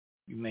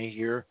You may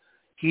hear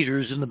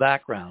heaters in the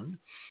background.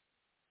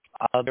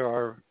 There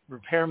are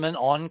repairmen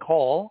on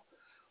call.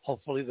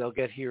 Hopefully they'll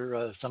get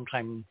here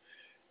sometime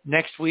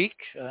next week,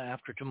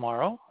 after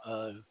tomorrow.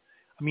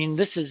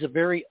 This is a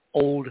very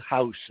old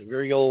house,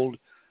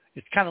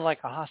 it's kind of like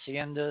a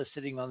hacienda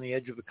sitting on the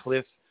edge of a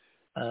cliff,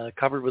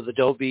 covered with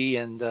adobe,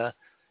 and the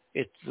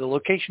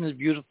location is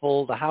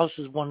beautiful. The house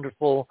is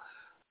wonderful,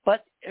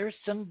 but there's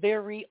some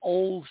very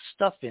old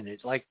stuff in it.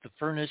 Like the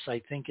furnace, I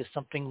think, is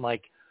something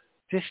like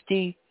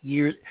 50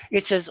 years.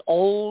 It's as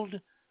old,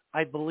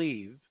 I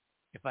believe,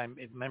 if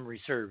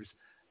memory serves,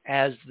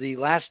 as the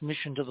last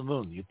mission to the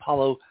moon, the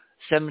Apollo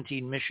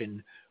 17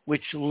 mission,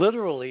 which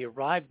literally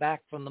arrived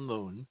back from the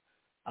moon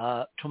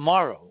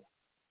tomorrow,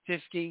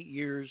 50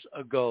 years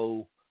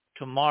ago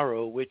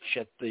tomorrow, which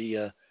at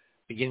the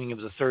beginning of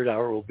the third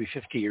hour will be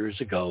 50 years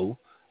ago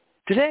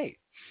today.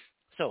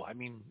 So,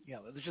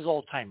 this is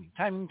all timing.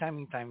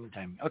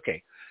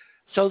 Okay,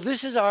 so this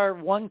is our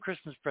one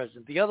Christmas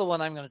present. The other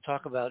one I'm going to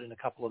talk about in a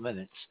couple of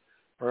minutes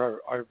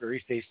for our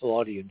very faithful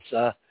audience.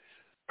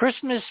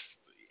 Christmas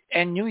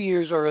and New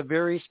Year's are a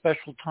very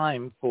special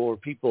time for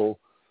people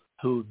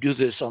who do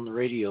this on the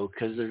radio,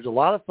 because there's a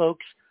lot of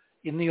folks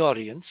in the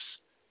audience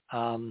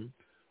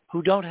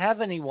who don't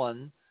have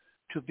anyone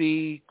to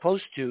be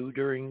close to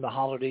during the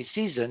holiday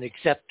season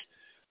except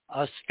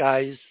us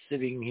guys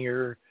sitting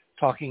here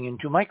talking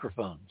into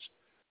microphones.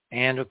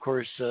 And, of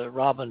course,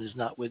 Robin is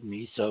not with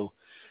me, so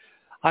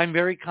I'm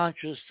very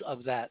conscious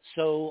of that.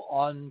 So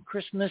on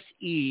Christmas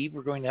Eve,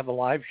 we're going to have a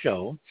live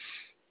show.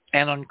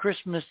 And on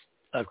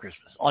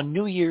on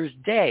New Year's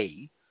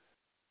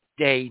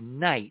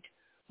night,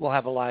 we'll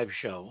have a live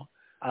show.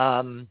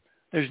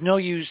 There's no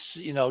use,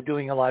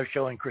 doing a live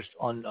show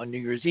on New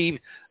Year's Eve,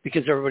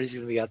 because everybody's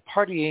going to be out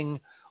partying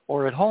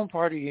or at home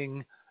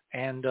partying,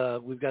 and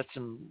we've got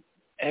some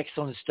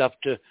excellent stuff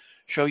to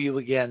show you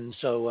again.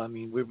 So,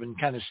 we've been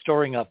kind of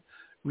storing up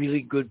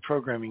really good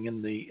programming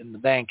in the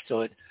bank,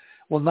 so it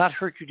will not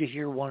hurt you to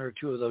hear one or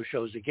two of those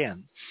shows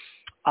again.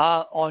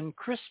 On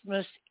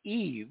Christmas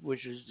Eve,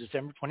 which is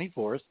December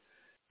 24th,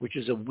 which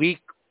is a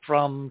week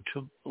from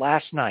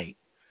last night,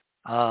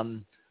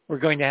 we're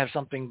going to have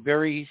something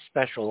very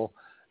special,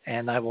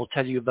 and I will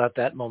tell you about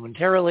that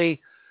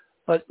momentarily.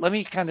 But let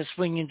me kind of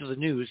swing into the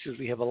news, because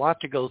we have a lot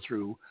to go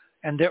through.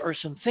 And there are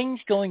some things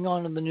going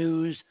on in the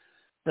news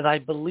that I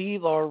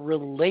believe are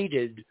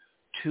related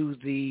to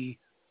the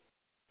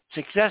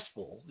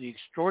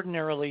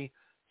extraordinarily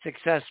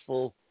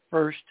successful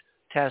first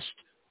test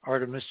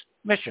Artemis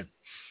mission.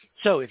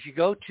 So if you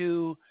go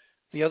to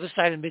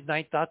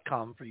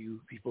theothersideofmidnight.com, for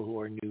you people who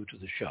are new to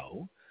the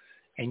show,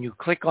 and you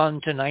click on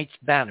tonight's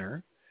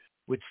banner,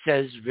 which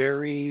says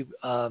very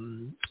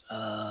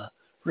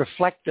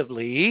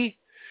reflectively,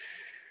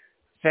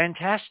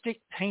 "Fantastic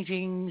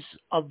Paintings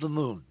of the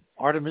Moon.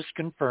 Artemis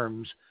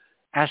confirms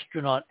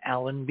astronaut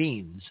Alan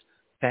Bean's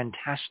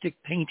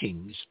fantastic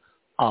paintings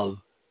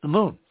of the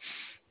moon."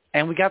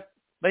 And we got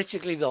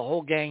basically the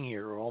whole gang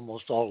here, or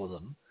almost all of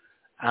them,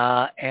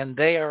 and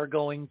they are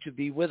going to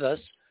be with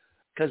us,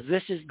 because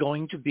this is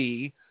going to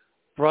be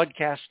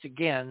broadcast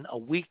again a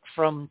week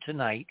from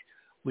tonight,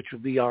 which will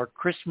be our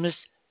Christmas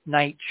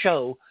night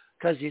show,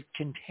 because it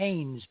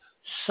contains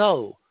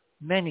so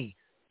many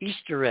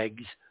Easter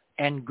eggs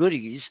and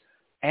goodies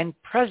and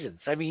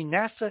presents.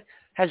 NASA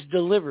has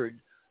delivered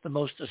the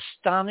most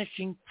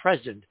astonishing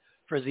present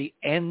for the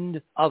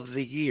end of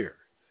the year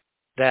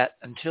that,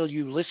 until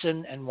you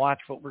listen and watch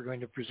what we're going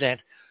to present,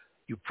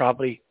 you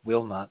probably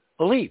will not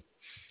believe.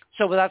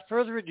 So without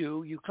further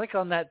ado, you click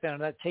on that banner.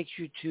 That takes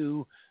you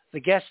to the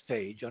guest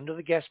page. Under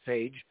the guest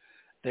page,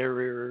 there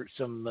are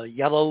some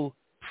yellow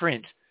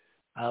print,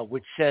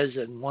 which says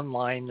in one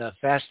line,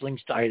 fast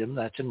links to item.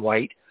 That's in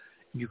white.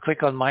 You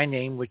click on my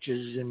name, which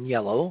is in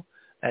yellow.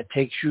 That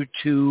takes you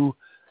to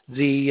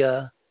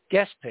the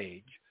guest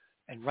page.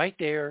 And right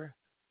there,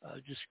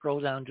 just scroll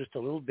down just a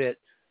little bit,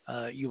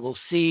 you will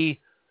see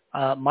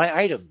my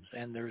items.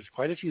 And there's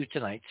quite a few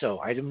tonight. So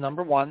item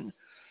number one,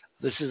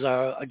 this is,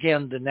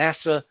 again, the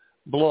NASA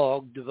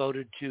blog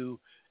devoted to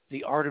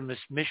the Artemis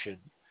mission,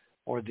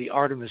 or the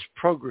Artemis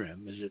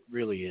program, as it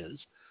really is.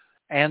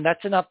 And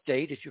that's an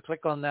update. If you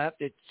click on that,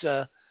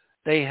 it's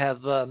they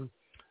have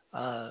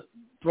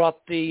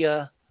brought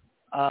the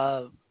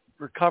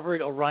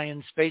recovered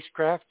Orion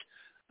spacecraft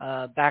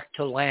back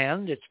to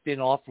land. It's been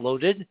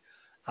offloaded.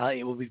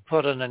 It will be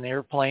put on an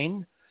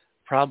airplane,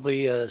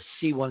 probably a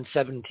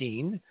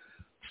C-117,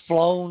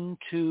 flown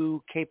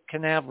to Cape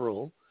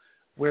Canaveral,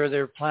 where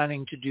they're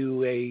planning to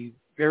do a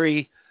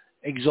very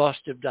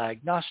exhaustive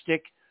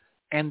diagnostic,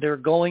 and they're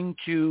going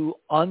to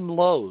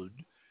unload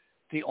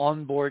the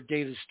onboard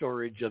data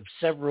storage of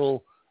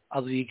several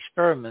of the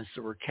experiments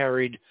that were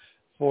carried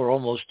for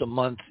almost a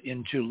month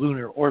into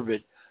lunar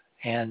orbit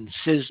and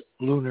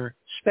cislunar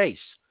space.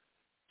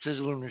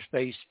 Cislunar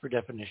space, for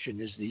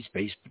definition, is the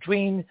space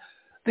between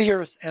the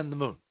Earth and the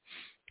Moon.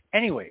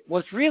 Anyway,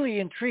 what's really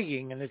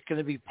intriguing, and it's going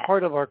to be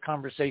part of our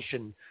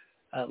conversation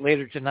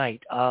later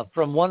tonight,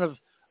 from one of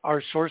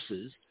our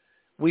sources,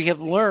 we have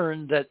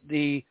learned that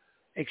the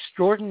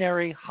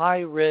extraordinary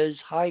high-res,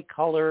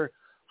 high-color,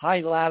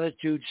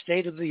 high-latitude,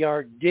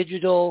 state-of-the-art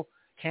digital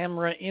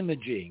camera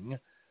imaging,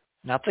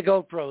 not the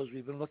GoPros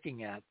we've been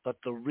looking at, but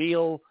the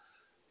real,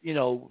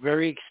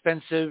 very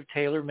expensive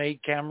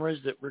tailor-made cameras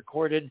that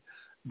recorded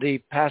the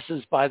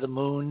passes by the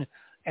moon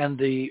and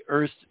the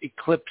Earth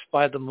eclipse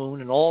by the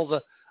moon and all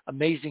the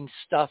amazing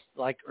stuff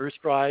like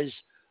Earthrise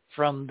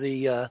from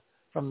the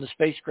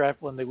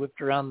spacecraft when they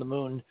whipped around the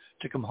moon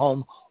to come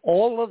home.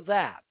 All of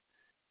that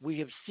we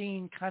have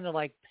seen kind of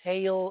like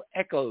pale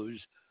echoes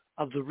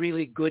of the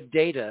really good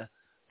data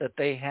that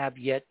they have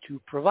yet to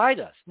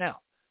provide us. Now,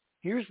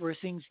 here's where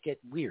things get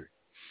weird.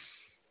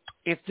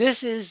 If this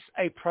is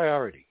a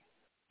priority,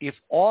 if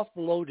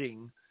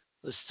offloading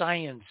the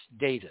science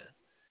data,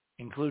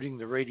 including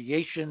the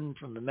radiation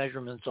from the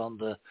measurements on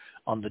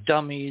the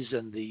dummies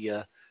and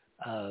the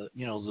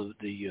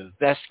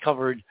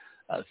vest-covered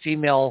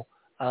female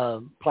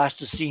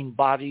plasticine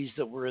bodies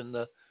that were in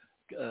the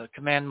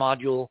command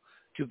module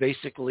to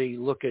basically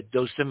look at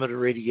dosimeter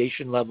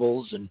radiation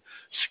levels and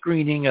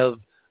screening of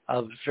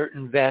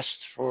certain vests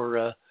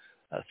for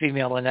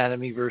female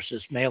anatomy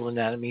versus male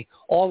anatomy,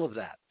 all of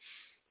that.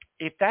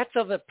 If that's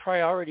of a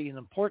priority and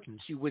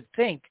importance, you would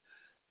think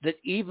that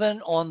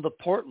even on the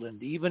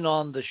Portland, even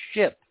on the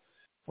ship,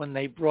 when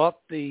they brought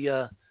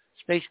the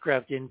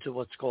spacecraft into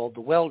what's called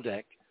the well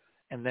deck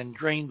and then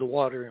drained the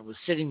water and was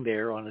sitting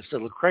there on its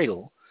little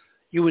cradle,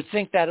 you would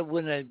think that it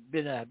would have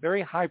been a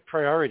very high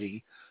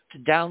priority to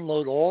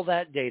download all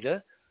that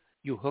data.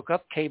 You hook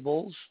up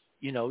cables,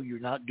 you're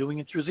not doing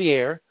it through the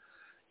air.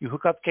 You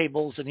hook up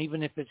cables, and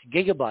even if it's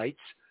gigabytes,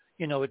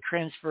 it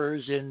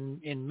transfers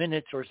in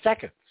minutes or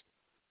seconds.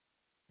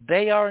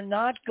 They are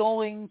not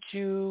going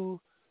to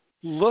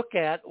look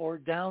at or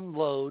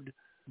download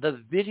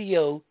the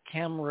video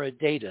camera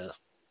data,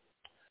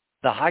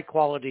 the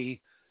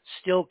high-quality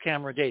still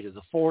camera data,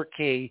 the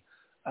 4K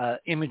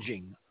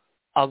imaging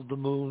of the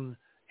moon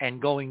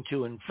and going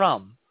to and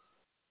from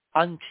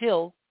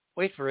until,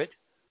 wait for it,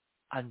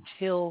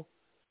 until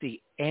the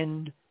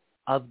end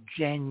of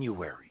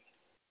January.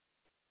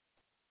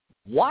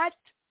 What?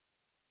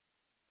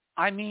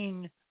 I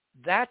mean,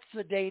 that's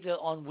the data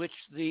on which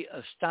the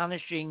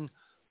astonishing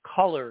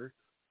color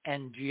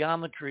and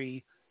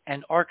geometry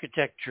and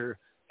architecture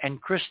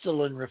and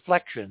crystalline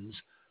reflections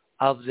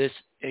of this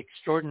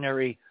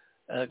extraordinary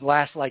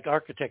glass-like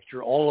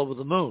architecture all over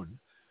the moon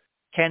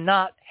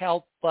cannot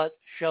help but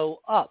show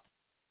up,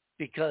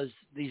 because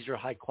these are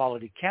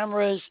high-quality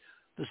cameras.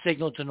 The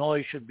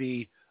signal-to-noise should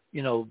be,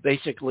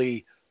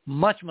 basically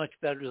much, much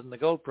better than the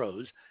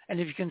GoPros. And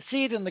if you can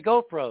see it in the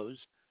GoPros,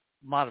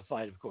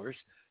 modified, of course,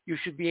 you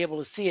should be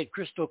able to see it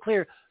crystal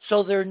clear.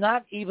 So they're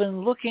not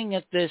even looking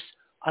at this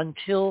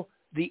until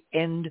the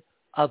end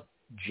of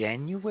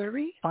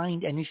January.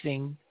 Find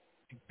anything,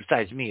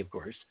 besides me, of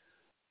course,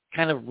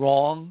 kind of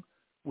wrong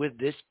with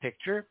this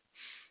picture?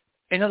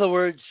 In other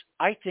words,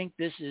 I think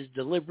this is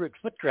deliberate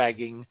foot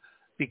dragging,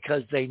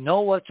 because they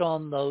know what's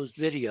on those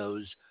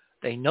videos.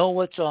 They know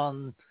what's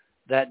on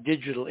that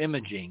digital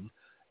imaging,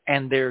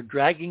 and they're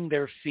dragging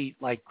their feet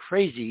like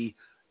crazy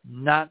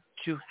not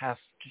to have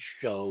to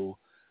show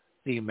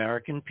the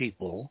American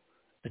people,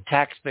 the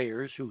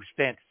taxpayers who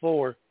spent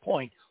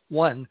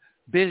 $4.1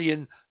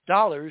 billion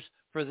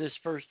for this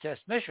first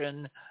test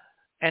mission,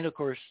 and of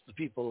course the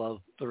people of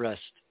the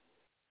rest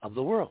of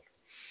the world.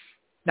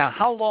 Now,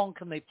 how long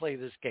can they play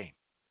this game?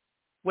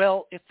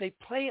 Well, if they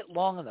play it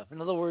long enough,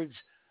 in other words,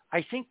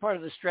 I think part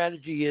of the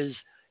strategy is,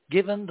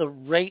 given the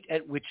rate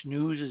at which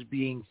news is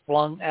being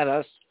flung at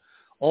us,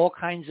 all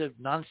kinds of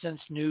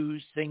nonsense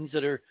news, things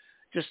that are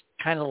just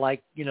kind of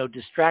like,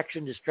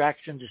 distraction.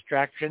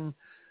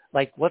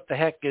 Like, what the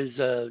heck is,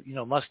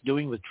 Musk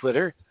doing with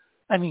Twitter?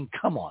 I mean,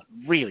 come on,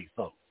 really,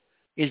 folks.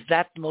 Is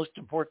that the most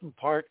important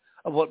part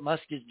of what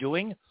Musk is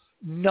doing?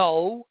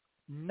 No,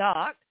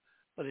 not.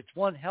 But it's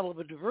one hell of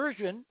a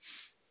diversion.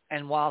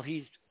 And while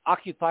he's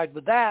occupied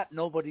with that,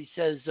 nobody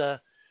says,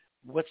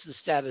 what's the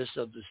status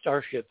of the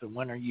Starship and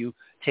when are you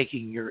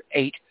taking your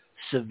 8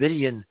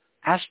 civilian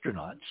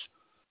astronauts,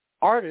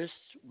 artists,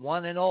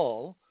 one and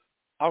all,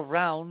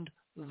 around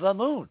the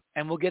moon?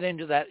 And we'll get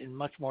into that in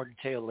much more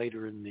detail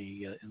later in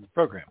the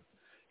program.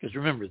 Because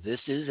remember, this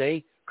is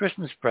a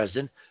Christmas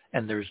present,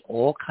 and there's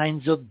all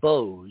kinds of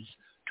bows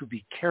to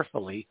be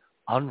carefully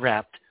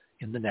unwrapped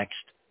in the next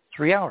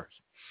 3 hours.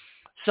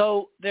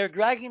 So they're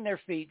dragging their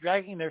feet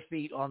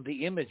on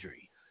the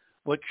imagery,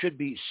 what should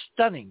be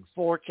stunning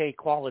 4K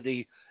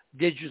quality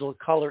digital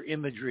color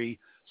imagery,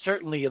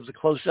 certainly of the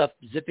close-up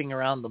zipping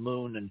around the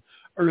moon and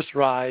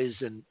Earthrise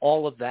and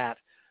all of that,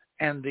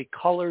 and the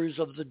colors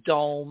of the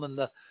dome and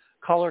the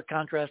color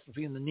contrast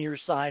between the near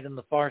side and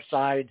the far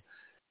side,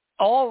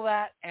 all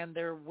that, and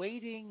they're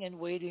waiting and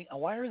waiting.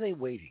 Why are they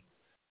waiting?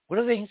 What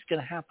do they think is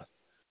going to happen?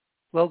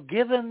 Well,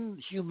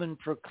 given human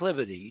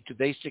proclivity to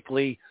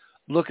basically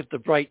look at the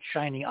bright,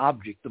 shiny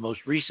object, the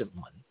most recent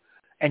one,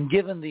 and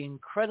given the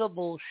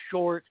incredible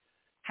short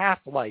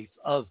half-life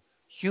of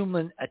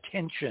human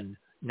attention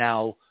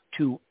now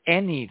to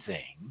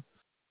anything,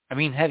 I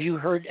mean, have you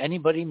heard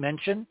anybody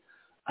mention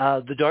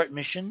the DART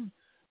mission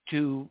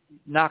to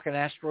knock an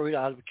asteroid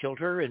out of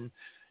kilter and,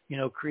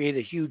 create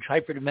a huge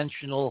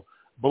hyperdimensional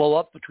blow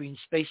up between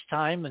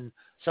space-time and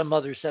some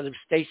other set of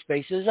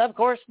spaces? Of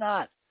course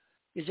not.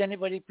 Is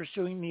anybody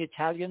pursuing the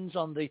Italians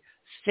on the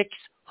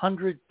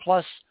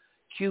 600-plus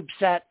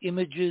CubeSat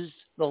images,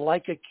 the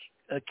Leica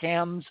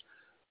cams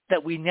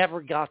that we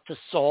never got to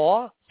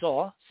saw,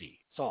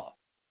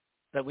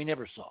 that we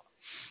never saw?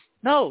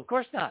 No, of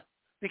course not,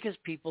 because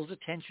people's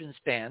attention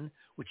span,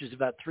 which is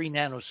about 3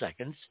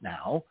 nanoseconds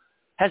now,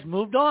 has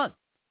moved on.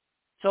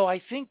 So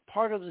I think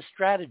part of the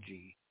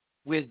strategy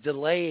with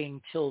delaying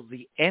till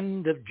the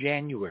end of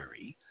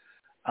January,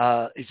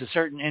 is a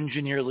certain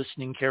engineer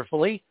listening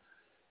carefully,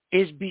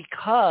 is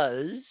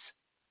because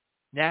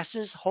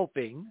NASA's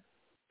hoping,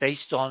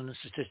 based on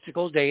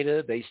statistical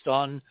data, based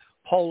on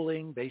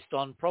polling, based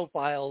on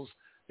profiles,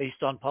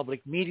 based on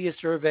public media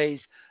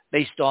surveys,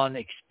 based on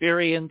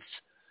experience,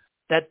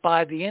 that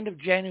by the end of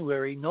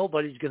January,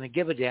 nobody's going to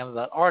give a damn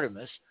about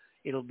Artemis.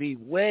 It'll be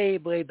way,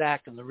 way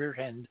back in the rear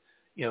end,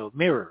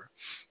 mirror.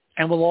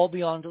 And we'll all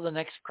be on to the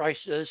next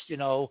crisis,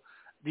 the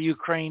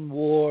Ukraine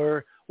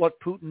war, what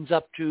Putin's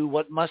up to,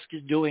 what Musk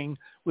is doing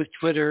with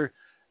Twitter,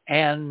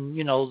 and,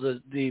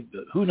 the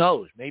who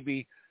knows,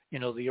 maybe,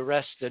 the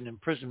arrest and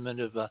imprisonment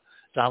of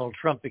Donald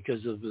Trump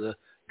because of the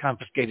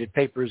confiscated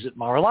papers at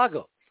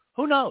Mar-a-Lago.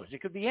 Who knows?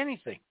 It could be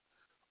anything.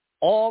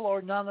 All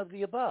or none of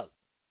the above.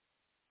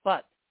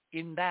 But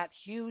in that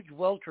huge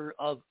welter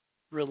of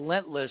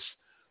relentless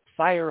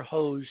fire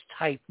hose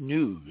type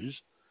news,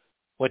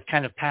 what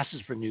kind of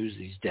passes for news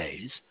these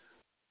days,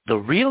 the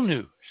real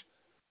news,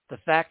 the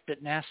fact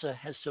that NASA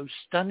has so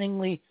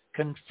stunningly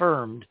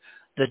confirmed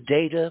the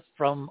data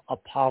from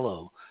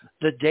Apollo,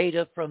 the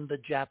data from the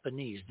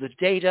Japanese, the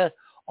data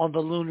on the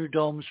lunar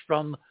domes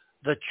from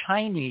the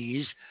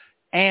Chinese,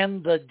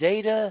 and the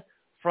data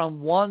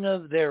from one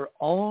of their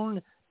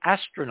own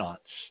astronauts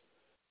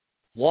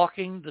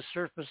walking the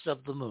surface of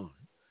the moon,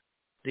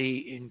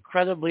 the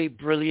incredibly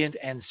brilliant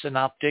and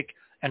synoptic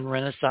and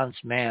Renaissance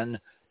man,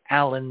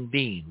 Alan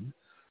Bean,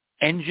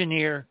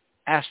 engineer,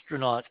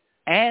 astronaut,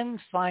 and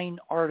fine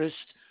artist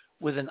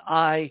with an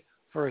eye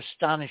for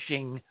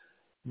astonishing,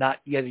 not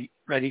yet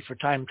ready for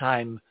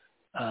time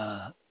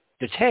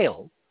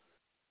detail.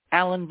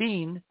 Alan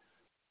Bean,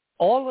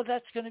 all of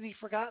that's going to be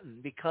forgotten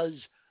because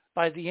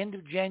by the end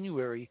of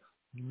January,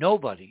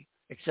 nobody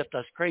except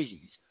us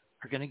crazies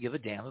are going to give a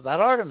damn about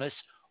Artemis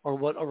or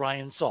what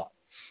Orion saw.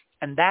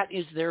 And that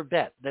is their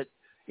bet, that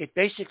it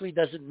basically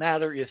doesn't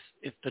matter if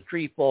the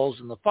tree falls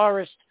in the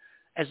forest,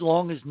 as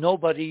long as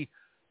nobody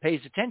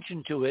pays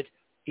attention to it,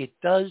 it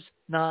does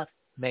not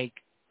make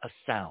a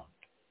sound.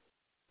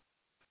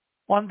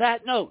 On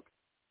that note,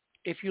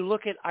 if you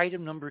look at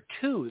item number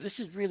 2, this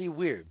is really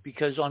weird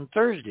because on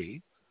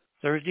Thursday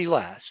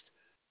last,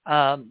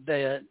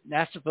 the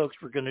NASA folks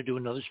were going to do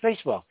another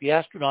spacewalk. The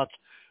astronauts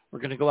were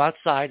going to go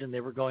outside and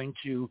they were going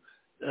to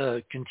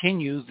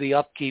continue the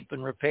upkeep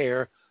and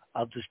repair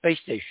of the space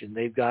station.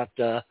 They've got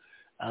the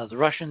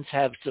Russians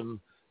have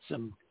some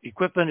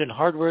equipment and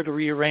hardware to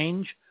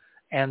rearrange,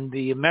 and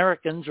the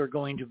Americans are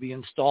going to be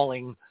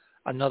installing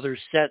another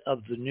set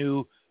of the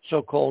new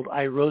so-called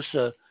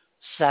IROSA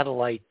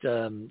satellite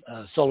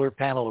solar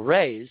panel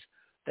arrays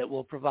that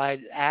will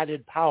provide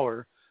added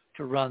power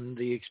to run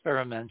the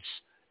experiments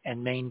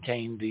and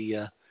maintain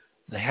the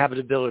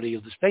habitability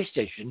of the space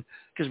station.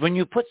 Because when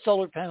you put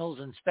solar panels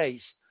in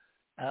space,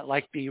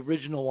 like the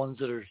original ones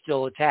that are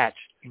still attached,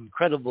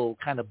 incredible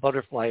kind of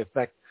butterfly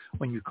effect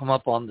when you come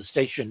up on the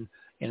station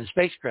in a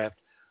spacecraft,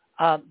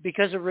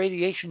 because of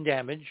radiation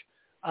damage,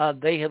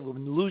 they have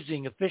been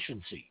losing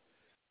efficiency.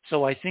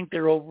 So I think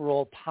their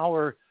overall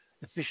power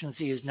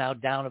efficiency is now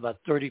down about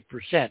 30%.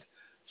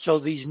 So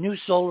these new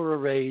solar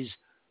arrays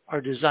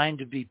are designed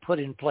to be put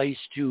in place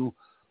to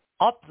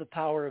up the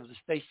power of the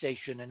space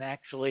station, and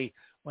actually,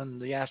 when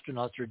the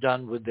astronauts are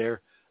done with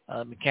their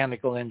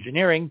mechanical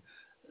engineering,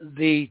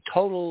 the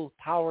total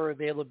power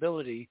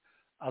availability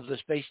of the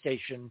space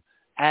station,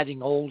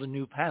 adding old and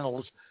new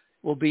panels,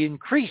 will be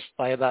increased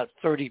by about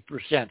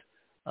 30%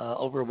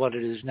 over what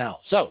it is now.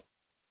 So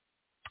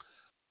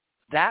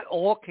that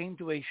all came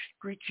to a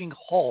screeching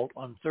halt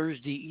on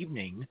Thursday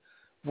evening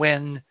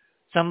when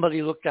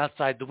somebody looked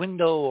outside the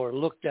window or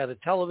looked at a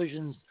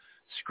television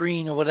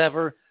screen or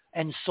whatever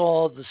and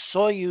saw the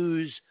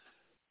Soyuz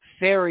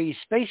ferry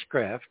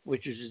spacecraft,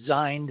 which is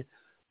designed,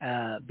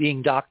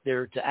 being docked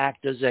there to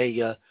act as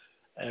a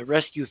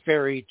rescue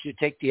ferry to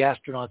take the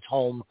astronauts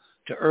home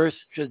to Earth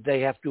should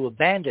they have to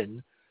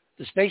abandon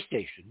the space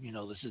station. You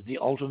know, this is the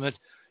ultimate,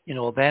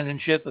 abandon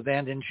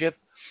ship.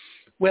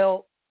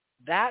 Well,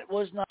 that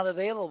was not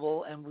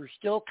available, and we're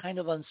still kind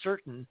of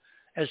uncertain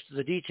as to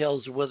the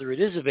details of whether it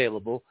is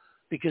available,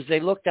 because they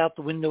looked out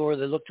the window or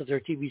they looked at their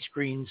TV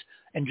screens,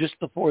 and just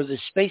before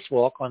this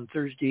spacewalk on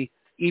Thursday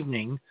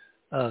evening,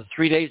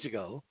 3 days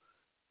ago,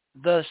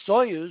 the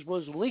Soyuz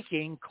was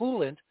leaking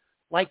coolant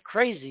like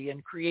crazy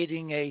and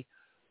creating a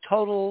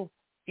total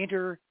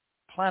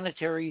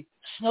interplanetary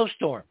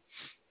snowstorm.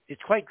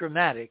 It's quite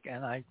dramatic,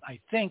 and I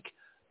think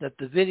that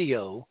the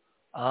video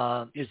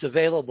is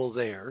available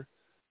there.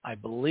 I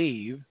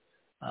believe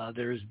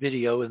there's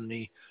video in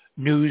the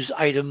news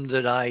item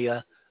that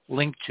I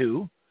linked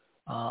to.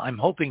 I'm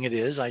hoping it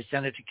is. I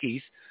sent it to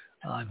Keith.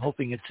 I'm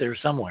hoping it's there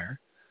somewhere.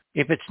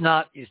 If it's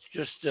not, it's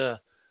just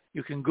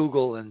you can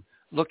Google and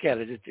look at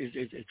it.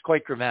 It's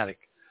quite dramatic.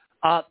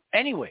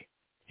 Anyway,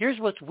 here's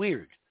what's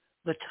weird: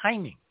 the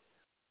timing,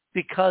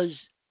 because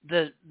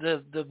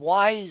the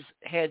wise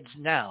heads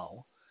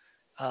now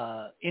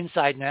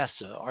inside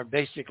NASA are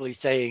basically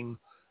saying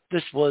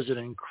this was an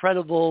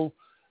incredible,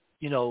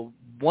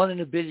 1 in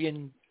a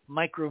billion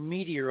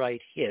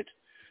micrometeorite hit,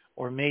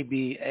 or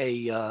maybe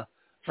a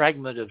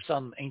fragment of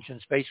some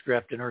ancient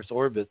spacecraft in Earth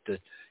orbit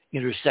that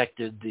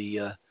intersected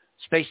the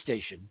space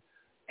station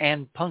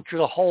and punctured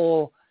a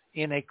hole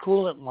in a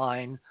coolant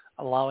line,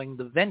 allowing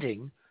the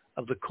venting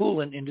of the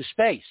coolant into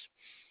space.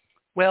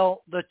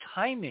 Well, the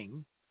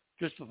timing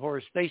just before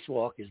a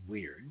spacewalk is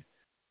weird.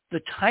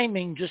 The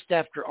timing just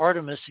after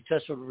Artemis'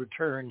 successful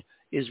return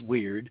is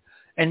weird.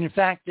 And in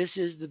fact, this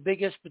is the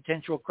biggest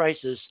potential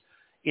crisis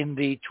in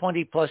the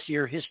 20-plus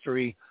year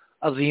history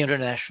of the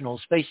International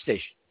Space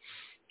Station.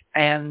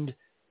 And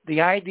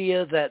the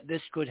idea that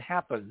this could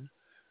happen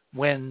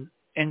when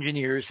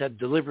engineers have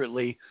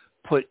deliberately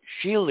put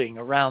shielding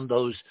around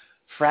those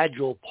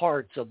fragile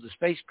parts of the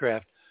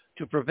spacecraft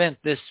to prevent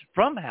this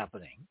from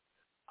happening,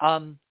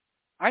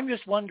 I'm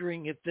just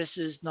wondering if this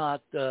is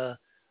not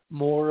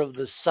more of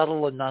the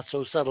subtle and not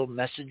so subtle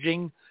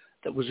messaging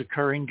that was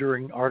occurring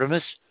during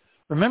Artemis.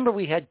 Remember,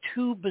 we had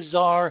 2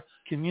 bizarre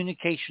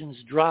communications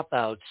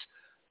dropouts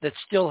that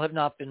still have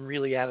not been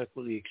really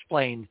adequately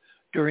explained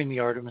during the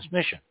Artemis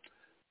mission.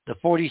 The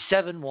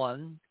 47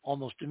 one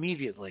almost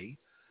immediately,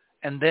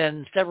 and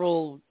then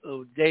several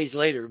days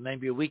later,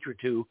 maybe a week or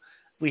two,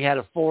 we had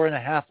a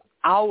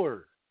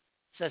 4.5-hour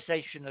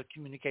cessation of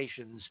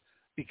communications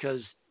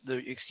because the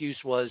excuse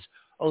was,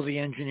 the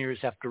engineers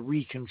have to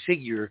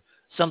reconfigure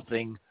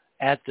something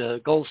at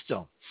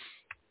Goldstone.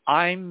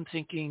 I'm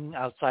thinking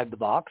outside the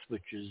box,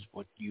 which is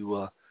what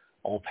you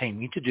all pay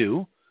me to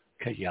do,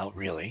 because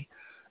really.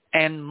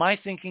 And my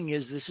thinking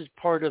is this is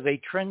part of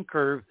a trend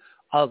curve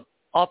of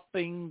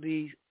upping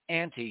the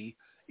ante,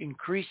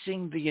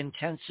 increasing the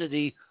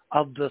intensity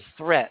of the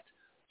threat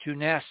to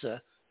NASA,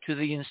 to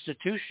the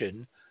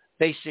institution.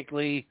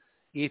 Basically,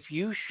 if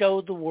you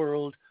show the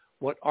world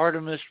what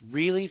Artemis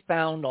really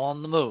found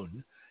on the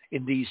moon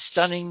in these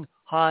stunning,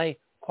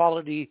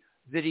 high-quality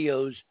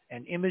videos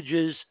and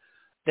images,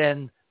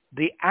 then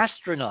the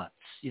astronauts,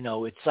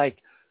 it's like,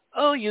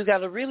 you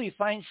got a really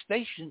fine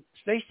space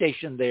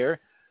station there.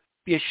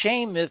 Be a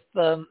shame if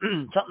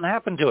something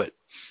happened to it.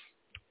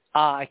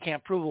 I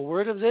can't prove a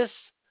word of this,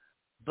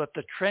 but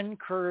the trend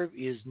curve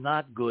is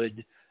not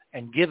good.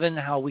 And given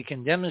how we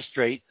can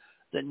demonstrate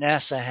that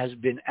NASA has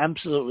been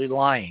absolutely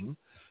lying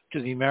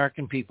to the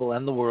American people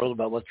and the world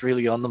about what's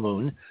really on the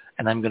moon,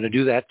 and I'm going to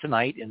do that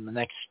tonight in the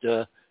next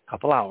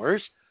couple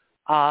hours,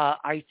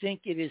 I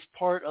think it is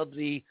part of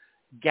the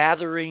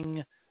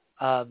gathering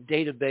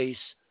database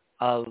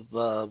of,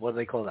 what do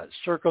they call that,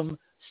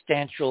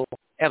 circumstantial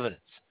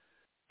evidence.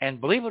 And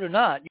believe it or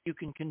not, you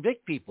can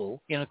convict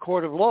people in a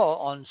court of law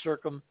on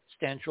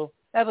circumstantial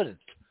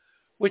evidence,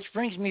 which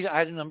brings me to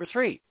item number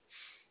 3.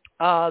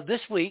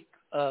 This week,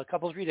 a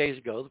couple of 3 days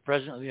ago, the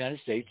President of the United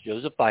States,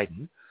 Joseph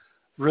Biden,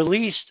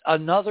 released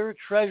another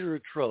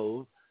treasure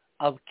trove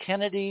of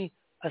Kennedy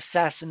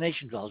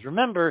assassination files.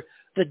 Remember,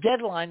 the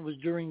deadline was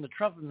during the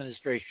Trump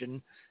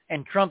administration,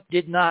 and Trump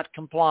did not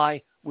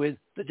comply with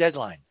the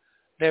deadline.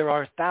 There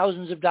are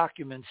thousands of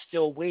documents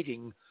still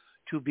waiting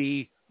to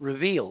be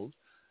revealed.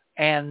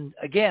 And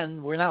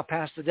again, we're now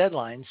past the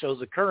deadline. So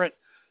the current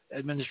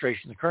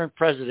administration, the current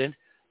president,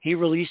 he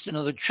released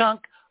another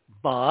chunk,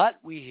 but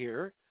we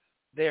hear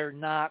they're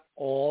not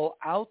all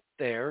out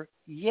there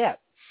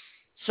yet.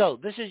 So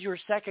this is your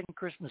second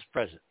Christmas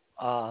present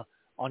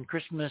on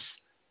Christmas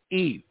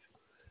Eve.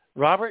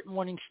 Robert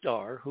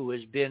Morningstar, who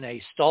has been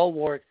a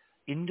stalwart,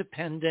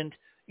 independent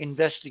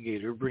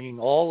investigator, bringing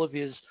all of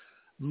his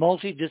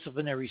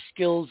multidisciplinary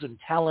skills and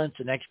talents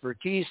and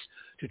expertise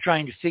to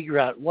trying to figure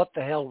out what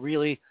the hell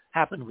really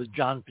happened with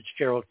John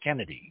Fitzgerald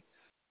Kennedy.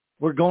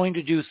 We're going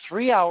to do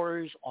 3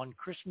 hours on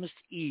Christmas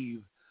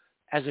Eve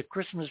as a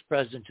Christmas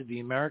present to the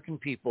American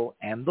people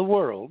and the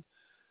world,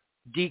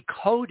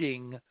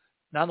 decoding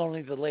not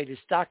only the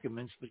latest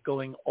documents, but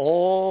going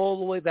all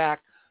the way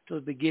back to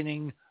the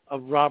beginning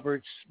of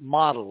Robert's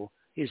model,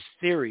 his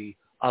theory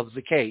of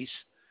the case,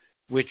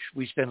 which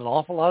we spent an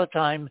awful lot of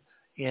time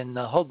in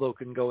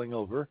Hoboken going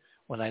over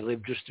when I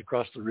lived just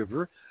across the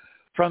river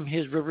from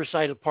his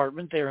Riverside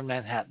apartment there in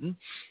Manhattan.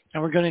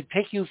 And we're going to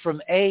take you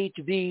from A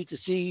to B to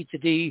C to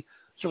D.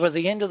 So by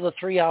the end of the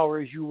 3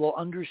 hours, you will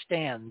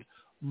understand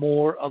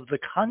more of the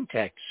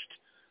context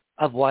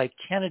of why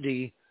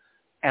Kennedy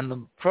and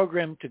the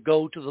program to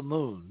go to the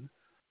moon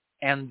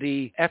and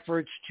the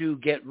efforts to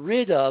get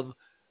rid of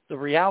the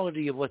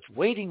reality of what's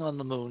waiting on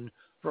the moon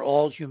for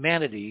all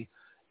humanity,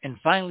 and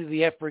finally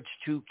the efforts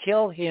to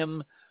kill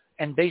him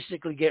and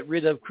basically get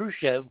rid of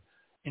Khrushchev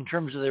in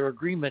terms of their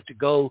agreement to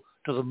go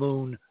to the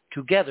moon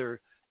together.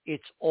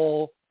 It's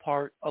all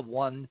part of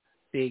one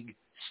big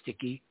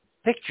sticky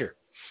picture.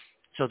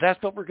 So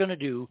that's what we're going to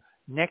do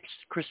next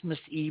Christmas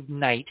Eve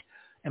night.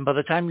 And by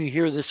the time you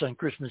hear this on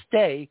Christmas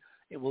Day,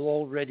 it will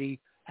already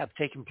have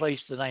taken place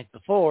the night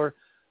before.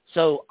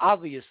 So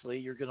obviously,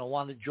 you're going to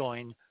want to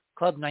join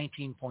Club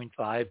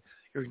 19.5.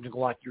 You're going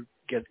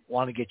to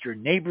want to get your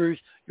neighbors,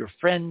 your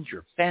friends,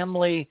 your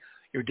family,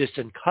 your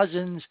distant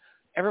cousins,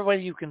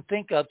 everybody you can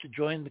think of to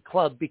join the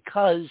club,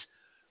 because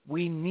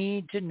we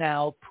need to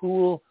now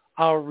pool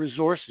our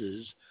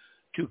resources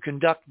to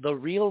conduct the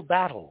real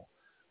battle,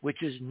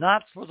 which is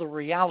not for the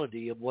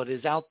reality of what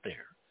is out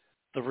there,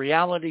 the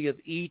reality of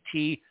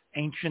ET,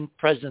 ancient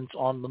presence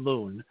on the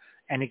moon,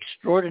 and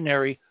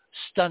extraordinary,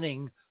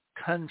 stunning,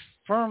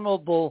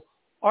 confirmable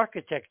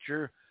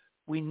architecture.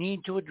 We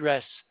need to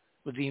address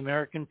with the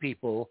American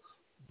people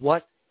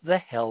what the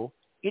hell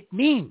it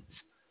means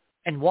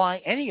and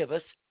why any of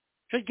us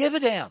should give a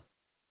damn.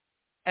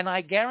 And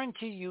I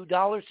guarantee you,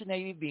 dollars to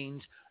Navy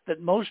beans,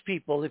 that most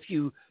people, if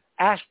you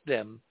ask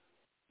them,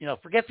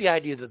 forget the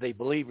idea that they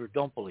believe or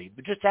don't believe,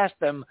 but just ask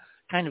them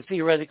kind of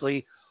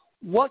theoretically,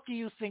 what do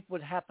you think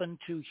would happen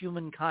to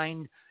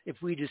humankind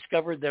if we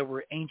discovered there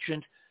were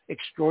ancient,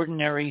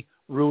 extraordinary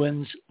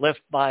ruins left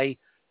by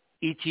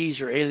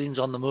ETs or aliens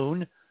on the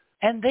moon?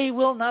 And they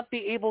will not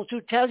be able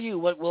to tell you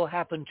what will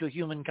happen to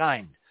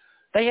humankind.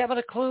 They haven't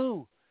a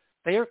clue.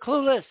 They are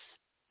clueless.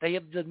 They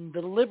have been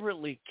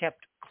deliberately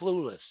kept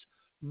clueless.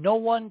 No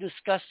one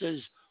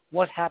discusses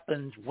what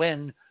happens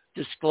when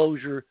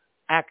disclosure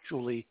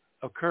actually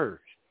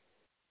occurs.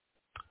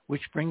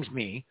 Which brings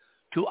me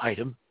to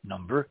item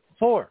number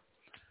 4.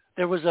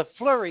 There was a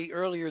flurry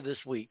earlier this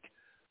week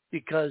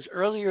because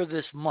earlier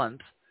this month,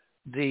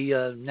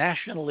 the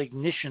National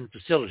Ignition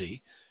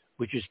Facility,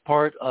 which is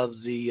part of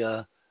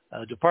the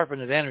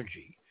Department of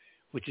Energy,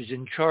 which is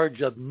in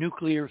charge of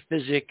nuclear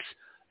physics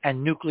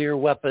and nuclear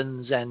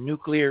weapons and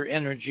nuclear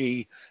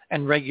energy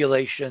and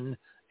regulation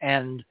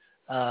and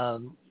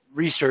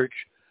research,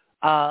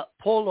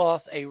 pulled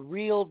off a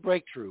real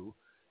breakthrough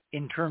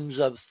in terms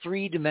of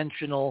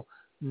three-dimensional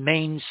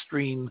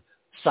mainstream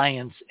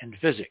science and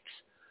physics.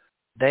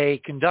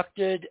 They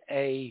conducted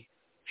a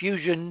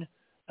fusion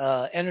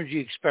energy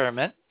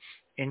experiment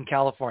in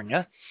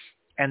California,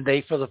 and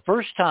they, for the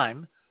first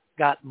time,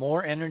 got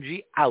more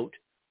energy out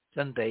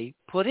than they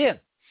put in.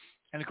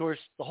 And of course,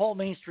 the whole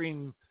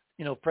mainstream,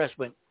 press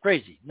went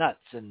crazy, nuts.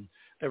 And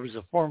there was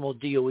a formal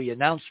DOE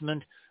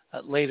announcement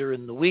later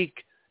in the week.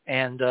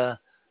 And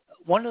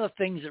one of the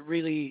things that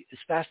really is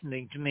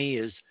fascinating to me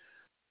is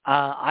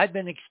I've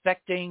been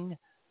expecting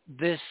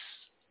this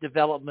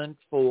development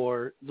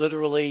for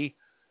literally,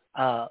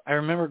 I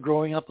remember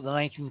growing up in the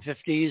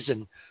 1950s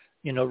and,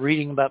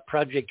 reading about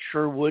Project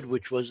Sherwood,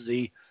 which was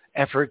the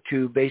effort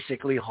to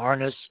basically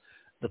harness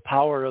the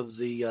power of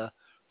the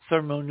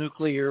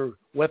thermonuclear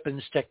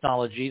weapons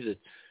technology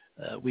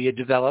that we had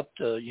developed,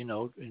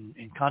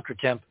 in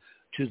contratemp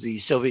to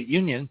the Soviet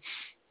Union.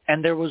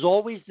 And there was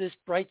always this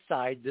bright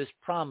side, this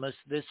promise,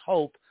 this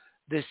hope,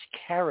 this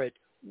carrot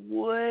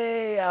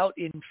way out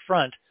in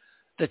front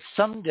that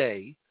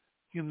someday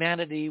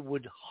humanity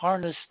would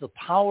harness the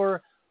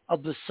power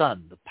of the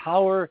sun, the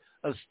power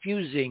of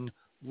fusing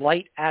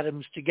light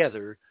atoms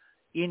together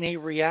in a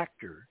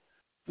reactor,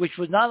 which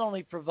would not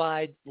only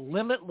provide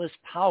limitless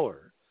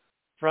power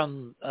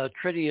from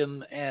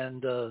tritium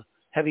and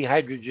heavy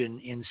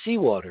hydrogen in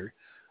seawater,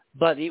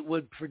 but it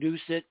would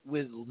produce it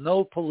with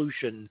no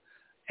pollution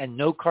and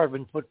no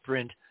carbon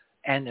footprint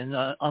and in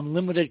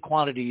unlimited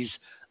quantities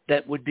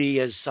that would be,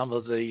 as some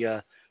of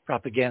the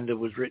propaganda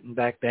was written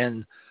back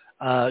then,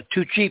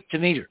 too cheap to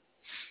meter.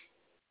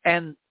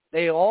 And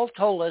they all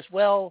told us,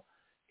 well,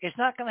 it's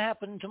not going to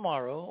happen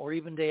tomorrow or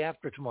even day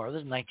after tomorrow.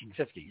 This is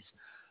 1950s.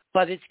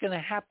 But it's going to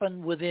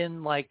happen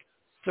within like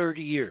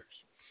 30 years.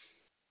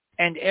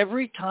 And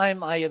every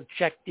time I have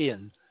checked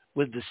in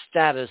with the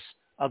status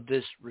of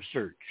this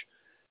research,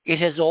 it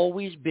has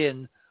always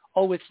been,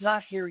 oh, it's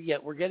not here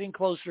yet. We're getting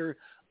closer,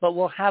 but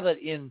we'll have it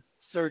in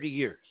 30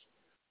 years.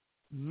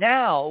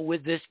 Now,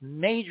 with this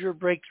major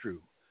breakthrough,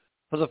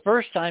 for the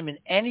first time in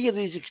any of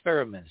these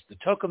experiments, the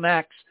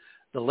tokamaks,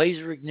 the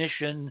laser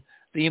ignition,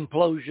 the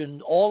implosion,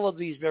 all of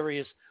these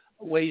various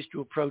ways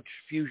to approach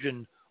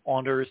fusion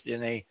on Earth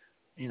in a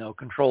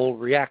controlled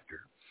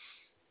reactor,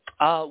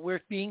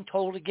 we're being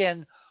told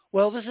again,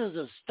 well, this is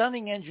a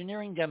stunning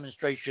engineering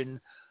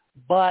demonstration,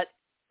 but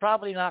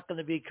probably not going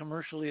to be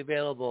commercially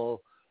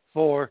available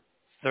for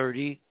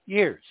 30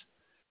 years,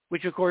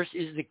 which, of course,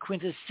 is the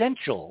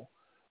quintessential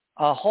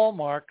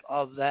hallmark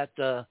of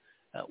that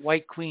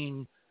White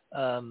Queen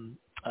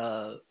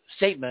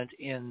statement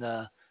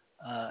in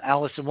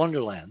Alice in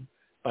Wonderland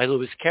by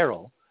Lewis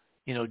Carroll.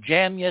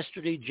 Jam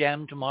yesterday,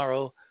 jam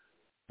tomorrow,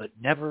 but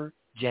never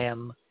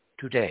jam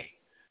today.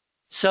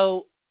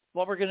 So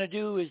what we're going to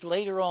do is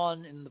later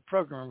on in the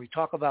program, we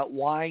talk about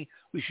why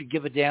we should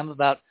give a damn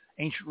about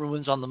ancient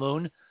ruins on the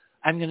moon.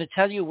 I'm going to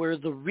tell you where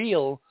the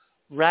real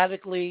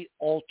radically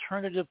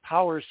alternative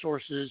power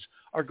sources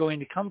are going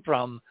to come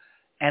from,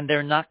 and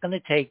they're not going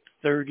to take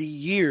 30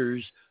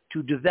 years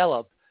to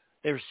develop.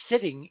 They're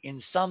sitting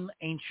in some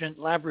ancient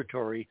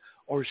laboratory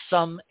or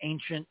some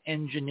ancient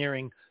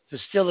engineering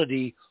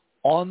facility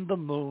on the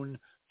moon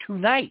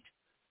tonight,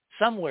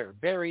 somewhere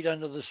buried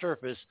under the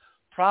surface,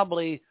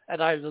 probably at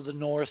either the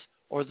North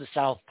or the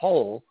South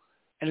Pole.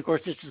 And of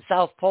course, it's the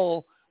South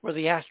Pole where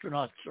the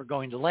astronauts are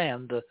going to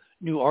land, the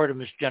new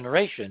Artemis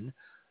generation.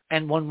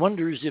 And one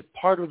wonders if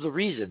part of the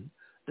reason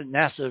that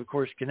NASA, of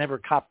course, can never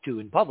cop to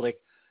in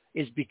public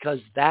is because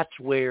that's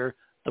where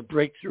the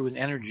breakthrough in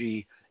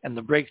energy and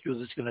the breakthrough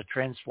that's going to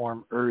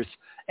transform Earth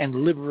and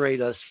liberate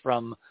us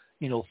from,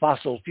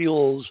 fossil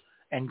fuels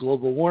and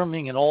global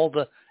warming and all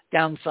the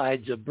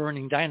downsides of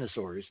burning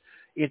dinosaurs.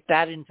 If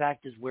that, in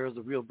fact, is where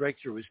the real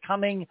breakthrough is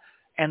coming,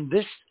 and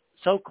this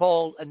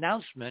so-called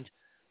announcement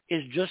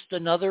is just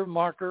another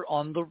marker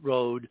on the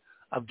road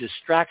of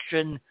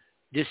distraction,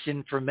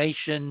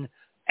 disinformation,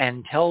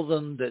 and tell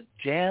them that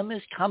jam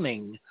is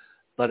coming,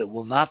 but it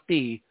will not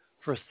be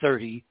for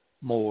 30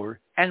 more.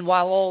 And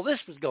while all this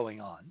was going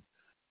on,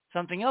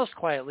 something else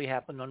quietly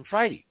happened on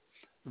Friday.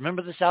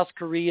 Remember the South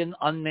Korean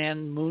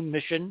unmanned moon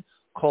mission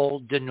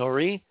called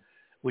Danuri,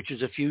 which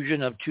is a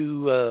fusion of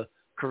two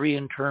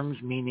Korean terms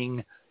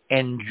meaning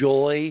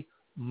enjoy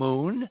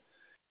moon?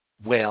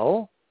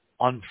 Well,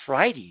 on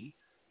Friday,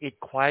 it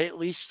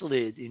quietly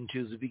slid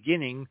into the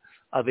beginning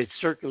of its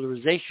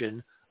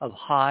circularization of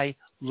high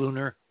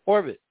lunar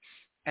orbit.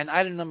 And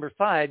item number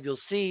 5, you'll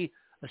see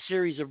a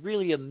series of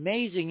really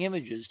amazing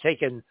images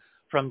taken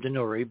from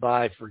Danuri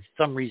by, for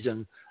some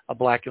reason, a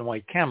black and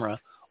white camera.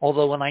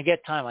 Although when I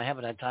get time, I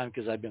haven't had time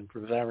because I've been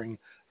preparing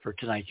for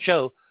tonight's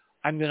show,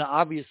 I'm going to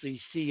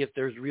obviously see if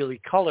there's really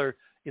color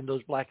in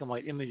those black and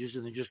white images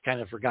and they just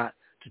kind of forgot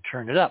to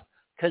turn it up.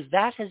 Because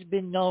that has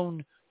been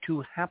known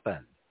to happen.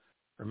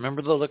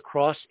 Remember the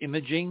lacrosse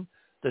imaging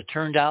that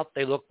turned out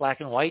they looked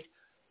black and white?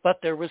 But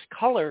there was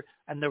color,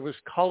 and there was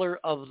color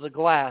of the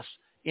glass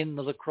in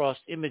the lacrosse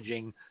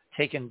imaging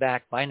taken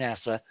back by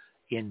NASA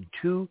in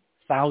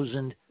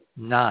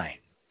 2009.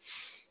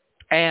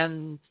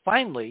 And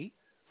finally,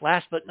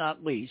 last but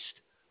not least,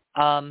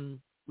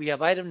 we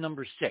have item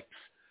number 6.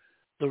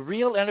 The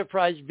Real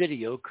Enterprise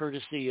video,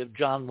 courtesy of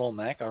John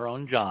Womack, our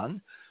own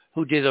John,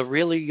 who did a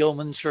really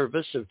yeoman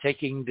service of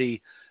taking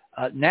the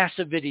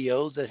NASA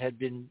video that had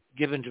been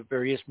given to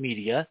various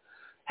media,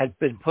 had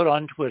been put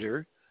on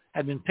Twitter,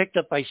 had been picked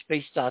up by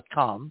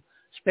Space.com.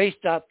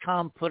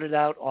 Space.com put it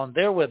out on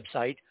their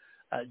website.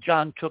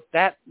 John took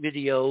that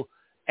video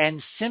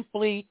and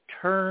simply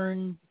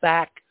turned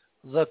back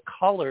the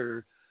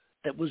color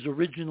that was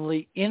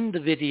originally in the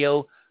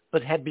video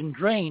but had been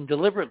drained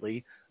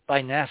deliberately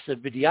by NASA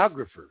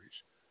videographers.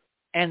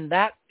 And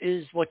that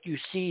is what you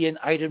see in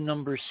item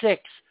number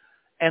 6.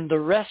 And the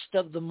rest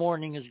of the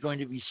morning is going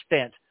to be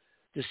spent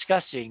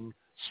discussing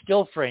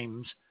still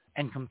frames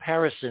and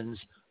comparisons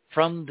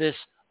from this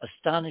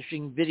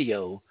astonishing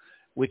video,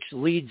 which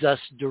leads us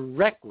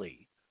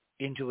directly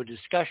into a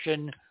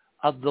discussion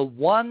of the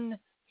one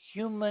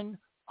human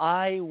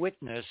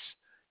eyewitness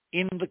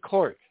in the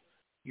court,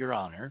 Your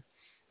Honor,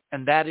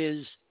 and that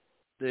is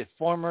the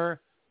former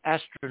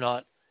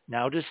astronaut,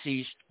 now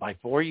deceased by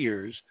 4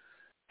 years,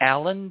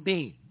 Alan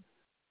Bean,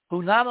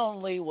 who not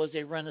only was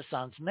a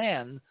Renaissance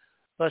man,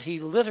 but he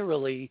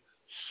literally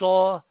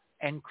saw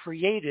and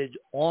created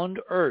on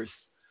Earth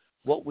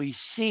what we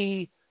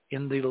see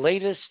in the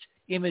latest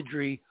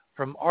imagery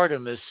from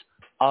Artemis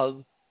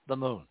of the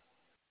moon.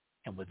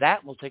 And with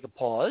that, we'll take a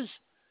pause.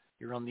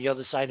 You're on the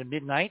other side of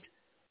midnight.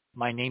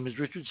 My name is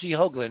Richard C.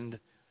 Hoagland.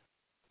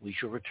 We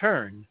shall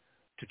return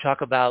to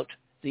talk about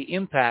the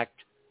impact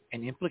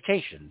and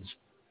implications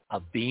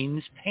of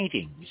Bean's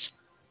paintings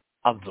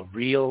of the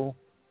real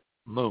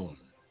moon,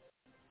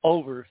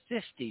 over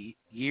 50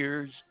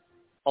 years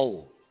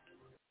old.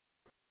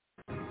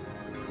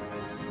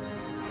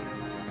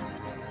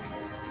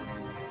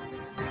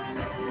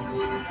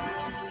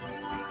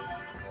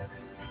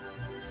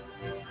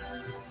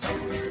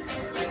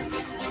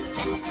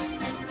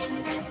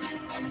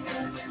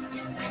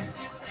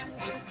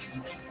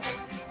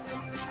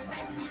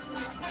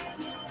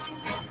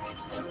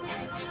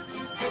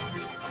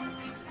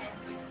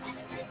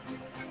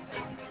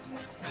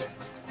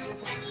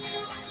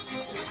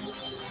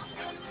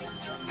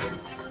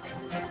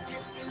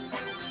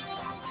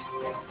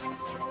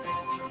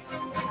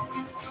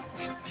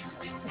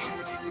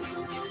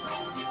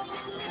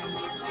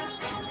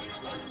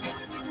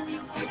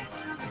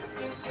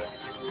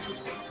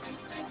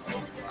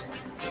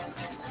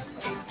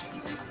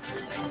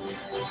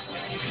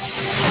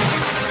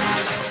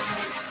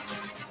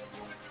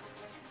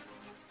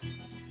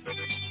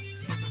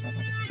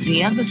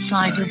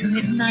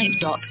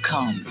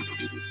 theothersideofmidnight.com.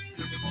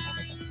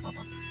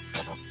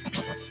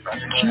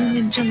 Tune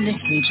in to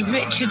listen to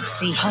Richard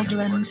C.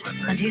 Hoagland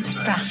and his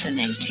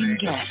fascinating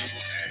guests.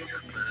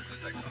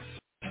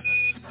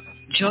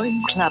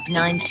 Join Club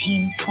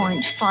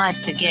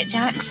 19.5 to get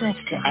access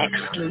to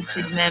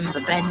exclusive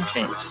member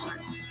benefits.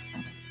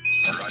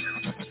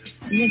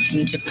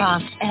 Listen to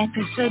past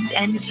episodes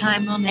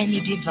anytime on any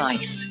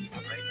device.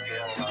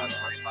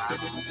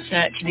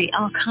 Search the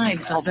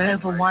archives of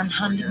over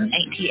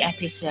 180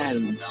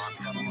 episodes.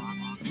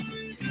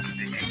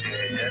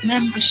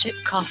 Membership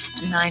costs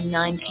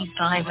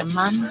 $9.95 a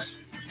month,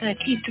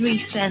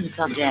 33 cents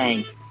a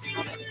day.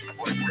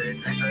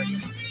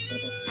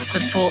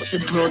 Support the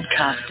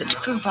broadcasters to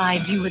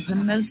provide you with the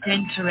most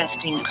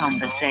interesting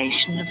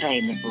conversation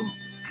available.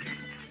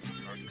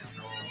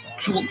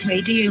 Talk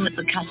radio at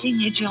the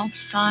cutting edge of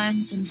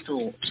science and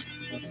thought.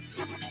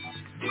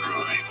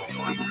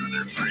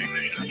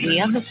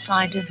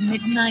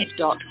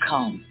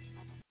 TheOtherSideOfMidnight.com.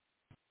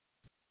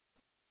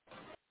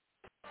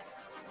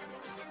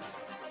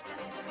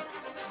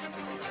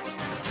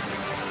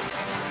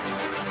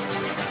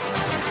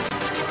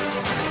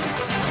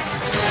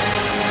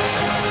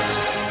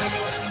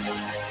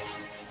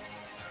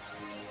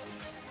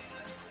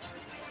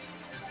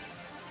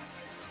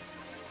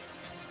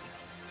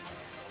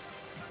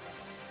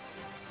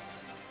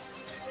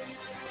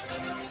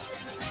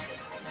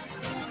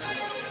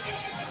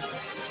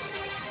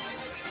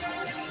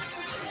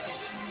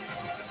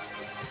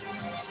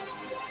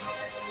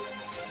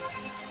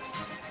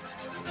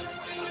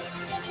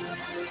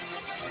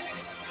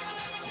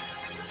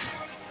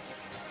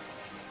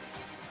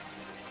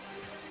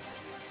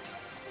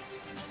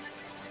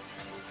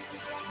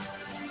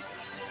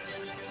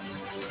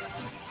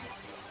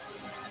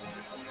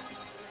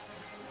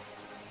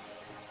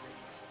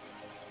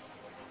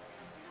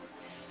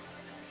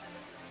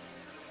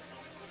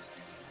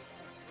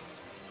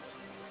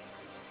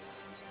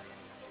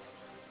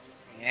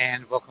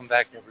 And welcome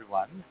back,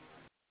 everyone.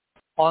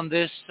 On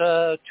this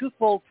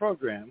twofold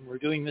program, we're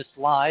doing this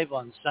live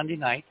on Sunday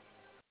night,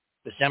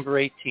 December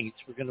 18th.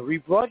 We're going to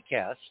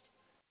rebroadcast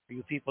for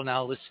you people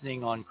now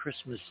listening on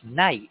Christmas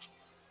night.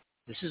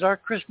 This is our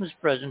Christmas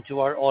present to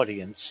our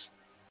audience,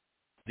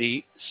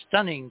 the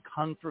stunning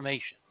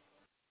confirmation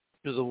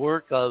to the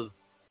work of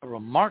a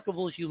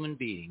remarkable human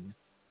being,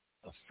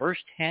 a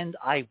first-hand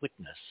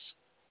eyewitness,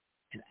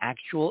 an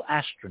actual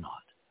astronaut,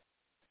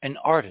 an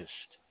artist,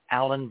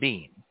 Alan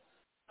Bean,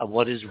 of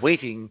what is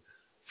waiting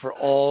for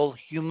all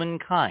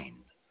humankind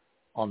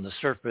on the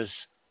surface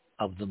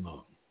of the moon.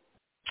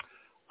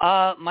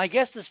 My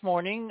guests this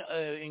morning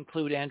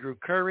include Andrew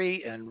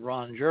Curry and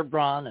Ron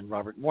Gerbron and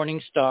Robert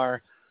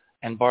Morningstar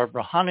and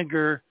Barbara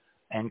Honegger,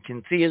 and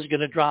Cynthia's going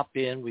to drop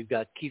in. We've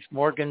got Keith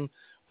Morgan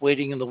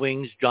waiting in the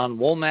wings, John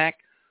Womack,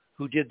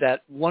 who did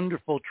that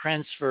wonderful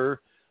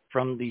transfer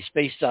from the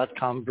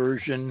Space.com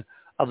version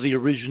of the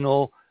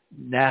original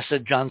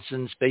NASA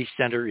Johnson Space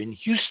Center in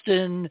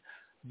Houston,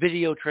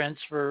 video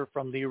transfer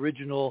from the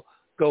original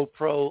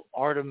GoPro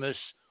Artemis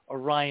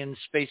Orion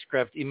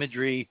spacecraft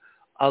imagery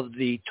of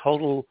the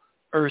total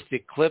Earth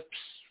eclipse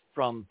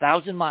from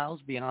 1,000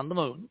 miles beyond the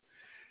moon.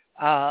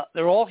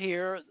 They're all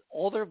here.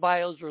 All their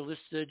bios are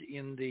listed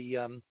in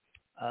the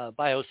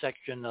bio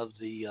section of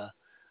the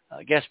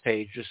guest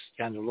page. Just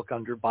kind of look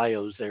under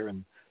bios there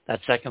in that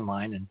second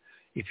line. And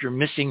if you're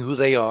missing who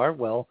they are,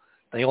 well,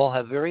 they all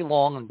have very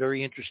long and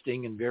very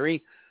interesting and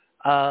very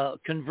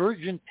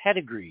convergent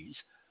pedigrees.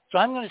 So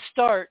I'm going to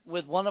start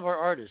with one of our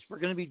artists. We're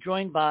going to be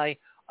joined by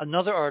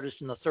another artist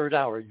in the third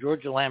hour,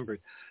 Georgia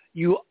Lambert.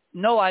 You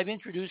know I've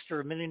introduced her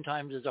a million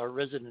times as our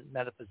resident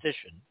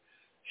metaphysician.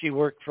 She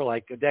worked for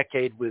like a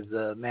decade with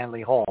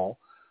Manly Hall.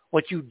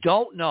 What you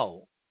don't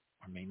know,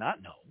 or may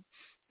not know,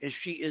 is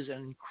she is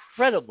an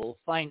incredible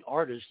fine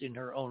artist in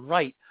her own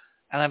right.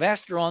 And I've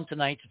asked her on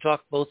tonight to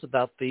talk both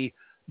about the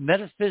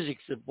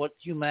metaphysics of what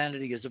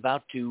humanity is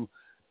about to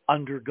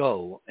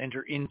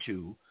enter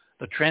into,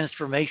 the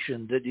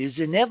transformation that is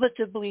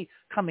inevitably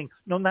coming.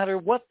 No matter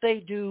what they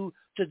do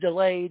to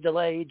delay,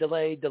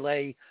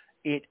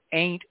 it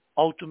ain't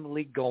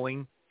ultimately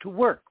going to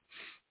work.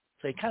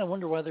 So you kind of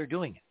wonder why they're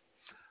doing it.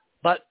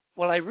 But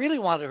what I really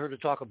wanted her to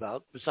talk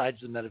about, besides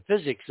the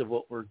metaphysics of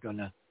what we're going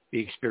to be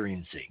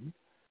experiencing,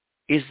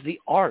 is the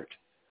art.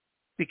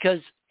 Because,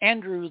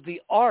 Andrew,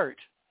 the art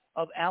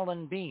of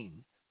Alan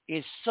Bean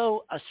is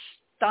so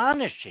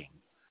astonishing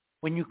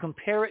when you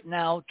compare it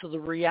now to the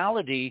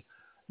reality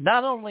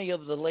not only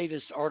of the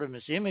latest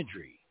Artemis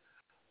imagery,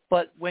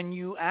 but when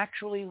you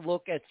actually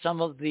look at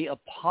some of the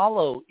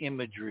Apollo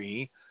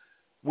imagery,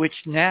 which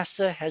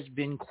NASA has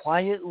been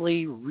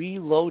quietly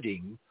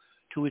reloading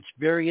to its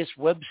various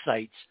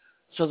websites,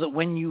 so that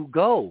when you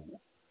go,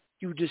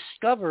 you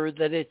discover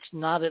that it's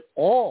not at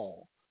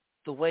all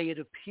the way it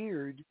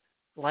appeared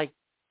like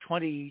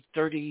 20,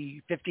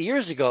 30, 50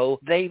 years ago.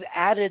 They've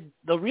added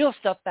the real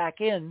stuff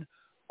back in,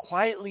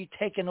 quietly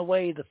taken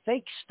away the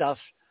fake stuff,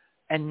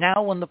 and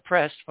now when the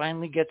press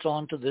finally gets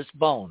onto this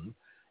bone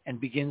and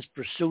begins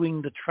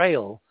pursuing the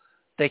trail,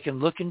 they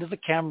can look into the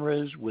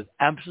cameras with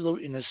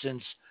absolute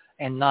innocence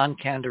and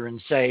non-candor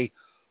and say,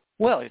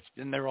 well, it's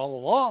been there all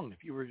along.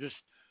 If you were just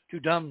too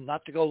dumb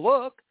not to go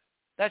look,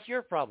 that's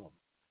your problem.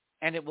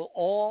 And it will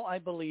all, I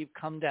believe,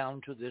 come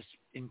down to this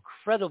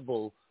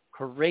incredible,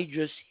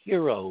 courageous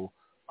hero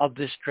of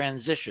this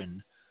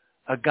transition,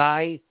 a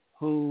guy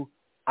who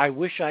I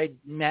wish I'd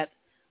met,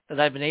 that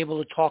I've been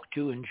able to talk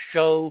to and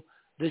show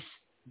this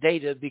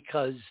data,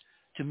 because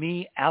to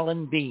me,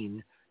 Alan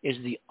Bean is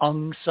the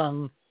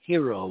unsung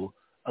hero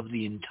of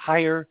the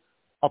entire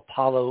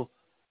Apollo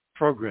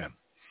program.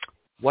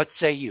 What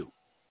say you?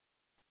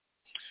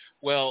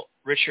 Well,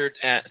 Richard,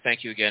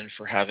 thank you again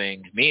for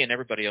having me and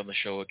everybody on the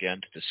show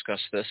again to discuss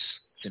this.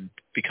 It's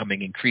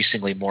becoming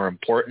increasingly more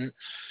important.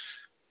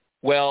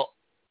 Well,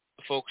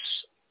 folks,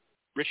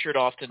 Richard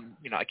often,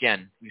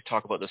 again, we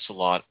talk about this a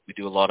lot. We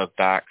do a lot of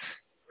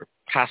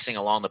passing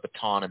along the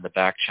baton in the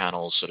back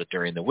channels sort of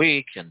during the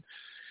week.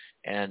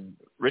 And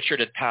Richard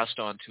had passed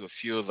on to a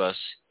few of us.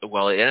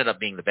 Well, it ended up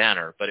being the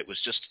banner, but it was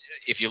just,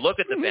 if you look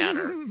at the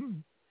banner,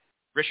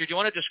 Richard, do you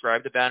want to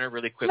describe the banner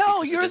really quickly?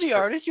 No, you're the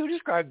artist. You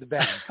describe the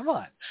banner. Come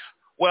on.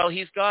 Well,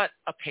 he's got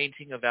a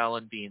painting of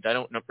Alan Beans. I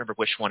don't remember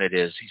which one it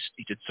is.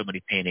 He did so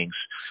many paintings.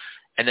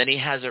 And then he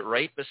has it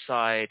right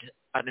beside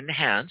an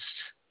enhanced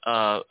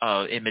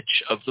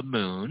image of the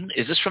moon.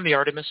 Is this from the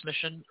Artemis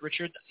mission,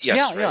 Richard? Yes,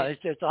 yeah, right?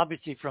 Yeah. It's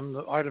obviously from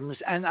the Artemis.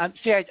 And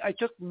I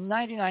took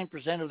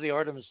 99% of the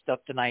Artemis stuff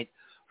tonight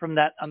from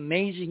that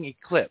amazing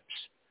eclipse.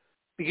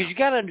 Because you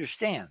got to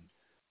understand,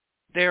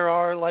 there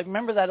are,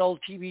 remember that old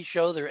TV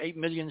show, There Are 8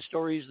 Million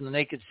Stories in the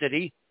Naked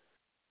City?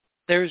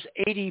 There's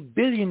 80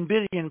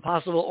 billion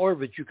possible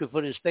orbits you could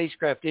put a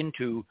spacecraft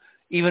into,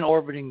 even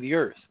orbiting the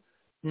Earth.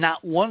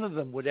 Not one of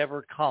them would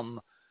ever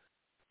come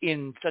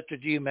in such a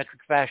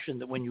geometric fashion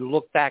that when you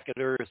look back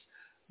at Earth,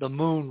 the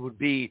moon would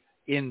be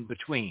in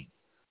between.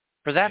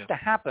 For that to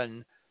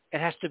happen, it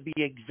has to be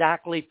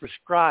exactly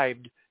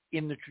prescribed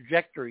in the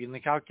trajectory, in the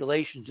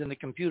calculations, in the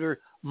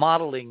computer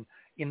modeling,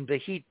 in the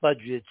heat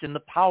budgets, in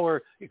the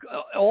power,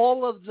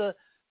 all of the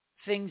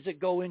things that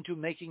go into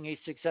making a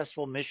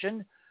successful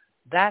mission.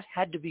 That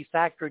had to be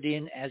factored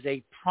in as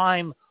a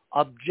prime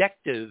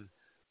objective.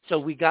 So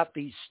we got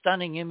these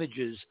stunning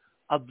images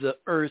of the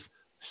Earth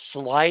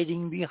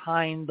sliding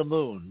behind the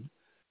moon,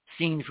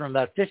 seen from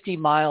about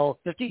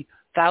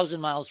 50,000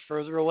 miles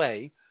further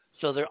away.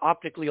 So they're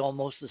optically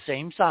almost the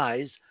same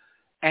size.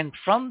 And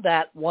from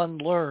that, one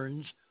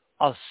learns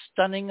a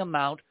stunning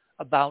amount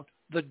about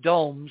the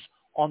domes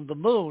on the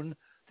moon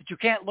that you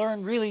can't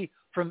learn really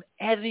from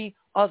any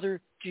other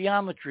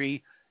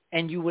geometry.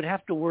 And you would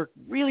have to work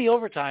really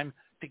overtime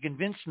to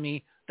convince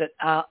me that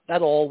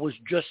that all was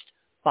just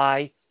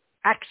by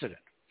accident.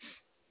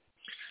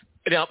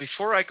 Now,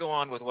 before I go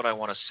on with what I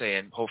want to say,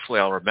 and hopefully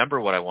I'll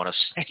remember what I want to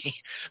say,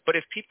 but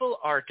if people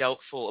are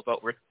doubtful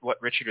about what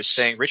Richard is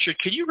saying, Richard,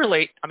 can you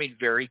relate,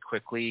 very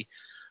quickly,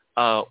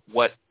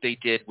 what they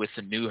did with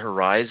the New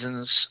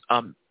Horizons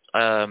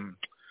flyby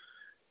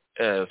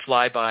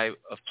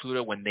of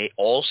Pluto when they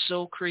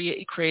also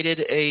created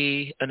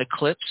an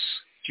eclipse?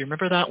 Do you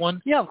remember that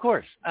one? Yeah, of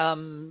course.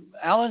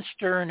 Alan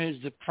Stern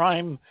is the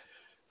prime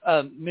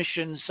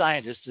mission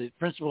scientist, the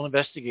principal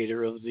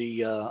investigator of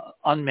the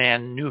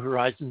unmanned New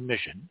Horizons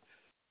mission,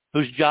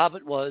 whose job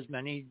it was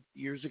many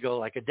years ago,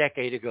 like a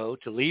decade ago,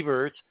 to leave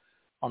Earth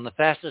on the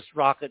fastest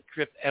rocket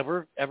trip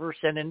ever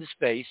sent into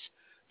space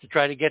to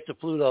try to get to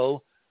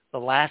Pluto, the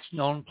last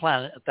known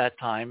planet at that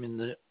time in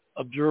the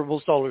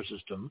observable solar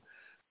system,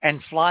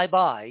 and fly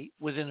by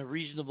within a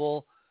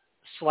reasonable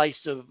slice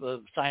of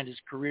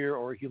scientist's career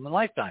or human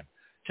lifetime.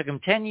 Took them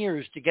 10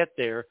 years to get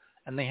there,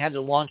 and they had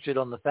to launch it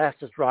on the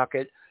fastest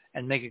rocket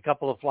and make a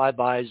couple of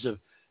flybys of,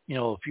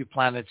 a few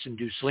planets and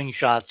do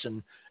slingshots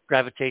and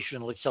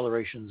gravitational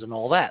accelerations and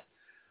all that.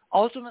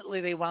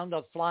 Ultimately, they wound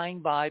up flying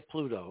by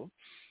Pluto,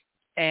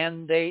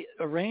 and they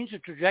arranged a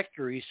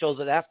trajectory so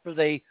that after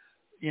they,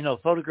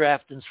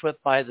 photographed and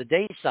swept by the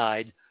day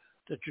side,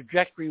 the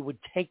trajectory would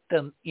take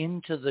them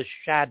into the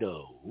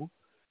shadow,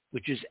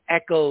 which is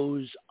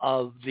echoes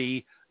of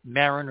the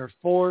Mariner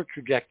 4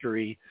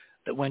 trajectory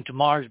that went to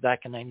Mars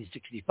back in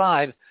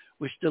 1965,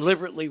 which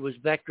deliberately was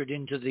vectored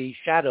into the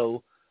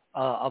shadow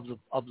of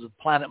the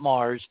planet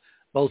Mars,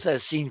 both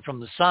as seen from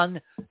the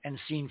sun and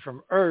seen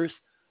from Earth,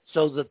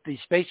 so that the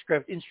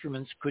spacecraft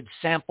instruments could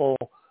sample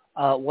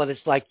what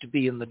it's like to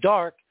be in the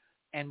dark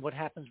and what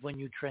happens when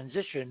you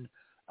transition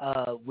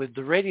with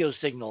the radio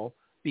signal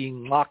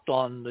being locked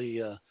on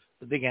the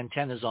big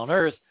antennas on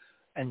Earth,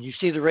 and you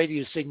see the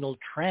radio signal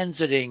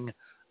transiting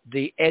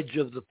the edge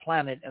of the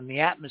planet and the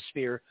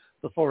atmosphere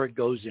before it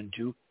goes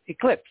into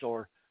eclipse,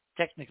 or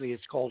technically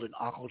it's called an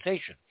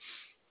occultation.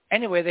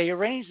 Anyway, they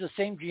arranged the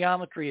same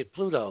geometry at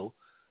Pluto,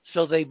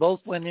 so they both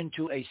went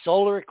into a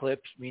solar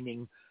eclipse,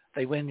 meaning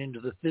they went into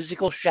the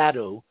physical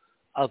shadow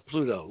of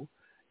Pluto,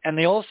 and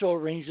they also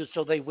arranged it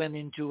so they went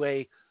into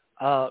a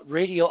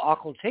radio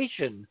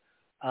occultation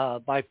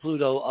by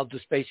Pluto of the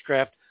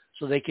spacecraft,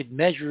 so they could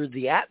measure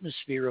the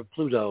atmosphere of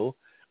Pluto,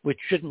 which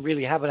shouldn't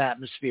really have an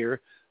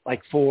atmosphere,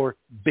 like 4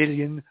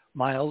 billion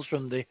miles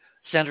from the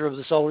center of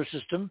the solar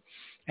system.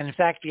 And in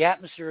fact, the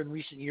atmosphere in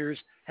recent years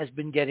has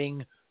been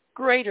getting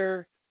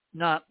greater,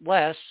 not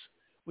less,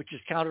 which is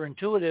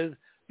counterintuitive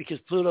because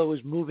Pluto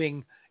is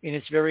moving in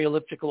its very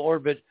elliptical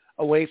orbit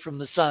away from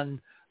the sun.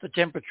 The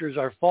temperatures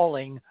are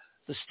falling.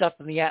 The stuff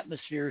in the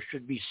atmosphere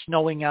should be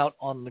snowing out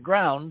on the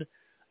ground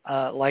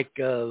like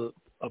a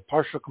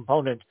partial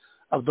component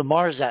of the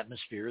Mars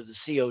atmosphere, the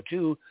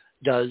CO2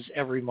 does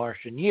every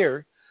Martian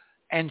year.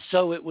 And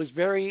so it was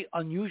very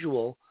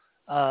unusual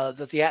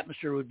that the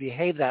atmosphere would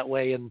behave that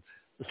way. And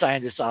the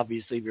scientists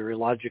obviously very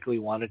logically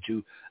wanted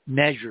to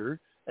measure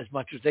as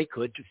much as they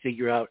could to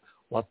figure out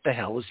what the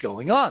hell is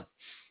going on.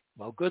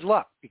 Well, good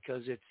luck,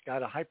 because it's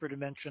got a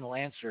hyperdimensional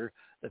answer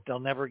that they'll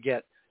never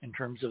get in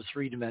terms of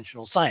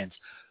three-dimensional science.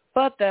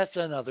 But that's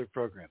another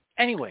program.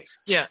 Anyway,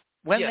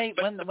 when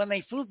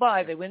they flew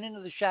by, they went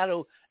into the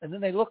shadow, and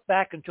then they looked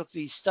back and took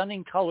these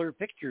stunning color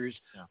pictures,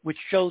 which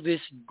show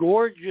this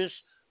gorgeous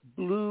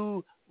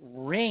blue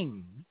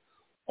ring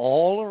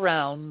all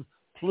around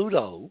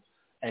Pluto,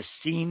 as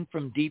seen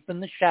from deep in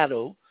the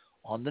shadow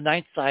on the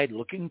night side,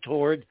 looking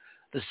toward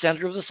the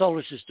center of the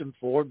solar system,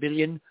 4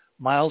 billion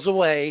miles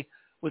away,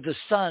 with the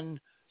sun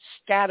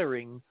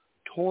scattering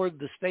toward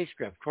the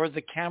spacecraft, toward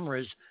the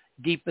cameras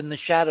deep in the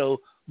shadow,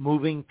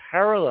 moving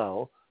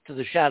parallel to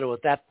the shadow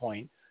at that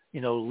point,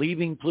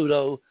 leaving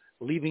Pluto,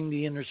 leaving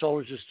the inner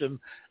solar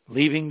system,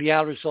 leaving the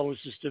outer solar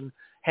system,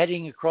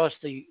 heading across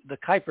the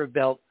Kuiper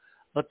belt.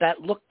 But that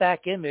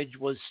look-back image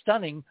was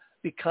stunning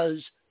because,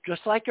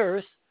 just like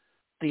Earth,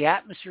 the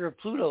atmosphere of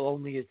Pluto,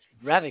 only it's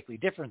radically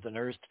different than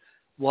Earth,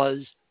 was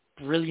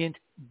brilliant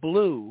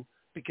blue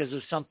because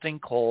of something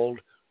called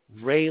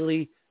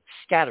Rayleigh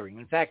scattering.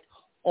 In fact,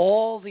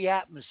 all the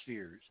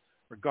atmospheres,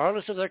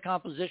 regardless of their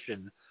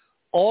composition,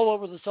 all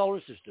over the solar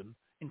system,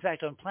 in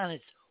fact, on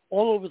planets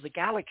all over the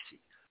galaxy,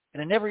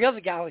 and in every other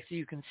galaxy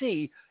you can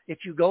see, if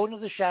you go into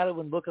the shadow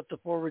and look at the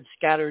forward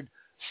scattered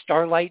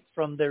starlight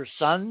from their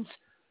suns,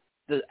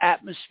 the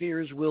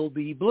atmospheres will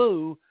be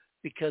blue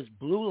because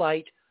blue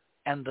light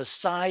and the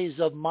size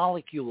of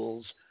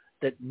molecules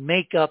that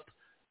make up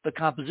the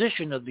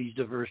composition of these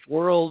diverse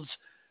worlds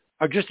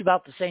are just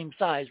about the same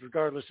size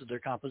regardless of their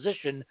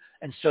composition,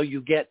 and so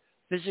you get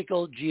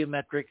physical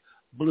geometric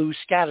blue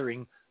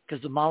scattering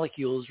because the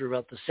molecules are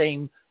about the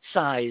same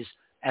size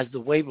as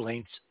the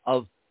wavelengths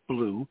of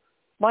blue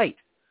light.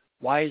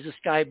 Why is the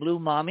sky blue,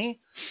 Mommy?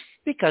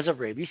 Because of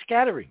Rayleigh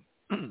scattering.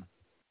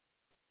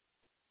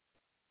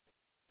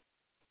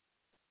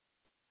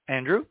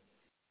 Andrew?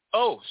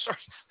 Oh, sorry.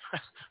 I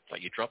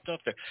thought you dropped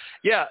off there.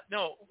 Yeah,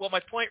 no. Well, my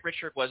point,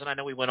 Richard, was, and I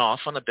know we went off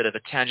on a bit of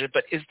a tangent,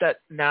 but is that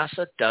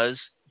NASA does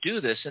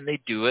do this, and they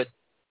do it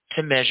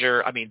to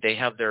measure. I mean, they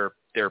have their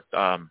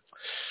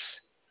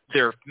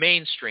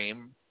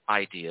mainstream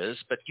ideas,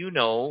 but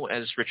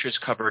as Richard's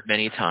covered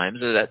many times,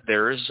 that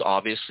there is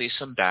obviously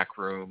some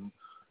backroom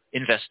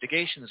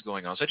investigations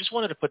going on. So I just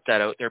wanted to put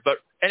that out there. But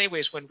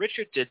anyways, when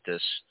Richard did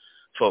this,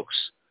 folks,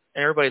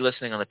 and everybody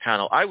listening on the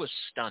panel, I was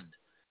stunned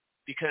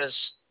because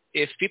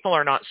if people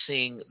are not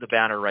seeing the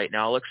banner right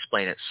now, I'll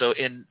explain it. So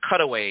in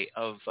cutaway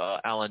of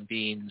Alan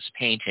Bean's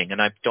painting,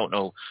 and I don't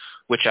know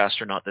which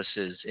astronaut this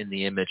is in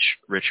the image,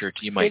 Richard,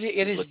 you might...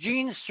 It is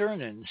Gene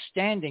Cernan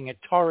standing at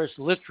Taurus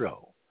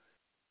Littrow.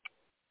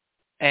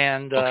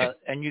 And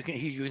and you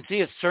can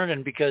see it's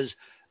Cernan because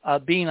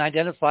Bean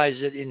identifies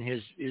it in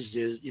his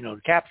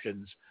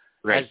captions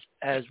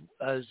as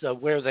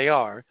where they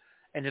are.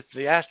 And if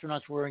the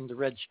astronaut's wearing the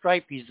red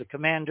stripe, he's the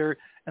commander,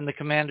 and the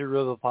commander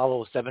of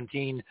Apollo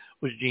 17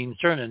 was Gene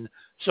Cernan.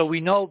 So we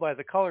know by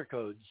the color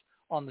codes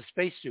on the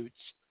spacesuits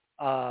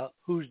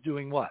who's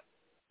doing what.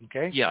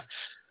 Okay? Yeah.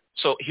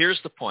 So here's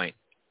the point.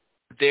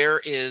 There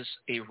is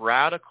a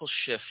radical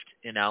shift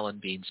in Alan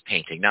Bean's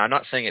painting. Now, I'm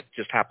not saying it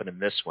just happened in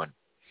this one,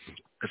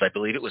 because I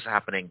believe it was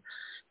happening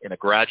in a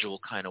gradual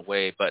kind of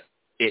way, but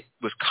it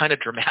was kind of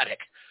dramatic.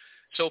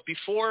 So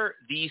before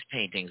these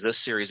paintings, this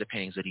series of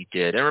paintings that he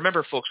did, and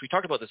remember, folks, we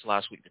talked about this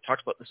last week. We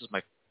talked about this is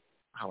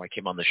how I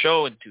came on the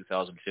show in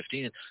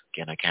 2015.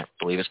 Again, I can't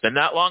believe it's been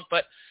that long.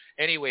 But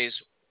anyways,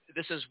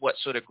 this is what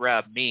sort of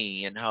grabbed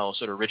me and how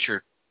sort of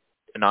Richard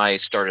and I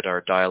started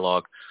our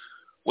dialogue,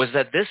 was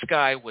that this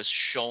guy was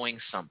showing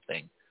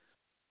something.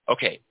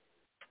 Okay,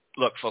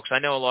 look, folks, I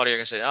know a lot of you are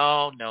going to say,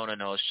 oh, no,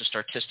 it's just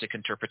artistic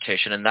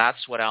interpretation. And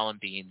that's what Alan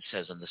Bean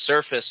says on the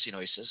surface. He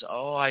says,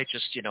 oh,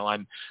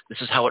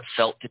 this is how it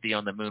felt to be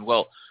on the moon.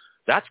 Well,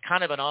 that's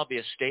kind of an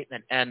obvious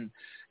statement. And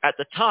at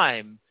the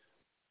time,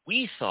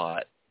 we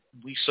sort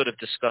of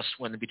discussed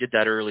when we did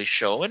that early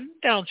show and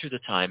down through the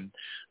time,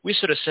 we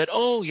sort of said,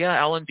 oh, yeah,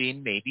 Alan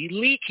Bean may be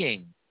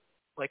leaking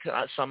like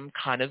some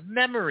kind of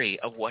memory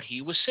of what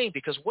he was seeing.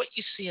 Because what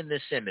you see in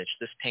this image,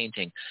 this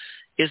painting,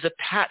 is a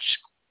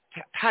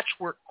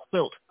patchwork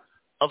quilt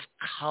of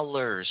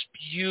colors,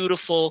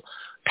 beautiful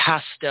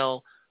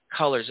pastel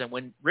colors. And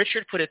when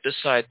Richard put it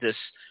beside this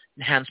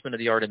enhancement of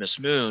the Artemis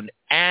moon,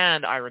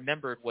 and I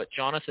remembered what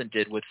Jonathan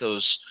did with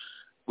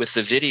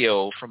the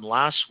video from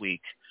last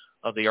week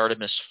of the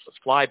Artemis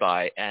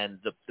flyby, and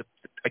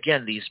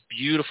again, these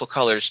beautiful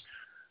colors,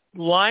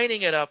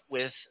 lining it up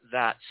with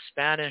that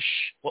Spanish,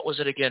 what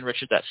was it again,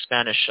 Richard, that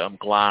Spanish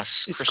glass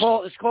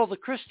crystal? It's called the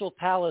Crystal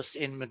Palace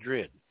in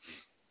Madrid.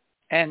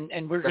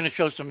 And we're going to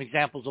show some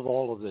examples of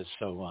all of this.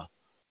 So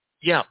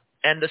yeah,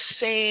 and the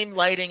same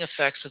lighting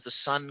effects of the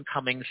sun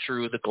coming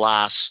through the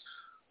glass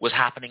was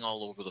happening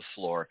all over the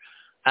floor.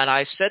 And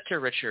I said to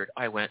Richard,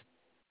 I went,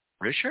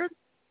 Richard,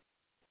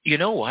 you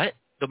know what?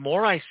 The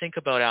more I think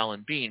about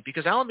Alan Bean,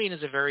 because Alan Bean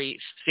is a very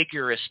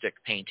figuristic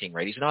painting,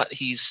 right?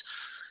 He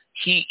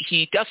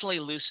definitely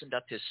loosened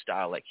up his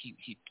style. Like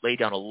he laid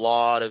down a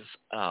lot of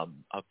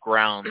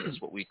ground,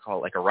 is what we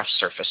call like a rough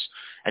surface,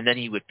 and then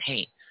he would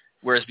paint.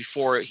 whereas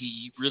before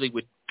he really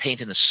would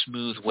paint in a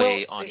smooth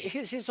way well, on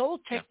his whole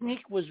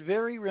technique was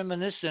very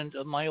reminiscent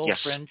of my old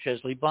Yes. friend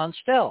Chesley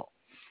Bonstell.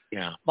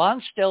 Yeah.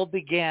 Bonstell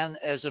began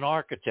as an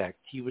architect.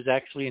 He was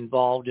actually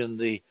involved in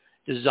the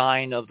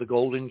design of the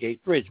Golden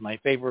Gate Bridge, my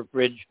favorite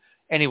bridge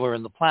anywhere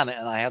on the planet,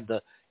 and I had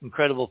the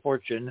incredible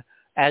fortune,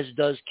 as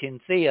does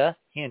Kinthea,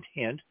 hint,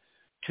 hint,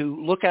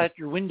 to look out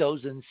your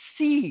windows and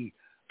see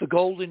the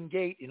Golden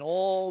Gate in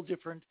all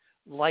different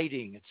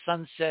lighting, at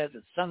sunset,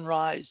 at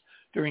sunrise,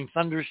 during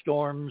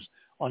thunderstorms,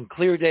 on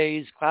clear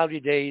days, cloudy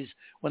days,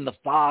 when the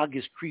fog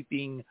is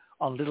creeping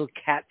on little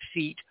cat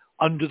feet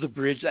under the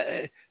bridge.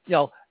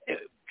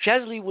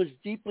 Chesley was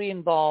deeply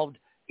involved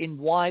in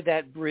why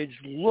that bridge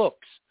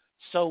looks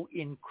so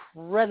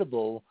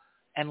incredible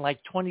and like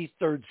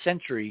 23rd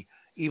century,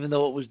 even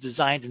though it was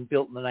designed and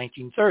built in the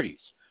 1930s,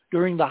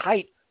 during the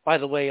height, by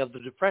the way, of the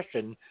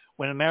Depression,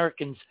 when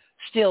Americans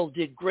still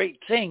did great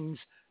things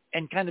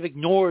and kind of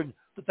ignored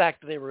the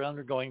fact that they were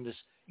undergoing this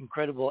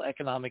incredible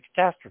economic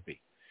catastrophe.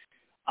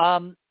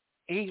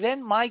 He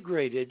then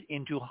migrated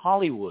into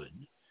Hollywood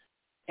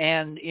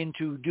and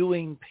into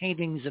doing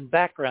paintings and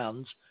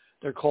backgrounds.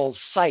 They're called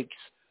cycs,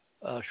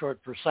 short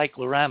for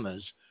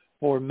cycloramas,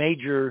 for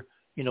major,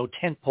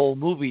 tentpole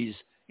movies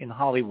in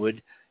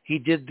Hollywood. He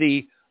did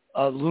the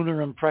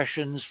lunar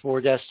impressions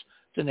for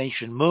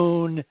Destination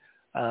Moon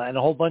and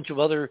a whole bunch of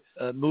other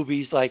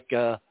movies like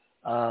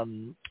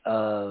When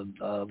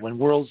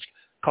Worlds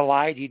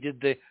Collide. He did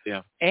the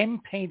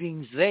end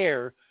paintings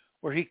there,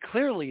 where he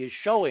clearly is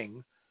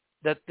showing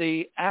that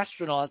the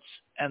astronauts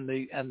and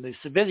the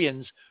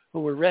civilians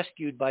who were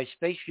rescued by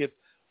spaceship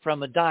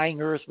from a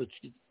dying Earth, which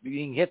is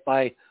being hit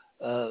by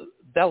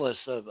Belus,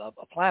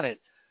 a planet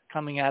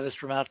coming at us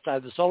from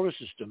outside the solar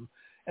system,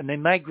 and they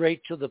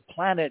migrate to the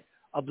planet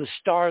of the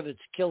star that's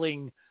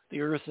killing the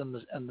Earth and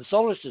the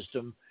solar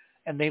system,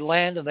 and they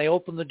land and they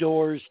open the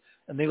doors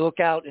and they look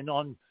out, and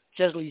on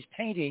Chesley's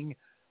painting,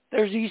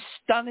 there's these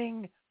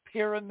stunning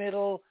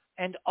pyramidal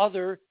and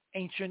other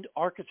ancient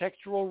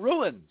architectural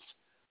ruins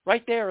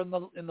right there in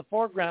the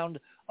foreground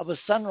of a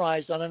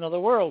sunrise on another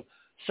world.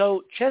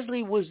 So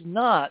Chesley was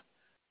not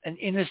an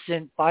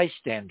innocent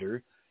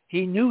bystander.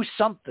 He knew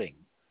something,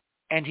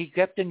 and he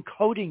kept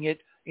encoding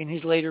it in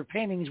his later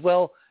paintings.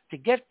 Well, to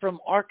get from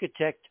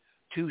architect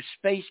to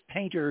space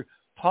painter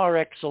par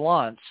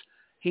excellence,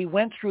 he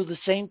went through the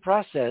same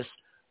process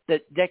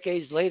that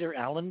decades later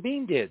Alan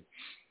Bean did.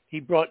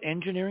 He brought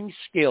engineering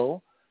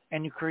skill,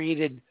 and he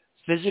created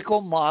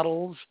physical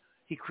models.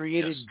 He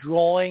created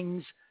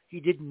drawings. He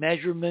did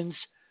measurements.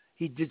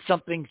 He did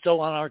something so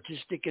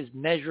unartistic as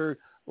measure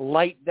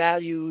light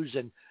values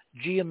and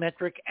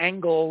geometric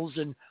angles,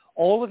 and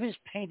all of his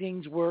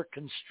paintings were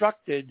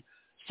constructed,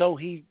 so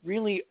he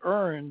really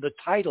earned the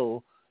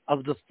title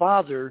of the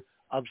father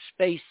of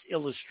space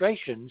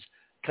illustrations,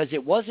 because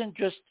it wasn't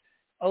just,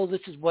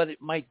 this is what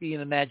it might be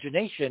in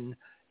imagination.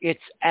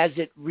 It's as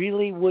it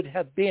really would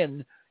have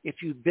been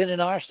if you'd been an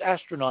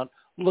astronaut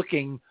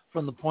looking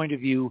from the point of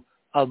view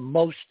of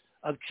most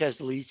of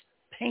Chesley's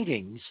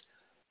paintings.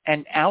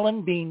 And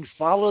Alan Bean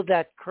followed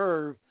that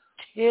curve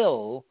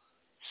till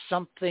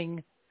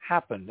something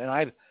happened. And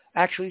I've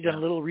actually done a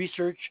little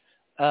research,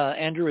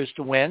 Andrew, as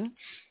to when.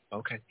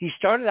 Okay. He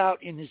started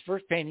out in his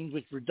first paintings,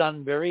 which were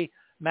done very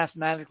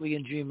mathematically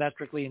and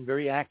geometrically and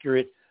very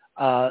accurate,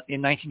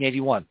 in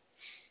 1981.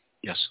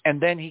 Yes. And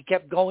then he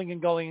kept going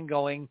and going and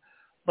going.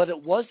 But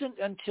it wasn't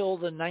until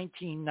the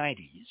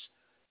 1990s,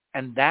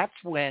 and that's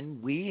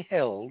when we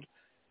held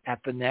at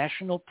the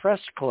National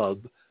Press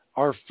Club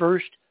our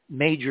first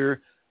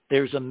major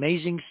There's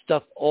Amazing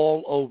Stuff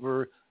All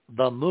Over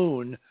the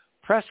Moon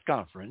press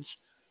conference,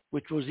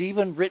 which was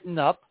even written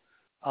up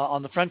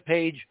on the front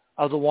page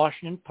of the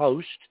Washington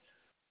Post.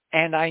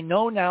 And I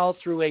know now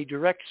through a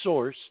direct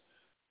source,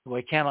 who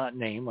I cannot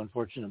name,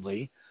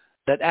 unfortunately,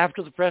 that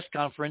after the press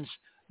conference,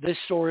 this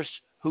source,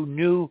 who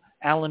knew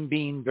Alan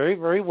Bean very,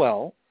 very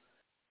well,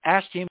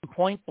 asked him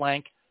point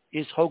blank,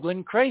 is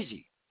Hoagland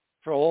crazy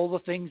for all the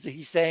things that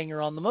he's saying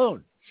are on the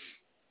moon?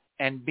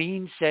 And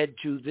Bean said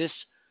to this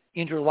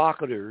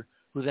interlocutor,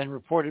 who then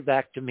reported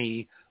back to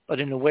me,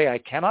 but in a way I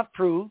cannot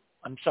prove,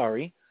 I'm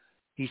sorry,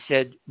 he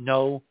said,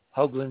 no,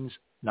 Hoagland's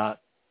not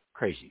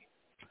crazy.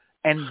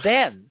 And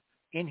then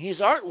in his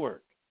artwork,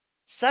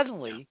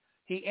 suddenly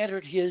he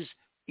entered his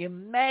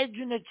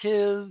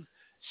imaginative,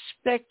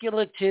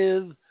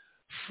 speculative,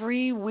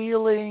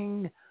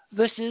 freewheeling,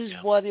 this is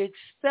what it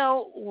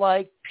felt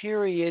like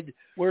period,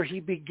 where he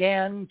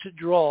began to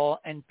draw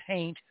and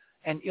paint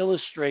and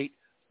illustrate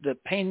the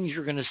paintings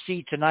you're going to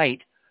see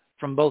tonight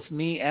from both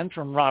me and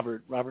from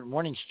Robert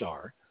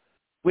Morningstar,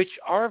 which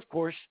are, of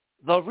course,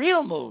 the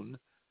real moon,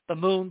 the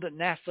moon that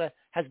NASA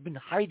has been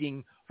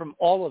hiding from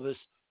all of us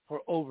for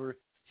over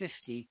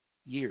 50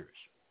 years.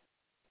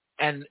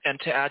 And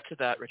to add to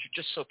that, Richard,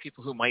 just so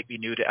people who might be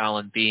new to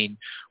Alan Bean,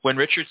 when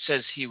Richard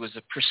says he was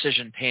a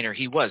precision painter,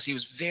 he was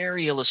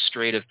very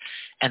illustrative,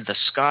 and the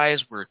skies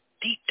were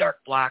deep dark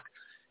black,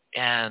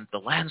 and the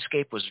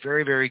landscape was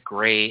very, very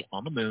gray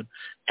on the moon.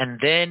 And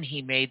then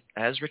he made,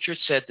 as Richard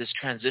said, this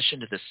transition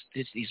to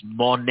these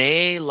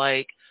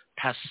Monet-like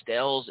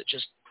pastels, it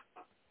just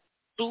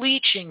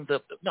staining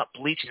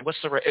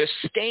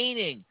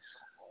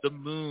the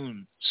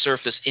moon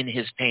surface in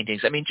his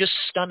paintings. I mean, just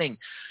stunning.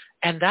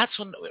 And that's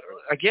when,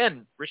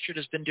 again, Richard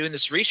has been doing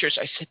this research.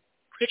 I said,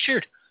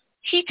 Richard,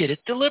 he did it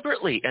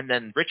deliberately. And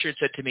then Richard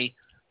said to me,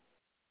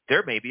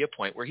 there may be a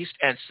point where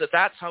and so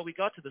that's how we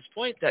got to this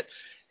point, that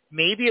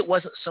maybe it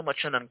wasn't so much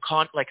an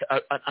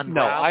unraveling.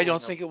 No, I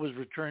don't think it was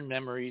return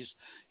memories.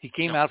 He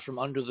came out from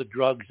under the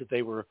drugs that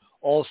they were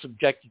all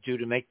subjected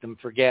to make them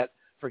forget.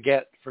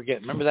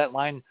 Remember that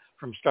line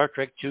from Star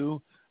Trek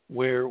II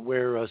where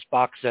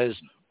Spock says,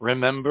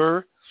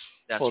 remember?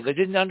 They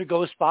didn't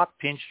undergo a Spock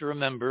pinch to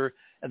remember,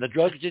 and the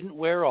drugs didn't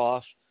wear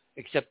off,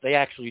 except they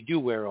actually do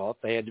wear off.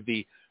 They had to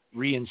be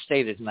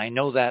reinstated, and I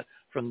know that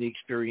from the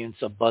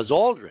experience of Buzz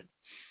Aldrin.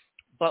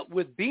 But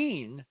with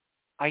Bean,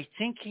 I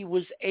think he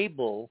was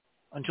able,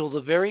 until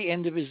the very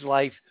end of his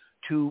life,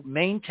 to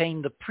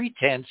maintain the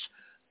pretense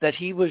that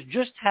he was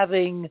just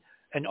having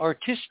an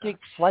artistic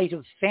flight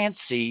of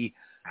fancy,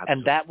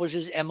 and that was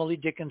his Emily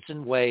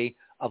Dickinson way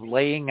of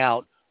laying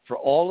out for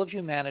all of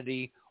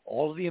humanity,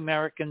 all of the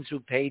Americans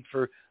who paid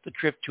for the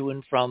trip to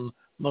and from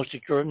the most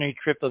extraordinary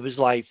trip of his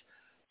life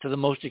to the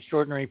most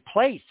extraordinary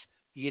place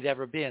he had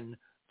ever been,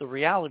 the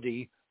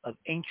reality of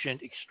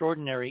ancient,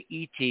 extraordinary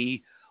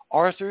E.T.,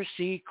 Arthur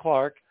C.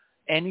 Clarke.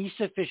 Any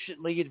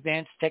sufficiently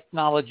advanced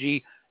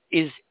technology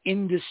is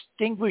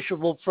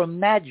indistinguishable from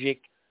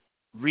magic,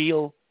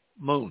 real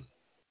moon.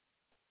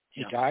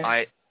 Hey,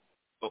 guys?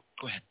 Go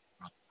ahead,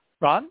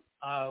 Ron?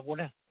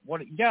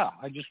 Yeah,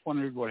 I just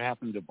wondered what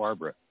happened to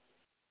Barbara.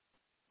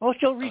 Well,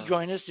 she'll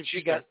rejoin us if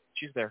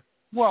she's there.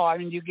 Well, I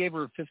mean, you gave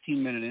her a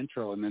 15-minute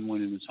intro and then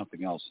went into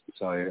something else.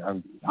 So I got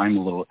a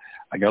little.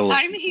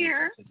 I'm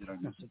here. Did I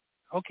miss it?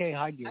 Okay,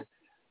 hi, dear.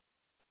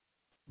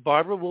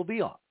 Barbara will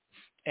be on.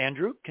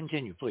 Andrew,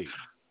 continue, please.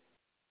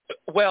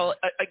 Well,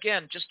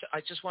 again,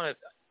 I just want to,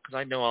 because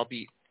I know I'll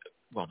be,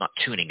 well, not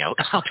tuning out.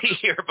 I'll be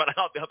here, but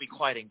I'll be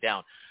quieting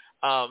down.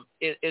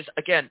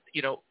 Again,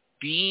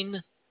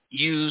 Bean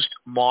used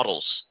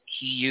models.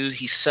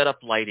 He set up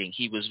lighting.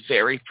 He was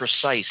very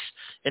precise.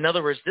 In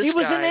other words, he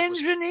was an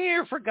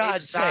engineer, for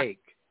God's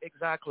sake.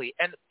 Exactly.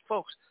 And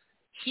folks,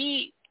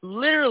 he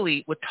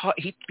literally would talk.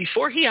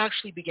 Before he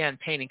actually began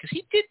painting, because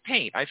he did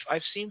paint.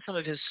 I've seen some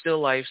of his still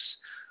lifes,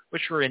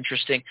 which were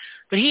interesting.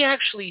 But he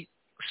actually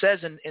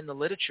says in the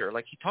literature,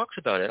 like he talks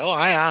about it. Oh,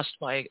 I asked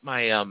my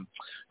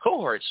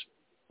cohorts,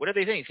 what do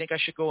they think? You think I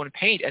should go and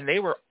paint? And they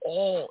were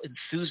all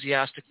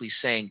enthusiastically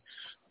saying,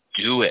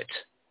 do it.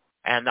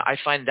 And I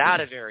find that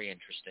a very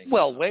interesting.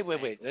 Well, wait.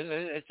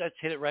 Let's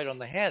hit it right on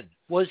the head.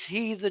 Was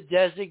he the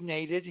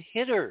designated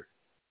hitter?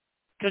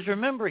 Because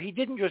remember, he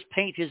didn't just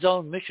paint his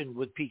own mission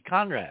with Pete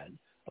Conrad,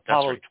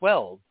 Apollo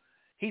 12.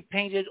 He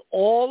painted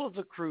all of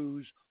the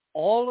crews,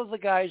 all of the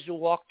guys who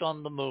walked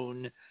on the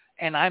moon,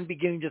 and I'm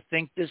beginning to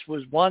think this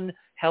was one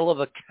hell of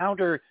a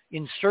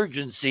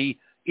counterinsurgency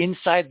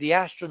inside the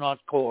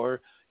astronaut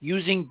corps,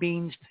 using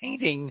Bean's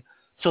painting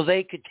so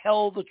they could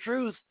tell the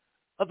truth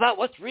about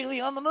what's really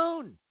on the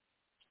moon.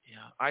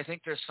 Yeah, I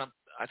think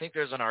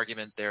there's an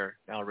argument there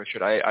now,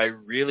 Richard. I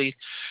really,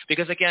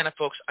 because again,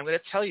 folks, I'm going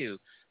to tell you,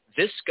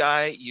 this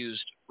guy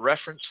used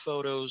reference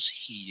photos,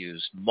 he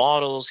used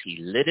models, he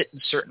lit it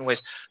in certain ways.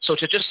 So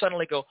to just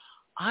suddenly go,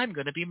 I'm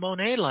going to be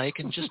Monet-like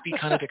and just be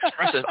kind of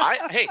expressive.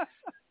 Hey,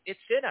 it's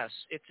in us.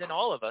 It's in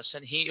all of us.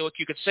 And you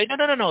could say,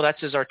 no,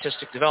 that's his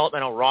artistic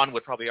development. Oh, Ron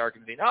would probably argue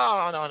with me, no,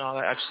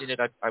 I've seen it.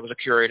 I was a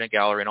curator in a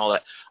gallery and all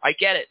that. I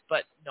get it.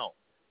 But no,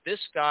 this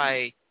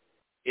guy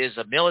is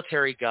a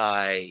military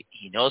guy.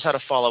 He knows how to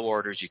follow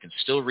orders. You can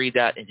still read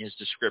that in his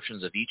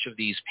descriptions of each of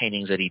these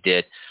paintings that he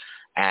did.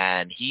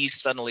 And he's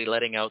suddenly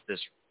letting out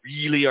this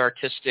really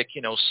artistic,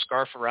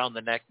 scarf around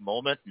the neck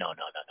moment. No.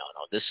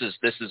 This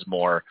is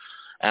more.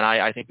 And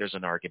I think there's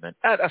an argument.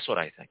 That's what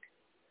I think.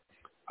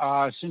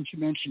 Since you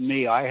mentioned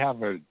me, I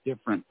have a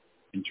different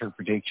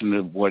interpretation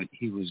of what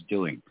he was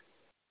doing.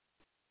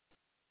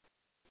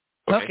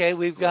 Okay,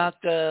 we've got,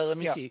 let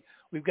me see.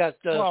 We've got...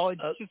 well,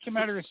 it's just a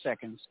matter of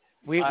seconds.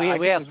 We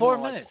have 4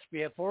 minutes. We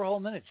have 4 whole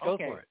minutes. Go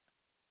for it.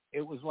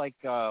 It was like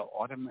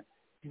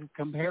you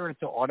compare it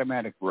to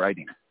automatic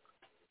writing.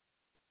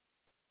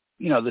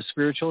 The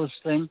spiritualist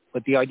thing,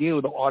 but the idea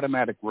with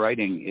automatic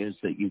writing is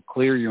that you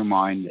clear your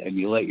mind and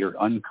you let your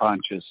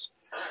unconscious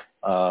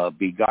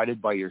be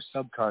guided by your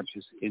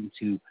subconscious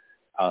into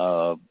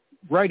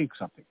writing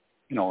something,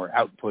 or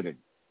outputting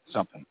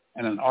something.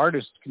 And an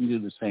artist can do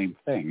the same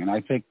thing. And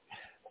I think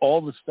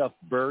all the stuff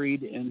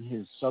buried in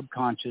his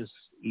subconscious,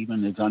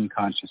 even his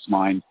unconscious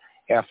mind,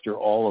 after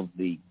all of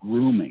the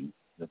grooming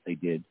that they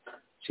did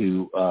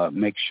to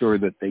make sure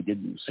that they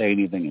didn't say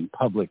anything in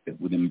public that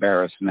would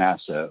embarrass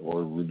NASA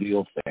or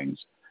reveal things.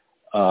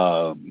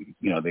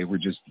 They were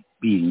just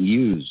being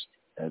used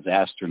as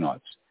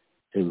astronauts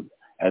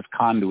as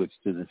conduits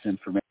to this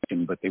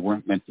information, but they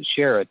weren't meant to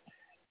share it.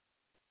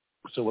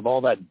 So with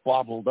all that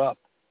bottled up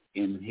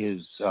in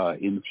his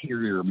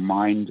interior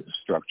mind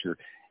structure,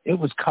 it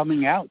was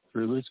coming out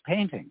through his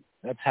painting.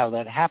 That's how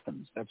that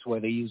happens. That's why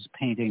they use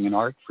painting and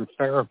art for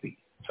therapy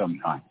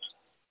sometimes.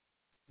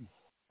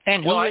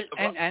 And Well,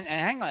 and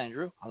hang on,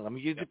 Andrew. Let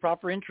me give you the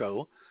proper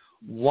intro.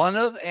 One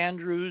of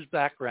Andrew's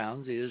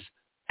backgrounds is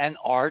an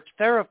art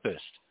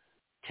therapist.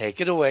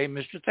 Take it away,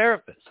 Mr.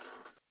 Therapist.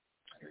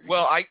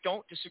 Well, I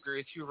don't disagree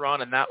with you,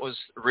 Ron, and that was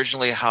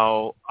originally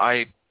how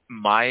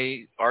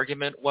my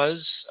argument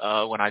was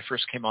when I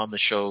first came on the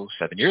show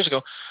 7 years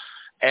ago.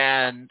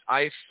 And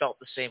I felt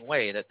the same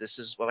way, that this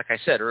is, well, like I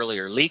said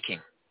earlier, leaking.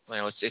 You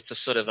know, it's a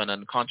sort of an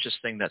unconscious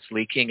thing that's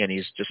leaking, and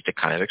he's just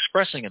kind of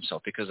expressing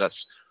himself because that's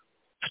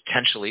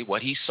potentially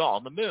what he saw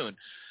on the moon.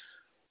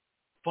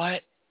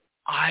 But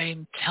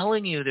I'm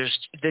telling you,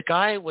 the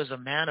guy was a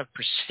man of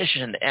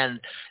precision, and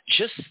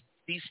just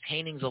these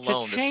paintings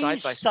alone, to the change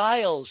side by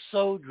styles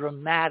so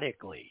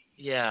dramatically.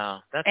 Yeah,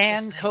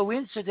 and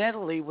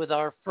coincidentally with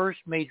our first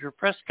major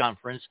press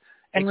conference.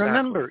 And Exactly.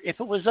 Remember, if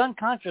it was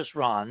unconscious,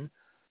 Ron,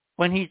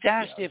 when he's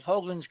asked if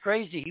Hoagland's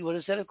crazy, he would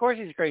have said, of course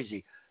he's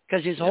crazy,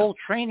 because his whole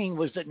training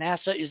was that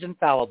NASA is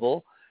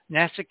infallible.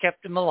 NASA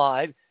kept him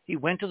alive. He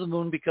went to the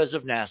moon because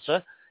of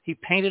NASA. He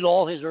painted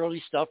all his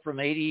early stuff from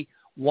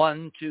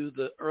 81 to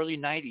the early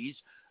 90s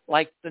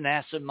like the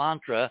NASA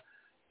mantra.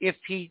 If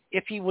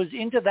he was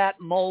into that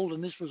mold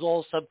and this was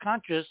all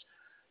subconscious,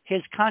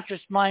 his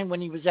conscious mind,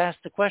 when he was asked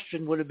the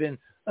question, would have been,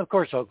 of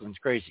course Hoagland's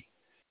crazy.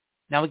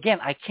 Now, again,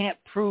 I can't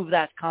prove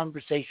that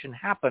conversation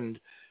happened,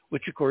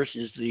 which, of course,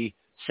 is the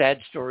sad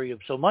story of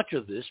so much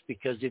of this,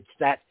 because it's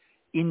that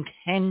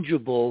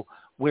intangible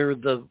where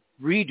the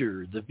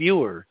reader, the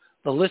viewer,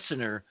 the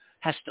listener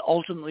has to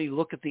ultimately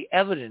look at the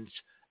evidence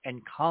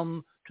and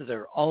come to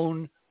their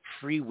own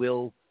free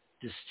will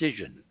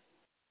decision.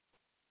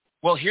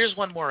 Well, here's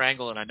one more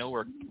angle, and I know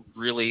we're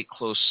really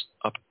close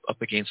up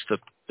against the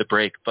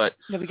break, but...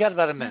 Yeah, we got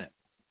about a minute.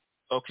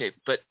 Okay,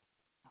 but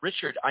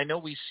Richard, I know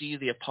we see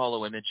the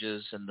Apollo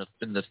images in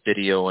the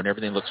video, and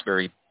everything looks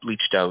very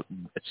bleached out,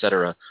 and et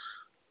cetera.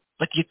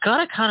 But you got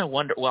to kind of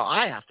wonder, well,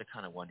 I have to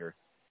kind of wonder,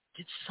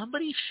 did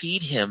somebody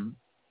feed him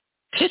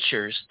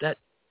pictures that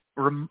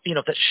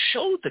that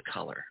showed the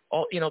color?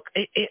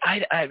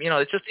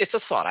 It's a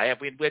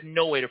thought. We had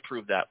no way to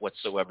prove that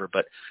whatsoever,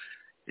 but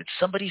did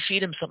somebody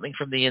feed him something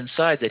from the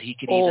inside that he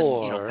could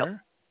help?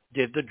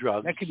 Did the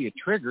drugs? That could be a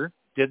trigger.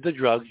 Did the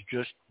drugs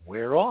just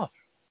wear off?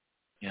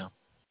 Yeah.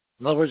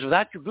 In other words,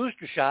 without your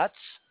booster shots,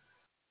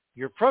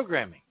 your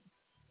programming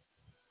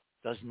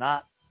does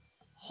not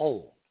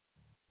hold.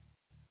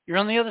 You're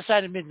on the other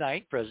side of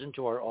midnight, present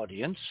to our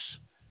audience,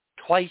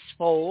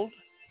 twice-fold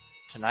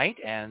tonight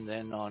and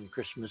then on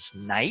Christmas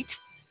night.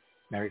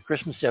 Merry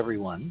Christmas,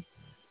 everyone.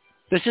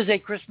 This is a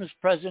Christmas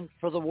present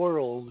for the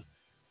world,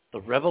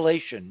 the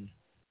revelation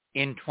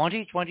in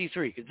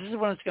 2023, because this is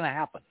when it's going to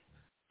happen.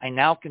 I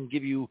now can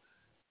give you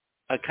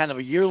a kind of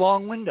a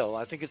year-long window.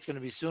 I think it's going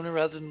to be sooner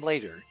rather than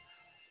later,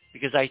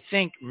 because I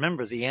think,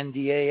 remember, the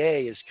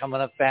NDAA is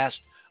coming up fast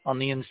on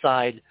the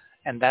inside,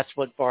 and that's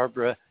what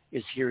Barbara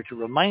is here to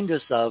remind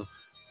us of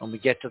when we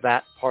get to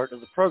that part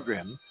of the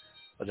program.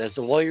 But as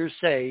the lawyers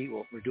say,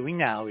 what we're doing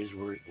now is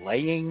we're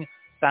laying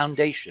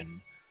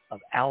foundation of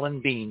Alan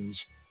Bean's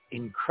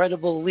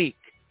incredible leak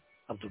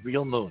of the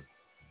real moon.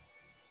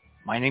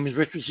 My name is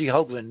Richard C.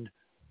 Hoagland.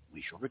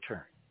 We shall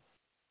return.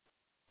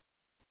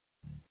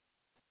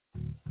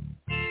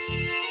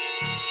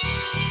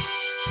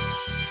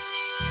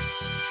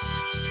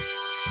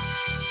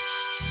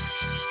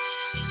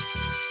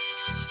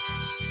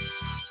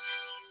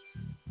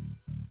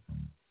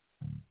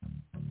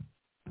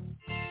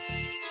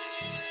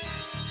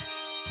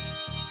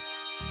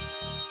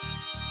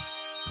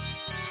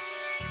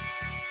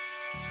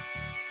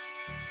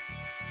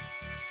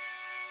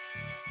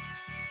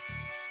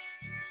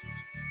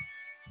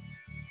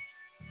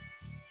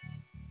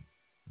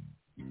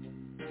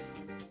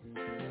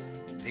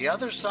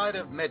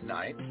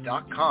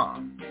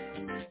 theothersideofmidnight.com.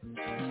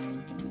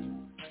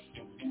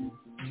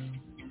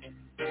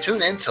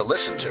 Tune in to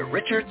listen to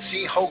Richard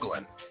C.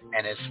 Hoagland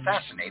and his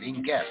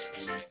fascinating guests.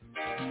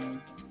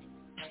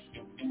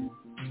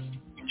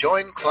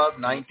 Join Club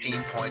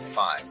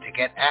 19.5 to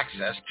get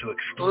access to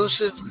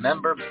exclusive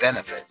member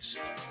benefits.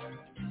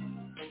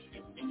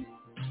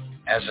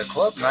 As a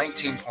Club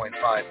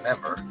 19.5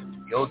 member,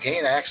 you'll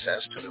gain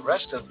access to the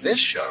rest of this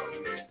show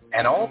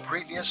and all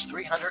previous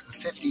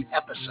 350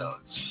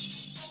 episodes.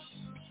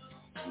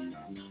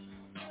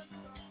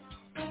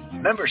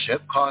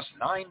 Membership costs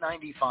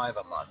 $9.95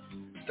 a month,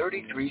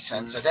 33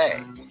 cents a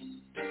day.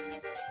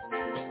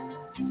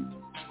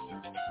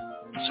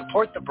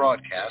 Support the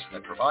broadcast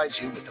that provides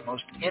you with the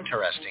most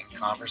interesting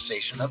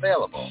conversation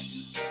available.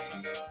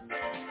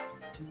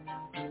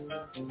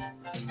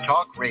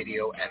 Talk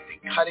radio at the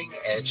cutting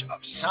edge of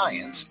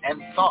science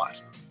and thought.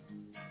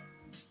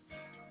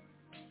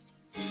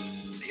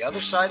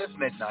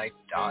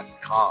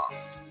 theothersideofmidnight.com.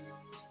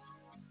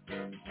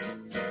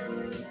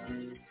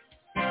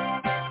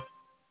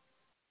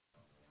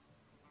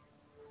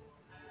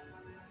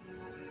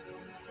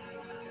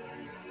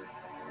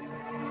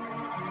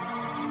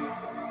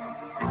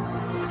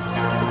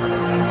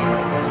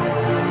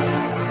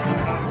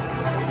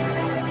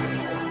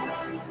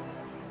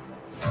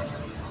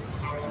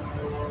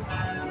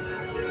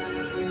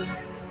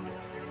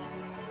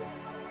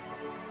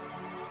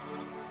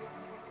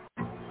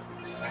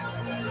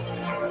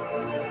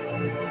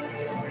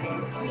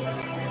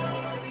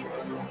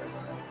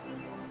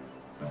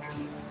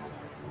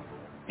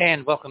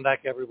 And welcome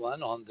back,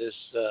 everyone, on this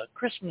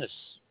Christmas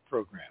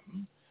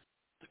program.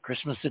 The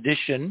Christmas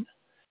edition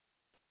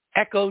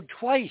echoed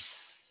twice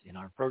in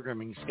our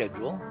programming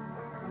schedule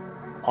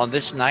on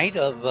this night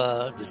of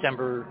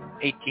December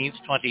 18th,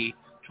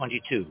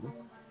 2022.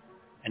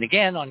 And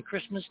again on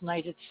Christmas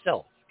night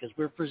itself, because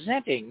we're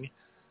presenting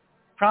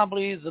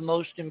probably the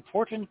most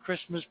important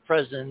Christmas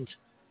present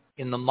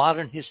in the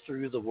modern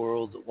history of the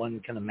world that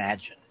one can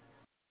imagine.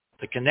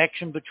 The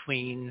connection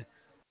between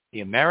the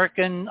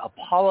American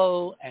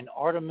Apollo and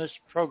Artemis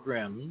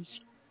programs,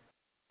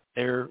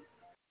 their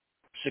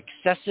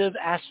successive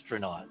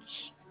astronauts,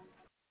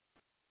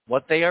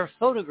 what they are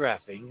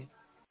photographing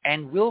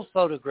and will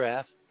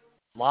photograph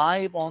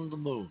live on the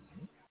moon,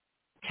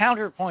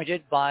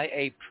 counterpointed by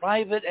a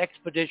private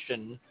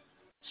expedition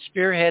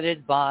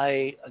spearheaded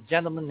by a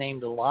gentleman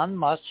named Elon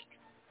Musk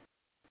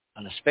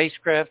on a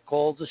spacecraft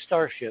called the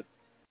Starship,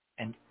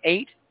 and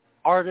 8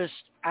 artist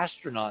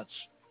astronauts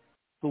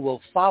who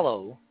will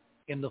follow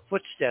in the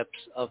footsteps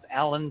of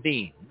Alan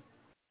Bean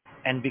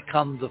and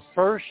become the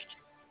first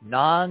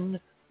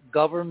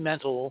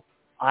non-governmental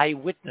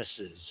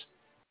eyewitnesses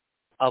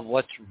of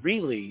what's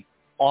really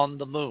on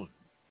the moon.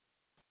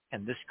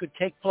 And this could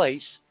take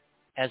place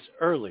as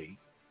early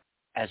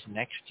as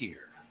next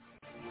year.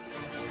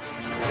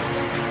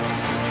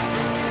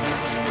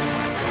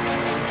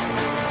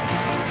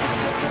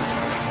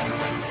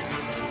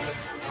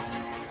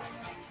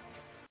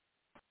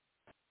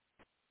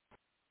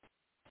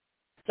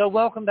 So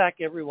welcome back,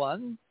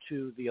 everyone,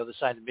 to The Other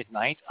Side of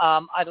Midnight.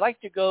 I'd like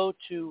to go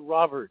to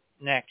Robert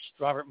next,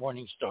 Robert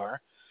Morningstar,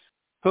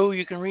 who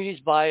you can read his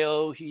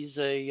bio. He's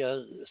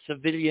a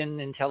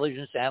civilian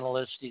intelligence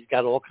analyst. He's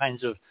got all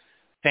kinds of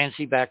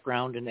fancy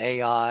background in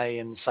AI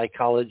and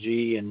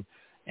psychology, and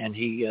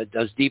he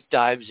does deep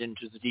dives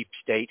into the deep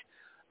state.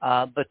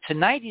 But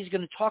tonight he's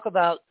going to talk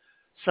about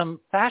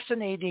some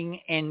fascinating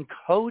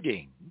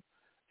encoding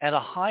at a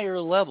higher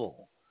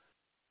level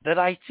that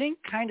I think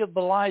kind of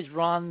belies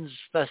Ron's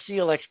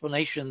facile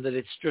explanation that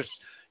it's just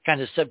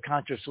kind of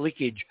subconscious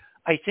leakage.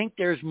 I think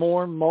there's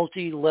more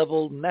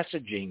multi-level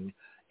messaging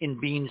in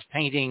Bean's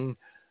painting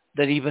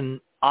that even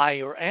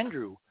I or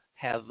Andrew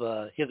have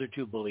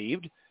hitherto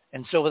believed.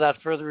 And so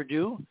without further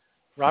ado,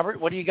 Robert,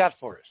 what do you got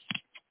for us?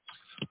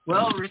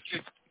 Well,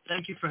 Richard,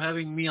 thank you for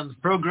having me on the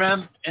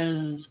program.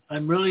 And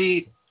I'm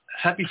really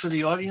happy for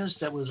the audience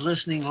that was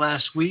listening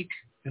last week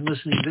and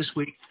listening this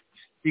week,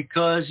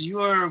 because you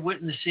are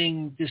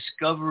witnessing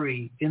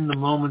discovery in the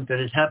moment that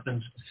it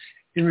happens.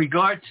 In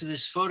regard to this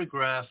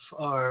photograph,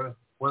 or,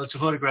 well, it's a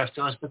photograph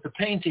to us, but the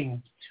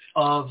painting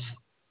of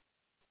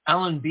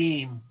Alan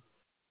Bean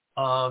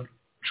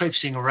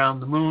traipsing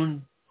around the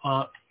moon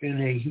in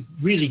a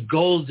really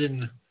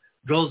golden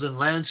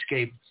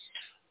landscape.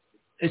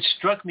 It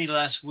struck me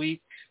last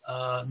week,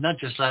 not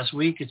just last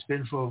week, it's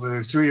been for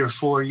over 3 or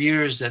 4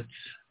 years that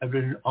I've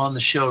been on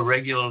the show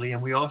regularly,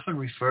 and we often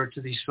refer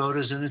to these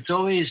photos, and it's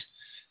always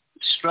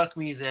struck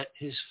me that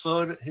his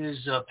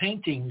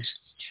paintings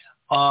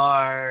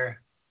are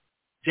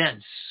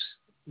dense.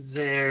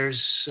 There's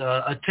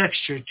a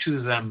texture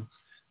to them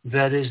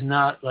that is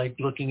not like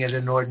looking at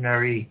an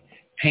ordinary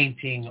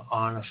painting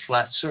on a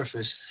flat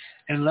surface.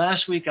 And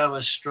last week I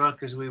was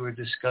struck as we were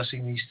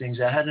discussing these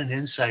things. I had an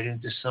insight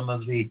into some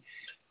of the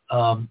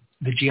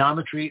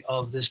geometry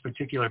of this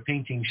particular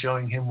painting,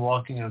 showing him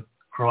walking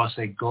across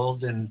a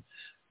golden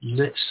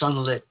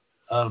sunlit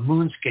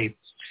moonscape.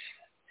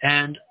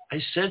 And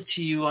I said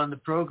to you on the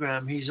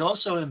program, he's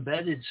also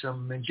embedded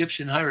some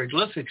Egyptian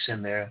hieroglyphics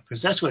in there,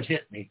 because that's what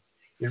hit me.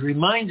 It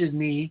reminded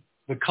me,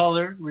 the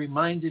color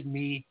reminded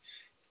me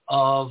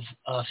of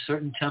a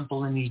certain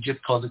temple in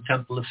Egypt called the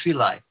Temple of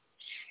Philae.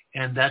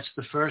 And that's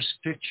the first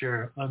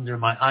picture under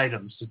my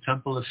items, the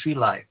Temple of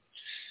Philae.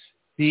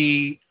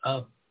 The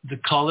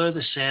color,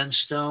 the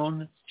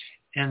sandstone,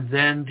 and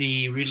then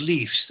the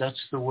reliefs, that's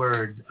the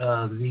word,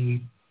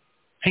 the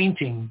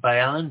painting by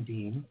Alan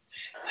Bean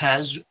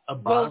has a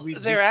bas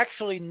relief. They're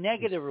actually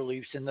negative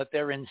reliefs in that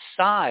they're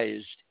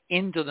incised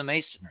into the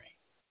masonry.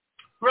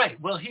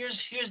 Right. Well, here's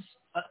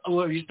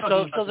well, you're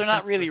talking about so they're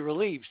not really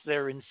reliefs;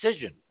 they're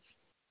incisions.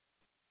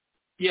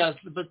 Yeah,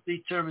 but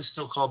the term is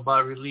still called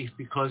bas relief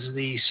because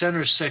the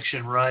center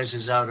section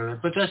rises out of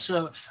it. But that's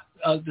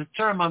the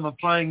term I'm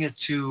applying it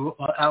to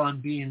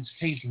Alan Bean's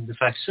painting, the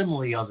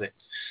facsimile of it.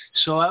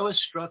 So I was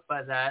struck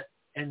by that,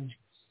 and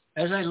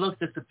as I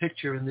looked at the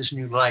picture in this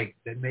new light,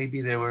 that maybe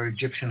there were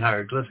Egyptian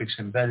hieroglyphics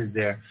embedded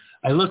there,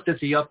 I looked at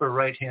the upper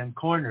right-hand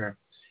corner,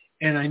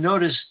 and I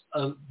noticed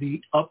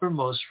the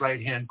uppermost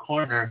right-hand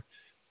corner.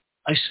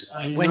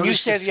 When you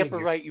say the upper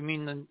right, you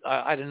mean the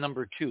item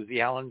number 2,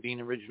 the Alan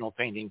Bean original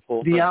painting.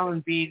 The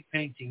Alan Bean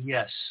painting,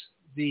 yes.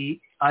 The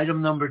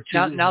item number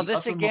 2. Now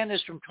this again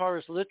is from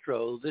Taurus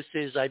Litro. This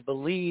is, I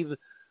believe,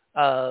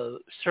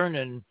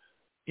 Cernan,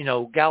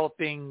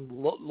 galloping,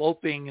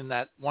 loping in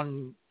that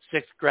 1/6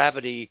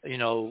 gravity,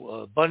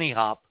 bunny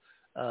hop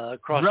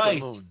across the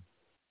moon.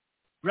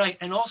 Right,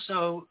 and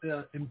also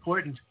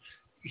important,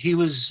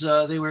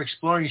 they were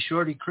exploring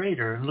Shorty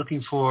Crater and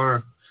looking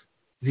for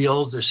the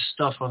older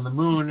stuff on the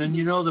moon. And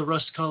the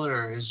rust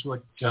color is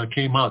what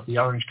came out, the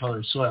orange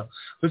colored soil.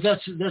 But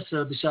that's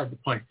beside the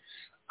point.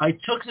 I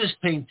took this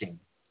painting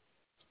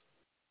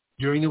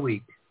during the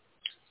week,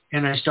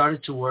 and I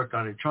started to work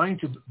on it, trying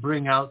to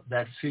bring out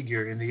that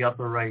figure in the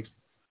upper right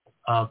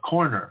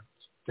corner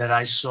that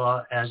I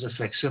saw as a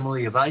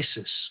facsimile of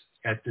Isis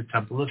at the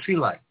Temple of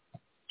Philae.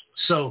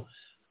 So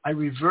I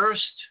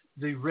reversed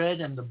the red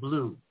and the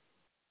blue,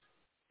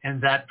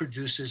 and that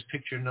produces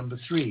picture number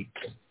 3,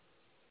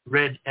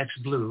 red X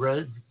blue,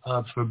 red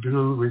for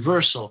blue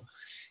reversal.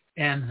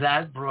 And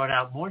that brought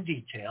out more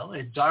detail.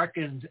 It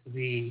darkened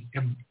the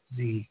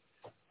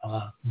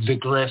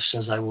glyphs,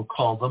 as I will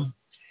call them,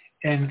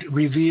 and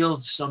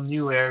revealed some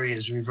new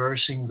areas,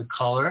 reversing the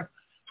color,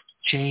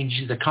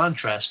 changed the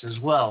contrast as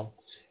well.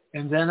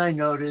 And then I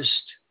noticed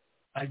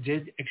I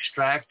did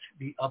extract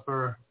the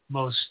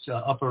uppermost,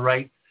 upper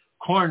right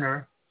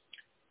corner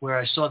where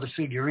I saw the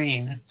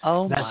figurine.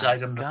 Oh, that's my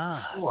item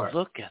God. number 4.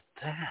 Look at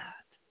that.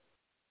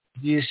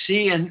 You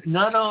see, and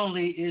not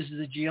only is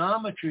the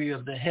geometry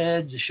of the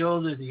head, the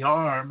shoulder, the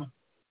arm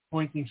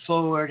pointing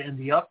forward, and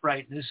the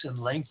uprightness and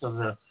length of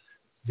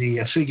the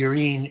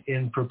figurine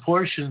in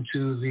proportion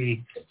to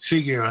the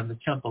figure on the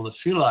Temple of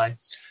Philae.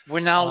 We're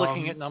now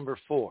looking at number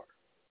 4.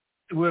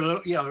 We're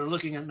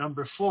looking at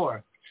number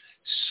 4.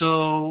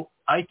 So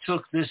I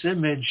took this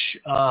image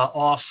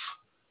off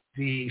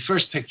the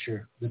first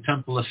picture, the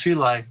Temple of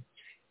Philae,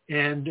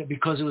 and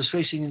because it was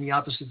facing in the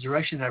opposite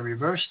direction, I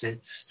reversed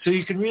it. So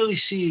you can really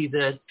see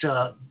that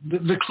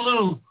the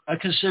clue, I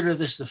consider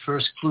this the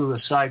first clue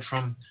aside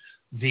from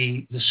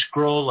the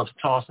scroll of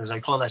Thoth, as I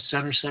call that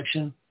center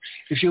section.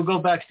 If you go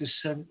back to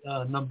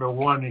number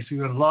 1, if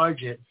you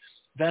enlarge it,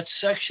 that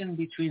section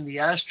between the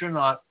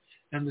astronaut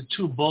and the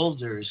 2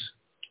 boulders,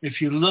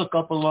 if you look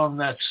up along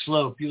that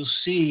slope, you'll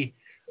see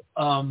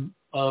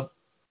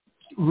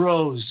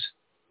rows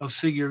of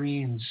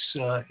figurines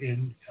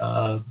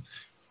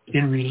in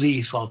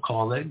relief, I'll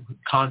call it,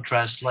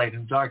 contrast, light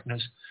and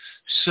darkness.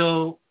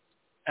 So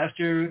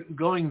after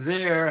going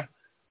there,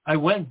 I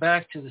went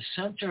back to the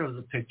center of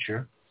the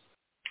picture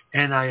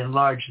and I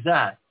enlarged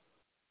that.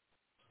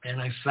 And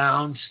I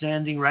found,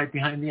 standing right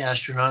behind the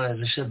astronaut, as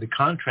I said, the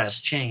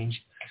contrast changed,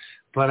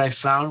 but I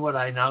found what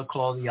I now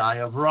call the Eye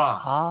of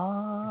Ra.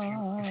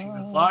 If you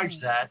enlarge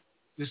that,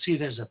 you'll see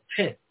there's a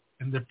pit,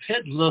 and the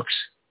pit looks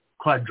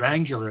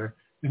quadrangular,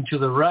 and to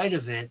the right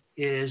of it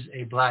is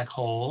a black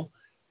hole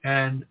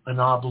and an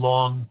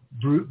oblong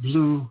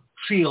blue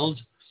field,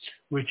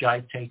 which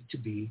I take to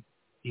be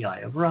the Eye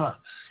of Ra.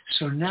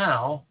 So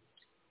now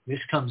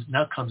comes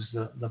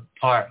the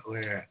part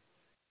where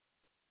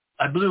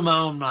I blew my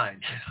own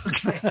mind.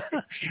 Okay.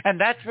 And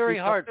that's very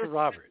hard for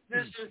Robert.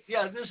 This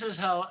is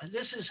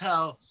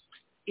how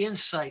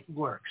insight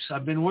works.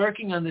 I've been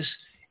working on this,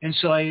 and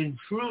so I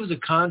improved the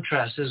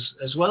contrast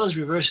as well as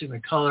reversing the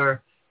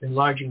color,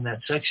 enlarging that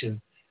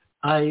section.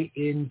 I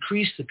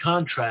increased the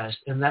contrast,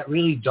 and that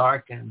really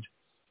darkened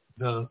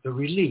the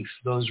relief,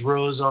 those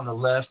rows on the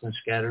left and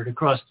scattered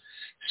across.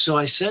 So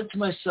I said to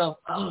myself,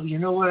 oh, you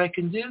know what I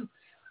can do?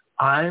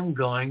 I'm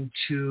going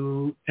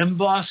to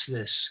emboss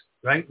this,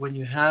 right? When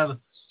you have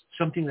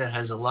something that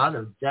has a lot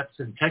of depth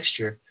and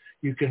texture,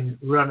 you can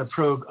run a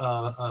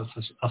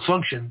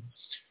function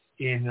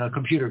in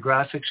computer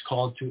graphics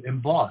called to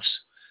emboss.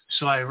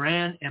 So I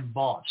ran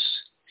emboss.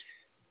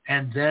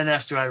 And then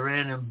after I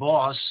ran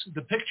emboss,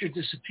 the picture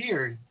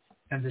disappeared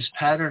and this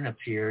pattern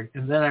appeared.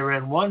 And then I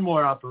ran one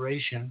more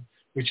operation,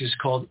 which is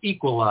called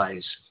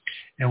equalize.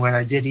 And when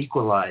I did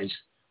equalize,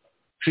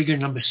 figure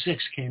number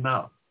 6 came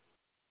out.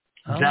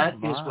 That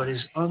is what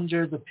is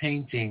under the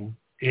painting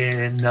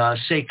in,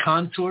 say,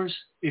 contours.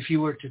 If you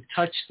were to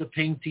touch the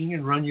painting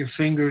and run your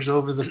fingers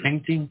over the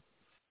painting,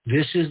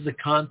 this is the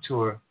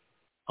contour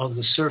of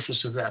the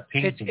surface of that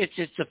painting.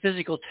 It's a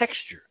physical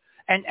texture.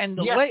 And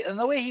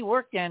the way he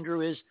worked,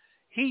 Andrew, is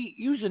he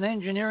used an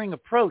engineering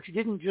approach. He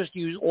didn't just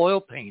use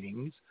oil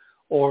paintings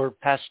or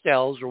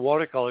pastels or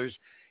watercolors.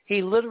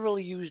 He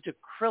literally used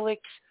acrylics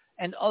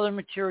and other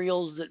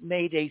materials that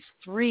made a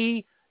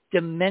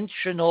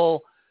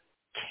 3-dimensional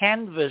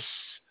canvas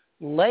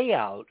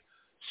layout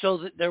so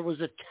that there was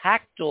a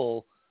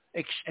tactile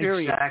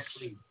experience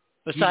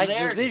besides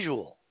the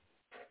visual.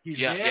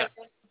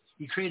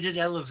 He created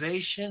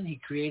elevation. He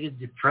created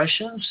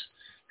depressions,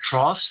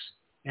 troughs,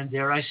 and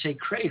dare I say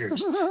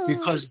craters.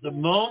 Because the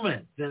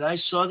moment that I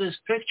saw this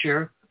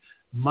picture,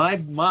 my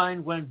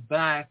mind went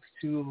back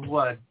to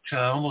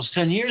almost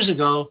 10 years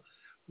ago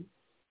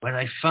when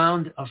I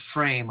found a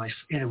frame.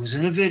 And it was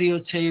in a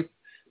videotape.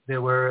 It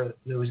was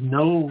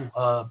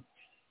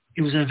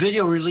a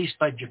video released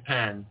by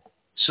Japan.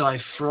 So I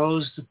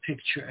froze the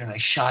picture and I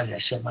shot it.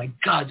 I said, my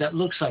God, that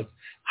looks like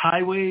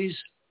highways,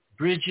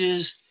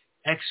 bridges,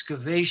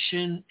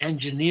 excavation,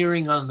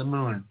 engineering on the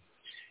moon.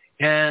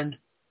 And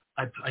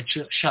I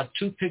shot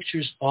 2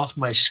 pictures off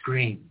my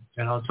screen,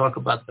 and I'll talk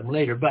about them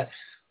later. But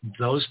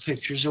those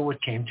pictures are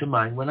what came to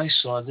mind when I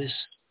saw this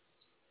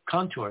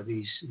contour,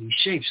 these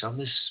shapes on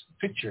this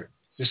picture,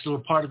 this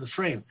little part of the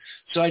frame.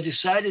 So I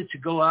decided to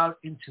go out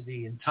into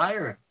the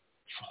entire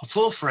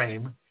full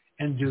frame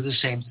and do the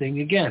same thing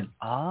again.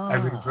 I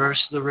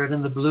reversed the red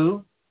and the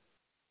blue,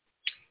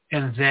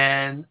 and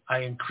then I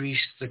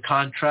increased the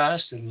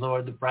contrast and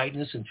lowered the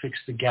brightness and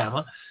fixed the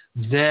gamma.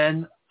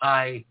 Then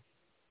I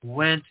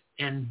went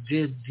and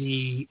did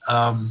the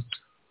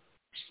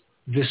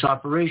this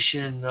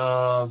operation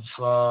of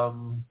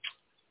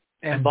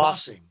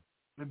embossing,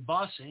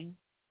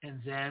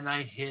 and then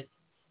I hit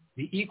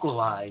the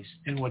equalize,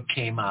 and what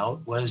came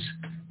out was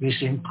this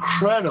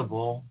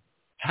incredible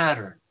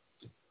pattern.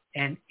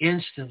 And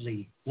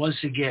instantly, once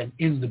again,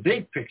 in the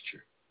big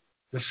picture,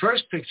 the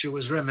first picture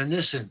was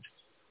reminiscent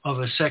of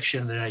a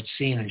section that I'd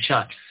seen and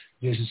shot.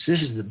 This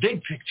is the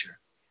big picture.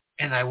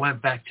 And I went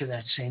back to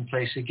that same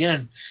place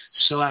again.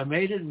 So I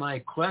made it my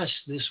quest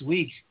this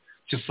week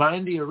to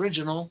find the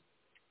original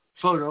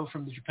photo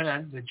from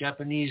Japan, the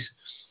Japanese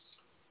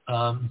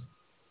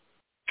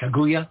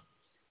Kaguya,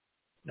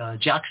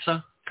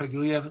 JAXA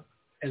Kaguya.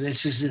 And this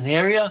is an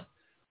area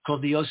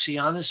called the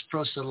Oceanus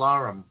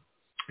Procellarum.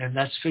 And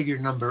that's figure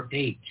number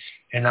 8.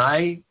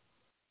 And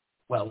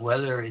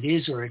whether it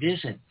is or it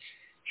isn't,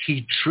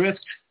 he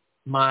tripped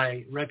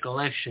my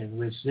recollection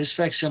with this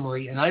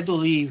facsimile, and I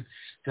believe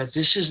that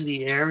this is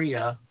the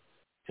area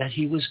that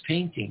he was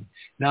painting.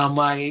 Now,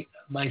 my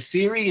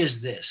theory is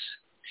this.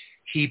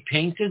 He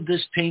painted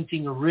this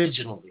painting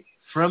originally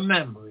from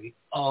memory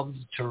of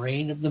the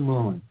terrain of the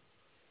moon.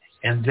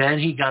 And then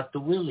he got the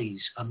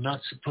willies. I'm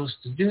not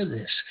supposed to do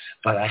this,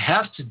 but I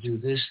have to do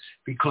this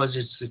because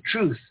it's the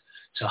truth.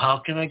 So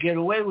how can I get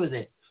away with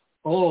it?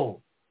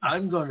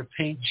 I'm going to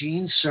paint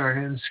Gene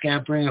Cernan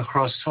scampering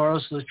across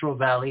Taurus Littoral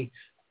Valley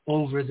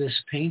over this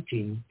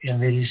painting,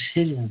 and it is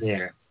hidden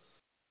there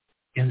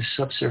in the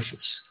subsurface.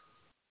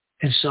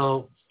 And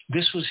so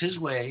this was his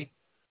way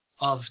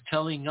of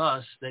telling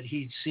us that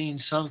he'd seen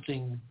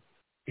something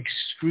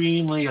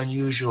extremely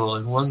unusual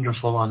and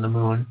wonderful on the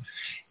moon.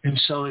 And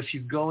so if you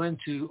go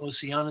into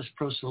Oceanus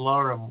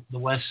Procellarum, the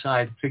west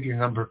side, figure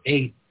number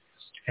 8,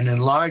 and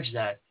enlarge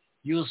that,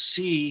 you'll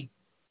see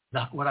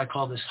what I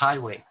call this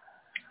highway.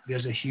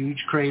 There's a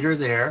huge crater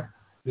there.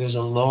 There's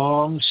a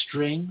long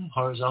string,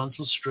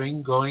 horizontal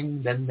string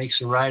going, then makes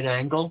a right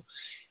angle.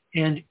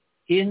 And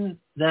in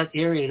that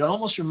area, it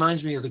almost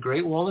reminds me of the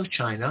Great Wall of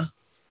China,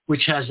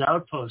 which has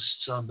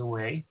outposts on the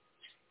way.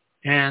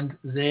 And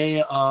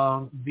the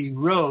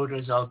road,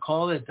 as I'll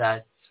call it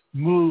that,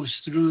 moves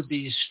through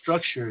these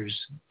structures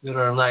that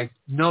are like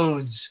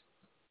nodes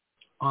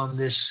on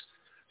this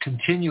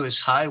continuous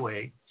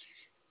highway.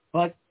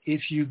 But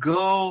if you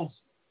go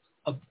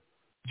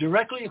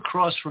directly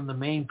across from the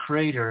main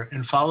crater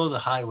and follow the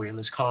highway,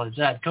 let's call it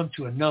that, come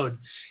to a node,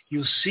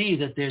 you'll see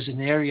that there's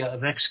an area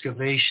of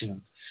excavation.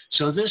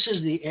 So this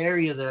is the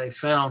area that I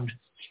found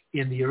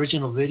in the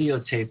original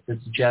videotape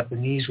that the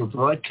Japanese were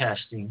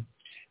broadcasting,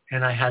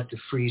 and I had to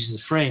freeze the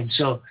frame.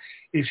 So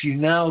if you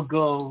now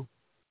go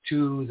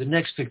to the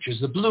next pictures,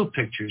 the blue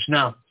pictures.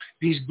 Now,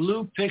 these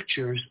blue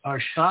pictures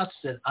are shots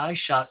that I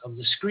shot of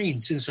the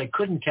screen since I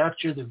couldn't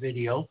capture the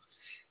video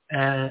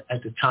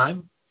at the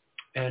time.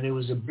 And it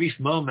was a brief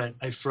moment.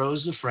 I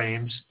froze the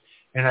frames,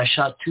 and I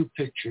shot 2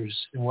 pictures,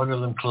 and one of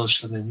them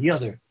closer than the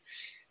other.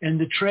 And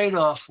the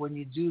trade-off when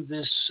you do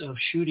this of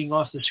shooting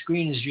off the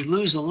screen is you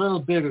lose a little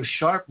bit of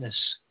sharpness,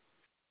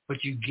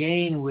 but you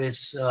gain with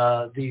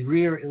the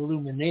rear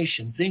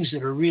illumination. Things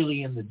that are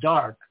really in the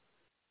dark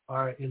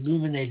are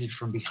illuminated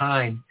from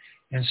behind,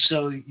 and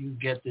so you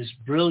get this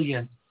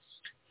brilliant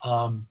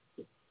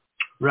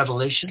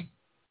revelation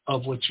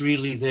of what's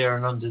really there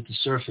and under the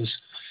surface.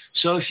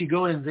 So if you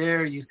go in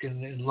there, you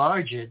can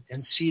enlarge it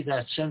and see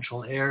that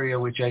central area,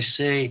 which I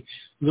say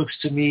looks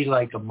to me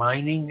like a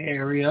mining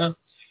area.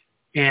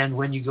 And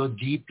when you go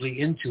deeply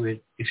into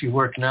it, if you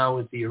work now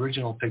with the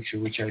original picture,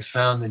 which I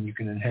found, and you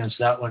can enhance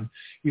that one,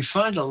 you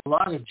find a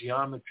lot of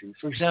geometry.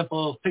 For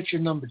example, picture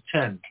number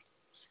 10.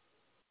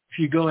 If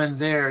you go in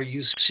there,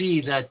 you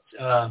see that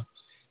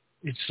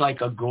it's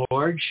like a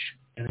gorge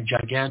and a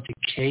gigantic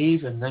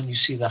cave, and then you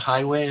see the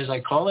highway, as I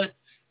call it,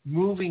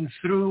 moving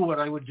through what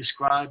I would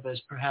describe as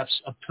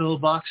perhaps a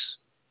pillbox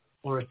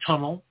or a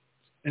tunnel,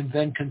 and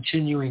then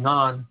continuing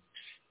on.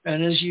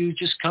 And as you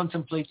just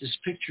contemplate this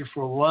picture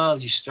for a while,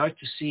 you start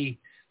to see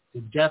the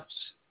depths,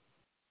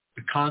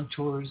 the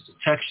contours, the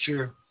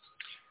texture,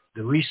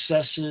 the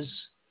recesses,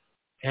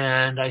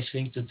 and I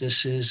think that this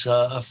is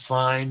a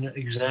fine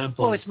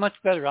example. Well, it's much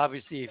better,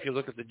 obviously, if you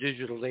look at the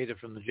digital data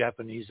from the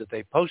Japanese that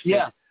they posted.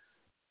 Yeah.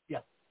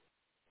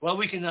 Well,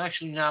 we can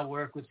actually now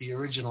work with the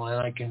original, and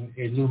I can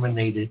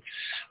illuminate it.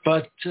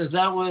 But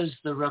that was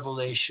the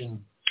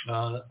revelation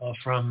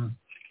from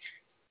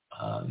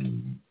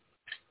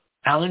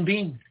Alan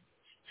Bean.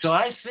 So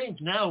I think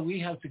now we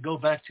have to go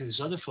back to his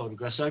other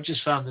photographs. I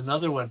just found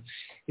another one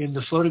in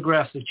the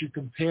photograph that you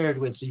compared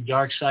with the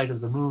dark side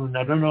of the moon.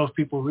 I don't know if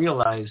people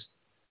realize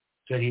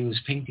that he was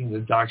painting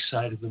the dark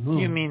side of the moon.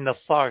 You mean the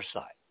far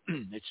side?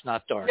 It's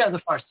not dark. Yeah,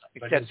 the far side.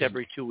 Except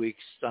every 2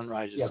 weeks,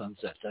 sunrise and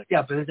sunset.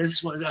 Yeah, but this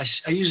is what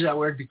I use that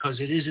word because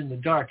it is in the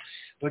dark.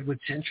 But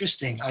what's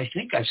interesting, I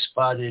think I've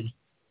spotted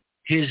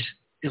his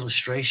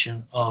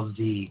illustration of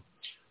the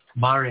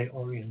Mare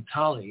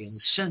Orientale in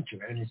the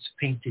center, and it's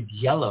painted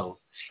yellow.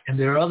 And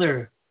there are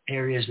other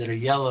areas that are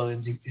yellow,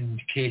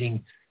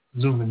 indicating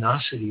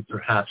luminosity,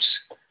 perhaps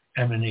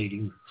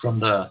emanating from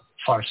the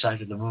far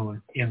side of the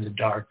moon in the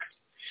dark.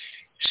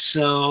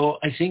 So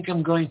I think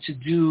I'm going to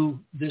do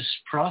this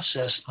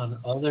process on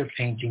other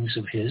paintings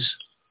of his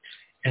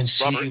and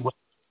see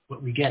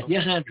what we get.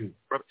 Yes, Andrew.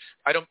 Robert,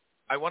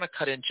 I want to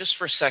cut in just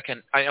for a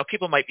second. I know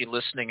people might be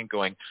listening and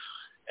going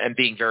and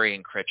being very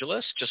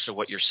incredulous just to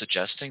what you're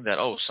suggesting, that,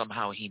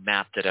 somehow he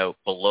mapped it out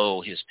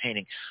below his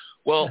painting.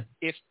 Well,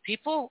 if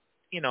people,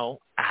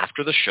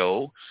 after the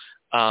show,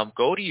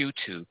 go to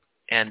YouTube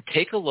and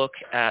take a look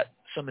at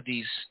some of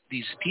these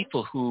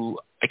people who,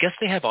 I guess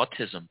they have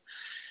autism,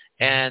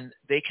 and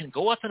they can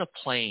go up in a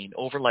plane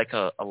over like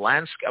a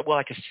landscape,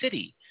 like a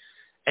city,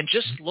 and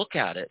just look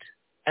at it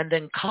and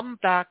then come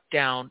back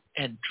down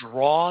and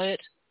draw it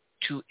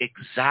to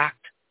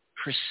exact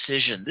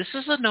precision. This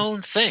is a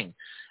known thing.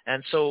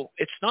 And so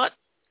it's not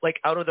like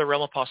out of the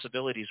realm of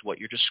possibilities what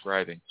you're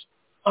describing.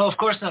 Oh, of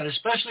course not,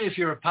 especially if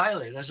you're a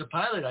pilot. As a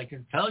pilot, I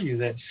can tell you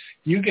that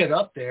you get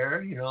up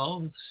there,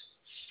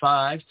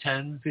 5,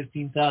 10,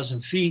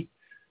 15,000 feet,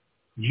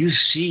 you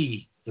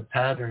see the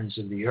patterns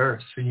of the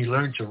earth, and you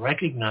learn to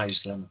recognize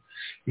them.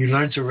 You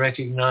learn to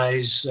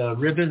recognize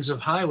ribbons of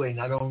highway,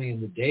 not only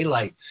in the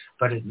daylight,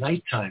 but at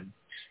nighttime.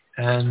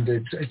 And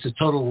it's a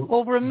total...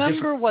 Well,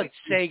 remember what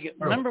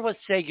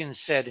Sagan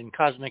said in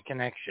Cosmic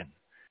Connection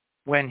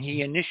when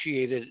he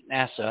initiated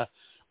NASA,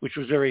 which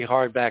was very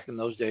hard back in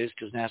those days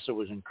because NASA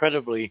was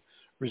incredibly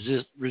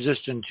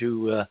resistant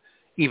to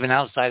even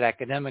outside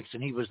academics,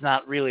 and he was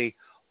not really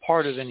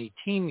part of any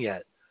team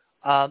yet.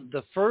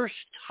 The first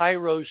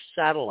HIROS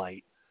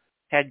satellite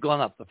had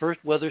gone up, the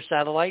first weather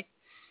satellite,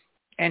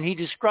 and he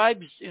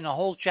describes in a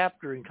whole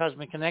chapter in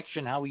Cosmic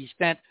Connection how he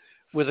spent,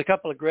 with a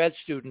couple of grad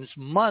students,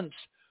 months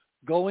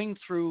going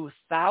through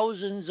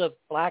thousands of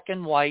black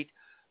and white,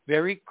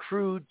 very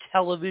crude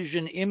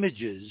television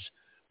images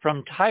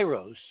from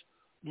HIROS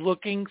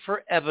looking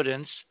for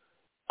evidence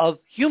of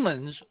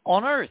humans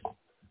on Earth.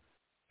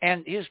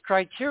 And his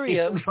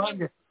criteria,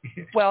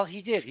 well,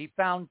 he did. He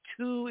found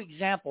 2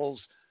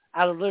 examples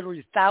out of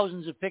literally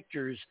thousands of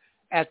pictures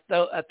at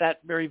that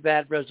very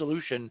bad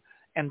resolution,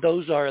 and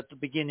those are at the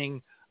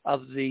beginning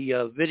of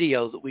the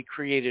video that we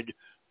created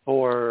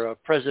for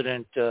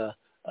President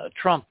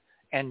Trump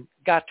and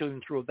got to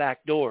him through a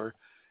back door.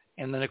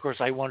 And then, of course,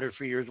 I wondered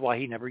for years why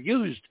he never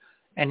used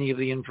any of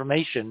the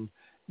information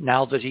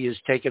now that he has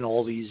taken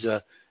all these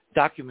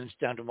documents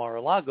down to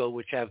Mar-a-Lago,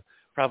 which have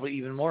probably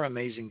even more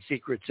amazing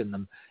secrets in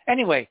them.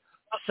 Anyway,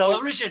 so...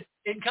 Well, Richard,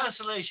 in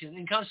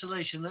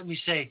constellation, let me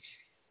say,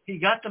 he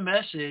got the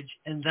message,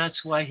 and that's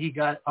why he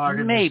got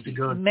Artemis to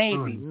go to the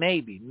moon.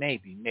 Maybe.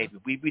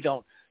 We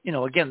don't,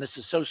 again, this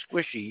is so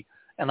squishy,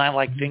 and I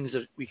like things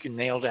that we can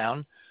nail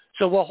down.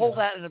 So we'll hold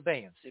that in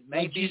abeyance. It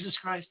may be Jesus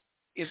Christ.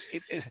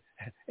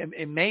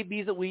 It may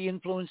be that we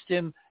influenced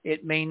him.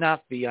 It may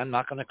not be. I'm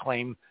not going to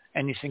claim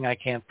anything I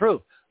can't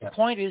prove. Yeah. The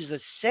point is that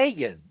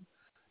Sagan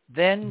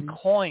then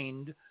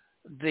coined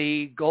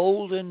the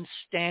golden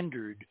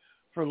standard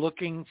for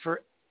looking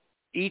for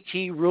ET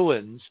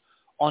ruins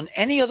on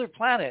any other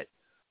planet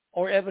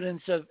or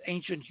evidence of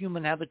ancient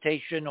human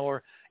habitation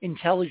or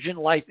intelligent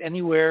life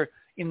anywhere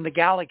in the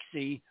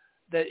galaxy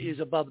that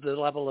is above the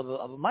level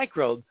of a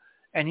microbe.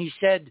 And he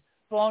said,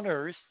 on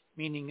Earth,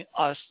 meaning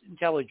us,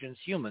 intelligence,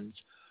 humans,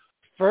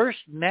 first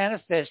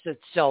manifests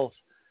itself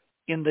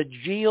in the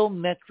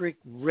geometric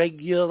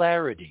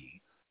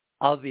regularity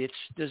of its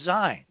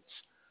designs.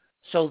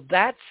 So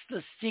that's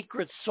the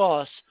secret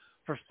sauce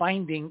for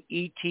finding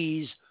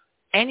ETs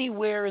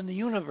anywhere in the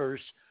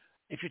universe.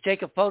 If you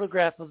take a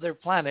photograph of their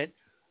planet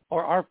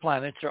or our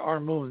planets or our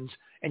moons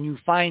and you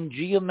find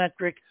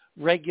geometric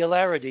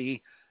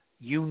regularity,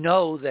 you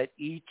know that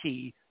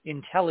ET,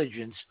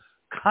 intelligence,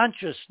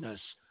 consciousness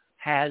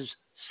has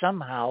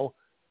somehow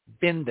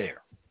been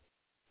there.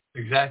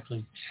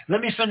 Exactly.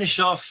 Let me finish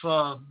off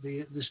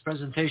this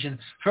presentation.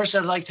 First,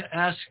 I'd like to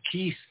ask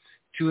Keith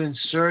to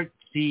insert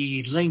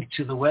the link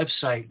to the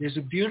website. There's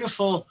a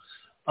beautiful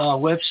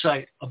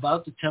website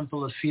about the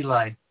Temple of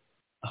Philae,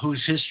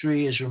 whose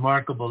history is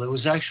remarkable. It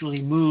was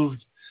actually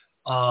moved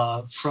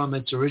from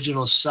its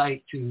original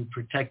site to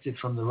protect it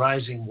from the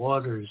rising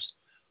waters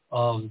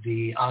of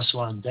the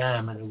Aswan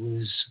Dam, and it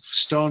was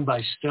stone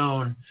by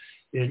stone.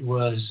 It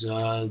was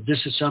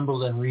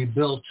disassembled and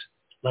rebuilt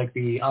like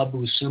the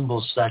Abu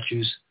Simbel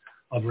statues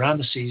of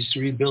Ramesses,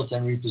 rebuilt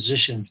and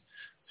repositioned.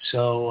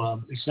 So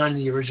it's not in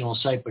the original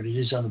site, but it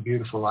is on a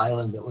beautiful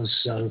island that was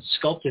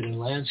sculpted in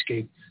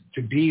landscape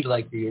to be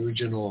like the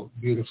original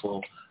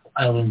beautiful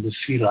island of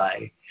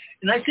Philae.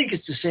 And I think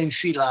it's the same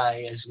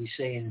Philae as we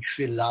say in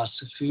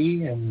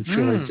philosophy and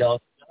Philadelphia,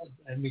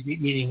 and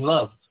meaning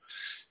love.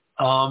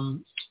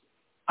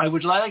 I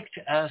would like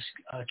to ask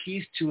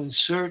Keith to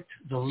insert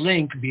the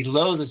link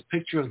below the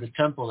picture of the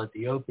temple at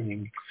the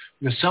opening,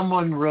 because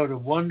someone wrote a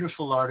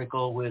wonderful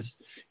article with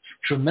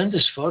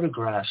tremendous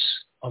photographs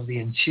of the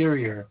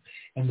interior,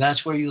 and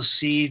that's where you'll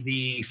see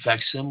the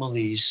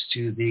facsimiles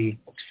to the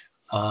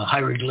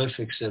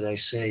hieroglyphics that I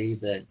say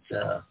that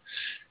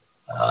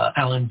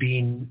Alan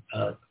Bean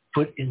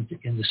put in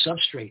the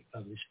substrate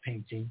of his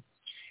painting.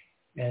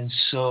 And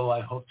so I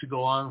hope to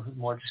go on with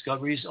more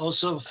discoveries.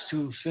 Also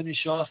to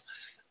finish off,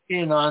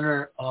 in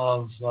honor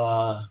of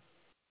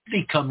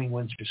the coming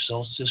winter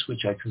solstice,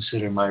 which I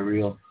consider my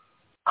real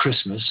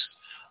Christmas,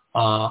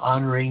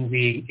 honoring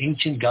the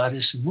ancient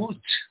goddess Mut,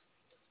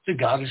 the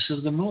goddess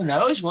of the moon. I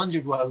always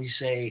wondered why we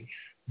say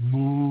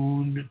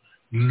moon,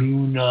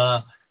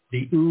 Luna.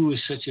 The U is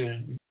such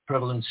a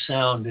prevalent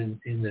sound in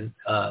the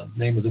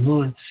name of the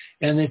moon.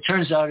 And it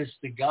turns out it's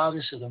the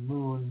goddess of the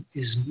moon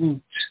is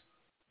Mut,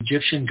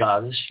 Egyptian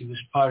goddess. She was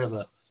part of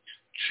a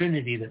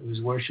trinity that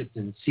was worshipped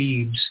in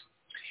Thebes.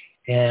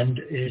 And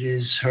it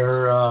is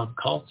her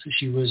cult.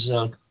 She was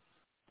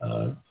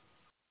a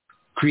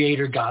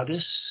creator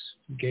goddess,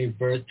 gave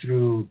birth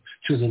to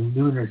the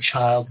lunar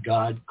child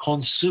god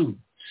Khonsu.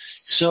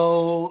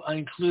 So I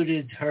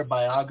included her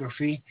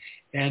biography,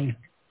 and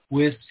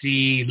with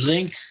the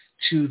link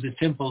to the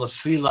Temple of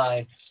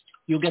Philae,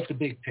 you'll get the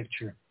big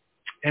picture.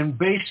 And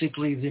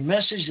basically, the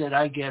message that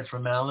I get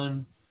from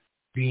Alan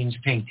Bean's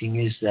painting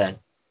is that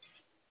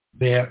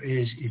there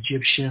is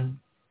Egyptian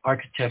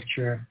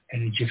architecture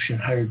and Egyptian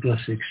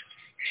hieroglyphics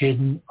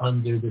hidden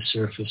under the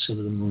surface of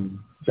the moon.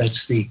 That's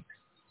the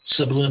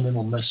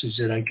subliminal message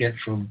that I get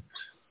from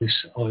this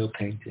oil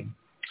painting.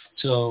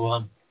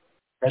 So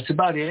that's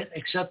about it,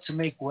 except to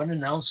make one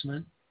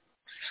announcement.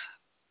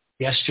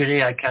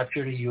 Yesterday, I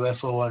captured a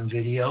UFO on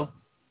video,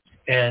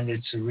 and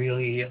it's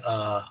really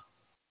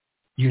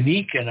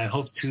unique, and I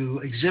hope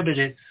to exhibit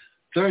it.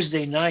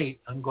 Thursday night,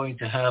 I'm going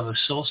to have a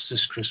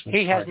solstice Christmas party.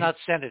 He has not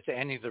sent it to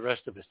any of the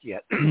rest of us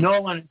yet. No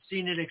one has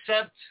seen it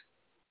except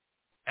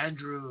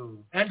Andrew.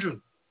 Andrew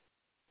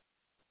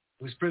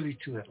was privy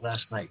to it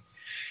last night.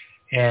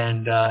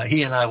 And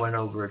he and I went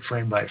over it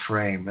frame by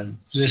frame. And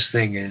this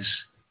thing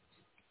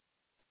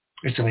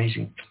it's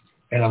amazing.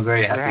 And I'm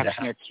very happy Perhaps to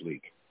have it. next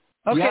week.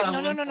 Okay, Yeah,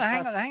 no,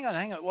 hang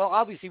on. Well,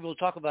 obviously we'll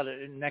talk about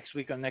it next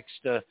week on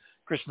next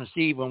Christmas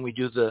Eve when we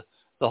do the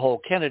whole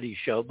Kennedy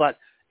show. But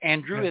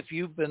Andrew, if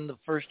you've been the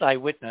first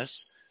eyewitness,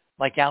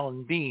 like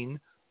Alan Bean,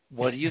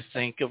 what do you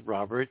think of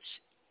Robert's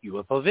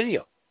UFO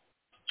video?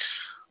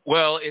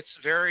 Well, it's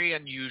very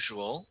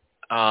unusual.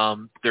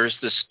 There's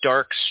this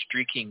dark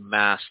streaking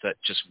mass that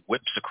just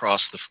whips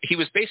across he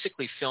was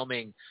basically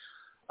filming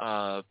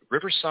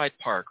Riverside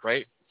Park,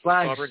 right?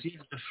 Flags, Robert?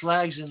 the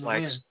flags in the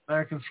wind,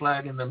 American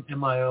flag and the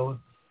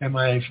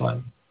MIA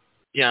flag.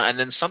 Yeah, and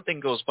then something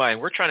goes by,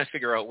 and we're trying to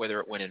figure out whether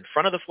it went in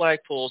front of the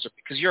flagpoles, or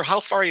because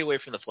how far are you away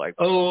from the flagpoles?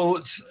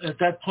 Oh, at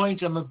that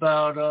point, I'm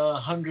about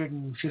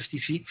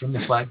 150 feet from the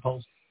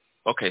flagpoles.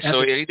 Okay,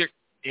 so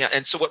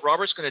and so what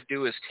Robert's going to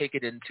do is take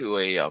it into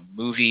a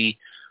movie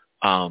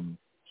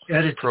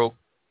edit.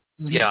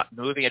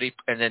 Movie edit,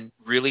 and then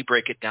really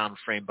break it down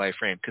frame by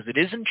frame, because it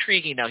is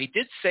intriguing. Now, he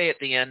did say at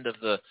the end of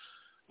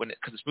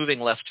because it's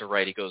moving left to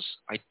right, he goes,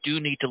 I do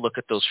need to look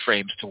at those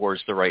frames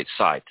towards the right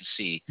side to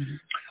see.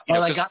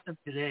 Mm-hmm. I got them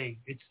today.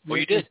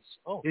 You did?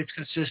 It's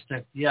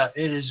consistent. Yeah,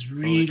 it is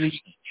really.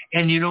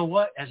 And you know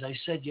what? As I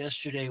said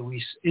yesterday,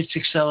 it's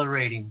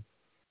accelerating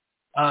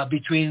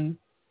between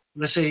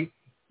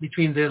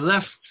the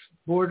left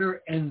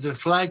border and the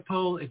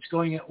flagpole. It's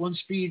going at one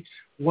speed.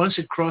 Once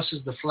it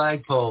crosses the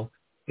flagpole,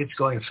 it's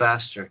going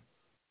faster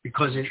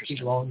because it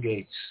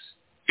elongates.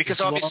 Because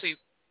obviously.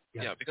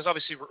 Yeah, because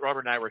obviously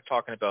Robert and I were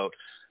talking about,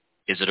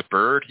 is it a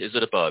bird? Is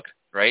it a bug?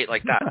 Right?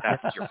 Like that.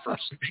 That's your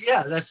first.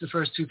 Yeah, that's the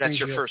first two things.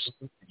 That's your first.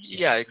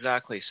 Yeah,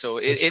 exactly.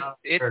 So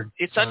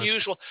it's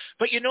unusual.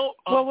 But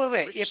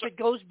wait. If it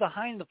goes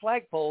behind the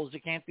flagpoles,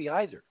 it can't be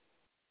either.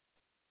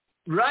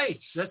 Right.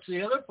 That's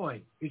the other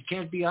point. It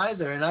can't be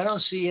either. And I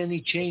don't see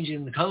any change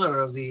in the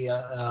color of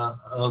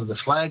the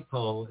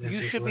flagpole.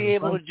 You should be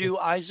able to do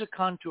ISA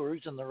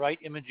contours in the right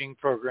imaging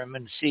program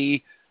and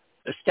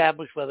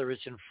establish whether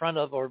it's in front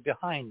of or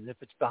behind. And if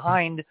it's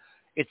behind,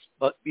 it's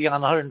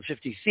beyond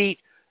 150 feet.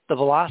 The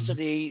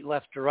velocity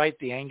left to right,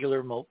 the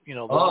angular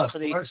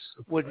velocity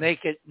would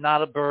make it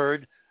not a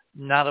bird,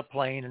 not a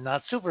plane, and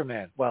not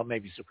Superman. Well,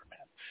 maybe Superman.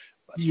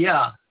 But.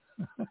 Yeah.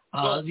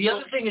 The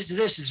other thing is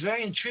this is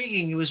very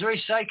intriguing. It was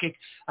very psychic.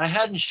 I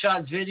hadn't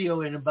shot video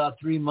in about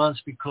 3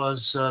 months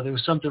because there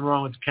was something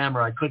wrong with the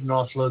camera. I couldn't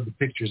offload the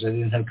pictures. I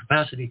didn't have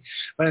capacity.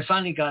 But I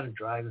finally got a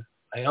drive.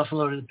 I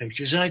offloaded the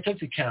pictures, and I took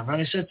the camera,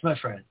 and I said to my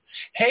friend,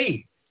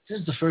 hey, this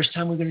is the first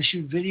time we're going to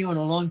shoot video in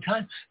a long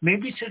time.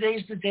 Maybe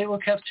today's the day we'll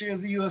capture a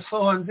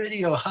UFO on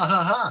video. Ha,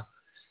 ha, ha.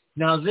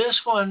 Now, this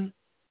one,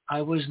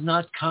 I was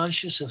not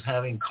conscious of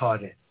having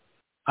caught it.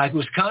 I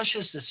was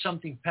conscious that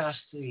something passed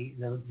the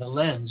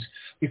lens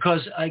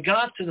because I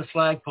got to the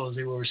flagpoles.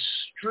 They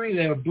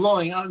were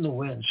blowing out in the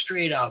wind,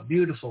 straight out,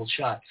 beautiful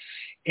shot.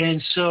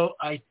 And so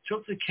I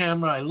took the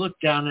camera, I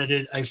looked down at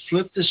it, I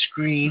flipped the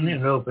screen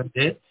and opened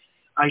it.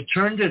 I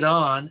turned it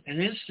on, and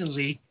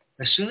instantly,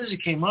 as soon as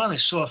it came on, I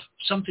saw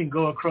something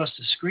go across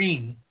the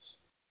screen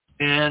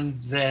and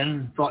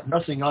then thought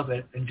nothing of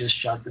it and just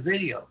shot the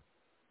video.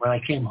 When I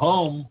came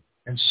home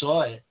and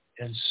saw it,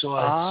 and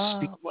saw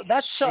it. Well,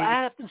 that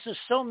happens to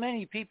so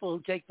many people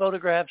who take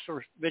photographs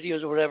or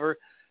videos or whatever,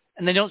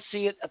 and they don't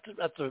see it at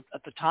the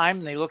time,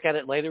 and they look at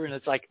it later, and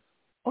it's like,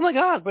 oh my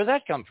God, where'd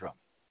that come from?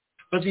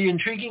 But the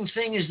intriguing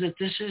thing is that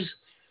this is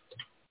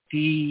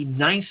the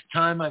 9th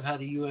time I've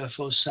had a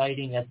UFO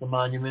sighting at the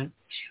monument,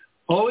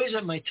 always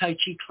at my Tai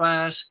Chi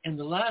class. And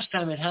the last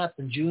time it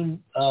happened,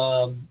 June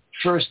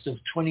 1st of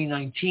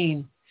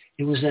 2019,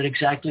 it was at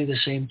exactly the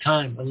same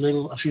time,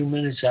 a few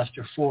minutes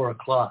after 4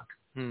 o'clock.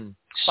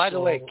 By the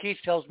way, Keith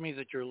tells me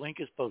that your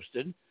link is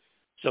posted,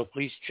 so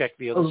please check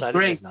the other side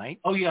of midnight.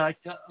 Oh, yeah.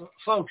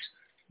 Folks,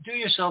 do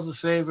yourself a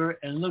favor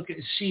and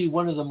see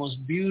one of the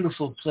most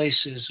beautiful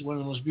places, one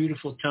of the most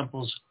beautiful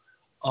temples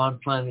on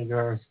planet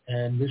Earth.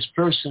 And this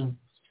person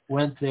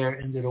went there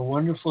and did a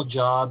wonderful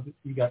job.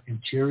 You got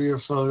interior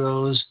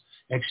photos,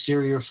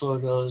 exterior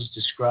photos,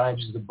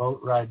 describes the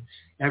boat ride,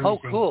 everything.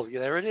 Oh, cool.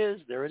 Yeah, there it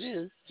is. There it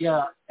is.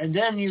 Yeah. And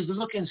then you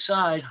look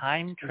inside.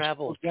 Time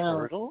travel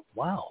turtle?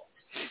 Wow.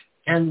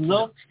 And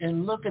look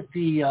at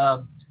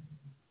the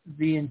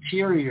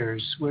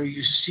interiors where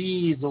you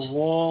see the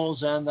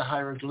walls and the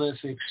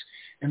hieroglyphics,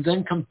 and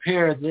then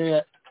compare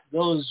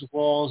those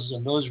walls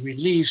and those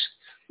reliefs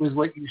with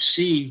what you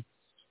see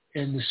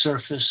in the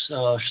subsurface,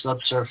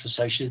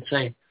 I should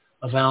say,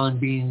 of Alan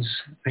Bean's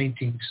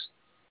paintings.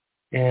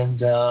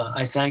 And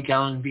I thank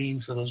Alan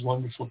Bean for those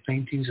wonderful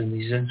paintings and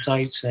these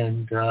insights,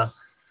 and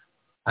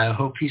I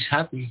hope he's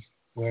happy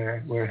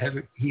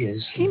wherever he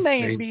is. He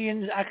may be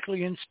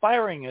actually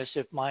inspiring us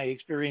if my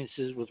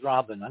experiences with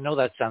Robin. I know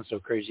that sounds so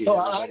crazy. So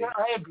I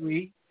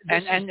agree.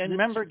 And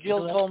remember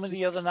Jill told me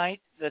the other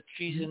night that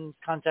she's in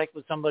contact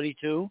with somebody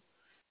too?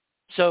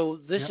 So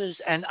this is,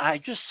 and I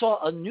just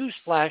saw a news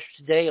flash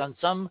today on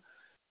some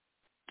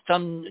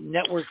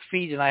network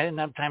feed, and I didn't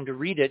have time to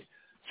read it.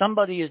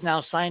 Somebody has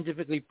now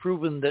scientifically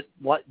proven that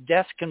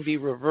death can be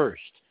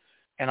reversed.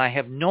 And I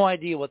have no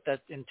idea what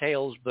that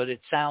entails, but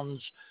it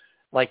sounds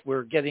like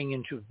we're getting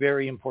into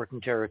very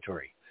important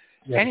territory.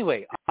 Yeah.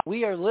 Anyway,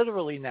 we are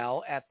literally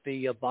now at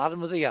the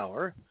bottom of the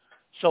hour.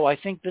 So I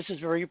think this is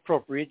very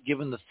appropriate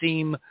given the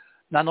theme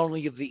not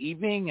only of the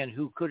evening and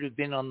who could have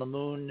been on the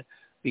moon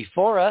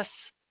before us,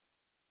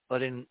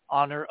 but in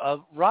honor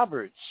of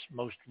Robert's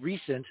most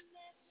recent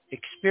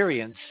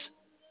experience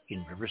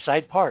in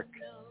Riverside Park.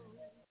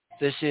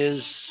 This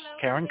is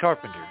Karen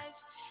Carpenter,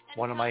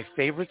 one of my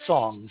favorite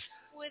songs,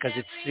 because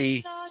it's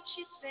the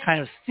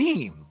kind of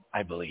theme,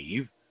 I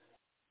believe,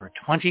 for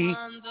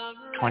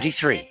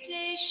 2023.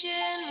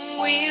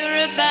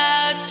 We're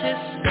about to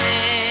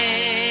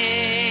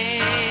stay,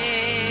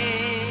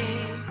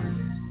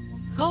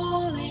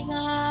 calling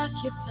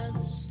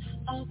occupants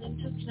of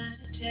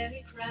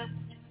interplanetary craft.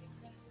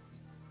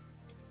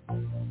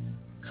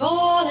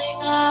 Calling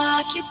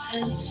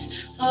occupants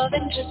of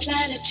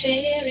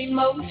interplanetary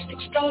most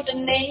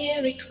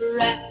extraordinary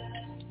craft.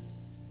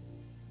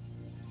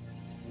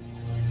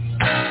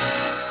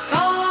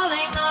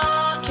 Calling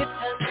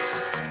occupants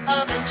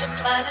of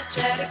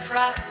interplanetary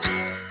craft.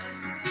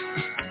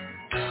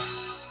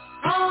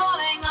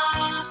 Calling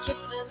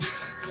occupants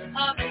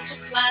of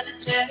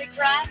interplanetary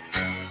craft.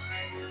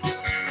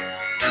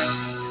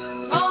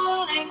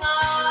 Calling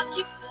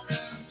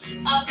occupants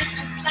of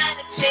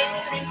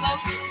interplanetary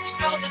most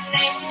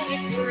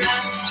extraordinary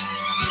craft.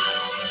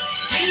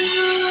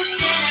 You've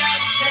been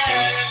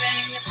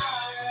observing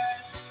us,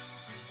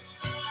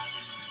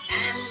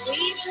 and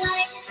we'd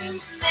like to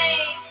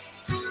make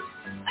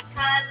a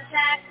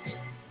contact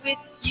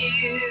with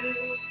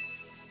you.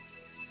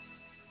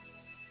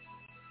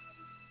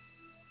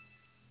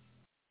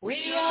 We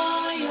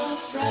are your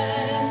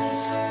friends.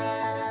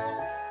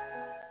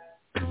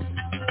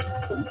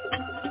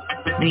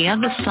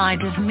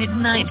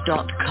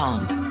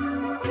 theothersideofmidnight.com.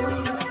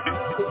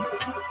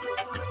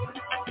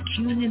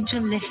 Tune in to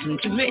listen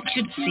to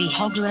Richard C.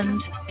 Hogland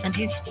and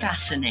his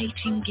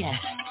fascinating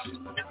guests.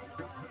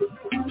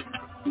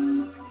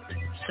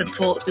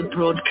 Support the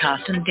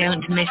broadcast and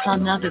don't miss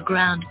another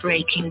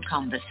groundbreaking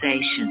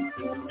conversation.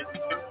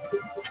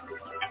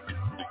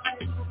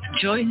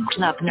 Join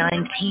Club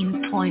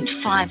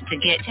 19.5 to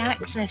get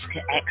access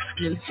to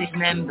exclusive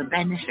member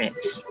benefits.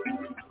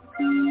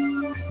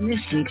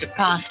 Listen to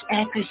past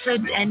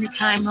episodes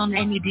anytime on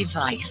any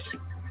device.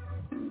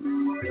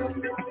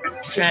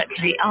 Search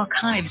the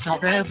archives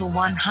of over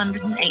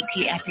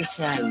 180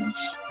 episodes.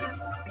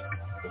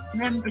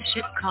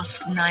 Membership costs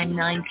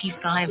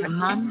 $9.95 a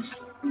month,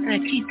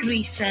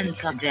 33 cents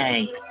a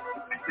day.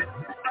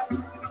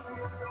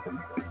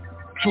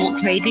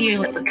 Talk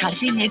radio at the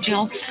cutting edge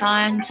of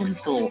science and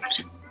thought.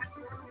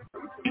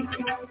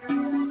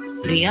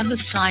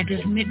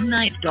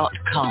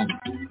 theothersideofmidnight.com.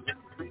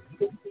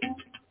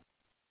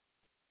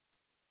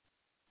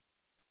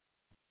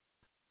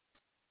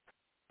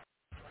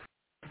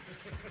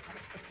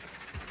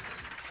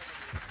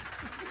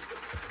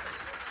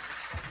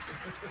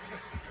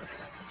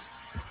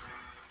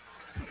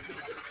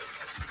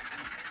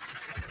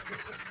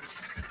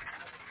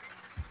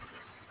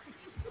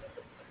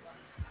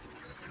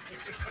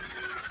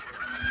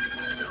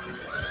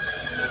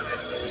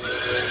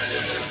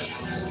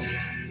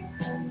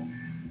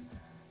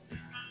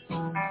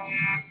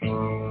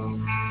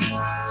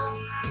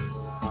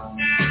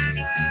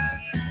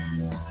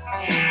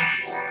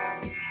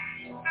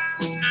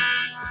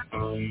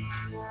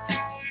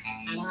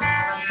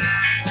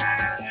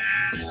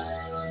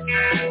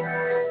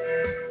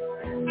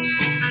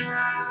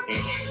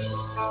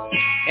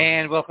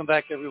 welcome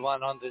back,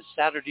 everyone, on this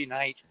Saturday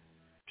night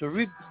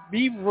to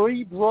be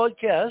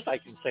rebroadcast. I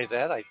can say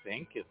that, I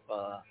think, if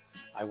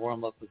I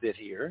warm up a bit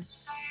here.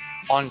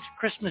 On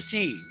Christmas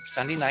Eve,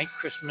 Sunday night,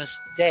 Christmas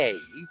Day,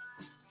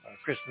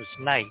 Christmas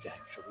night,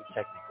 actually,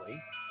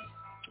 technically.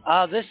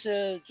 This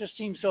just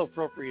seems so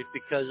appropriate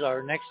because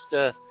our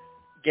next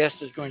guest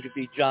is going to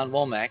be John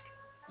Womack,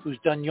 who's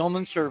done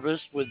yeoman service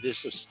with this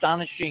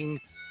astonishing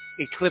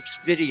eclipse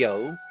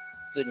video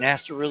that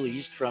NASA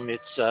released from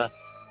its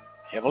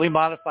heavily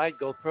modified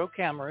GoPro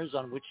cameras,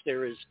 on which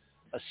there is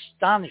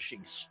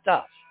astonishing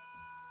stuff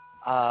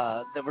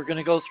that we're going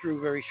to go through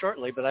very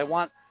shortly. But I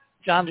want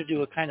John to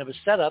do a kind of a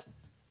setup.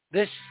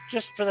 This,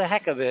 just for the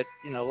heck of it,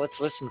 let's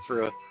listen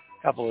for a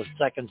couple of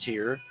seconds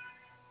here.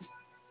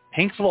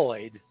 Pink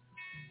Floyd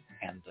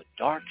and the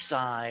Dark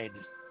Side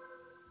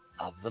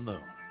of the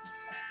Moon.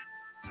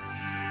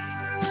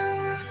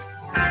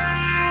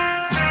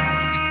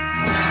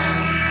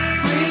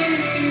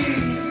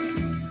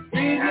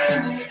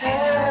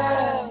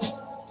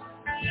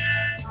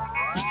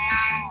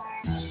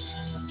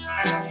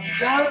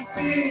 Don't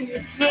be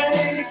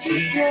afraid to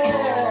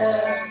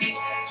dare.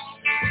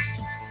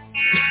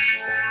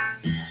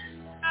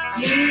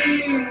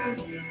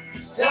 You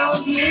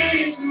don't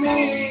need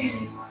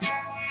me.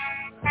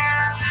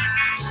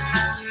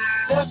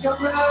 Look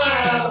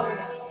around.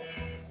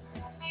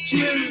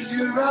 Choose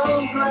your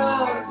own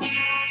ground.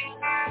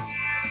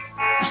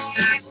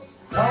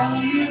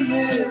 How you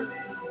live,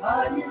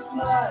 how you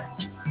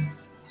fly.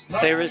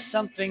 There is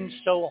something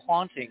so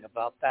haunting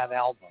about that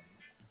album.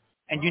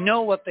 And you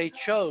know what they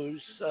chose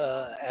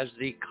as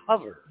the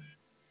cover,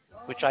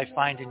 which I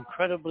find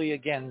incredibly,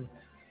 again,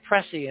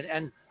 prescient.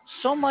 And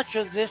so much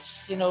of this,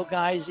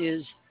 guys,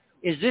 is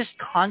this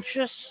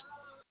conscious,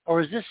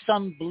 or is this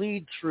some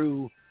bleed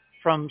through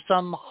from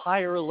some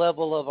higher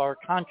level of our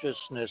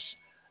consciousness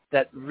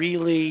that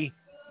really,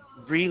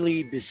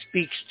 really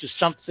bespeaks to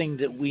something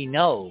that we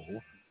know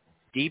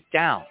deep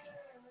down?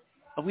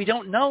 But we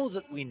don't know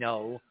that we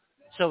know,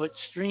 so it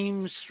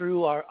streams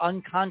through our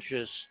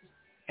unconscious.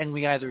 And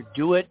we either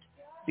do it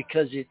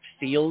because it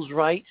feels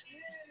right,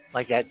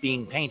 like that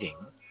being painting,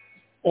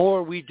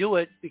 or we do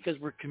it because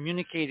we're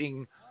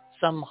communicating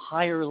some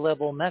higher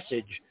level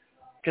message,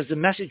 because the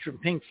message from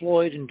Pink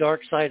Floyd and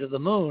Dark Side of the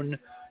Moon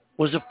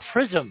was a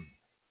prism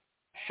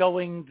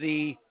showing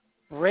the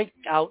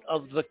breakout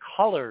of the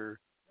color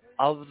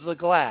of the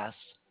glass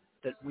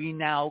that we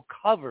now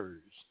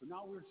covers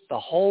the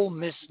whole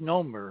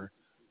misnomer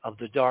of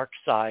the dark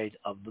side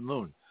of the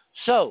moon.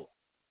 So,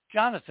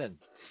 Jonathan,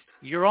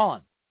 you're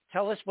on.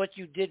 Tell us what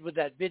you did with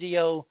that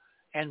video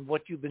and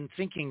what you've been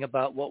thinking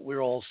about what we're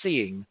all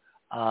seeing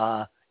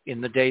in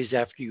the days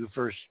after you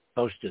first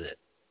posted it.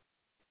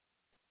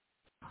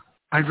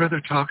 I'd rather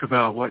talk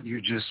about what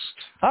you just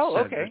said,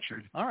 okay.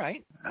 Richard. All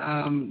right.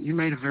 You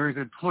made a very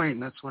good point,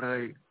 and that's what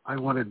I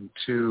wanted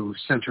to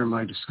center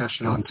my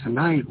discussion on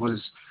tonight,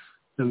 was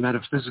the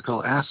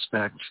metaphysical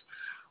aspect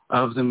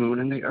of the moon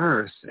and the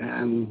earth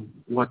and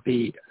what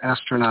the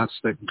astronauts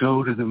that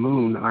go to the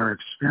moon are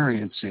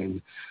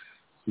experiencing.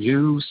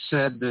 You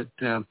said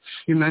that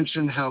you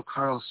mentioned how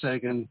Carl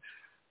Sagan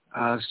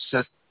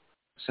set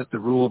the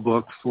rule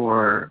book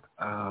for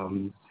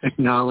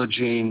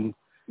acknowledging.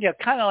 Yeah,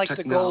 kind of like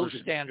technology. The gold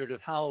standard of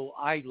how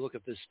I look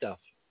at this stuff.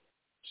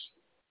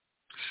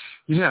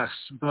 Yes,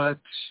 but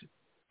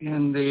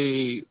in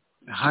the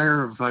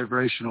higher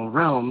vibrational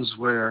realms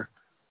where,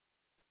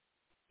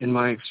 in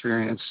my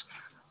experience,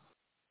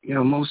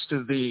 most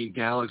of the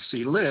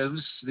galaxy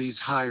lives, these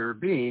higher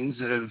beings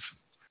that have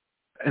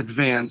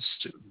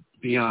advanced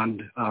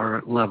beyond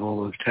our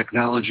level of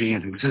technology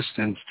and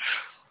existence,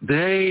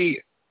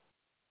 they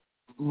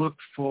look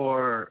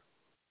for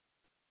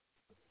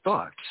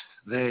thought.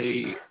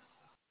 They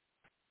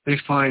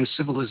find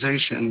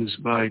civilizations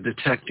by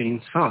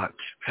detecting thought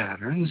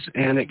patterns,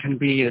 and it can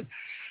be at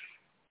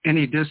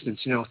any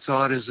distance.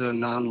 Thought is a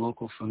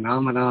non-local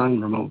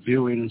phenomenon, remote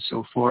viewing and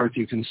so forth.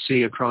 You can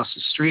see across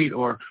the street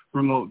or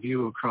remote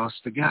view across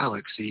the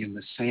galaxy in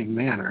the same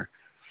manner.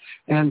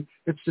 And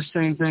it's the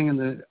same thing in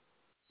the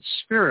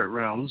spirit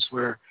realms,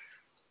 where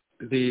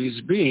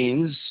these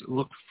beings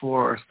look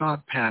for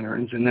thought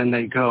patterns, and then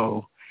they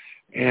go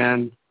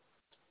and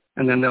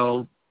then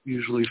they'll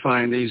usually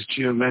find these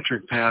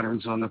geometric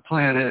patterns on the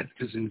planet,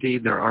 because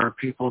indeed there are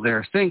people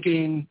there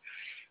thinking.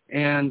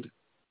 And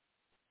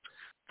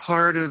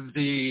part of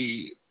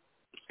the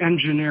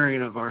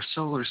engineering of our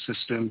solar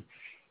system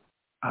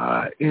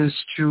is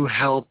to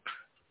help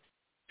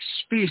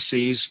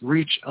species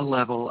reach a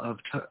level of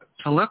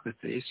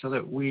telepathy so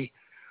that we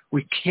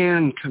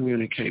can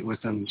communicate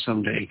with them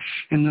someday.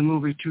 In the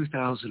movie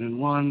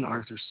 2001,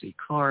 Arthur C.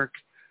 Clarke,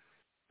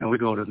 and we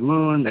go to the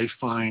moon, they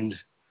find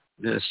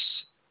this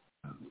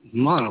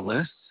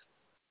monolith.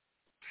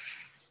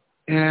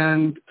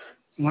 And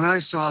when I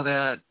saw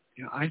that,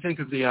 I think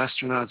of the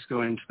astronauts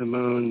going to the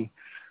moon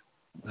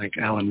like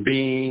Alan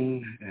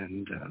Bean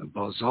and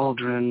Buzz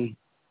Aldrin.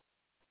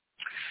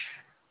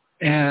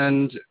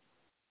 And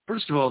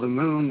first of all, the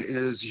moon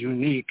is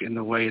unique in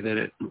the way that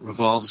it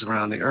revolves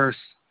around the Earth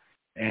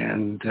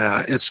And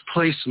its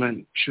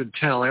placement should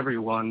tell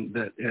everyone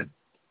that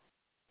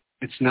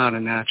it's not a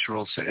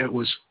natural. So it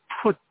was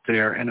put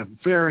there in a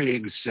very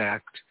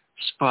exact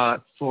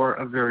spot for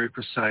a very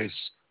precise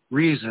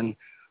reason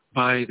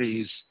by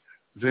these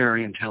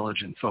very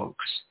intelligent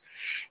folks.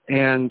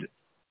 And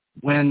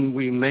when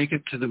we make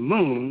it to the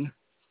moon,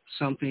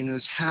 something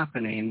is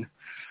happening,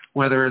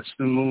 whether it's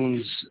the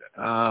moon's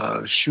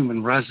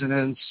Schumann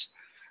resonance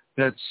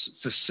that's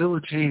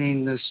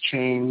facilitating this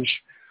change.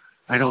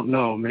 I don't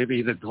know.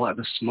 Maybe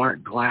the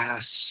smart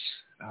glass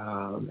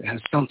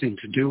has something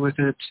to do with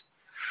it.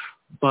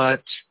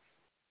 But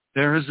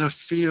there is a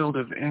field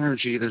of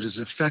energy that is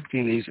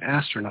affecting these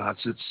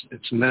astronauts.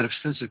 It's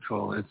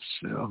metaphysical. It's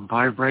a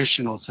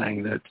vibrational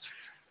thing that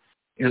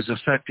is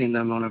affecting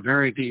them on a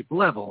very deep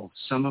level.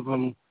 Some of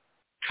them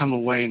come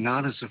away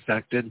not as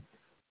affected.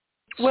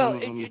 Well,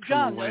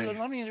 John,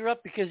 let me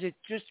interrupt because it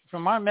just,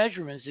 from our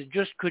measurements, it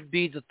just could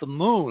be that the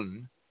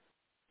moon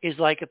is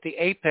like at the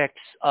apex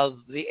of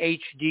the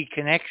HD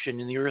connection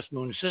in the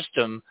Earth-Moon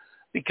system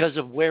because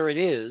of where it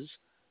is,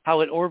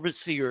 how it orbits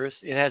the Earth.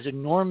 It has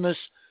enormous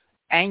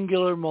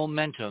angular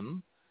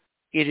momentum.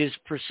 It is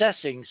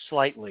precessing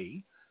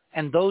slightly,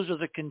 and those are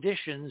the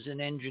conditions in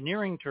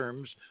engineering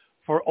terms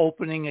for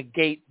opening a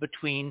gate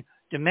between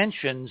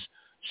dimensions.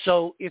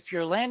 So if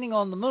you're landing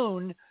on the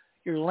moon,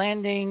 you're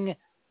landing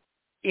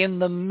in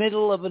the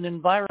middle of an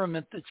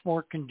environment that's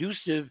more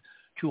conducive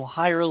to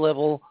higher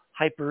level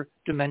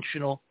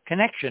hyperdimensional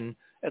connection,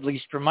 at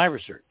least from my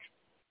research.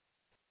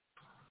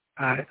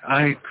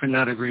 I could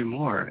not agree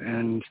more.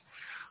 And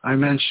I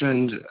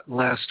mentioned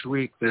last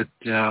week that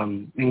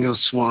Ingo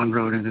Swann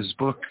wrote in his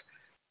book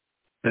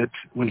that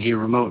when he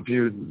remote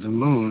viewed the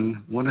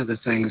moon, one of the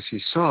things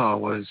he saw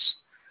was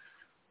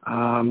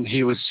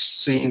he was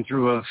seeing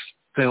through a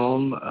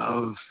film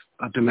of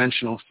a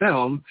dimensional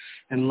film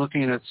and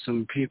looking at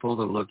some people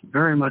that looked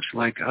very much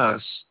like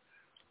us,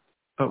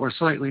 but were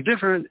slightly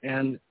different,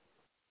 and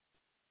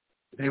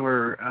they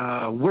were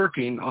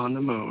working on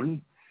the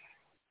moon,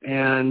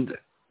 and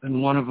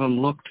one of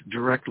them looked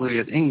directly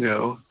at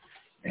Ingo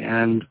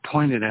and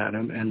pointed at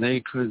him, and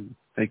they could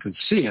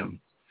see him.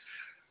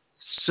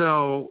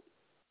 So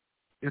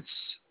it's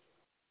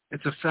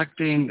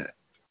affecting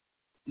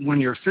when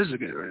you're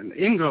physically.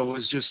 Ingo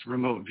was just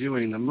remote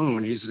viewing the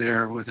moon. He's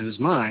there with his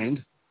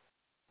mind,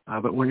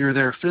 but when you're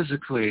there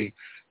physically,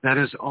 that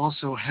is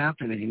also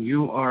happening.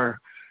 You are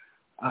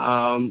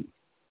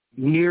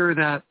near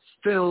that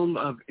film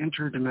of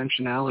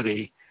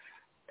interdimensionality,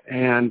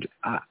 and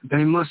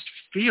they must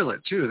feel it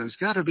too. There's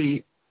got to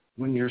be,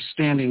 when you're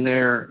standing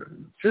there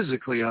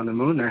physically on the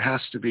moon, there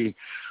has to be,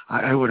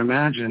 I would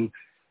imagine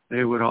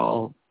they would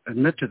all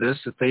admit to this,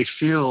 that they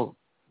feel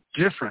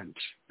different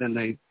than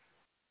they,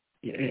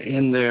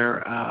 in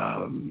their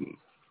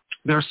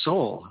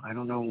soul. I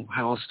don't know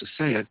how else to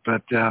say it,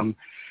 but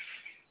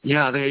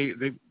yeah, they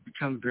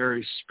become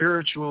very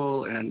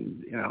spiritual,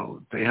 and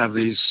they have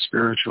these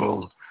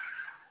spiritual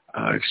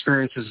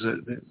experiences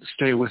that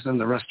stay with them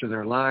the rest of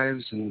their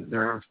lives, and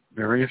they're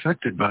very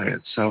affected by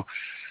it. So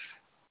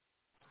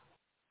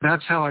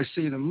that's how I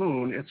see the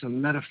moon. It's a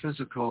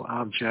metaphysical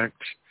object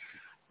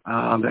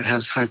that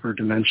has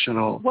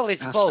hyperdimensional. Well,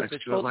 it's both.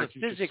 It's both like a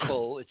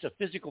physical. It's a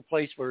physical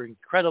place where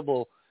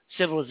incredible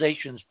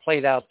civilizations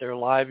played out their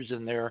lives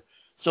and their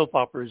soap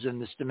operas in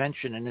this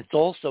dimension, and it's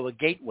also a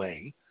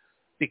gateway,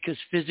 because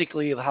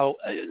physically of how,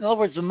 in other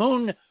words, the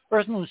moon,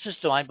 Earth-Moon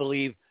system, I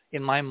believe,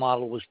 in my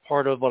model, was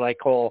part of what I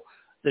call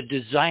the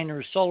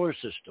designer solar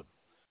system,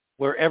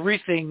 where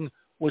everything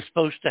was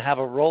supposed to have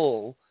a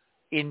role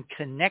in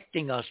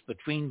connecting us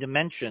between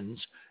dimensions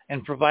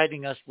and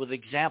providing us with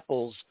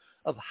examples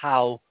of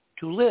how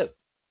to live.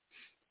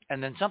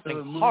 And then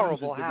something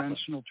horrible happened.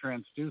 Dimensional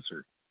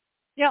transducer.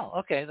 Yeah,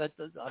 okay,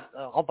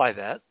 I'll buy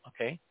that.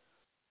 Okay.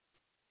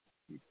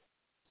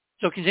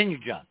 So continue,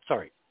 John.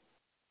 Sorry.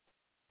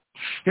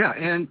 Yeah,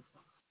 and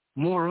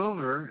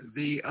moreover,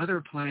 the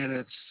other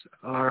planets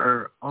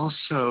are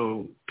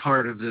also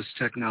part of this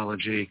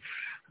technology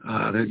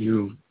that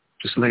you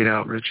just laid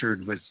out,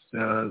 Richard, with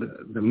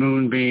the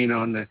moon being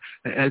on the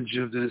edge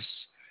of this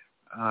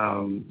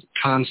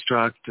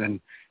construct, and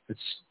it's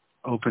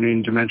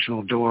opening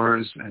dimensional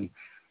doors. And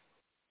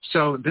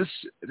so this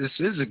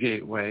is a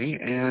gateway,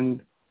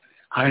 and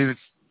I'm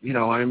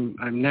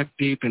neck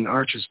deep in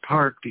Arches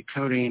Park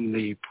decoding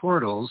the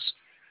portals.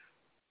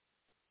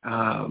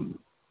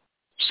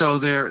 So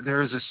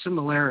there is a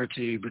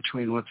similarity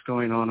between what's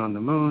going on the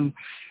moon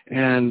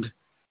and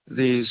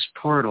these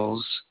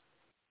portals.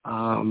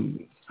 I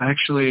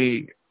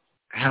actually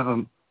have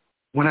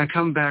when I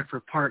come back for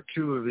part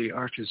 2 of the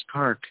Arches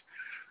Park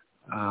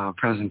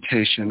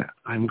presentation,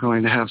 I'm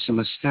going to have some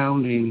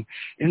astounding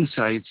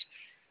insights.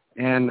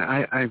 And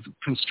I've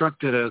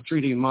constructed a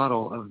 3D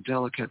model of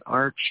Delicate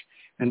Arch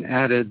and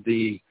added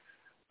the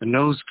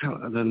noise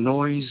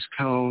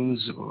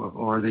cones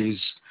or these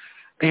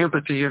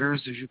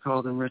amphitheaters, as you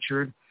call them,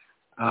 Richard,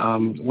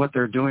 what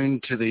they're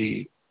doing to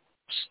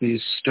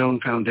these stone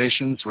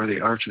foundations where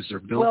the arches are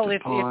built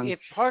upon. Well, if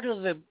part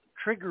of the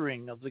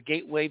triggering of the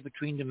gateway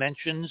between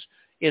dimensions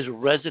is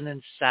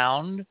resonant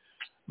sound.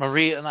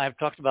 Maria and I have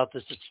talked about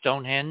this at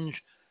Stonehenge,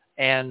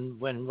 and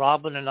when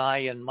Robin and I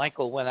and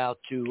Michael went out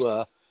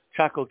to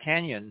Chaco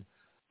Canyon,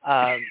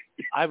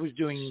 I was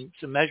doing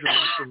some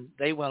measurements, and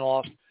they went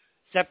off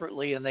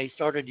separately, and they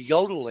started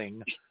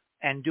yodeling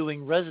and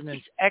doing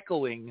resonance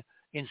echoing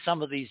in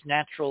some of these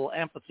natural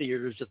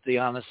amphitheaters that the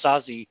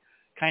Anasazi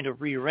kind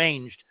of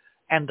rearranged,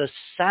 and the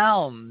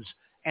sounds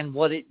and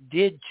what it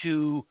did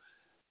to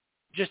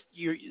just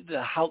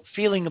the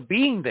feeling of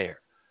being there.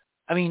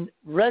 I mean,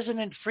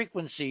 resonant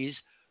frequencies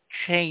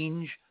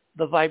change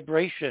the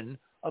vibration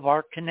of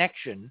our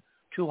connection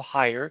to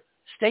higher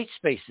state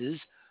spaces.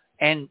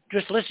 And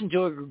just listen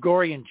to a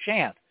Gregorian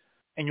chant,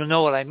 and you'll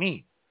know what I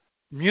mean.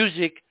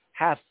 Music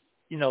hath,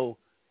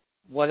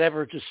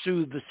 whatever to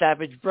soothe the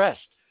savage breast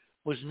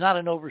was not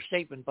an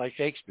overstatement by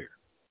Shakespeare.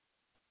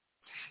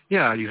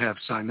 Yeah, you have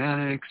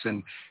cymatics,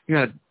 and you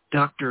had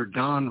Dr.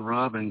 Don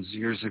Robbins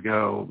years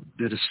ago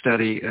did a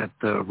study at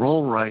the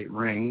Rollright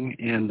Ring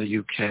in the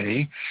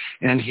UK,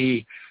 and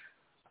he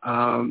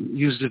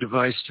used a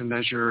device to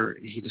measure.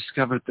 He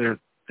discovered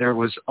there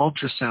was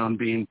ultrasound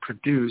being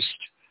produced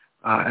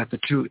at the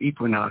two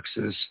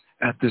equinoxes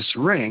at this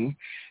ring,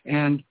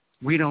 and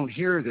we don't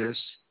hear this.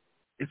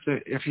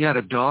 If you had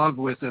a dog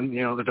with him,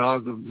 the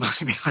dog might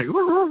be like,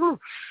 woo,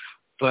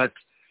 but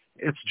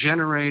it's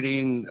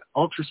generating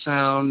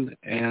ultrasound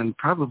and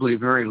probably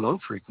very low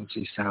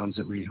frequency sounds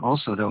that we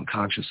also don't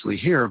consciously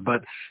hear,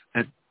 but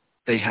that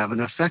they have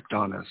an effect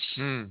on us.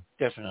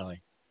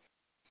 Definitely.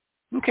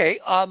 Okay,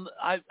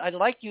 I'd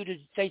like you to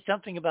say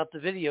something about the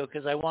video,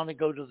 because I want to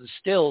go to the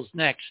stills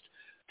next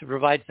to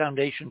provide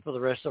foundation for the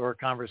rest of our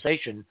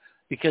conversation,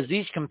 because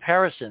these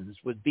comparisons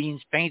with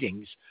Bean's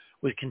paintings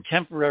with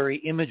contemporary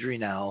imagery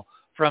now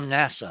from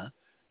NASA,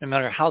 no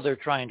matter how they're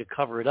trying to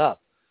cover it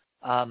up.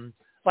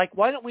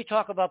 Why don't we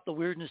talk about the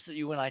weirdness that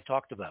you and I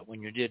talked about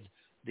when you did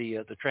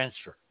the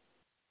transfer?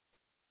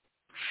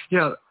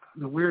 Yeah,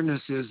 the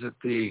weirdness is that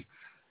the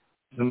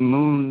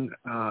moon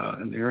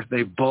and the Earth,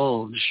 they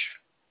bulge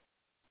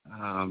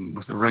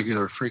with a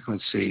regular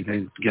frequency.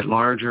 They get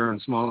larger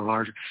and smaller,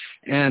 larger.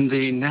 And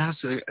the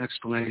NASA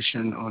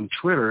explanation on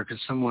Twitter,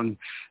 because someone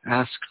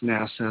asked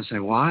NASA, say,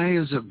 why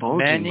is it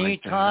bulging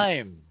like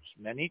that?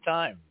 Many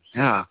times.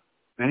 Yeah,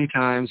 many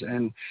times.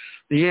 And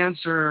the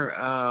answer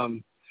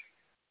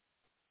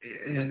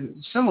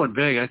is somewhat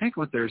vague. I think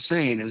what they're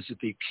saying is that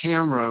the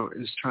camera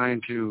is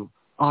trying to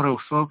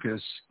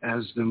autofocus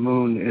as the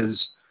moon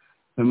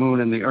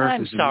and the Earth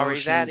I'm is in sorry,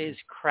 motion. that is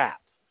crap.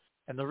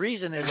 And the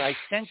reason is I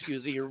sent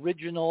you the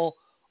original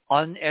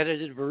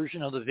unedited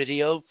version of the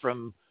video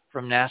from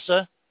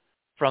NASA,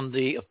 from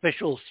the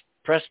official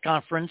press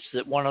conference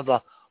that one of the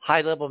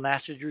high-level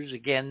messengers,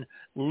 again,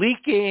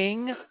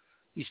 leaking.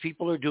 These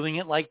people are doing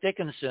it like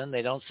Dickinson.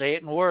 They don't say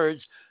it in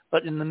words.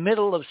 But in the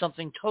middle of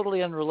something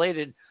totally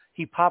unrelated,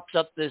 he pops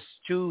up this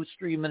 2-3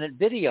 minute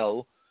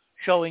video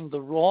showing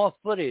the raw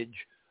footage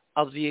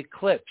of the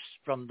eclipse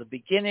from the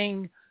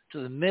beginning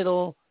to the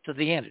middle to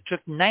the end. It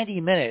took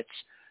 90 minutes.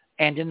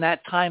 And in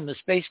that time, the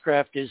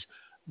spacecraft is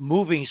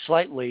moving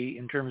slightly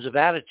in terms of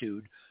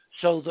attitude.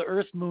 So the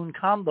Earth-Moon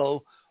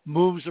combo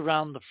moves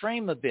around the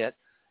frame a bit,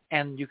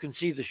 and you can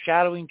see the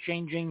shadowing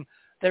changing.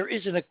 There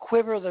isn't a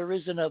quiver. There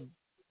isn't a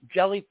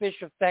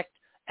jellyfish effect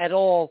at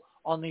all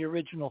on the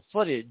original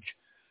footage.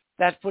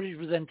 That footage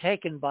was then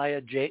taken by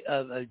a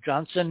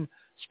Johnson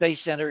Space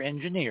Center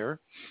engineer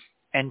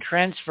and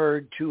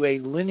transferred to a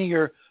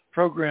linear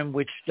program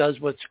which does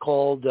what's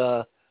called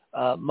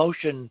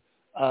motion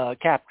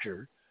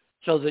capture,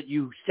 so that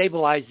you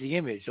stabilize the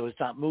image so it's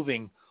not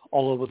moving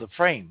all over the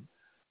frame.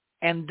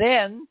 And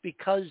then,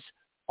 because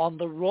on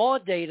the raw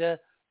data,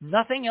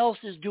 nothing else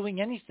is doing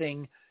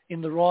anything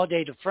in the raw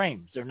data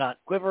frames. They're not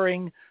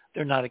quivering.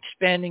 They're not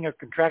expanding or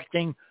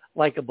contracting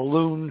like a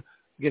balloon,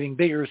 getting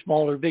bigger,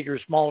 smaller.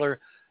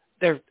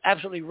 They're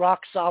absolutely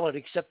rock solid,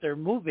 except they're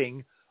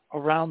moving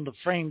around the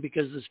frame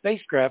because the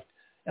spacecraft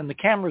and the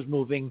camera's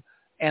moving.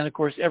 And, of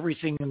course,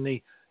 everything in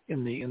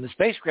the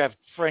spacecraft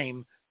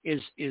frame is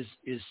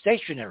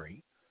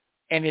stationary,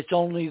 and it's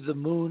only the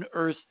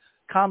Moon-Earth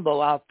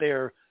combo out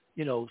there,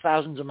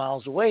 thousands of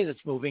miles away that's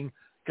moving,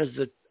 because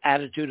the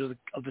attitude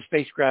of the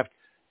spacecraft,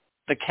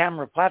 the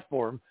camera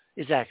platform,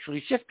 is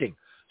actually shifting.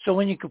 So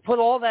when you could put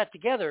all that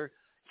together,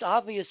 it's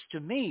obvious to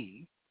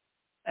me,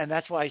 and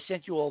that's why I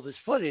sent you all this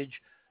footage,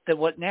 that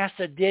what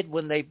NASA did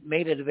when they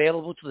made it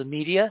available to the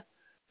media,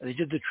 they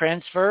did the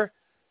transfer,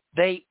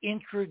 they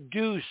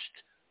introduced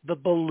the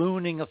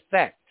ballooning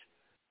effect.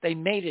 They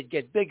made it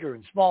get bigger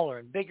and smaller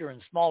and bigger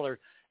and smaller,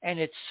 and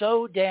it's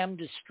so damn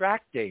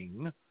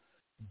distracting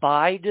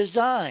by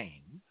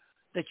design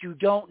that you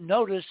don't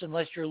notice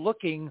unless you're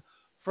looking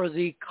for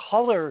the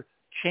color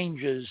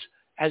changes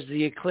as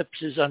the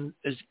eclipse is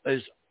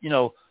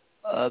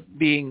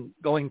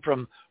going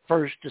from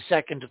first to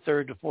second to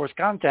third to fourth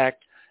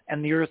contact,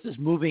 and the Earth is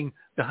moving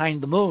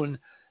behind the moon,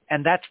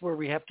 and that's where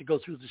we have to go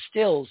through the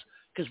stills,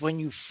 because when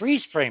you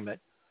freeze frame it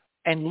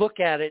and look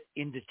at it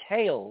in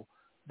detail,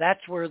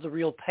 that's where the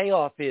real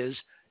payoff is,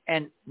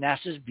 And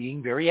NASA's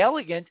being very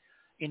elegant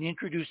in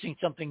introducing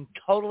something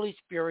totally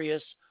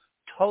spurious,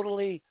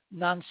 totally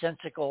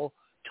nonsensical,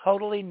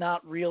 totally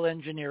not real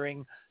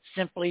engineering,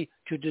 simply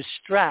to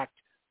distract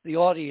the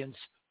audience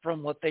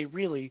from what they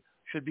really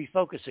should be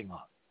focusing on.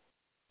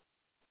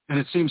 And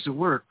it seems to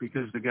work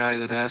because the guy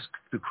that asked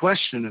the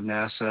question of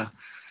NASA,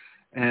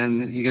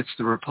 and he gets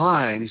the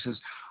reply, and he says,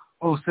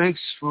 "Oh, thanks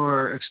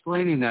for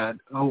explaining that.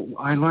 Oh,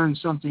 I learn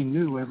something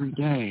new every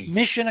day."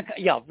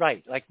 Yeah,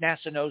 right. Like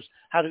NASA knows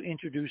how to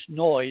introduce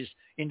noise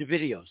into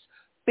videos.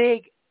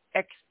 Big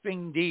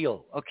X-bing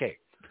deal. Okay.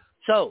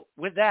 So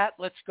with that,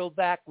 let's go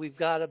back. We've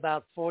got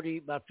about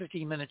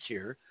 15 minutes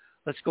here.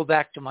 Let's go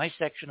back to my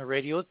section of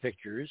Radio with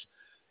Pictures.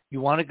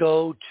 You want to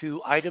go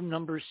to item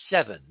number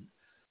 7.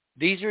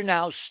 These are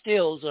now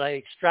stills that I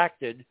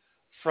extracted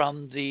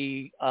from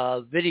the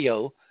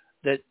video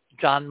that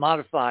John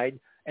modified.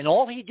 And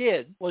all he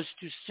did was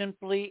to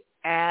simply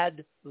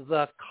add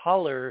the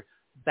color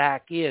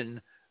back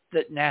in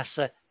that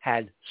NASA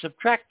had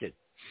subtracted.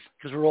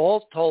 Because we're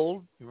all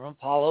told, from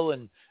Apollo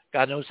and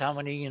God knows how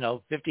many,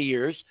 50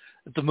 years,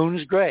 that the moon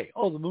is gray.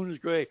 Oh, the moon is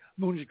gray.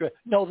 Moon is gray.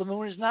 No, the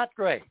moon is not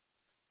gray.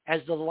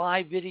 As the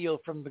live video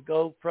from the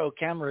GoPro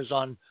cameras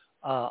on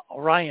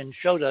Orion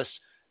showed us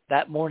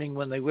that morning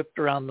when they whipped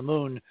around the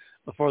moon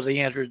before they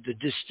entered the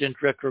distant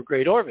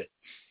retrograde orbit.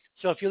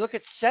 So if you look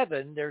at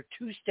 7, there are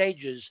 2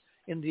 stages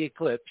in the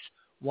eclipse.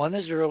 One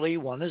is early,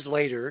 one is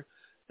later.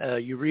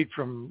 You read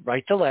from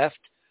right to left.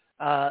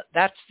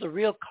 That's the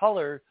real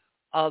color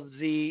of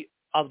the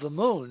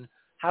moon.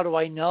 How do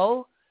I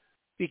know?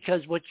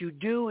 Because what you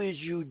do is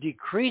you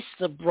decrease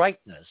the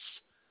brightness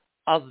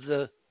of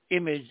the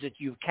image that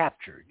you've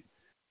captured.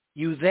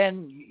 You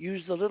then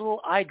use the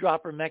little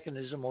eyedropper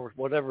mechanism or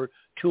whatever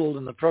tool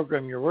in the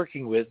program you're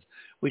working with,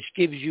 which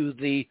gives you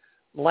the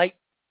light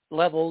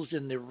levels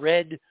in the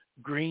red,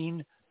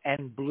 green,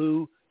 and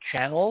blue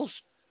channels.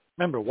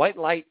 Remember, white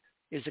light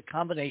is a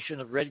combination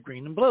of red,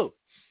 green, and blue.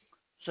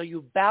 So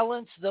you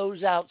balance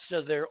those out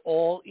so they're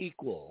all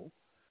equal.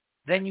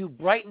 Then you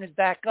brighten it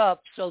back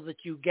up so that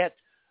you get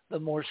the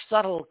more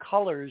subtle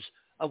colors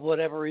of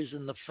whatever is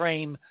in the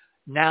frame,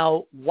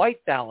 now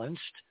white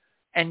balanced.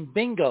 And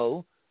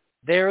bingo,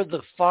 they're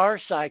the far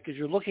side, because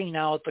you're looking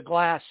now at the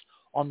glass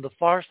on the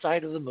far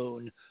side of the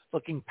moon,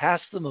 looking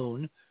past the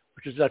moon,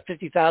 which is about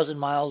 50,000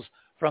 miles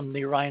from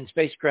the Orion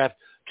spacecraft,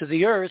 to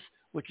the Earth,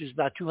 which is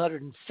about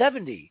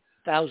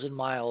 270,000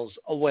 miles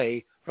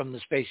away from the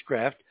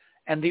spacecraft.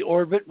 And the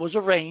orbit was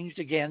arranged,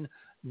 again,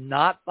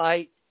 not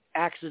by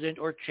accident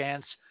or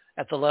chance,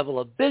 at the level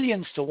of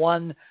billions to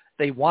one.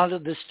 They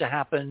wanted this to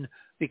happen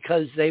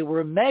because they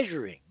were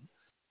measuring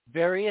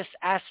various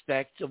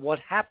aspects of what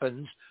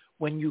happens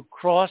when you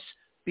cross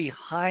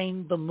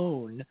behind the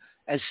moon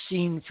as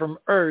seen from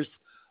Earth,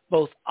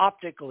 both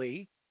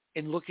optically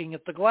in looking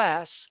at the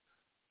glass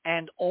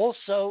and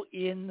also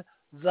in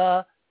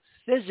the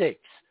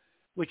physics,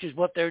 which is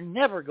what they're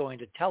never going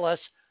to tell us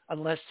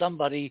unless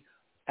somebody,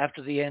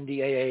 after the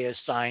NDAA is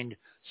signed,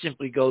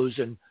 simply goes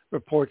and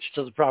reports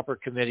to the proper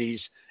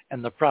committees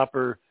and the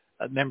proper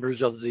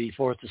members of the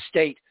Fourth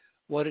Estate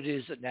what it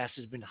is that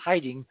NASA's been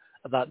hiding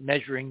about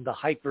measuring the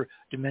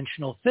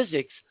hyperdimensional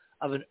physics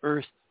of an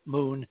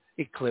Earth-Moon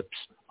eclipse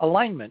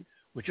alignment,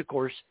 which, of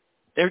course,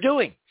 they're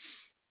doing.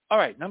 All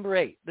right, number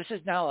 8. This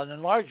is now an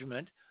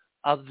enlargement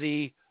of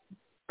the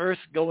Earth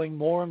going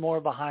more and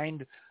more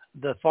behind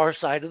the far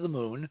side of the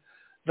moon.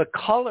 The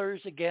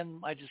colors,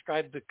 again, I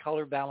described the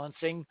color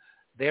balancing.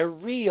 They're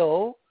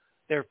real.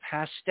 They're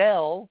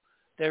pastel.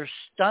 They're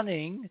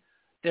stunning.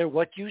 They're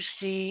what you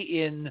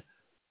see in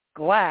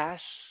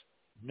glass.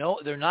 No,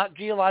 they're not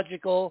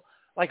geological.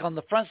 Like on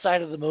the front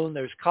side of the moon,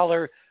 there's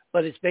color,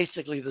 but it's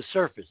basically the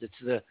surface. It's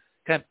the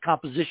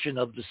composition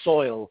of the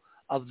soil,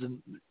 of the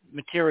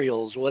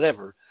materials,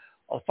 whatever.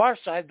 On the far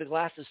side, the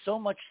glass is so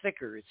much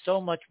thicker. It's so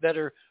much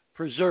better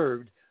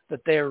preserved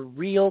that they're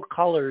real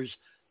colors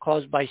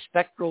caused by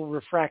spectral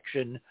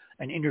refraction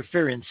and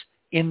interference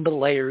in the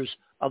layers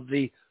of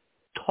the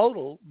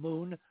total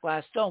moon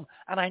glass dome.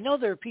 And I know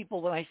there are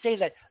people, when I say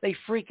that, they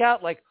freak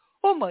out like,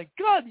 oh my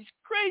God, he's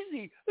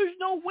crazy. There's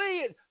no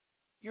way.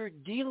 You're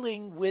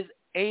dealing with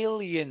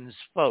aliens,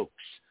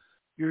 folks.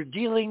 You're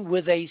dealing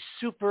with a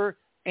super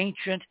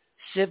ancient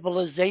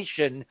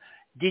civilization.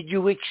 Did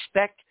you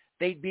expect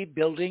they'd be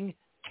building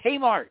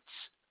Kmarts?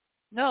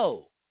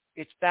 No,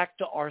 it's back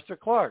to Arthur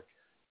Clarke.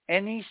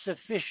 Any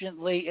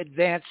sufficiently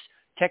advanced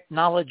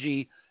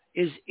technology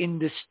is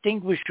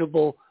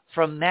indistinguishable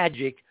from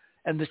magic,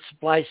 and this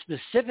applies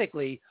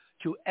specifically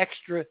to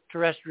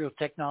extraterrestrial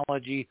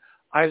technology,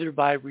 either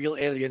by real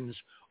aliens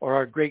or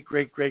our great,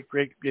 great, great,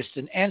 great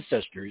distant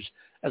ancestors,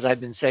 as I've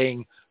been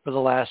saying for the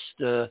last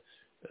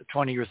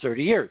 20 or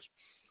 30 years.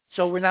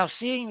 So we're now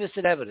seeing this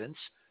in evidence.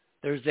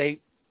 There's a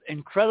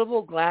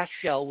incredible glass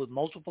shell with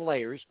multiple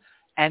layers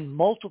and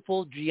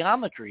multiple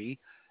geometry,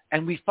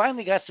 and we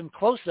finally got some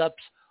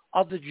close-ups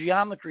of the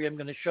geometry I'm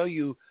going to show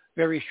you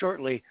very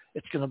shortly.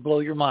 It's going to blow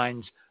your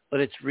minds, but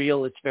it's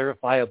real, it's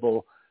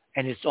verifiable,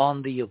 and it's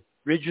on the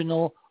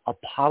original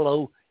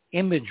Apollo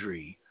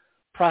imagery,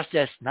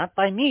 processed not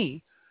by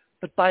me,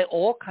 but by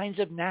all kinds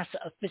of NASA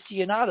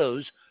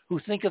aficionados who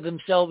think of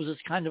themselves as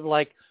kind of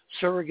like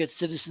surrogate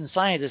citizen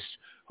scientists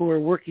who are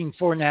working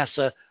for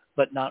NASA,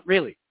 but not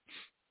really.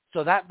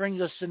 So that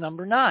brings us to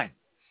number 9.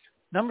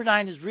 Number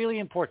 9 is really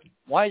important.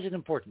 Why is it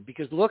important?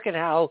 Because look at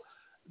how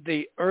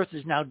the Earth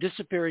is now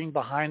disappearing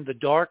behind the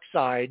dark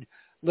side,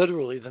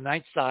 literally the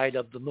night side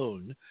of the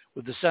moon,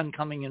 with the sun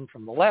coming in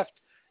from the left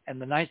and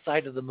the night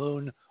side of the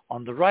moon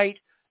on the right.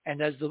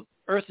 And as the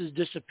Earth is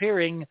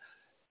disappearing,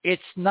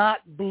 it's not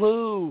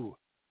blue.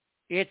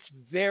 It's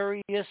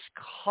various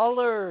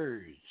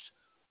colors.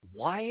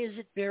 Why is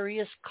it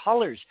various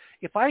colors?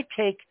 If I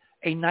take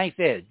a knife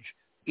edge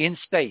in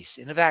space,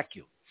 in a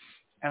vacuum,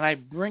 and I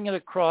bring it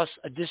across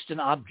a distant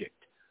object,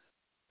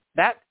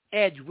 that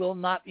edge will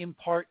not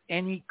impart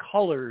any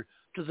color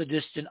to the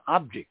distant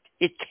object.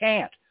 It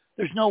can't.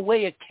 There's no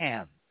way it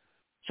can.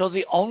 So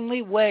the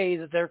only way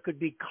that there could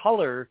be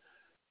color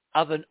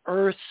of an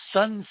Earth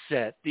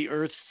sunset, the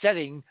Earth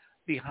setting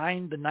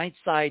behind the night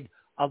side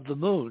of the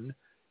moon,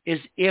 is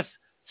if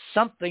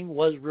something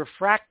was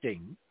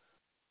refracting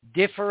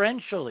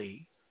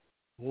differentially,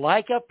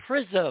 like a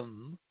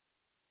prism,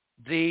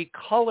 the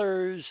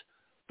colors,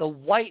 the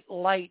white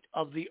light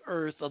of the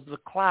Earth, of the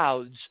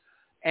clouds,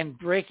 and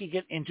breaking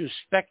it into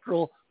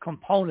spectral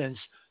components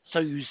so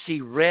you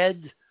see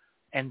red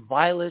and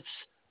violets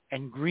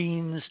and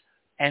greens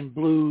and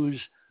blues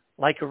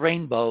like a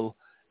rainbow.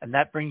 And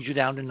that brings you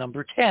down to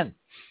number 10.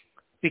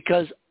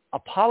 Because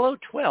Apollo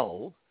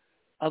 12,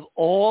 of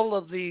all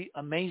of the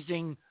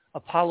amazing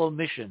Apollo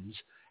missions,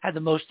 had the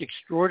most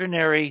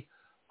extraordinary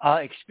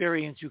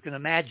experience you can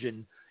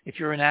imagine if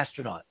you're an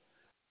astronaut.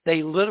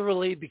 They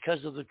literally,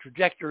 because of the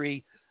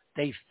trajectory,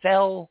 they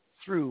fell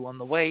through on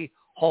the way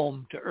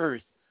home to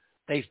Earth.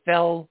 They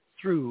fell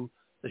through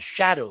the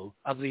shadow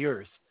of the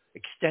Earth,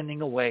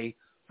 extending away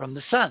from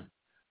the sun.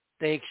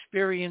 They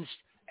experienced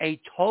a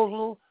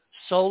total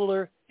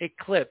solar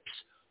eclipse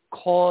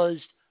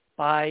caused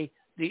by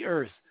the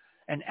Earth.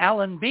 And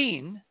Alan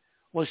Bean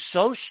was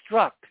so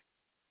struck,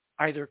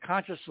 either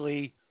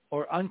consciously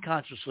or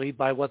unconsciously,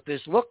 by what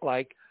this looked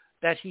like,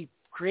 that he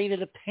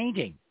created a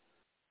painting.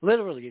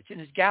 Literally, it's in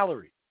his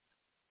gallery.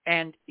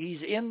 And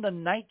he's in the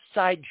night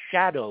side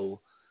shadow,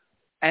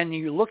 and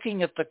you're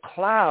looking at the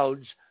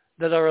clouds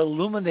that are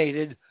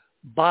illuminated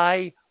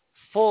by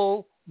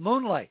full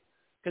moonlight.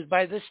 Because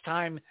by this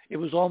time, it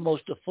was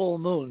almost a full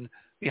moon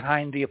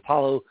behind the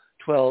Apollo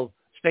 12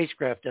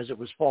 spacecraft as it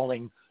was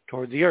falling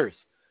toward the Earth.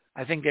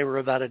 I think they were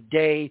about a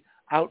day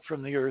out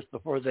from the Earth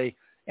before they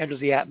entered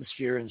the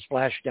atmosphere and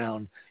splashed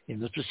down in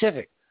the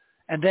Pacific.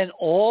 And then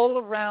all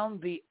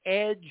around the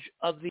edge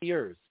of the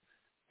Earth,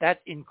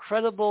 that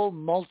incredible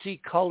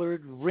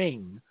multicolored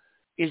ring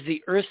is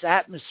the Earth's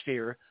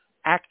atmosphere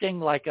acting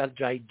like a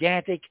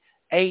gigantic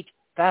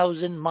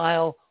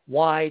 8,000-mile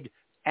wide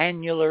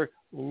annular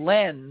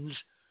lens,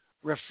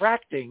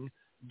 refracting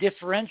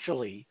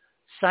differentially,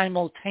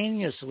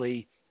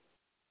 simultaneously,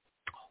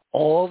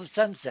 all the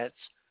sunsets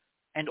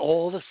and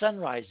all the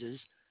sunrises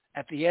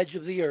at the edge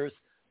of the Earth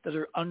that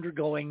are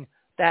undergoing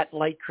that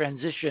light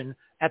transition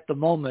at the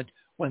moment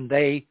when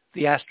they,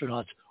 the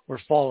astronauts, were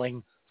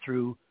falling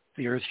through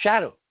the Earth's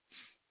shadow.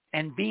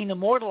 And Bean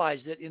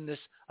immortalized it in this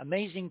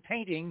amazing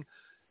painting.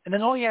 And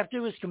then all you have to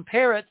do is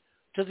compare it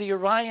to the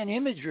Orion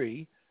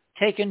imagery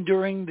taken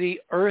during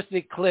the Earth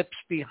eclipse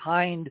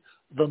behind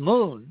the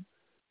moon,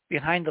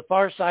 behind the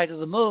far side of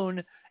the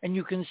moon, and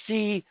you can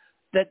see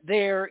that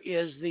there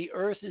is the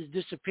Earth is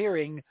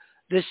disappearing,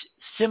 this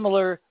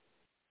similar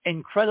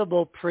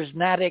incredible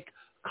prismatic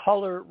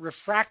color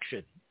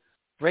refraction,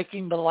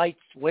 breaking the light's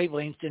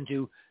wavelengths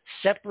into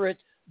separate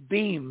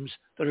beams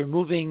that are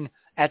moving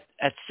at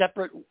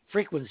separate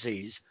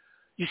frequencies.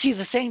 You see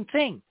the same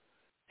thing.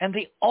 And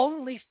the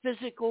only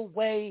physical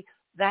way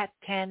that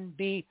can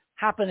be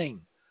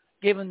happening,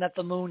 given that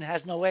the moon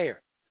has no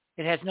air,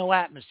 it has no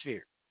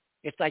atmosphere.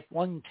 It's like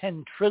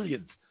 1/10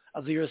 trillionth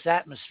of the Earth's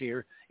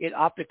atmosphere. It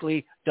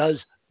optically does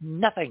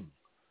nothing.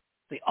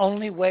 The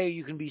only way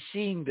you can be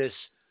seeing this,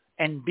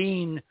 and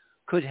Bean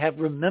could have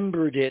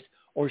remembered it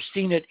or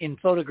seen it in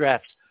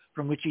photographs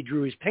from which he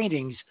drew his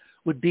paintings,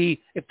 would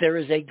be if there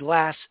is a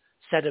glass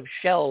set of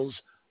shells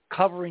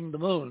covering the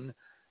moon,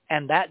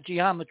 and that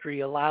geometry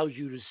allows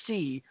you to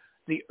see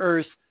the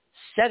Earth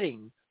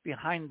setting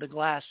behind the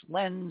glass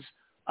lens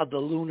of the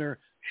lunar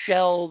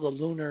shell, the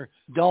lunar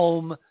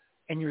dome,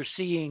 and you're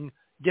seeing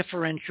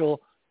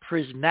differential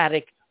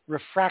prismatic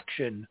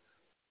refraction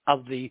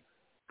of the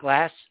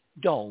glass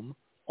dome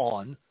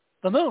on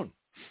the moon,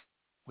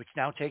 which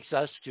now takes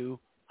us to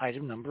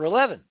item number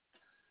 11.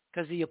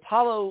 Because the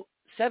Apollo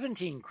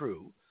 17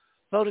 crew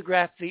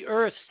photographed the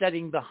Earth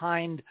setting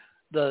behind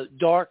the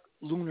dark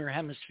lunar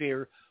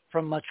hemisphere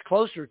from much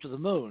closer to the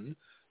moon.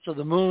 So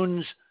the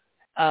moon's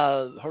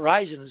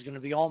horizon is going to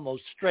be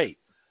almost straight,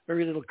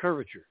 very little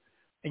curvature.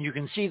 And you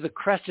can see the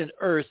crescent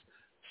Earth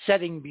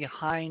setting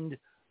behind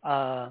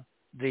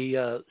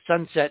the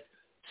sunset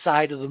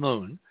side of the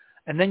moon.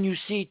 And then you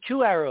see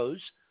two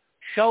arrows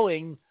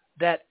showing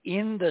that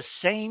in the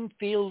same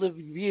field of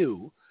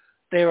view,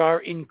 there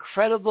are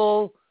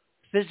incredible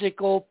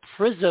physical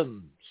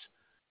prisms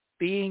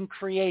being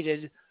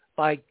created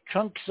by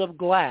chunks of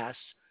glass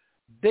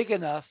big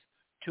enough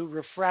to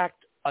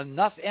refract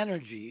enough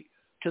energy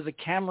to the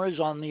cameras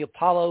on the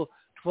Apollo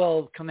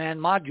 12 command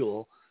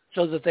module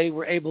so that they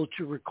were able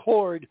to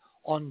record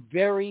on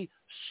very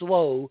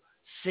slow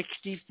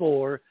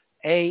 64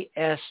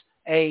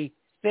 ASA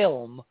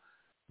film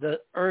the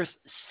Earth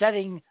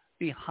setting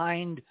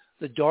behind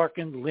the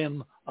darkened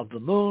limb of the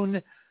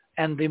moon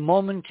and the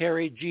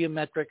momentary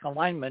geometric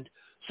alignment.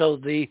 So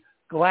the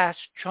glass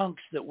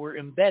chunks that were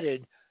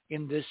embedded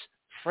in this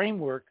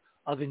framework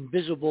of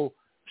invisible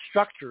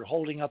structure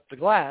holding up the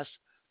glass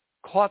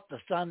caught the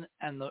sun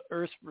and the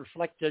Earth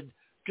reflected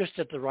just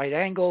at the right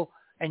angle,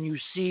 and you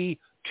see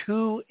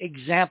two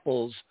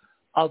examples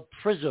of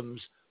prisms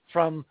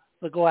from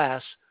the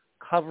glass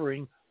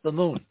covering the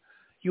moon.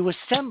 You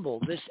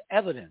assemble this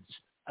evidence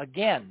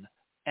again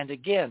and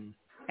again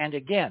and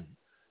again,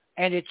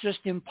 and it's just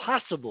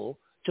impossible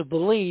to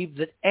believe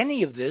that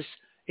any of this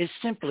is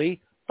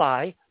simply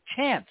by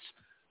chance,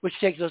 which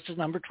takes us to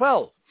number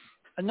 12.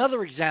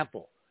 Another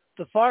example,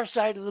 the far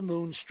side of the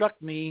moon struck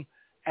me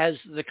as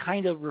the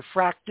kind of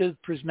refractive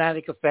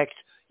prismatic effect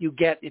you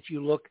get if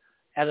you look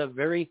at a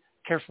very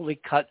carefully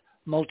cut,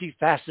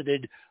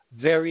 multifaceted,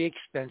 very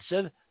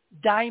expensive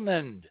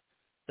diamond.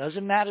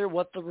 Doesn't matter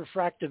what the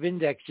refractive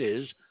index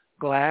is,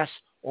 glass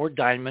or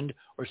diamond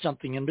or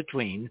something in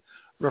between.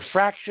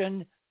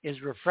 Refraction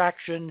is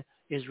refraction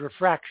is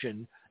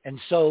refraction. And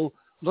so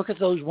look at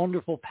those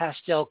wonderful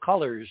pastel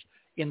colors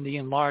in the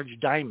enlarged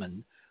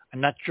diamond. I'm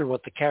not sure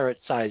what the carat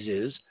size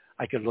is.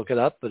 I could look it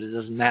up, but it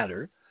doesn't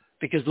matter.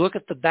 Because look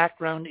at the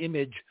background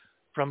image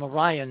from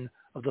Orion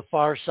of the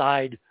far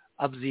side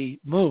of the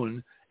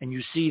moon, and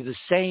you see the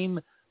same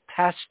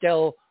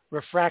pastel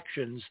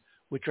refractions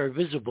which are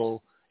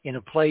visible in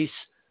a place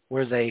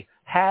where they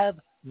have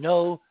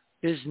no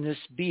business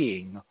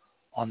being,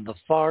 on the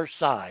far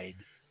side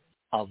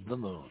of the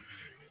moon.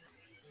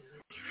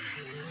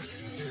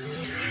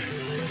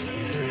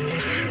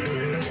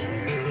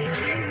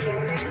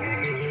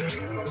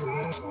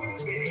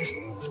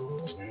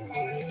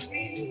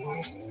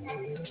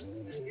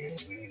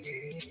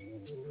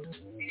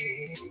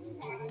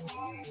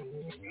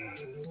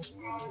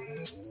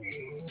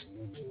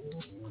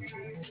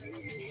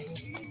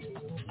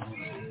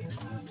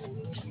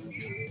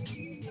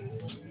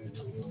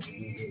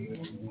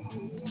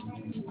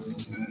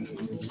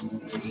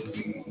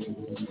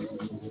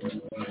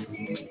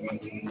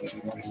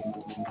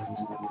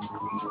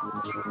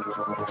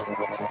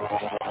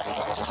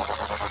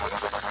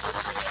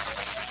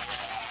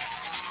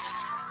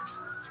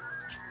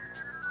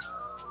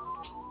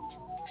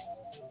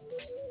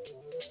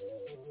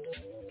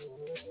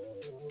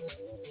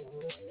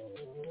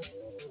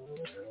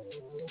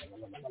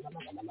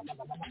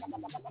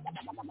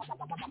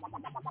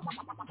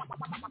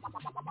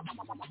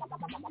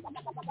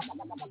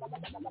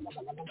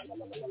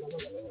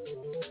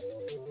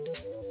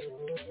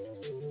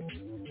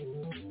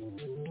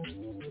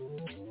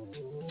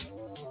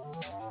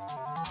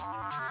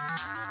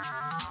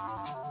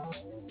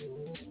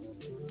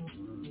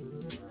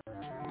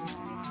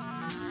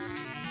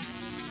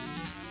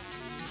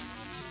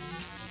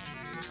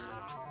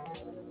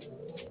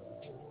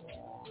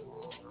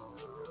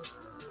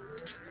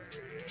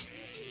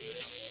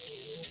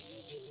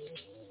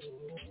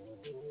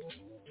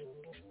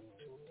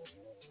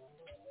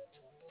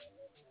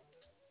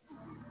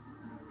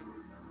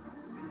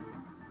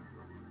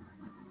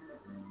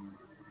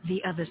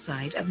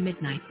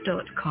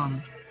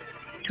 theothersideofmidnight.com.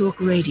 Talk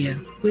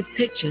radio with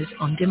pictures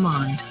on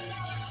demand.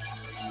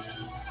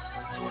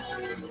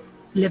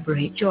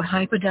 Liberate your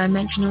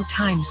hyperdimensional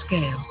time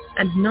scale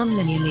and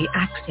non-linearly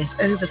access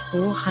over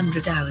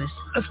 400 hours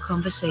of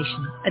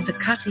conversation at the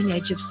cutting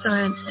edge of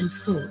science and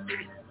thought.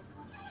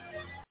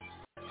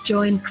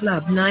 Join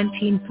Club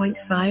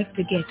 19.5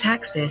 to get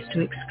access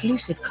to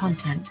exclusive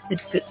content that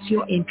fits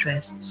your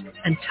interests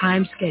and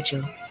time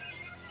schedule.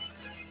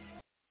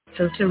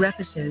 Filter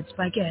episodes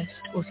by guest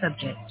or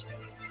subject.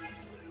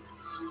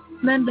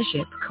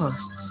 Membership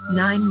costs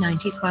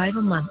 $9.95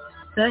 a month,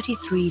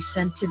 33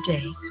 cents a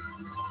day.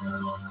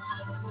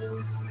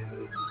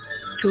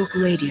 Talk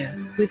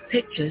radio with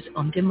pictures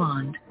on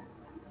demand.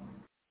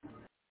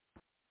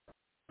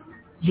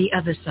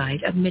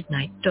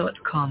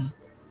 theothersideofmidnight.com.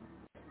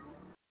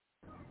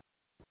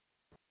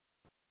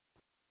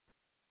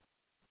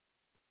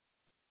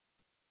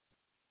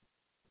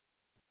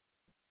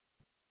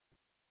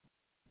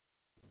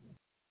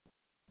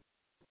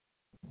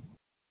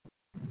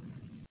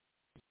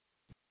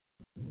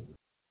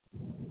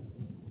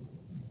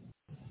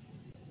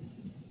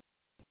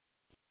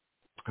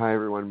 Hi,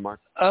 everyone. Mark.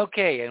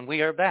 Okay, and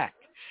we are back.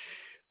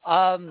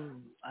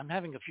 I'm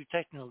having a few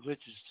technical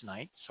glitches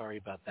tonight. Sorry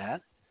about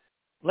that.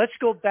 Let's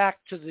go back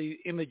to the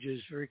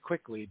images very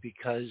quickly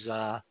because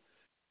let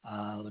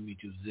me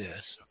do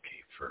this.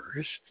 Okay,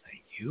 first.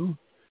 Thank you.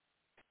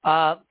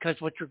 Because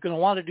what you're going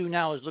to want to do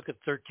now is look at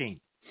 13.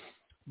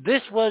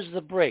 This was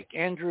the break.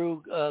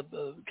 Andrew,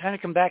 kind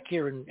of come back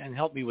here and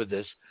help me with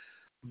this.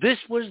 This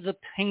was the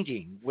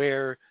painting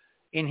where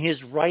in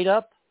his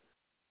write-up,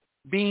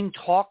 Bean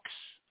talks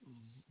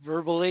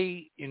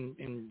verbally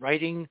in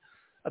writing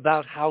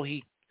about how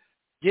he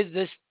did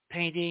this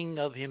painting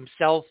of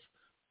himself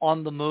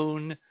on the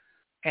moon,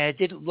 and it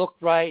didn't look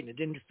right, and it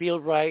didn't feel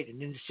right, and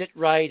didn't sit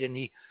right, and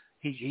he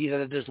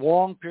had this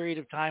long period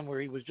of time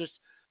where he was just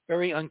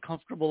very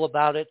uncomfortable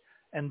about it,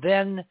 and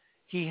then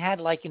he had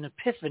like an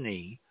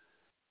epiphany,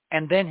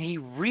 and then he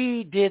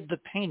redid the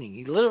painting.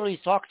 He literally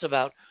talks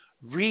about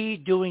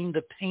redoing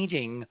the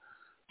painting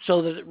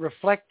so that it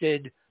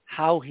reflected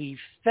how he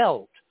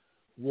felt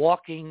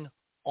walking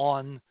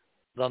on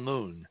the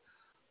moon.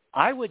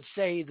 I would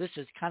say this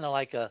is kind of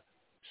like a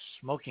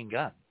smoking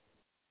gun.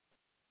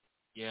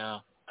 Yeah,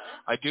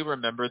 I do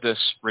remember this,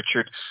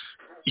 Richard.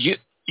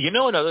 You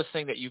know another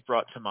thing that you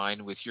brought to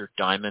mind with your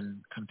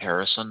diamond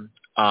comparison?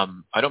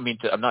 I'm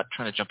not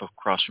trying to jump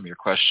across from your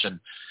question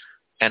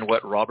and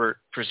what Robert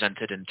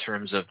presented in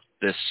terms of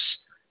this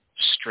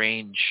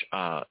strange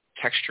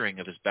texturing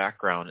of his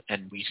background,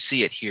 and we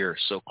see it here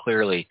so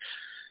clearly.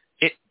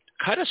 It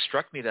kind of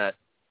struck me that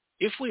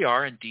if we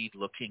are indeed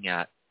looking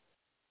at,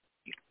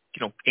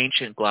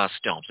 ancient glass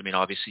domes, I mean,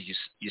 obviously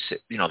you say,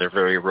 they're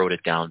very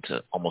eroded down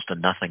to almost a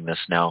nothingness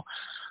now,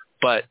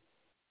 but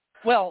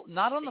well,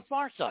 not on the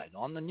far side.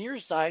 On the near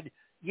side,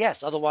 yes.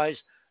 Otherwise,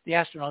 the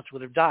astronauts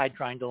would have died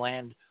trying to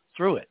land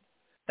through it.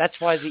 That's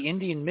why the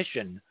Indian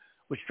mission,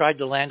 which tried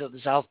to land at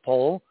the South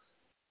Pole,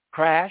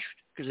 crashed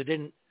because it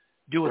didn't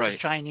do what the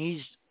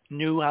Chinese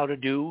knew how to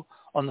do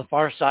on the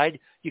far side.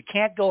 You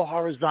can't go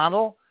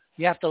horizontal.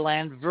 You have to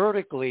land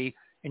vertically,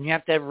 and you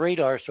have to have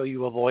radar so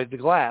you avoid the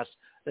glass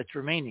that's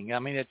remaining. I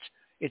mean,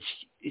 it's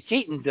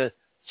eaten to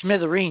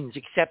smithereens,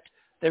 except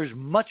there's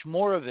much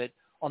more of it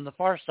on the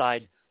far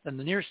side than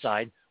the near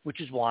side,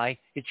 which is why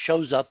it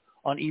shows up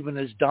on even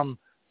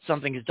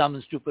something as dumb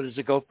and stupid as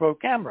a GoPro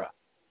camera.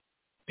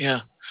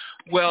 Yeah.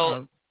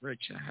 Well,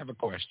 Rich, I have a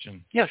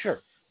question. Yeah,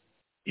 sure.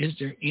 Is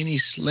there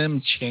any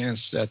slim chance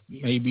that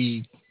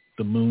maybe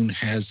the moon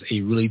has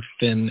a really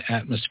thin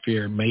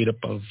atmosphere made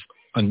up of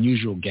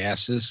unusual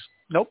gases?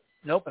 Nope.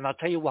 And I'll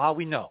tell you how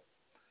we know.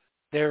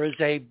 There's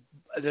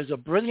a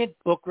brilliant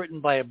book written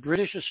by a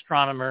British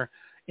astronomer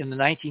in the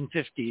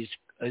 1950s.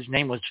 His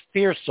name was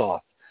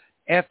Firsoff,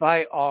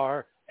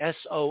 Firsoff.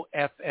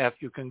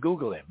 You can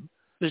Google him.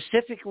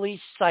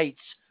 Specifically cites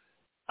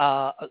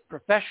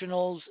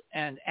professionals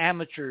and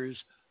amateurs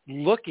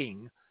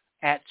looking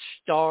at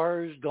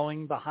stars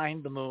going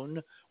behind the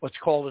moon, what's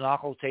called an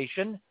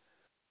occultation.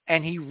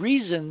 And he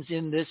reasons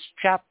in this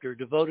chapter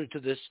devoted to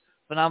this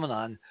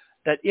phenomenon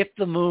that if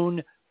the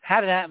moon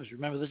had an atmosphere,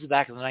 remember this is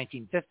back in the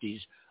 1950s,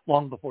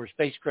 long before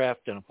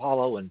spacecraft and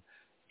Apollo and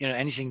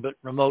anything but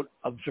remote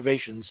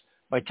observations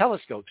by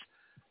telescopes,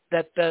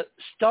 that the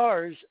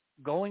stars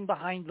going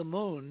behind the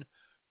moon,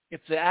 if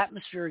the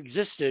atmosphere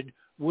existed,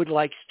 would,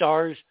 like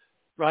stars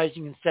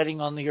rising and setting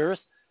on the Earth,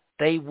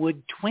 they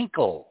would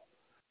twinkle.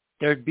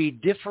 There'd be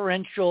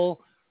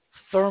differential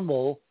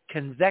thermal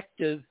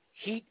convective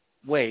heat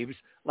waves,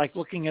 like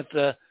looking at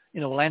the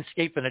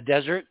landscape in a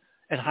desert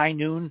at high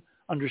noon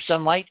under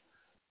sunlight,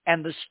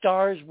 and the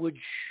stars would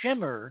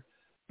shimmer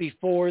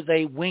before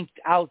they winked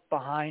out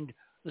behind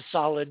the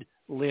solid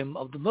limb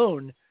of the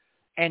moon.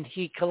 And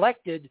he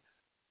collected,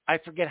 I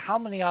forget how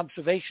many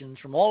observations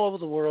from all over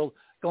the world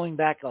going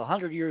back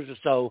 100 years or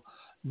so.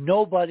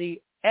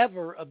 Nobody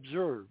ever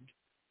observed,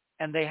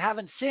 and they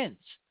haven't since,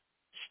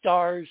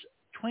 stars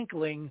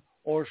twinkling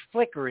or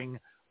flickering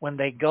when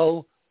they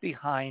go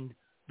behind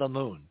the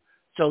moon.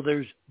 So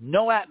there's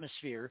no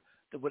atmosphere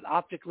that would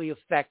optically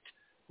affect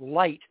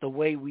light the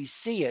way we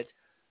see it.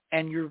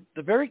 And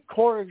the very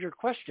core of your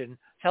question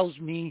tells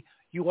me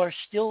you are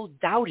still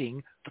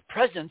doubting the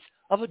presence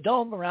of a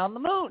dome around the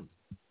moon.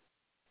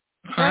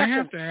 I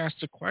have to ask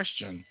the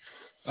question.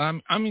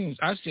 I've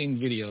seen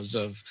videos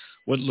of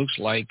what looks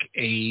like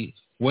a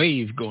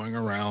wave going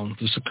around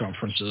the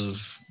circumference of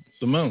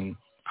the moon.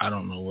 I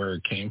don't know where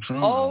it came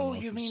from. Oh,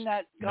 you mean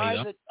that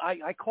guy that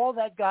I call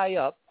that guy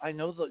up. I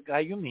know the guy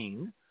you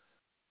mean.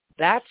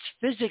 That's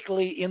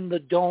physically in the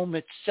dome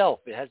itself.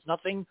 It has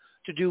nothing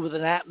to do with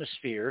an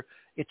atmosphere.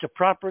 It's a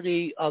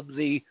property of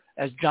the,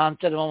 as John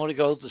said a moment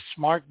ago, the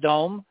smart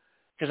dome,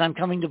 because I'm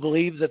coming to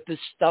believe that this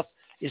stuff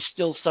is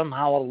still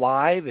somehow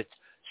alive. It's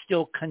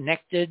still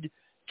connected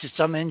to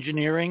some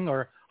engineering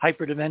or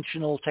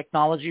hyperdimensional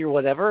technology or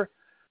whatever.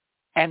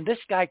 And this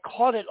guy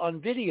caught it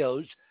on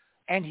videos,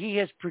 and he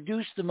has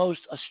produced the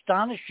most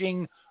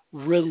astonishing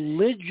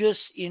religious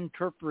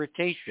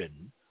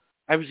interpretation.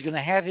 I was going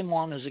to have him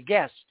on as a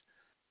guest,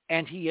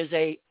 and he is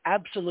a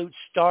absolute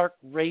stark,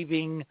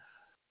 raving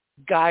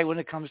guy when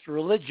it comes to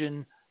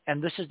religion,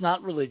 and this is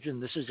not religion,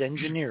 this is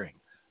engineering.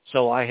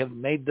 So I have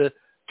made the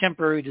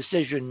temporary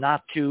decision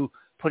not to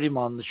put him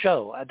on the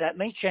show. That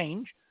may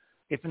change.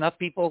 If enough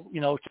people,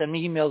 send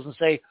me emails and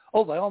say,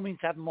 oh, by all means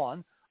have him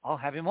on, I'll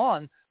have him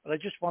on. But I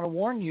just want to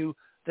warn you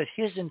that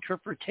his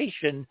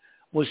interpretation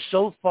was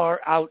so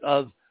far out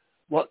of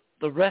what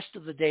the rest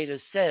of the data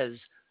says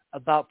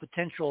about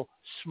potential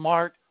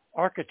smart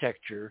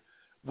architecture,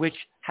 which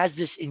has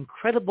this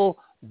incredible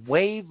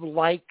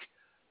wave-like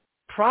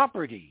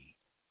property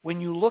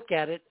when you look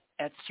at it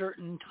at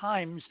certain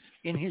times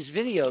in his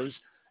videos.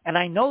 And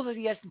I know that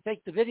he hasn't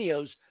faked the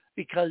videos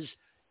because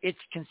it's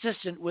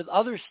consistent with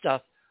other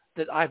stuff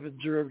that I've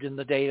observed in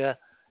the data.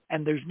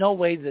 And there's no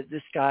way that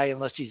this guy,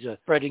 unless he's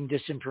spreading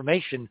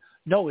disinformation,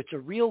 no, it's a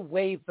real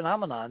wave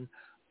phenomenon,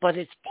 but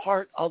it's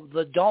part of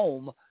the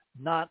dome,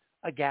 not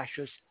a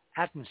gaseous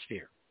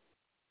atmosphere.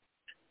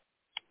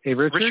 Hey,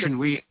 Richard, can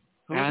we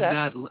add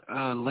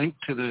that link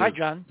to Hi,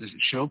 John. the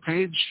show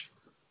page?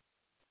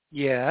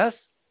 Yes.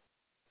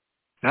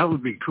 That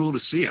would be cool to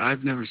see.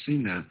 I've never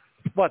seen that.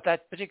 What,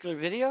 that particular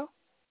video?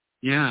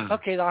 Yeah.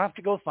 Okay, I'll have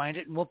to go find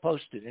it, and we'll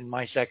post it in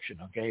my section,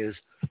 okay, is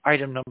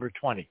item number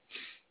 20.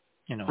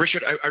 You know.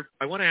 Richard,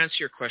 I want to answer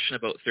your question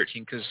about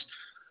 13 because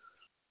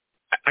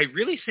I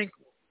really think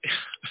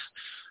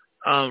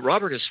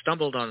Robert has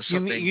stumbled on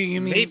something.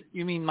 You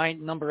mean my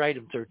number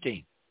item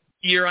 13?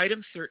 Your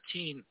item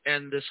 13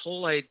 and this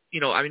whole, I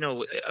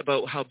know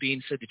about how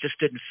Bean said it just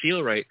didn't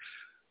feel right.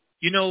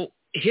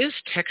 His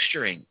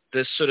texturing,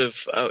 this sort of,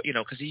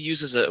 because he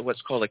uses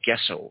what's called a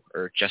gesso,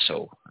 I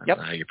don't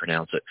know how you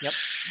pronounce it.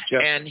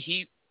 Yep. And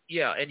he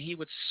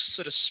would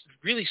sort of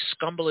really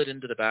scumble it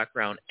into the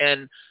background.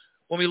 And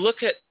when we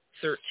look at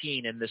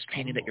 13 and this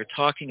painting that you're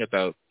talking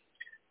about,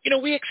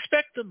 we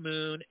expect the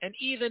moon and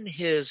even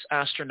his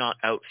astronaut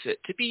outfit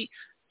to be,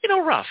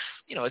 rough.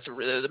 It's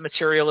the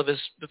material of his,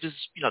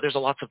 there's a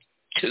lots of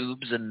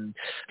tubes and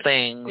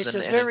things. It's a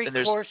very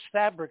coarse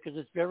fabric because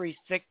it's very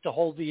thick to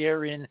hold the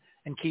air in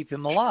and keep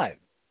him alive.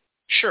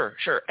 Sure.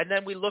 And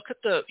then we look at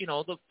the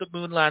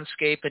moon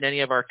landscape and any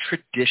of our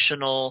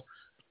traditional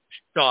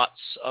shots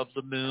of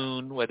the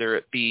moon, whether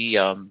it be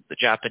the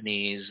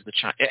Japanese,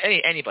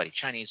 anybody,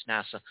 Chinese,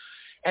 NASA.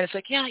 And it's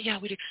like, yeah,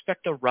 we'd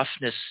expect a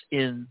roughness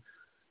in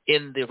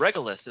the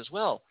regolith as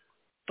well.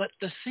 But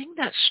the thing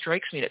that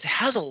strikes me, that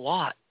has a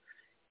lot,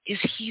 is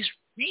he's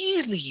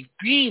really,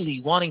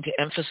 really wanting to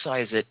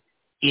emphasize it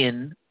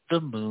in the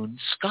moon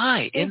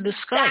sky, in the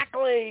sky.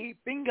 Exactly.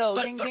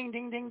 Bingo. Ding, ding,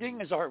 ding, ding,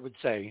 ding, as Art would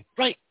say.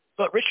 Right.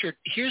 But, Richard,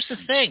 here's the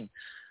thing.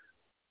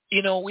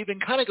 We've been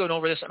kind of going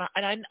over this,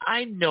 and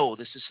I know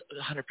this is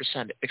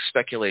 100%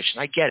 speculation.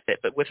 I get it,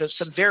 but with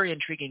some very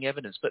intriguing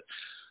evidence. But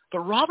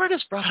Robert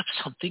has brought up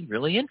something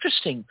really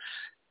interesting.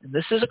 And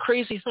this is a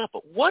crazy thought,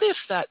 but what if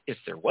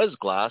there was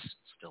glass,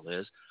 still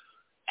is,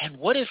 and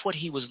what if what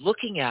he was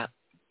looking at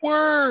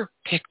were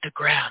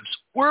pictograms,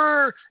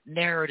 were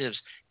narratives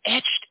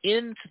etched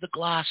into the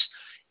glass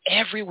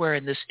everywhere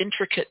in this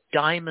intricate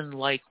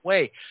diamond-like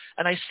way?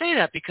 And I say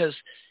that because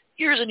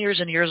years and years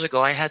and years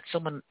ago, I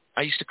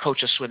used to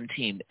coach a swim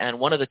team, and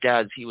one of the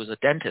dads, he was a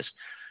dentist,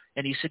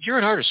 and he said, "You're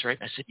an artist, right?"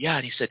 And I said, "Yeah."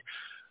 And he said,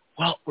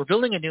 "Well, we're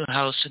building a new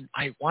house, and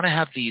I want to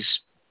have these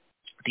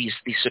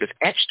sort of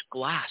etched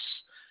glass.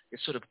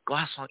 It's sort of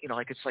glass on,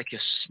 like it's like you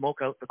smoke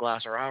out the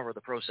glass or however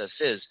the process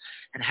is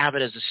and have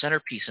it as a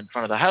centerpiece in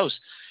front of the house."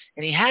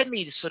 And he had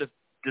me to sort of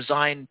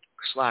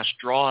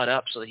design/draw it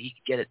up so that he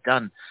could get it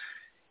done.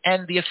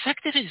 And the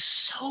effect of it is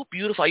so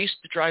beautiful. I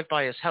used to drive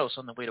by his house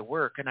on the way to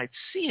work, and I'd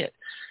see it.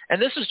 And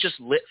this is just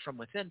lit from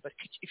within. But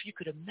if you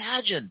could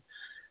imagine,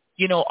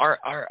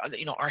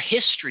 our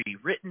history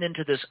written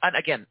into this. And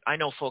again, I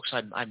know, folks,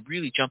 I'm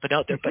really jumping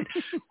out there, but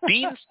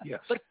Bean's, yes.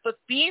 but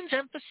Bean's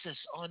emphasis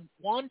on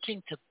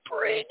wanting to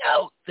bring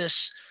out this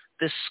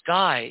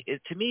sky,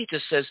 to me,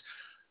 just says,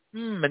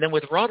 and then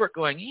with Robert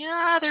going,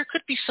 yeah, there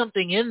could be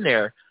something in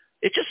there.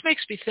 It just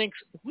makes me think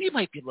we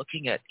might be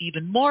looking at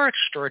even more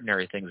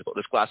extraordinary things about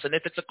this glass. And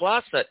if it's a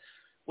glass that,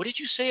 what did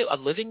you say, a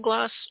living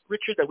glass,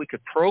 Richard, that we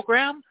could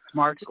program?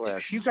 Smart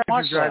glass. You guys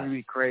are driving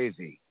me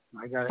crazy.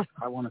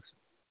 I want to.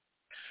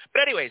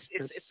 But anyways,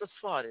 it's a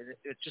thought.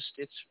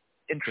 It's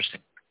interesting.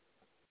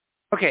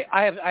 Okay,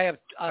 I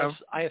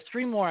have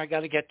three more I got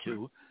to get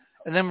to,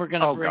 and then we're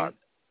going to bring. God.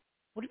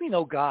 What do you mean,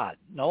 oh God?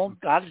 No,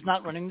 God is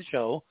not running the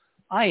show.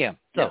 I am.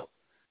 So,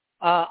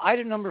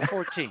 item number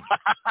 14.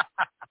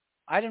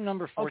 Item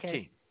number 14.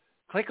 Okay.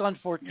 Click on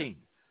 14.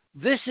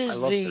 This is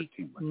the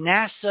 13,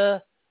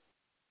 NASA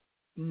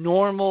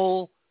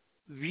normal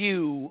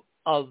view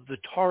of the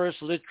Taurus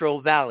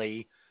Littrow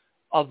Valley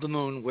of the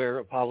moon where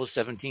Apollo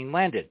 17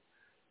 landed.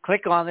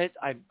 Click on it.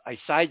 I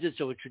sized it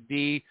so it should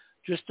be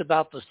just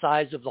about the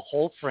size of the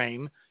whole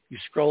frame. You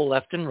scroll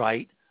left and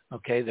right.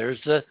 Okay, there's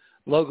the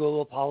logo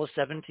of Apollo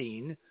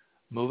 17.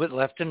 Move it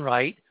left and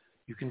right.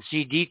 You can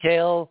see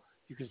detail.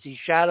 You can see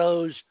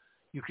shadows.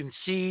 You can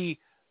see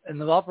in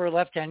the upper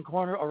left-hand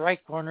corner or right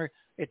corner,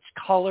 it's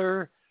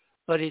color,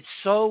 but it's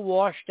so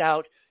washed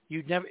out.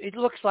 It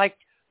looks like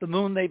the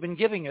moon they've been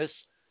giving us,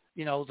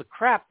 the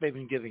crap they've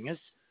been giving us,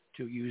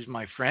 to use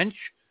my French,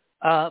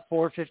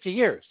 for 50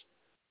 years.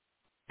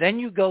 Then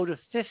you go to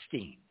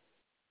 15.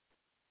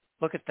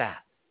 Look at that.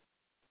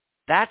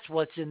 That's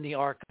what's in the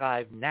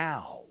archive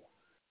now.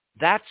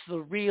 That's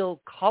the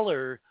real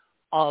color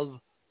of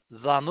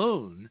the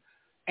moon.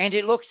 And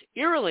it looks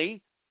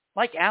eerily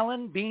like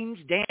Alan Bean's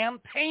damn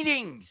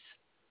paintings.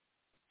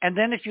 And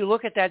then if you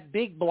look at that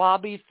big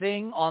blobby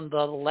thing on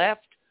the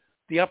left,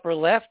 the upper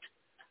left,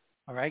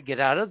 all right,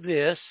 get out of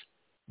this.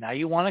 Now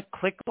you want to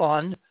click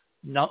on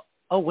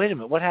Oh, wait a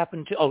minute. What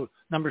happened to,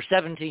 number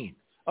 17.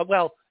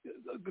 Well,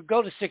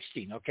 go to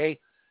 16, okay?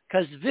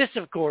 Because this,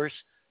 of course,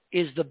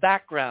 is the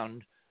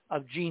background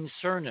of Gene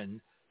Cernan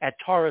at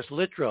Taurus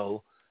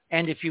Littrow.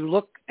 And if you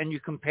look and you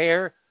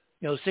compare,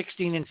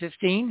 16 and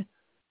 15,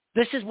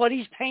 this is what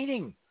he's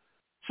painting.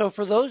 So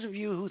for those of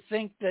you who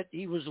think that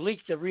he was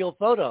leaked a real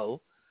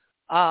photo,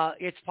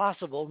 it's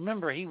possible.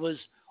 Remember, he was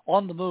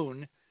on the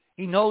moon.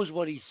 He knows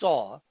what he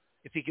saw,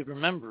 if he could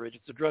remember it,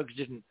 if the drugs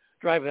didn't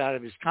drive it out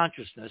of his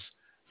consciousness.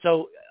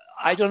 So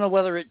I don't know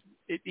whether it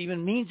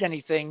even means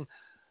anything,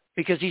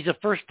 because he's a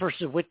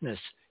first-person witness.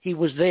 He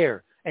was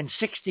there. And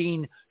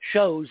 16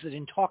 shows that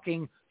in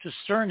talking to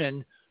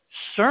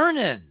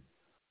Cernan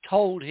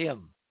told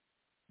him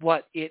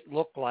what it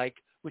looked like,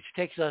 which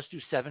takes us to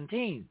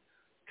 17.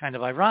 Kind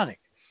of ironic.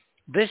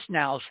 This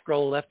now,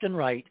 scroll left and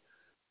right.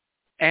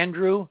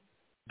 Andrew,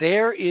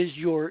 there is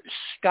your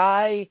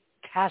sky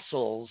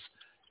castles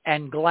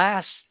and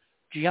glass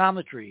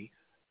geometry,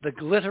 the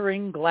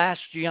glittering glass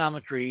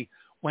geometry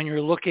when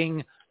you're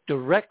looking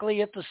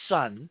directly at the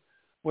sun,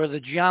 where the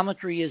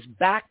geometry is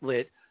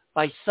backlit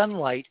by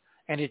sunlight,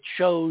 and it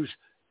shows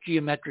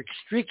geometric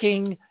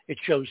streaking, it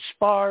shows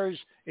spars,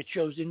 it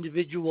shows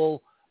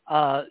individual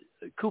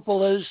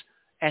cupolas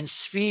and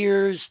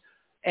spheres,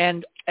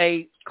 and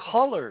a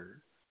color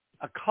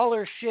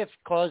shift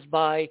caused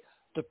by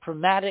the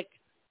chromatic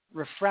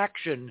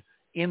refraction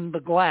in the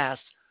glass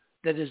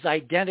that is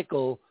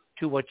identical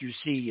to what you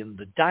see in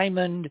the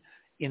diamond,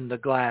 in the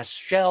glass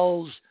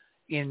shells,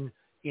 in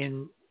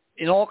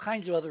all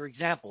kinds of other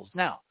examples.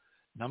 Now,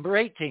 number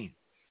 18.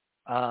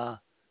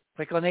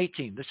 Click on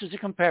 18. This is a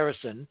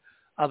comparison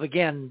of,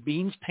 again,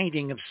 Bean's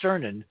painting of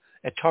Cernan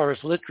at Taurus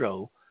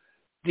Littrow.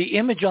 The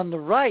image on the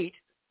right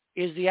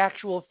is the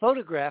actual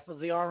photograph of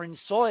the orange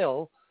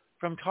soil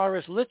from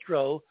Taurus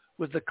Littrow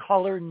with the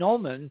color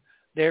gnomon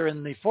there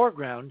in the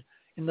foreground.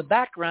 In the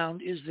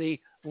background is the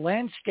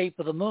landscape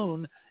of the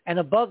moon, and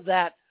above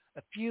that,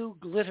 a few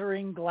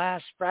glittering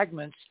glass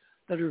fragments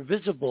that are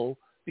visible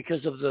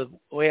because of the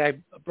way I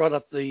brought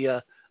up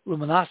the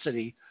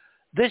luminosity.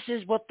 This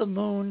is what the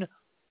moon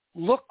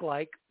looked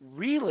like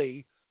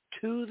really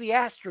to the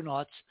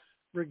astronauts,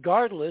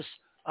 regardless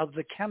of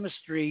the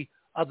chemistry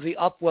of the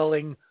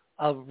upwelling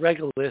of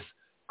regolith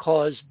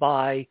caused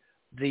by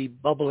the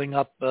bubbling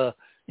up,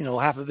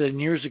 half a billion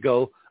years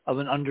ago of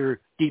an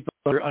deep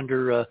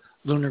under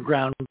lunar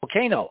ground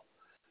volcano.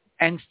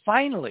 And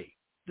finally,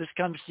 this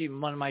comes to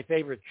one of my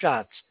favorite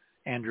shots,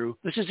 Andrew.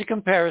 This is a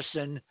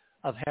comparison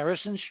of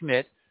Harrison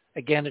Schmitt,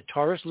 again at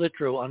Taurus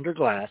Littrow under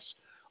glass.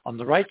 On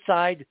the right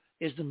side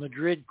is the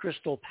Madrid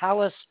Crystal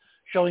Palace,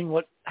 showing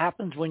what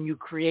happens when you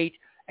create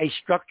a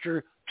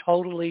structure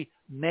totally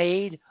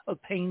made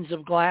of panes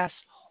of glass,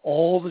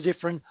 all the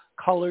different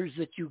colors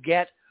that you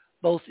get,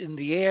 both in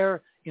the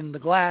air, in the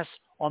glass,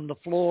 on the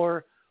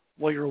floor,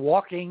 while you're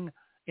walking,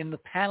 in the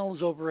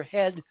panels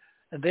overhead.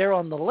 And there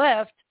on the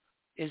left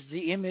is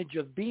the image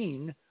of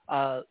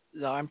of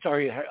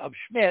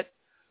Schmitt,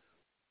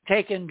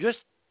 taken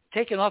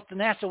off the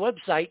NASA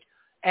website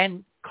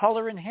and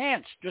color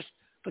enhanced. Just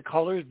the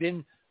color has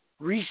been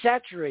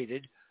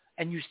resaturated,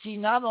 and you see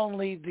not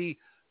only the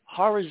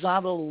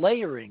horizontal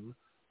layering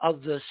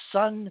of the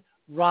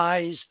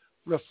sunrise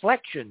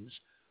reflections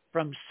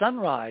from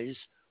sunrise,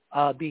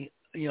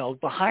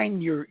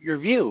 behind your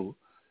view,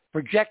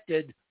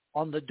 projected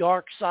on the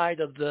dark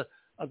side of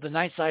the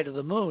night side of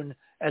the moon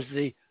as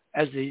the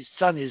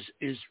sun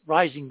is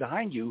rising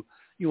behind you.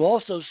 You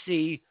also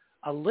see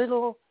a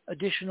little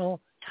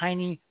additional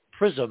tiny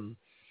prism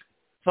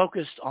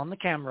focused on the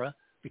camera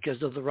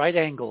because of the right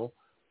angle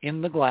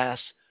in the glass.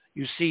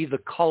 You see the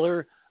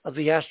color of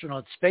the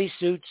astronaut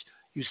spacesuits.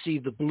 You see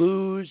the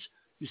blues.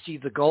 You see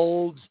the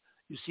golds.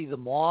 You see the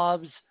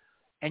mauves.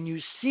 And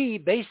you see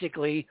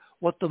basically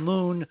what the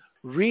moon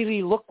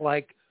really looked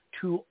like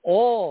to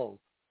all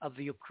of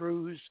the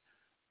crews,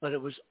 but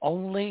it was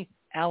only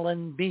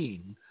Alan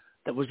Bean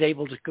that was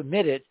able to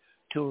commit it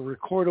to a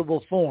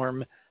recordable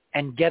form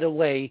and get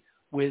away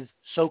with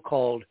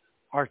so-called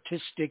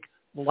artistic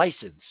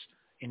license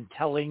in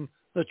telling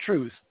the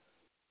truth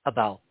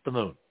about the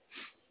moon.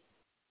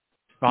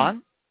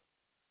 Ron?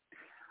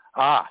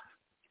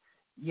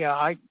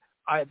 Yeah,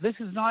 this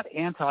is not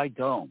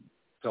anti-dome,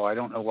 so I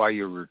don't know why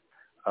you're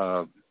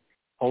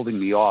holding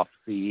me off.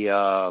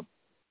 There's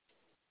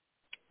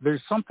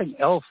something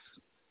else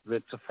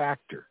that's a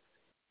factor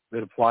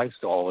that applies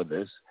to all of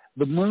this.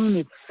 The moon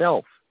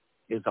itself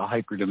is a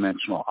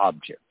hyperdimensional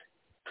object.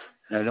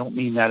 And I don't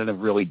mean that in a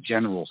really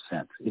general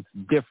sense. It's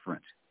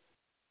different.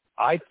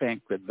 I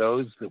think that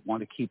those that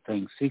want to keep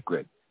things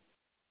secret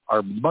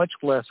are much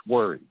less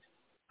worried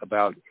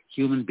about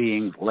human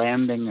beings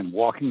landing and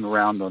walking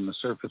around on the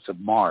surface of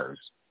Mars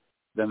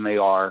than they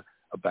are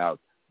about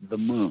the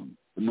moon.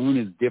 The moon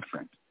is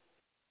different.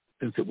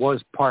 Since it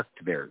was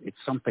parked there, it's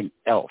something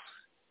else.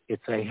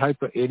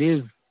 It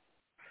is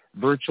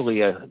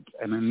virtually an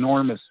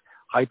enormous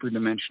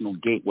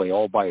hyperdimensional gateway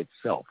all by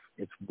itself.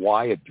 It's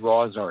why it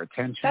draws our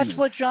attention. That's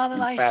what John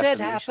and I said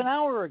half an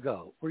hour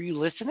ago. Were you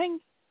listening?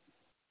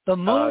 The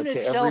moon to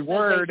itself, every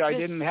word. I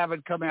didn't have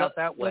it come out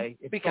that way.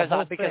 It's because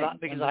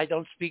I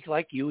don't speak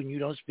like you and you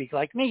don't speak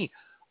like me.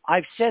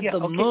 I've said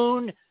the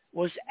moon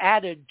was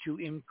added to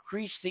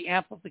increase the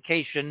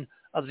amplification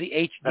of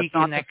the HD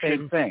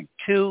connection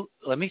to,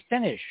 let me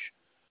finish,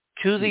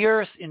 to the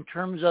Earth in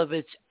terms of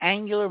its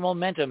angular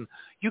momentum.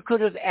 You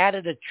could have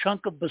added a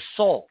chunk of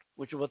basalt,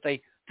 which is what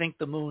they think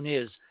the moon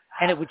is,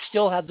 and it would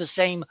still have the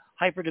same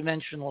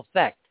hyperdimensional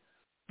effect.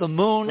 The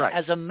moon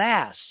as a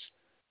mass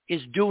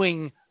is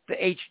doing the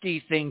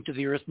HD thing to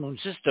the Earth-Moon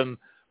system,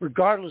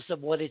 regardless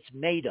of what it's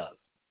made of.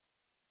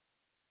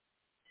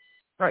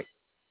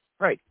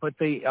 Right. But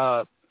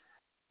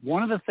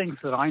one of the things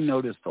that I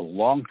noticed a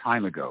long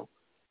time ago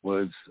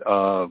was,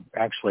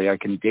 actually I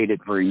can date it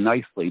very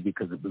nicely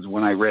because it was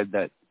when I read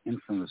that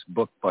infamous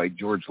book by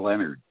George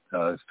Leonard,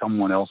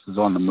 Someone Else is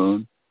on the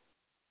Moon.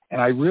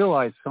 And I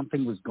realized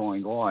something was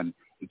going on.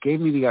 It gave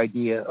me the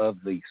idea of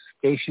the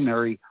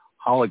stationary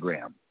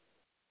hologram.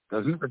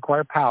 Doesn't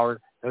require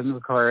power, doesn't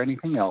require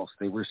anything else.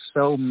 They had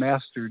so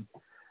mastered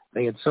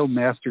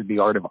the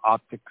art of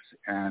optics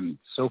and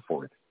so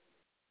forth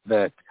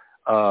that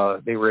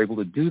they were able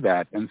to do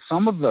that. And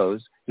some of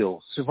those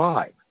still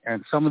survive.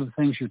 And some of the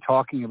things you're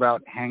talking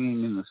about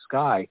hanging in the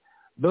sky,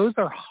 those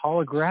are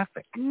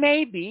holographic.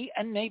 Maybe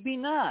and maybe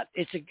not.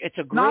 It's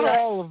a great. Not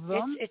all of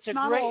them.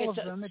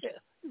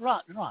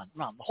 Ron.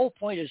 The whole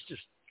point is to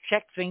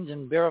check things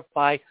and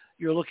verify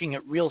you're looking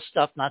at real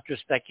stuff, not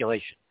just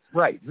speculation.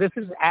 Right. This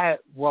is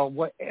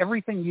what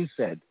everything you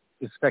said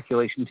is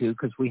speculation too,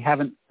 because we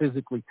haven't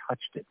physically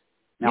touched it.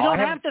 Now, you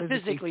don't have to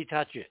physically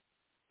touch it.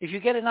 If you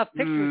get enough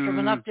pictures from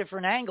enough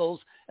different angles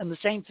and the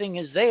same thing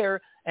is there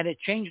and it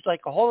changed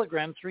like a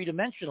hologram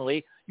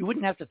three-dimensionally, you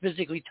wouldn't have to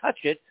physically touch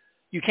it.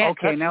 You can't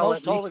touch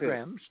most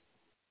holograms.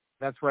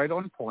 That's right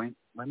on point.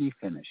 Let me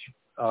finish.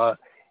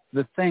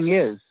 The thing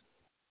is,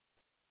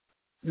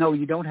 no,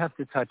 you don't have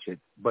to touch it.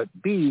 But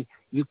B,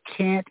 you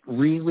can't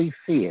really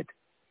see it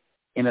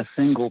in a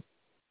single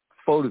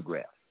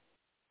photograph.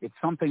 It's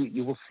something that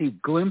you will see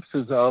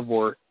glimpses of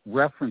or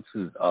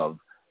references of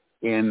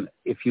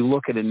if you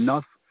look at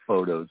enough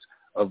photos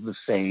of the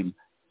same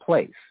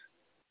place,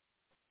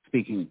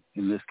 speaking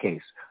in this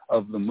case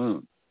of the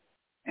moon.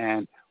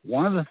 And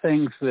one of the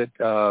things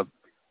that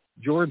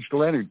George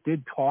Leonard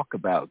did talk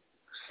about,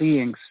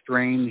 seeing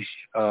strange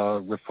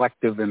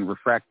reflective and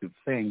refractive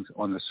things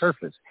on the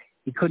surface,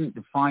 he couldn't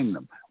define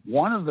them.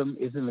 One of them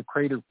is in the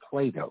crater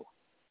Plato.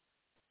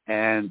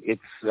 And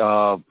it's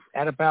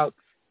at about,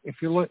 if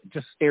you look,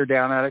 just stare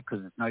down at it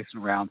because it's nice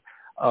and round,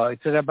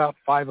 it's at about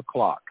 5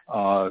 o'clock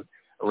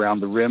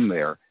around the rim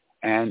there.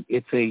 And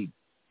it's an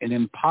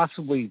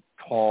impossibly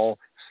tall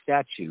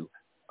statue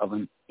of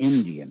an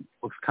Indian.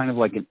 Looks kind of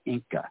like an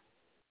Inca.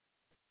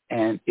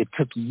 And it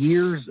took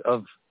years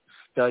of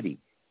study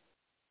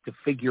to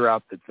figure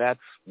out that that's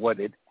what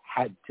it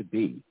had to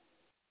be.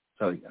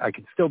 So I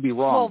could still be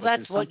wrong. Well,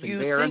 that's what you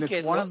think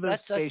it's one of the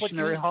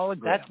stationary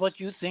holograms. That's what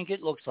you think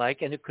it looks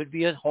like, and it could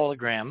be a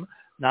hologram,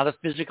 not a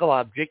physical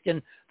object.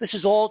 And this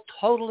is all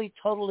totally,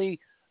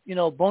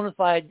 bona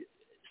fide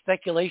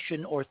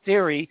speculation or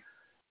theory.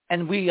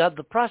 And we have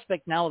the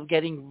prospect now of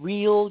getting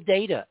real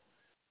data.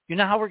 You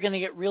know how we're going to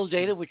get real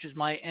data, which is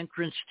my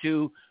entrance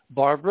to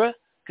Barbara?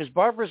 Because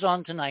Barbara's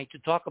on tonight to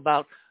talk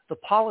about the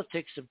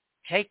politics of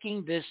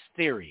taking this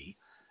theory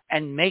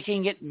and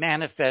making it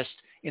manifest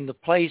in the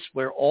place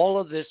where all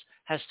of this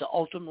has to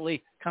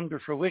ultimately come to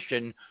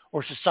fruition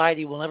or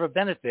society will never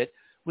benefit,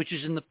 which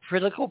is in the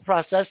political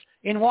process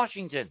in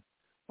Washington.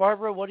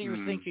 Barbara, what are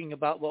you thinking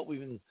about what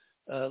we've been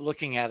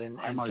looking at and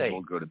I might as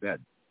well go to bed.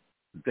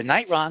 Good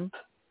night, Ron.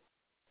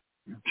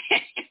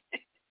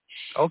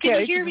 Okay, can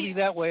you hear me?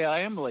 That way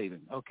I am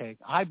leaving. Okay.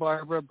 Hi,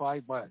 Barbara. Bye.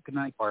 Good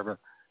night, Barbara.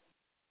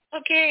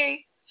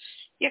 Okay.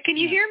 Yeah, can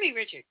you hear me,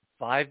 Richard?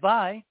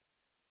 Bye-bye.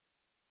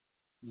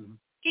 Mm-hmm.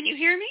 Can you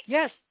hear me?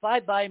 Yes,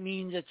 bye-bye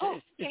means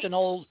it's an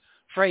old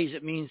phrase.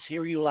 It means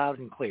hear you loud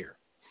and clear.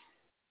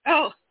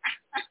 Oh,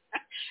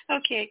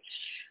 okay.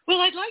 Well,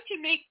 I'd like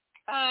to make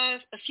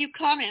a few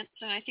comments,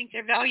 and I think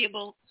they're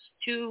valuable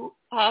to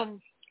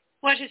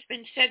what has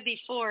been said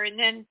before, and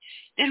then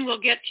we'll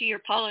get to your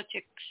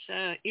politics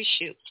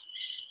issue.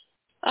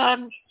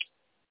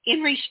 In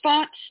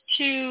response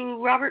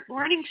to Robert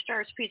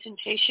Morningstar's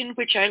presentation,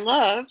 which I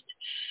loved,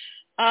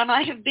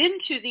 I have been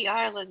to the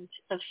island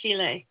of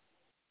Philae,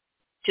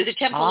 to the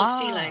Temple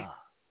of Philae.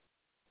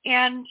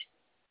 And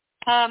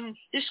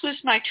this was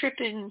my trip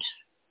in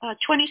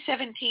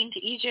 2017 to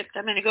Egypt.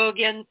 I'm going to go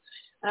again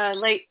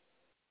late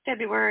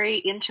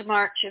February into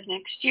March of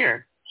next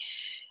year.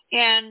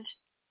 And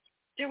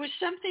there was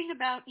something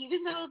about,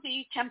 even though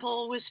the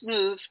temple was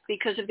moved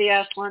because of the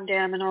Aswan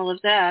Dam and all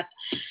of that,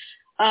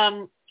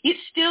 it's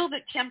still the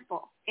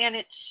temple. And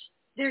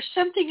there's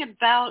something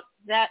about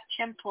that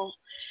temple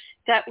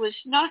that was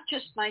not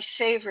just my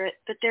favorite,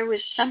 but there was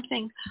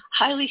something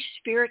highly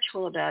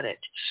spiritual about it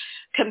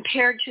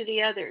compared to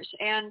the others.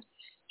 And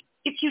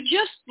if you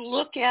just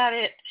look at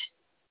it,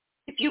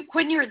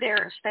 when you're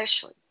there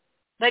especially,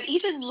 but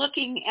even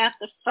looking at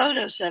the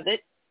photos of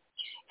it,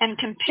 and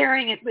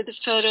comparing it with the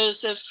photos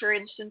of, for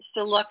instance,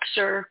 the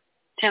Luxor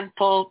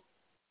Temple,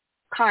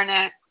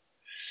 Karnak.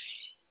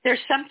 There's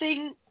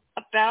something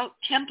about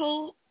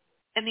Temple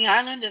and the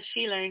island of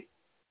Philae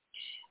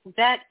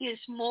that is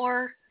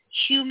more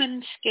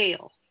human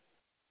scale.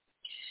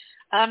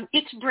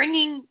 It's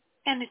bringing,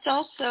 and it's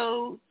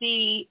also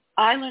the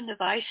island of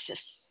Isis.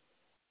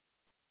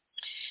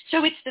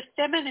 So it's the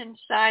feminine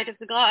side of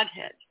the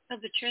Godhead,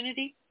 of the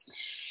Trinity.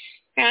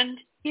 And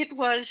it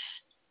was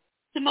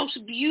the most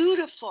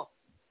beautiful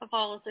of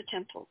all of the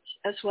temples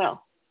as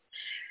well.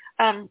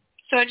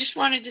 So I just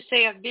wanted to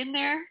say I've been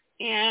there,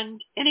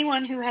 and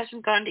anyone who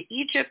hasn't gone to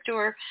Egypt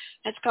or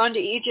has gone to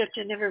Egypt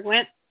and never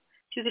went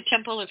to the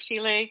Temple of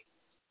Philae,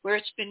 where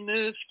it's been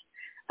moved,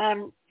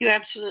 you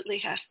absolutely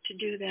have to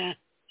do that.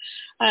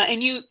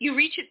 And you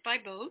reach it by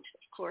boat,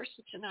 of course.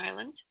 It's an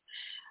island.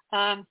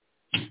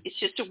 It's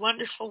just a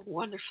wonderful,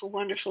 wonderful,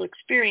 wonderful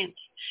experience.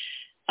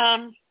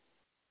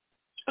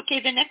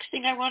 Okay, the next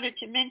thing I wanted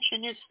to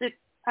mention is that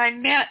I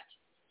met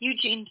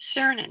Eugene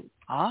Cernan.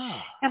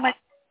 And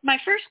my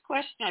first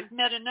question, I've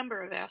met a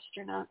number of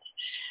astronauts,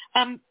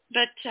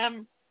 but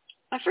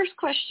my first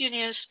question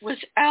is, was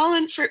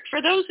Alan,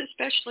 for those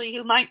especially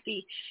who might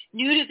be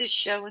new to this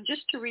show, and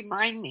just to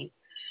remind me,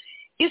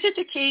 is it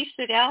the case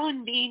that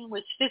Alan Bean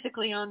was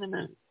physically on the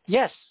moon?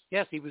 Yes,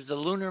 he was the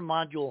lunar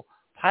module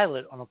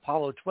pilot on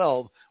Apollo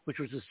 12, which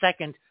was the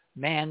second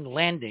manned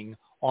landing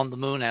on the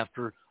moon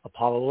after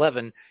Apollo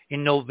 11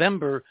 in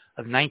November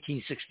of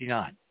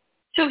 1969.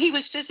 So he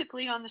was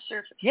physically on the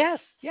surface? Yes.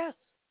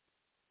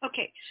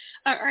 Okay.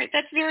 All right.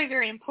 That's very,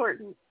 very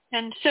important.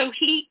 And so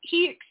he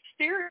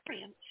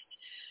experienced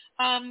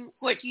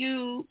what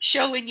you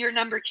show in your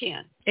number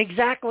 10.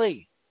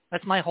 Exactly.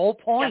 That's my whole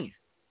point.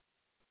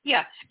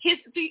 Yeah.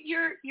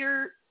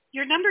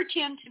 Your number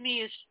 10 to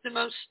me is the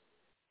most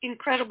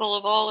incredible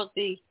of all of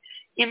the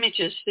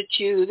images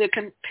the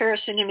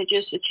comparison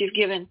images that you've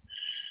given.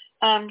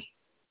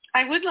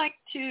 I would like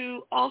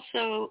to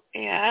also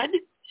add,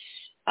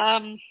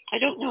 I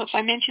don't know if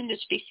I mentioned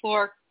this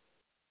before.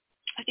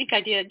 I think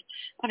I did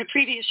on a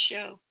previous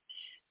show.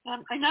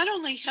 I not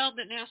only held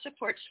the NASA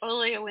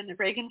portfolio in the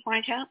Reagan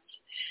White House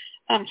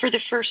for the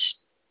first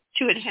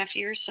 2.5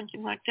 years,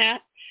 something like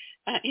that,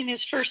 in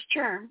his first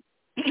term,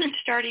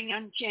 starting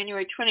on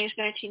January 20th,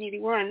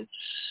 1981,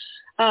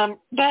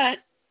 but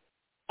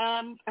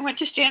I went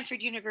to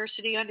Stanford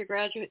University,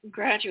 undergraduate and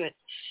graduate,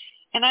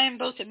 and I am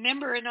both a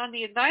member and on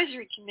the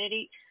advisory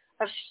committee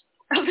of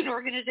an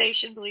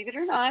organization, believe it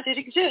or not, it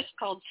exists,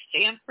 called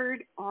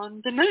Stanford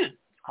on the Moon.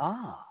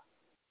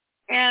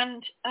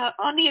 And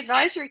on the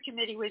advisory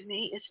committee with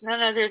me is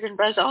none other than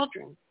Buzz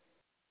Aldrin.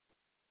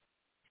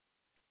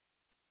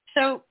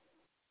 So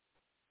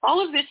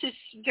all of this is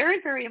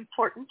very, very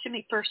important to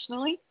me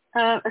personally,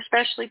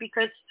 especially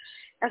because,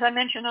 as I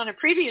mentioned on a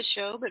previous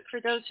show, but for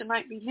those who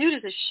might be new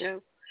to this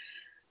show,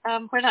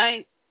 when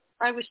I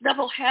was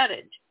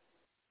double-hatted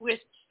with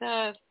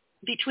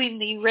between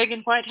the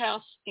Reagan White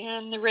House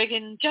and the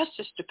Reagan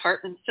Justice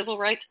Department Civil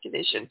Rights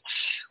Division,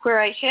 where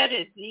I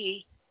headed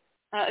the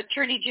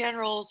Attorney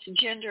General's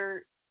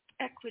Gender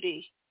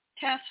Equity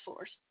Task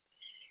Force.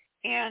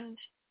 And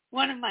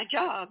one of my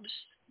jobs,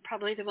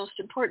 probably the most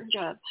important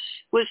job,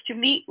 was to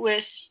meet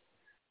with,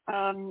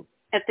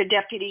 at the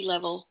deputy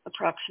level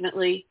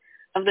approximately,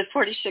 of the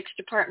 46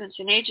 departments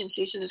and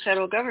agencies of the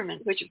federal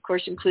government, which of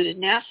course included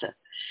NASA.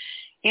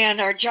 And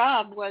our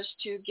job was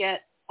to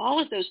get all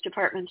of those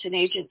departments and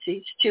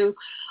agencies to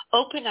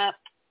open up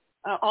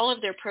all of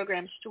their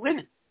programs to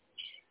women.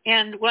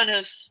 And one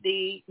of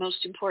the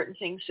most important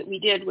things that we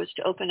did was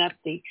to open up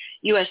the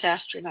U.S.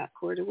 Astronaut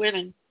Corps to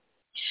women.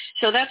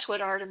 So that's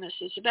what Artemis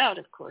is about,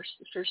 of course,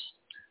 the first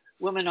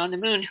woman on the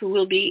moon who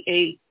will be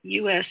a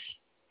U.S.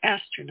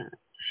 astronaut.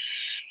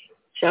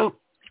 So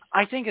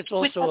I think it's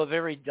also a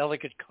very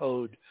delicate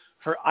code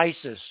for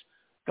ISIS,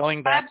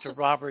 going back to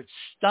Robert's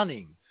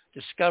stunning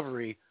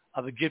discovery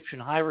of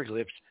Egyptian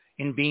hieroglyphs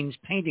in Bean's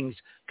paintings,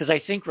 because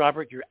I think,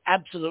 Robert, you're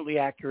absolutely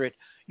accurate.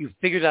 You've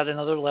figured out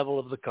another level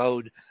of the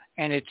code,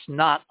 and it's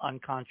not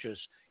unconscious.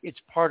 It's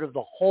part of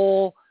the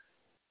whole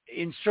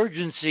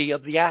insurgency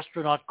of the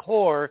astronaut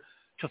corps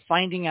to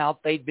finding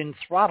out they'd been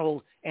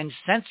throttled and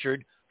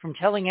censored from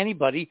telling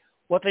anybody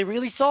what they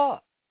really saw.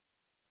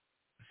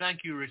 Thank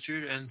you,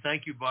 Richard, and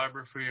thank you,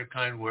 Barbara, for your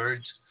kind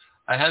words.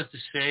 I have to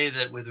say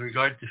that with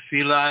regard to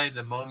Philae,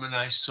 the moment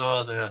I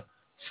saw the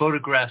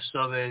photographs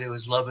of it, it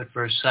was love at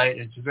first sight.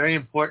 It's very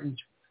important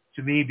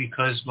to me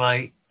because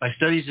my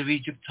studies of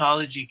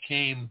Egyptology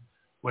came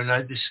when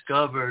I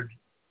discovered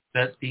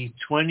that the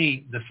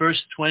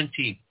first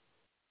 20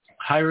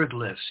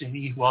 hieroglyphs in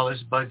E.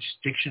 Wallace Budge's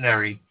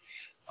dictionary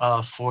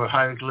for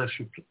hieroglyphs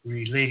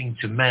relating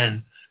to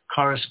men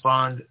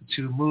correspond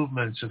to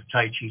movements of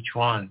Tai Chi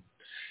Chuan.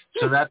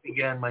 So that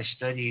began my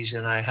studies,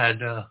 and I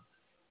had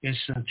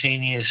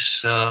instantaneous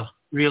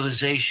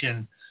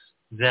realization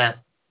that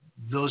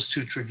those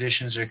two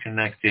traditions are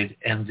connected,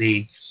 and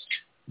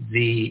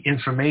the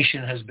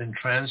information has been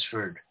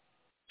transferred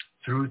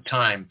through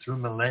time, through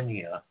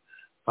millennia,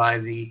 by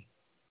the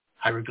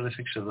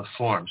hieroglyphics of the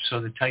form. So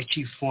the Tai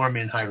Chi form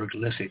in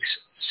hieroglyphics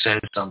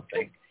says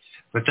something.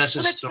 But that's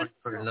a story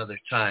for another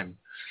time.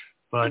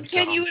 But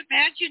can you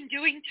imagine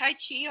doing Tai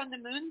Chi on the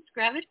moon's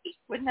gravity?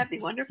 Wouldn't that be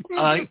wonderful?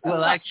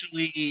 Well,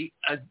 actually,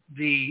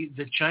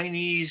 the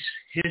Chinese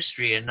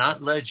history, and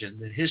not legend,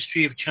 the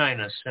history of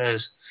China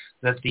says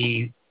that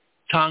the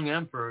Tang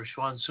Emperor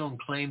Xuanzong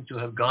claimed to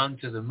have gone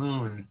to the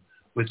moon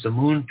with the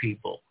moon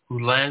people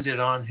who landed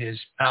on his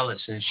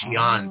palace in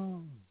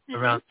Xi'an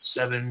around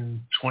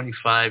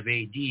 725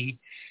 AD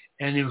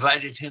and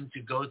invited him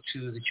to go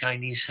to the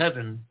Chinese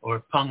heaven,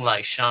 or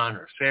Penglai Shan,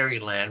 or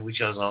fairyland, which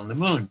was on the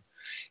moon.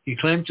 He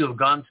claimed to have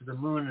gone to the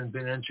moon and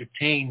been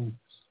entertained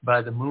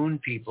by the moon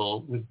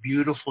people with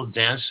beautiful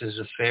dances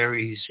of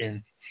fairies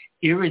in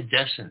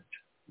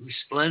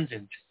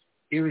resplendent,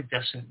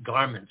 iridescent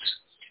garments,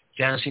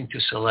 dancing to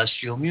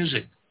celestial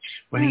music.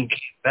 When he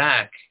came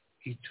back,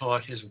 he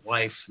taught his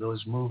wife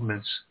those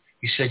movements.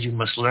 He said, "You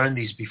must learn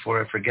these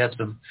before I forget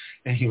them."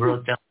 And he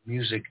wrote down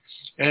music.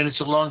 And it's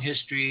a long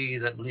history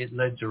that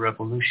led to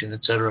revolution,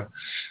 etc.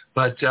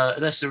 But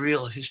that's the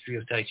real history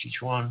of Tai Chi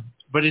Chuan.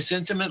 But it's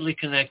intimately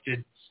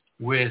connected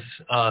with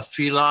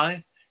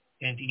Philae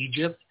and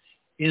Egypt,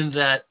 in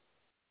that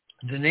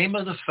the name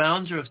of the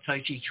founder of Tai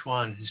Chi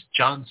Chuan is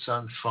Zhang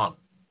San Feng.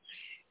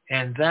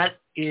 And that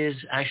is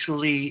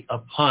actually a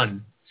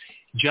pun.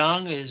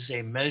 Zhang is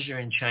a measure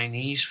in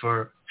Chinese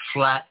for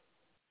flat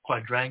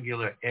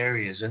quadrangular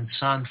areas, and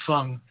San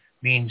Feng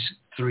means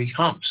 3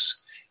 humps.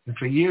 And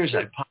for years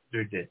I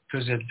pondered it,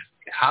 because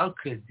how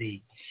could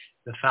the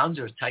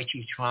founder of Tai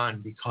Chi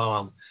Chuan be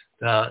called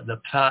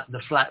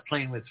the flat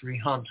plane with 3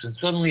 humps? And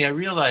suddenly I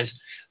realized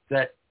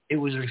that it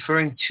was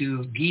referring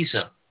to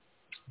Giza,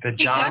 the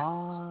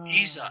Zhang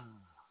Giza,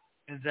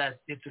 and that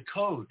it's a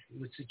code.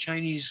 It's the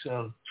Chinese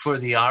for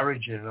the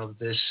origin of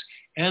this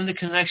and the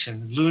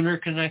connection, lunar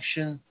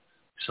connection,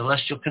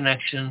 celestial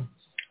connection,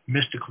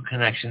 mystical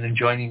connection, and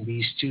joining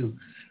these two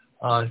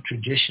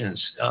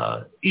traditions,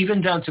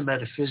 even down to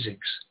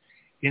metaphysics.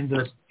 In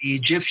the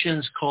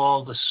Egyptians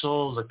call the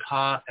soul the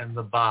Ka and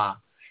the Ba,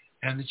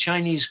 and the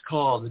Chinese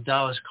the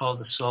Taoists call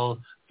the soul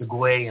the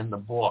Gui and the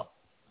Bo.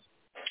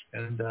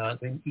 And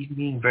they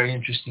mean very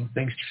interesting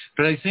things.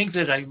 But I think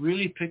that I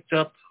really picked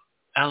up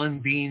Alan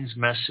Bean's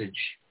message.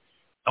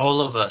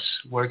 All of us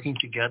working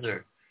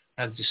together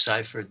have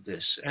deciphered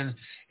this. And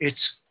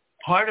it's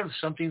part of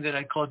something that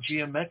I call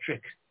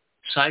geometric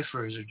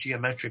ciphers or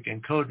geometric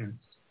encoding.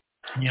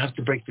 And you have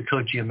to break the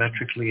code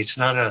geometrically. It's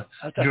not a...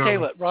 I'll tell you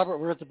what, Robert,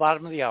 we're at the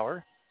bottom of the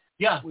hour.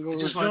 Yeah. We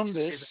will resume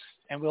this,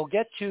 and we'll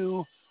get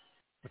to,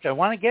 which I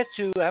want to get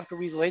to after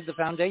we've laid the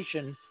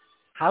foundation,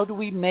 how do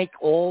we make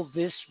all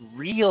this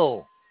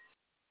real?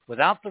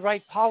 Without the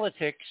right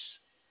politics,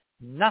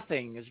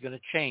 nothing is going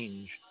to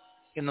change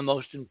in the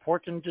most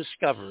important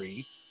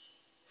discovery,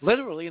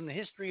 literally in the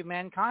history of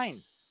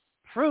mankind.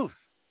 Proof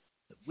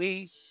that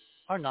we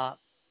are not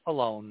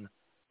alone,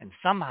 and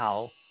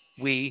somehow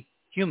we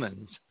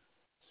humans,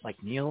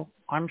 like Neil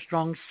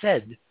Armstrong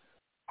said,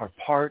 are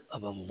part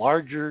of a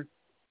larger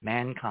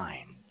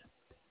mankind.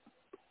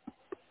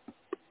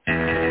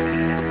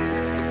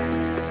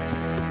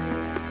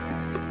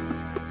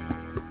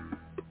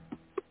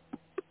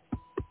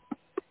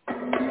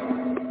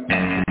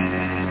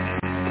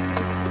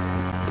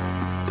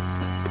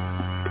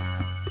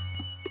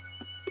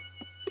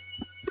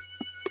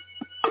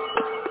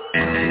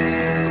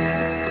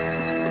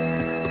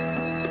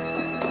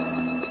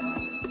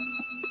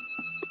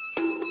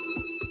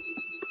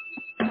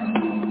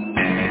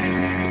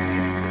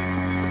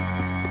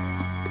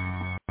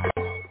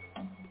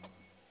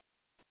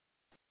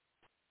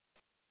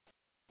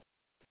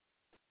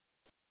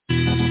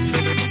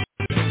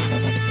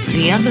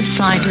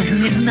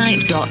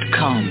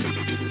 theothersideofmidnight.com.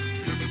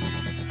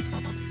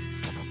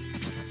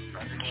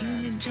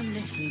 Tune in to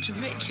listen to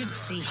Richard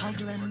C.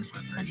 Hogland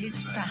and his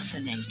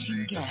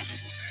fascinating guests.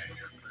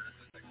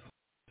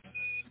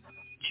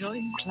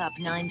 Join Club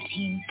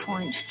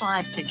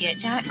 19.5 to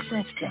get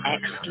access to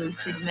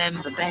exclusive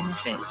member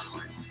benefits.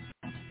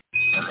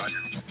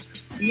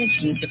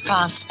 Listen to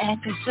past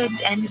episodes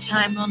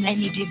anytime on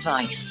any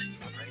device.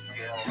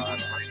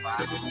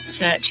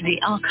 Search the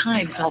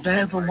archives of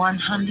over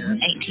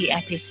 180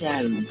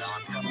 episodes.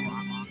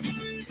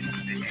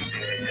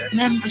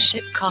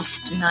 Membership costs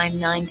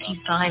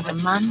 $9.95 a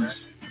month,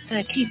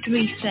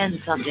 33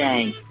 cents a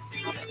day.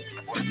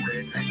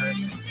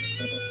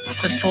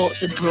 Support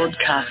the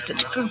broadcast to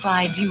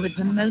provide you with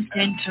the most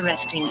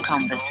interesting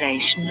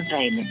conversation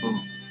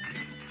available.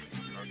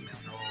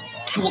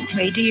 Talk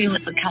radio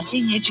at the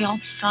cutting edge of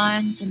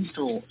science and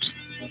thought.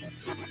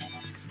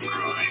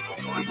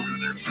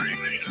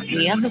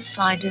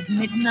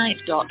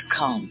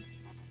 theothersideofmidnight.com.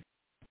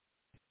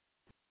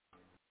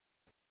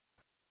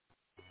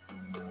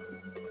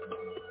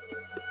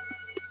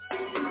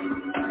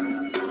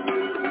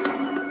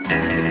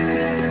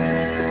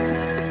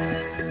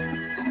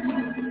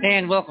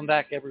 And welcome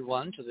back,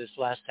 everyone, to this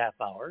last half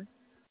hour.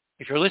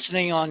 If you're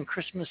listening on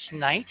Christmas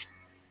night,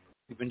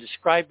 we've been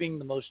describing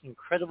the most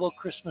incredible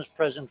Christmas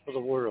present for the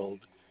world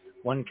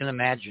one can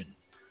imagine.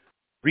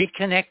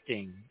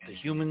 reconnecting the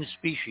human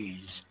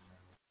species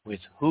with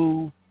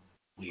who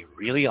we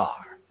really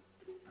are.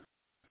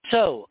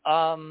 So,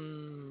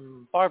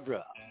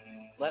 Barbara,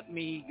 let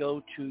me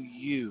go to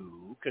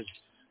you because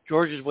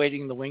George is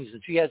waiting in the wings,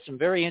 and she has some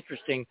very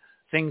interesting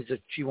things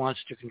that she wants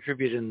to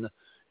contribute in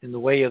the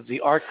way of the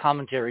art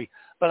commentary.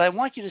 But I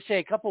want you to say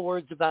a couple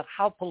words about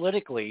how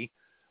politically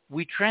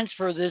we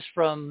transfer this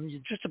from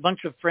just a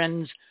bunch of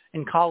friends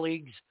and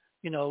colleagues,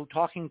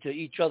 talking to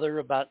each other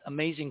about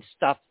amazing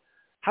stuff.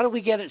 How do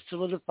we get it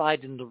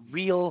solidified in the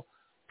real,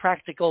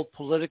 practical,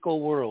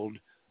 political world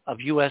of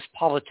U.S.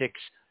 politics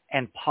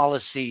and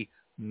policy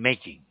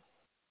making?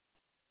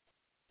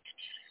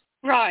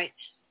 Right.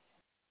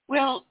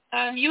 Well,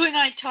 you and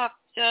I talked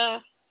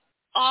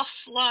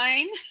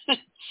offline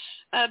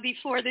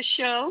before the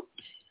show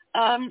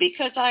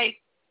because I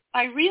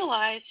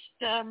realized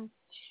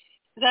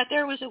that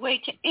there was a way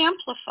to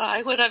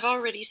amplify what I've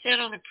already said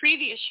on a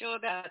previous show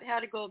about how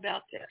to go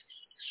about this.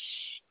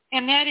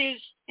 And that is,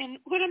 and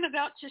what I'm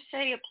about to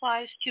say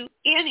applies to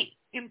any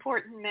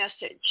important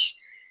message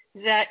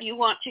that you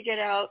want to get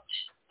out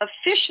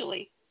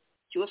officially,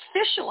 to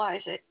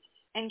officialize it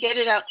and get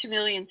it out to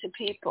millions of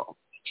people.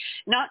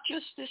 Not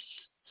just this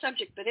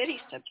subject, but any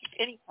subject,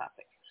 any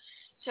topic.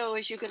 So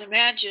as you can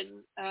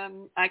imagine,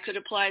 I could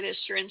apply this,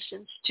 for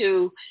instance,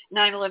 to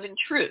 9/11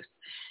 truth.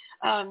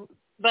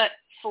 But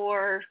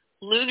for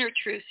lunar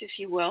truth, if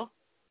you will,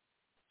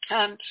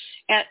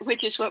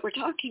 which is what we're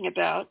talking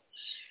about,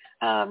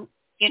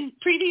 in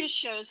previous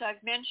shows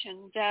I've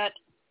mentioned that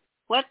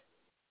what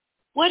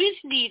is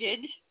needed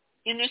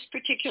in this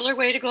particular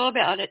way to go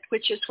about it,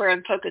 which is where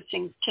I'm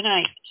focusing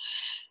tonight,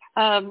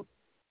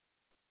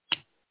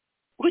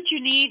 what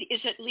you need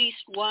is at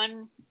least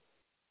one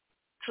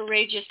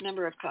courageous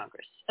member of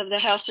Congress, of the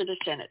House or the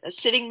Senate, a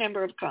sitting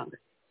member of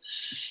Congress,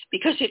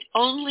 because it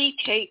only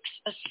takes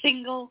a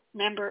single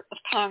member of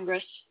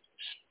Congress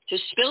to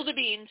spill the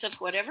beans of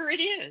whatever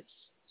it is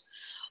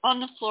on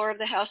the floor of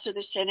the House or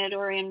the Senate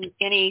or in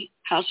any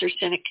House or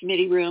Senate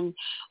committee room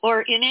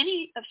or in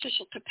any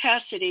official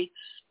capacity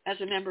as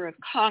a member of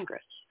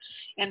Congress.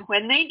 And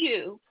when they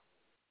do,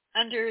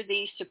 under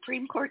the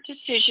Supreme Court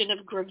decision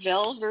of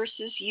Gravel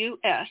versus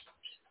U.S.,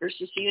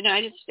 versus the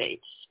United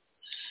States,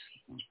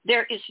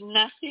 there is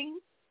nothing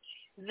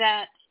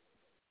that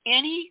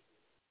any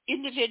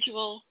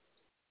individual,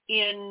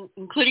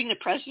 including the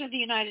President of the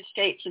United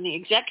States in the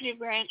executive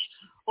branch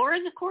or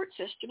in the court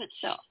system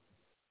itself,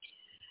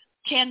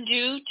 can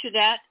do to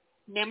that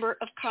member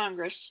of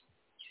Congress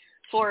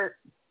for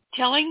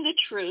telling the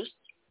truth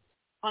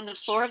on the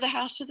floor of the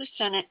House or the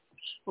Senate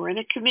or in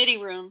a committee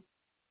room,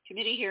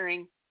 committee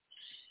hearing.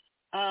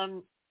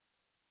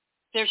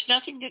 There's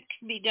nothing that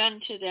can be done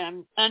to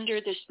them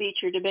under the speech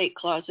or debate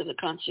clause of the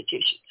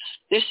Constitution.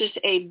 This is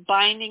a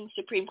binding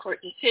Supreme Court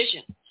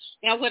decision.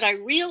 Now, what I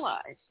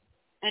realized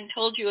and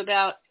told you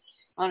about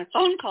on a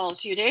phone call a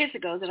few days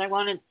ago that I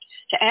wanted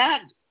to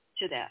add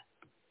to that,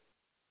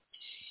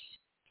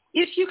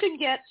 if you can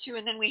get to,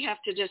 and then we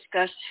have to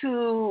discuss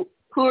who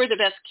are the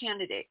best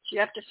candidates. You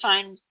have to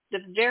find the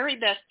very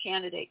best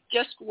candidate,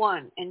 just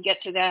one, and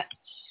get to that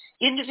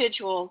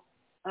individual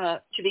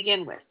to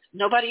begin with,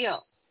 nobody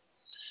else.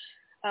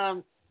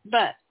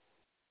 But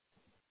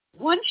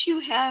once you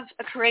have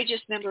a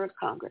courageous member of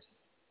Congress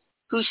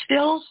who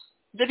spills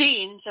the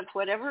beans of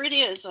whatever it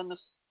is on the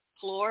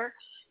floor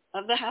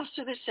of the House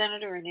or the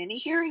Senate or in any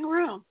hearing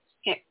room,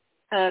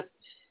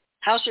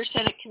 House or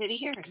Senate committee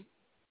hearing,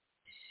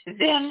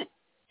 then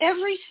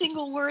every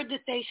single word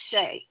that they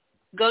say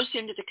goes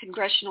into the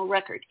congressional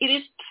record. It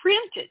is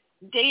printed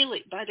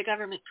daily by the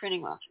government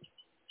printing office.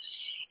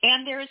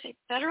 And there is a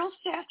federal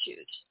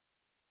statute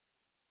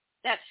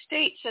that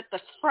states that the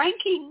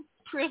franking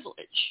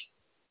privilege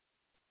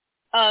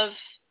of,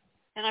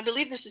 and I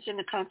believe this is in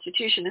the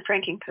Constitution, the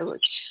franking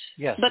privilege.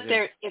 Yes. But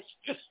it's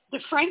the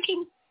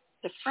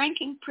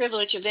franking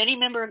privilege of any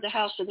member of the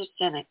House or the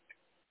Senate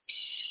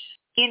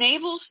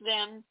enables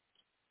them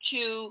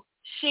to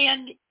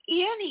send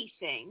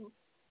anything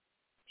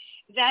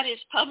that is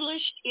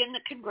published in the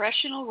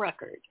congressional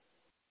record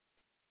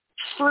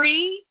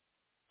free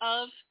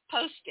of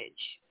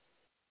postage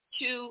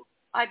to,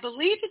 I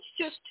believe it's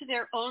just to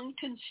their own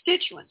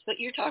constituents, but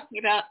you're talking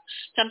about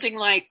something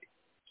like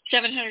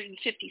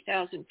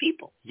 750,000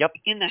 people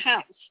in the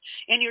House.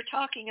 And you're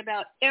talking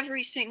about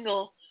every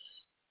single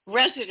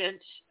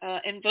resident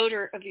and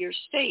voter of your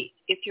state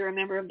if you're a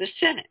member of the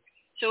Senate.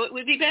 So it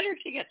would be better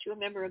to get to a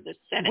member of the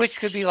Senate. Which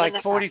could be like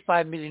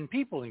 45 million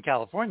people in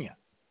California.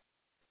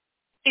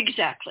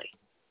 Exactly.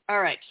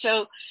 All right.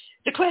 So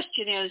the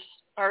question is,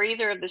 are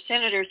either of the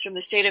senators from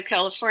the state of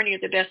California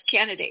the best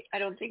candidate? I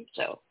don't think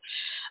so.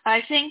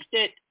 I think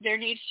that there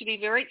needs to be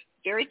very,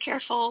 very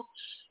careful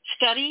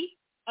study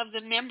of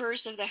the members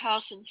of the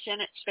House and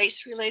Senate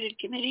space-related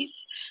committees.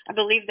 I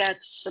believe that's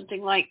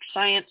something like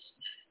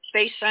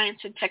Space Science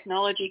and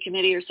Technology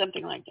Committee or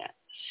something like that.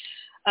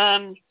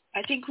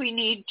 I think we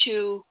need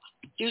to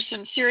do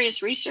some serious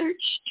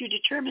research to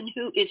determine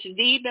who is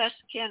the best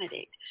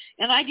candidate.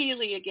 And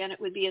ideally, again,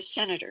 it would be a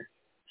senator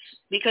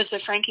because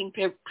the franking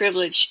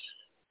privilege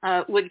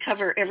would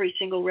cover every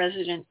single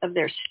resident of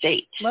their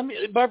state.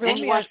 Barbara,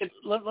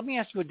 let me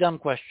ask you a dumb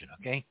question,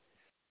 okay?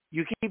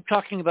 You keep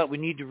talking about we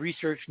need to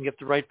research and get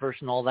the right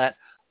person, all that.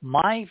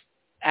 My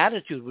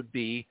attitude would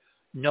be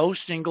no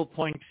single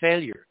point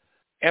failure.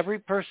 Every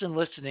person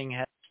listening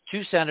has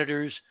 2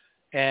 senators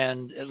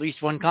and at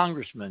least 1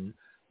 congressman.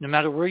 No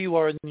matter where you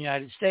are in the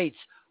United States,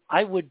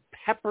 I would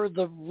pepper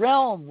the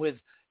realm with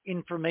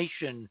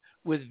information,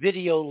 with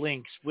video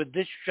links, with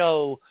this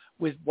show,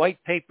 with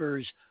white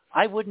papers.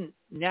 I wouldn't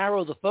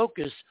narrow the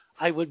focus.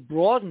 I would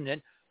broaden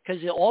it,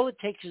 because all it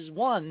takes is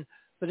 1.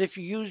 But if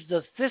you use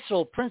the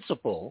thistle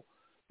principle,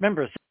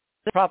 remember,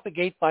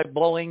 propagate by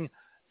blowing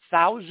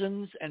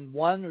thousands, and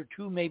 1 or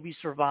 2 maybe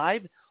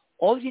survive.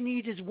 All you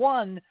need is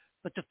 1,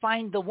 but to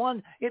find the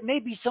 1, it may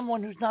be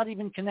someone who's not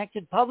even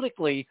connected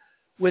publicly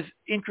with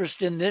interest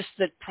in this,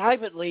 that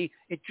privately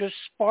it just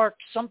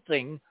sparks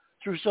something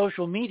through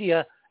social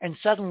media, and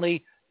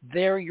suddenly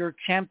they're your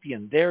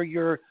champion. They're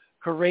your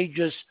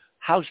courageous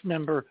House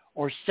member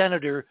or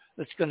senator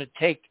that's going to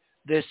take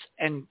this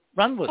and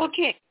run with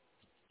it.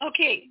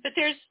 Okay, but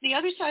there's the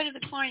other side of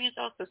the coin is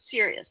also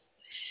serious,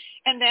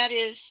 and that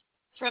is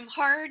from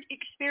hard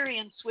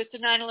experience with the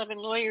 9/11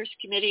 Lawyers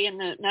Committee and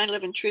the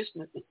 9/11 Truth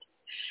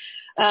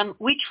Movement.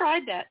 We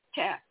tried that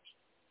tack,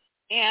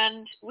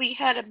 and we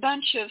had a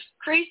bunch of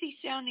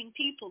crazy-sounding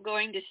people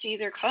going to see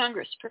their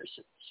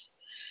congresspersons,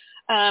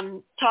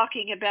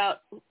 talking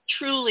about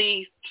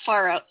truly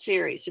far-out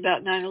theories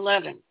about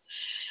 9/11.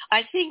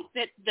 I think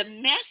that the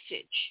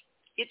message,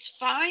 it's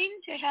fine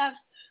to have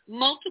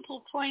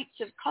multiple points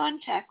of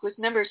contact with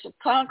members of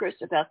Congress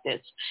about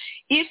this.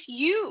 If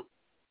you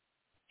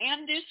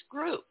and this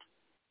group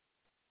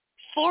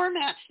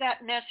formats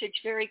that message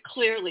very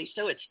clearly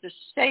so it's the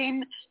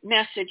same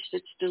message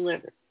that's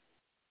delivered.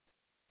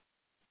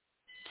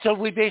 So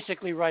we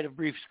basically write a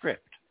brief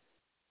script.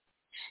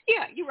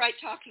 Yeah, you write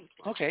talking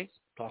points. Okay,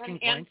 talking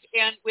points.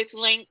 And with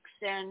links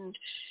and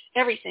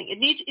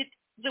everything.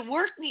 The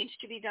work needs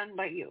to be done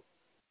by you.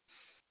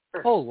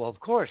 First. Oh, well, of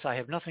course. I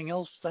have nothing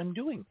else I'm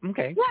doing.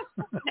 Okay.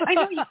 Yeah, I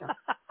know you don't.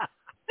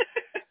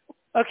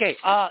 Okay,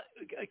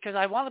 because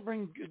I want to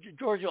bring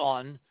Georgia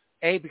on,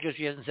 because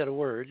she hasn't said a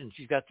word, and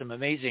she's got some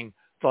amazing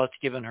thoughts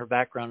given her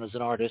background as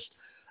an artist.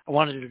 I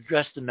wanted to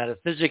address the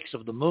metaphysics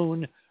of the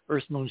moon,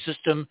 Earth-Moon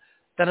system.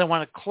 Then I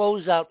want to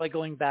close out by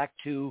going back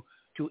to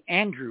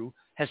Andrew,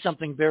 has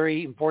something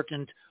very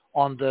important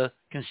on the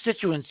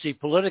constituency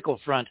political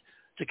front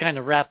to kind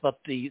of wrap up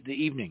the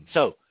evening.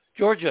 So,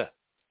 Georgia,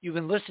 you've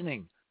been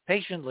listening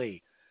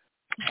patiently,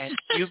 and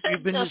you've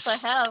been yes, I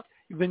have.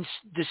 You've been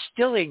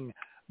distilling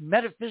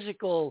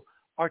metaphysical,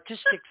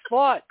 artistic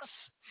thoughts.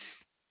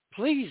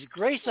 Please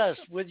grace us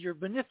with your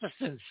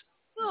beneficence.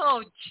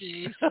 Oh,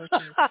 geez.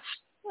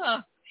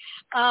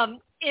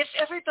 If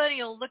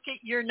everybody will look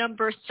at your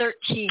number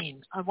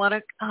 13, I want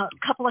a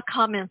couple of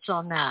comments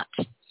on that.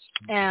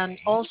 And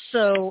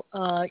also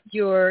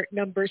your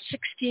number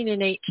 16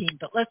 and 18.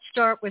 But let's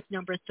start with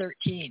number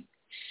 13.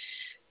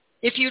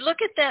 If you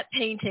look at that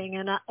painting,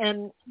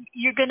 and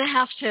you're going to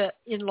have to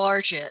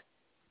enlarge it,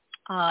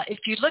 if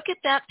you look at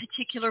that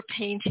particular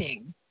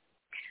painting,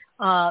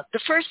 the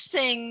first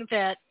thing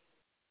that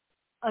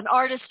an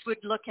artist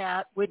would look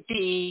at would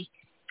be,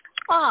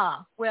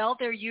 well,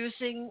 they're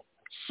using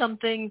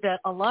something that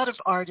a lot of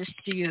artists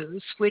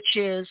use, which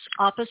is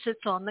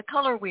opposites on the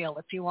color wheel.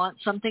 If you want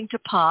something to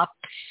pop,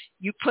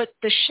 you put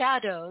the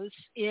shadows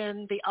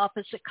in the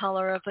opposite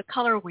color of the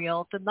color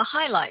wheel than the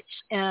highlights.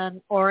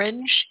 And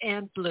orange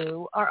and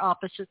blue are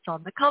opposites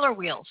on the color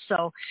wheel.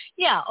 So,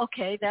 yeah,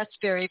 okay, that's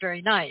very,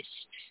 very nice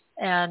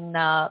and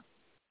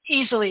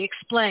easily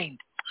explained.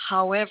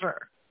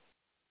 However,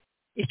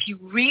 if you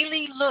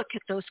really look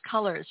at those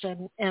colors,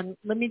 and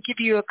let me give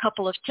you a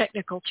couple of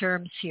technical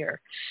terms here.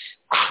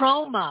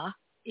 Chroma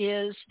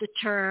is the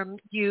term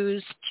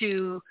used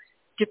to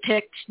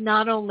depict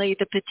not only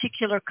the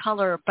particular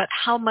color, but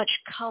how much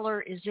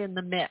color is in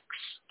the mix.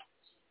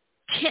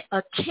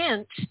 A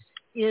tint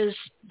is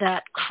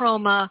that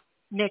chroma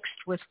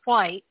mixed with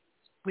white.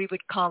 We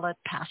would call it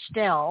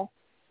pastel.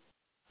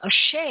 A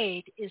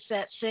shade is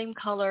that same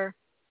color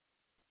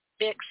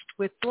mixed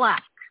with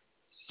black.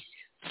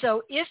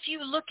 So if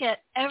you look at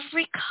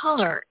every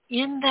color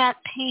in that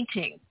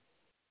painting,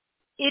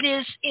 it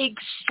is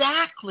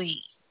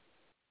exactly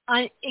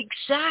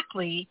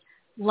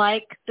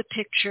like the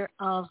picture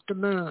of the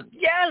moon.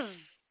 Yes!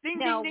 Ding,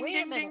 now, ding, wait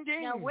ding, a minute. ding,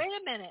 ding. Now, wait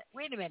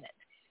a minute.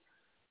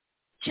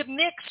 To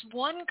mix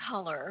one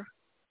color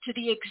to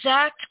the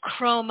exact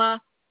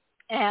chroma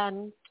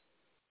and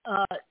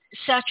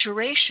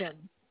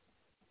saturation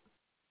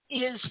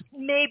is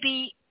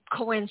maybe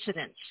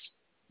coincidence.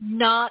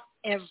 Not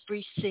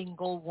every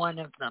single one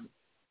of them.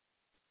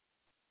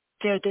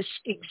 They're this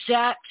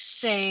exact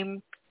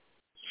same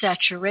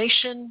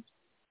saturation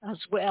as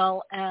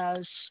well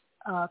as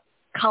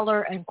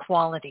color and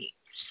quality.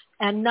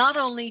 And not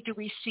only do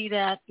we see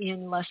that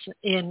in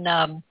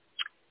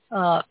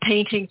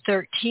painting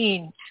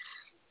 13,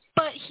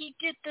 but he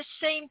did the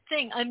same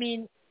thing. I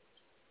mean,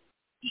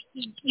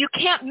 you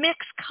can't mix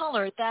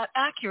color that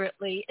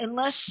accurately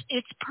unless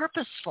it's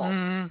purposeful.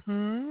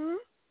 Mm-hmm.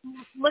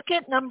 Look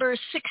at number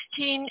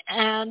 16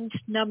 and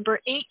number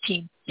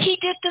 18. He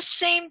did the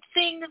same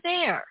thing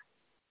there.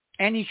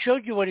 And he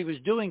showed you what he was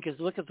doing, because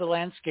look at the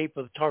landscape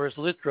of Taurus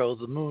Littrow,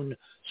 the moon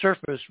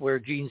surface where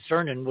Gene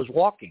Cernan was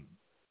walking.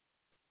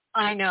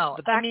 I know.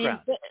 The background.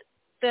 I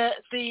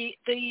mean,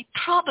 the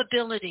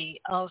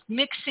probability of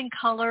mixing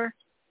color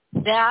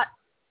that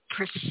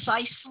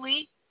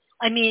precisely,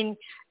 I mean,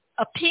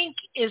 a pink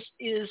is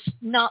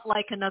not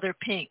like another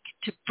pink.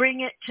 To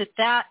bring it to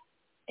that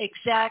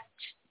exact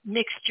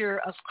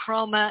mixture of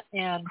chroma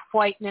and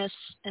whiteness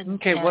and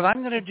okay, what I'm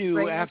going to do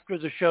grayness. after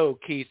the show,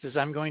 Keith, is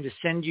I'm going to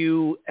send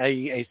you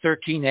a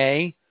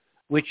 13A,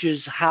 which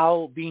is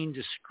how Bean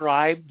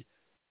described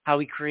how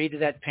he created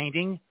that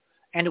painting.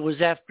 And it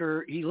was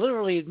after, he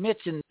literally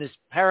admits in this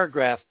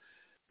paragraph,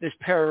 this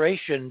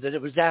peroration, that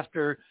it was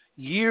after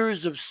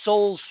years of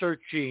soul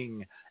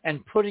searching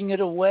and putting it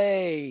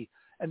away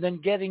and then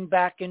getting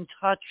back in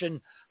touch,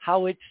 and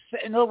how it's,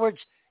 in other words,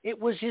 it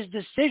was his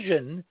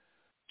decision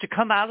to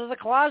come out of the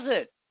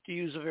closet, to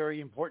use a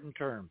very important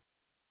term.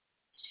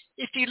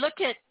 If you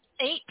look at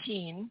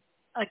 18,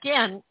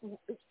 again,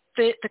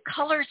 the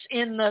colors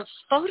in the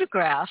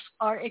photograph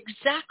are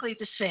exactly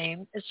the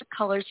same as the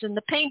colors in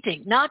the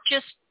painting, not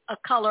just a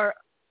color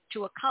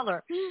to a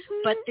color,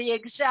 but the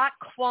exact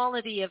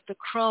quality of the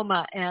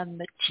chroma and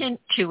the tint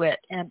to it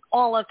and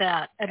all of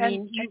that.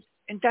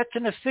 And that's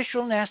an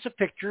official NASA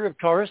picture of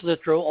Taurus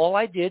Littrow. All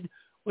I did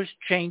was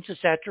change the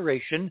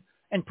saturation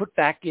and put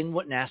back in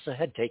what NASA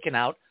had taken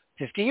out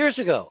 50 years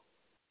ago.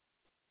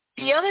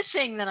 The other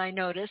thing that I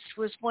noticed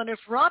was one of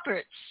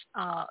Robert's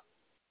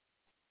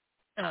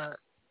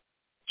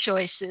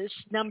choices,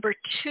 number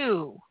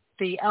 2,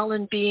 the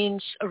Alan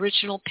Bean's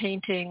original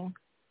painting,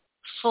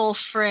 Full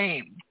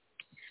Frame.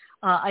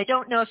 I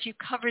don't know if you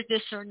covered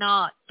this or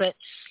not, but,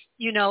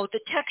 you know, the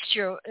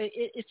texture,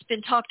 it's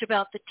been talked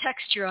about, the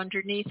texture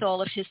underneath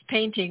all of his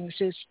paintings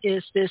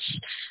is this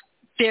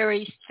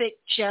very thick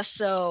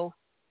gesso,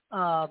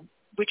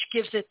 which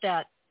gives it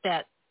that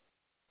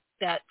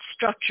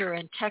structure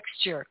and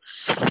texture.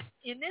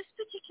 In this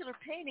particular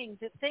painting,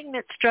 the thing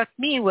that struck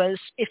me was,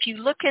 if you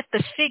look at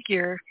the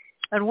figure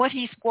and what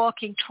he's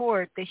walking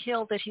toward, the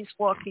hill that he's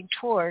walking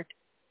toward,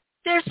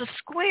 there's a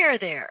square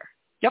there.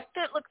 Yep.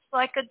 That looks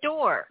like a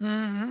door.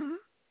 Mm-hmm.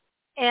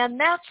 And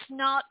that's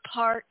not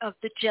part of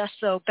the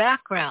gesso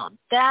background.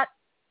 That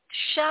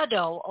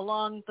shadow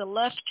along the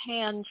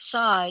left-hand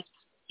side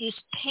is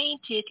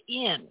painted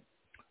in.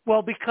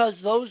 Well, because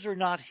those are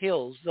not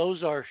hills.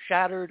 Those are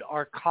shattered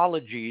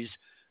arcologies.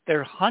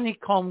 They're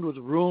honeycombed with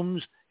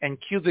rooms and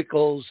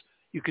cubicles.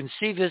 You can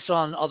see this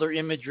on other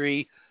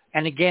imagery.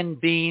 And again,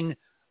 Bean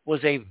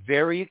was a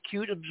very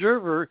acute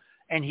observer,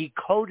 and he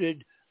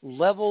coded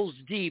levels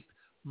deep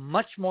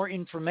much more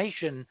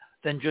information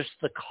than just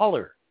the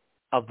color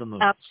of the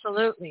moon.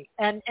 Absolutely.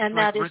 And like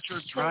that is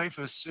Richard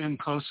Dreyfuss in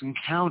Close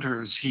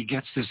Encounters, he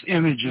gets this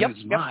image in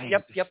his mind.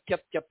 Yep.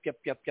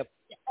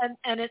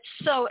 And it's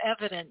so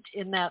evident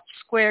in that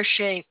square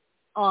shape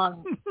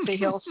on the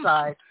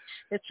hillside.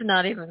 It's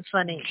not even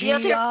funny.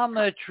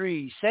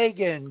 Geometry,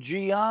 Sagan,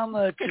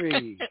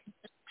 geometry.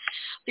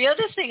 The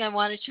other thing I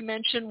wanted to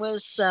mention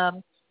was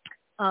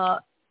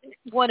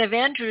one of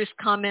Andrew's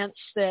comments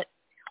that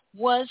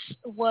was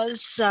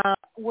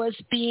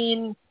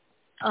being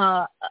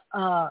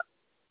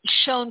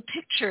shown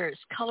pictures,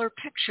 color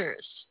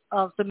pictures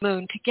of the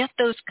moon to get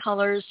those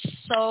colors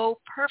so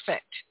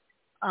perfect.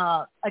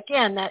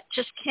 Again, that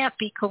just can't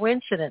be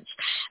coincidence.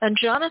 And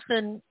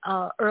Jonathan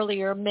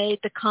earlier made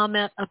the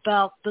comment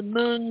about the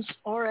moon's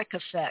auric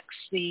effects,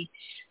 the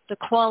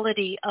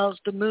quality of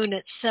the moon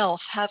itself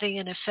having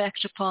an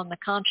effect upon the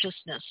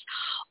consciousness.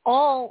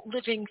 All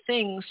living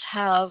things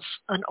have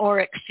an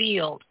auric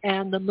field,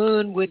 and the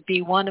moon would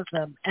be one of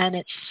them, and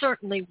it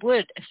certainly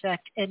would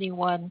affect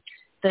anyone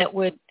that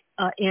would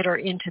enter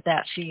into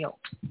that field.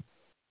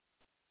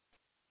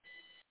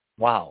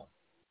 Wow.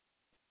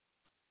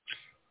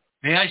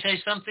 May I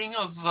say something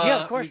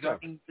yeah, of course,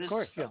 regarding this? Of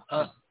course,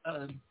 yeah.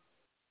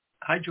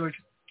 Hi, George.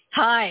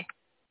 Hi.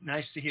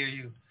 Nice to hear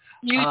you.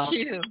 You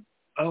too.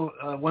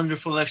 A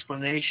wonderful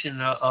explanation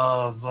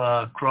of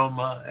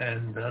chroma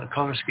and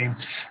color scheme.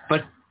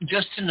 But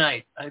just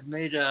tonight, I've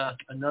made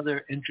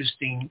another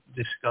interesting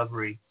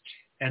discovery,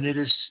 and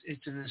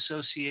it's an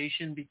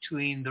association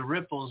between the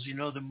ripples. You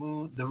know, the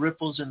moon, the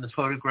ripples in the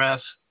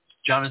photograph,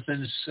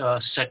 Jonathan's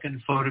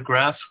second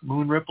photograph,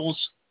 moon ripples.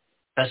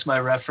 That's my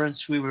reference.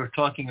 We were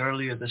talking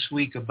earlier this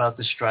week about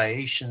the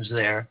striations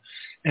there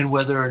and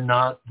whether or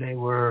not they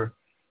were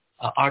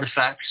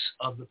artifacts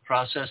of the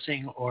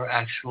processing or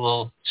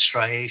actual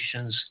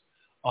striations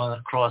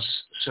across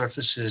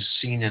surfaces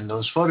seen in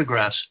those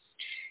photographs.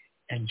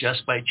 And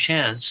just by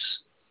chance,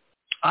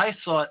 I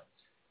thought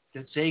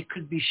that they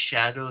could be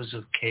shadows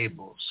of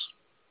cables,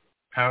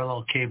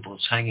 parallel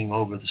cables hanging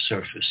over the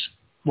surface.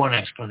 One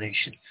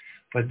explanation.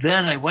 But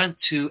then I went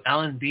to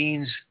Alan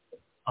Bean's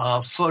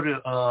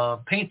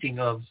painting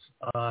of,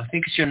 I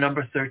think it's your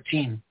number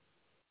 13.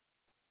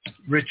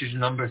 Richard's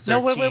number 13. No,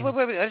 wait.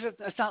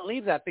 Let's not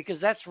leave that, because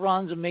that's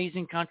Ron's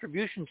amazing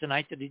contribution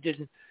tonight that he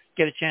didn't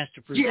get a chance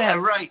to present. Yeah,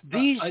 right.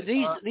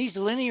 These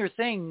linear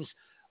things,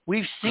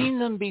 we've seen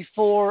them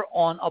before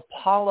on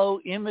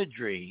Apollo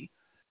imagery.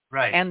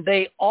 Right. And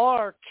they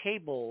are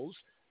cables.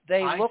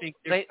 I think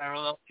they're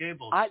parallel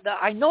cables.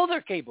 I know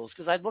they're cables,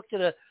 because I looked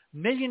at a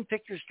million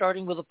pictures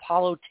starting with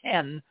Apollo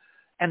 10,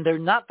 and they're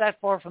not that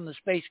far from the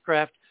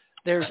spacecraft.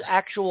 There's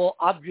actual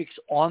objects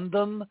on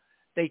them.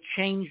 They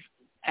change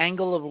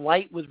angle of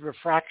light with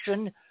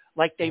refraction,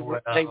 like they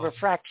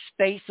refract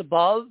space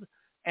above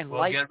and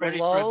light below. Get ready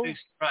for a big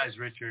surprise,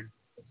 Richard.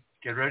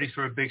 Get ready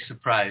for a big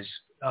surprise.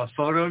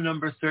 Photo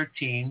number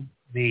 13,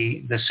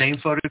 the same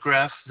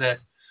photograph that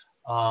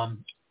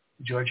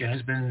Georgia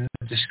has been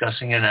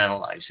discussing and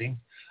analyzing.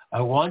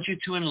 I want you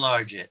to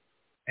enlarge it,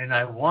 and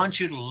I want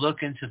you to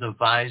look into the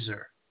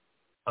visor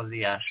of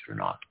the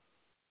astronaut.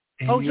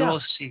 And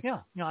you'll see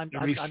the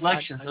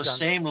reflections, those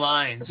same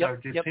lines are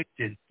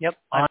depicted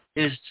on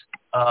his...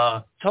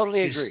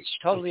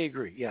 Totally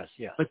agree. Yes.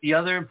 But the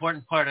other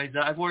important part,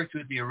 I've worked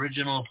with the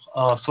original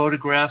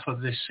photograph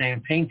of this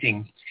same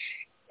painting,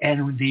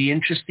 and the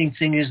interesting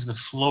thing is the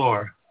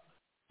floor.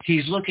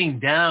 He's looking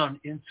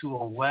down into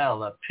a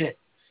well, a pit,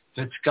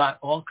 that's got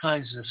all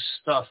kinds of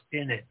stuff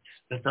in it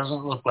that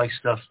doesn't look like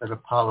stuff that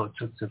Apollo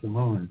took to the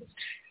moon.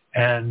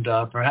 And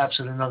perhaps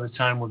at another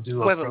time we'll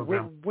do a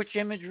program. Which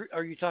image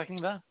are you talking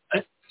about?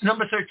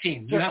 Number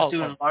 13. You have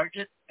to enlarge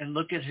it and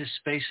look at his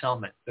space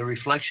helmet, the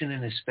reflection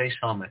in his space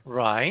helmet.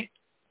 Right.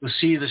 You'll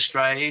see the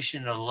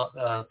striation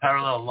of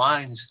parallel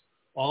lines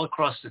all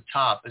across the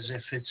top as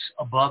if it's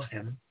above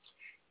him.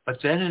 But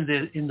then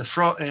in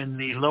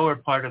the lower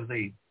part of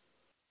the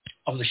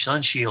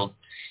sun shield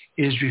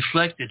is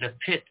reflected a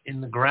pit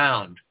in the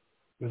ground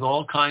with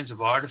all kinds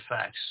of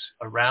artifacts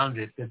around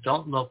it that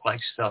don't look like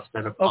stuff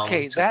that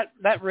Apollo took.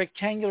 that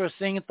rectangular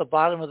thing at the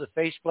bottom of the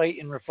faceplate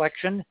in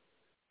reflection,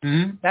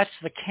 that's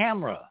the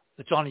camera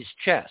that's on his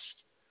chest.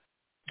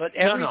 But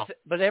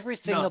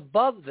everything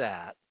above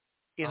that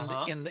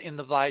in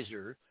the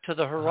visor to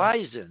the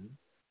horizon,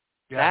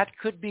 that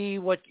could be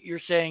what you're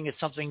saying is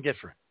something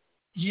different.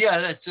 Yeah,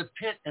 that's a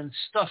pit and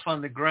stuff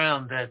on the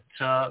ground that,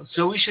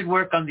 so we should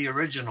work on the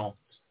original.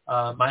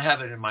 I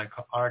have it in my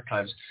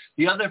archives.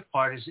 The other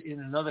part is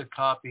in another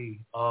copy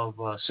of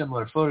a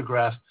similar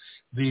photograph.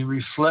 The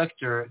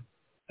reflector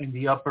in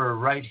the upper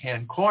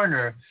right-hand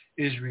corner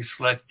is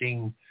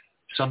reflecting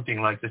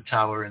something like the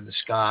tower in the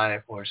sky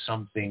or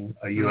something,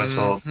 a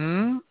UFO.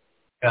 Mm-hmm.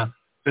 Yeah,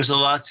 there's a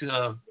lot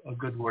of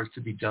good work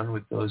to be done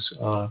with those.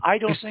 I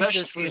don't think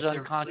this was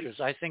unconscious.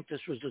 I think this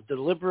was a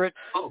deliberate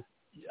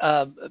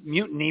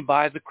mutiny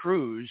by the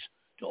crews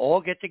to all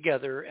get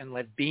together and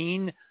let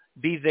Bean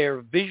be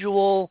their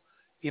visual,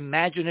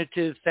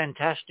 imaginative,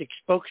 fantastic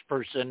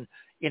spokesperson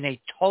in a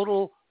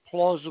total,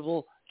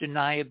 plausible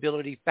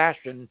deniability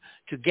fashion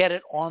to get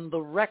it on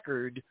the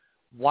record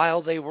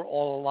while they were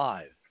all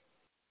alive.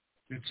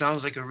 It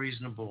sounds like a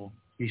reasonable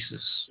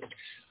thesis.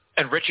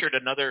 And Richard,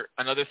 another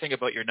thing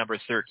about your number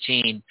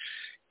 13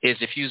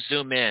 is if you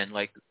zoom in,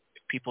 like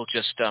people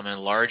just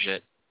enlarge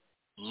it,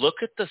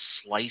 look at the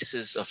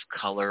slices of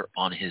color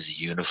on his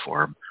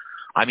uniform.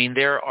 I mean,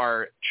 there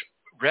are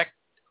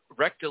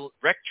rectilinear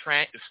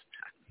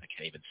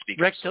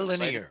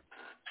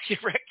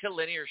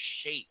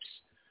shapes,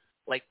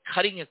 like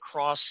cutting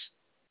across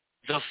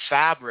the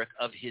fabric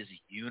of his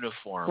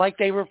uniform. Like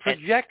they were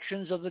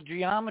projections of the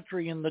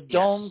geometry in the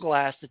dome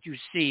glass that you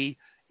see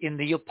in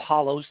the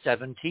Apollo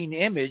 17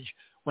 image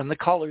when the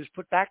color's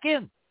put back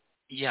in.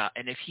 Yeah,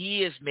 and if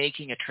he is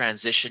making a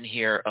transition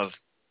here of,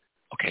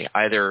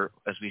 either,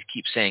 as we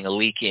keep saying, a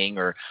leaking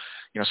or,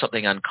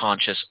 something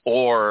unconscious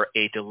or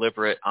a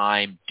deliberate,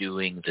 I'm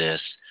doing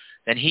this,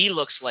 then he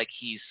looks like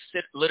he's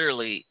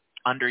literally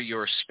under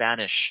your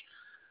Spanish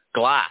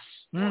glass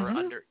or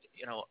under,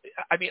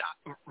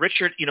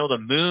 Richard, the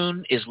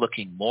moon is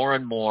looking more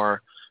and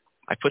more,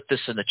 I put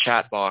this in the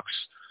chat box,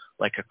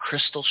 like a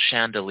crystal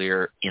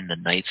chandelier in the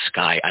night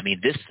sky. I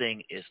mean, this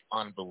thing is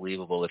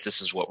unbelievable if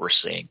this is what we're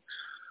seeing.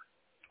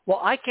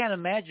 Well, I can't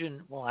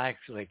imagine,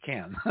 actually I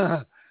can,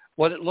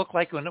 what it looked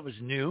like when it was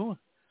new.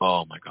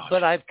 Oh, my gosh.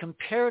 But I've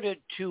compared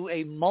it to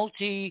a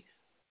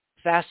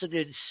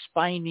multi-faceted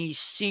spiny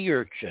sea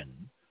urchin.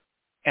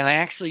 And I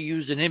actually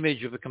used an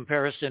image of a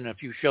comparison a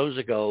few shows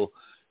ago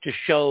to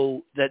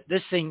show that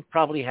this thing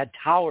probably had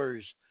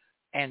towers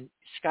and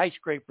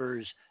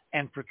skyscrapers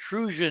and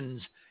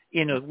protrusions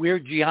in a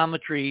weird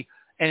geometry.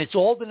 And it's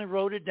all been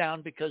eroded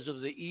down because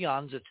of the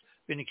eons it's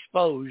been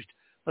exposed.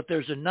 But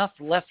there's enough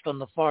left on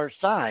the far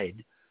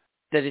side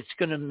that it's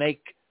going to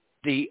make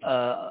the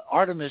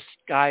Artemis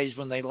guys,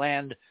 when they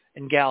land,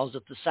 and gals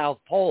at the South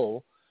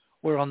Pole,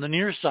 where on the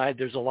near side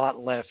there's a lot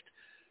left.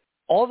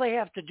 All they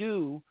have to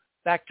do,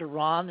 back to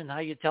Ron and how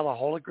you tell a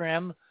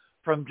hologram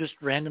from just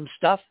random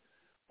stuff,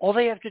 all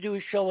they have to do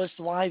is show us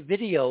live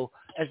video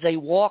as they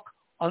walk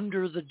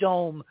under the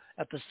dome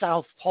at the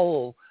South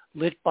Pole,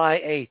 lit by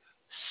a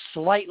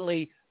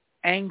slightly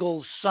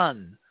angled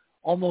sun,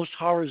 almost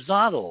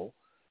horizontal,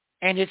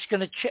 And it's going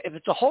to, if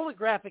it's a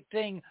holographic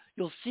thing,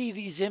 you'll see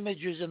these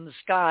images in the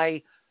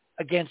sky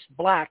against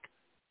black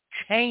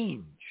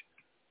change.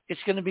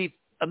 It's going to be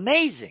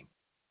amazing,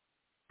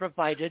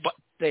 provided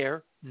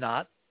they're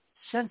not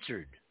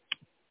censored.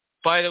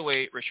 By the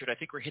way, Richard, I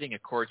think we're hitting a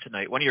chord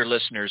tonight. One of your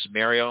listeners,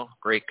 Mario,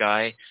 great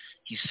guy,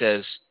 he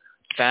says,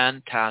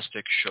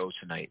 fantastic show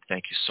tonight.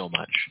 Thank you so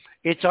much.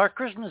 It's our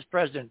Christmas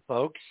present,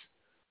 folks.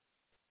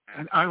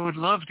 And I would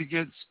love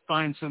to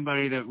find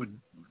somebody that would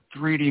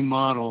 3D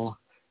model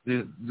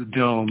the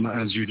dome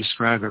as you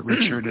describe it,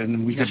 Richard,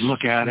 and we could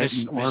look at it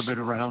and orbit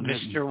around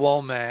it. Mr.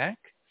 Womack.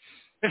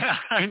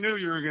 I knew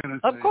you were going to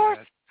say Of course.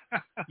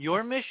 that.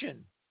 Your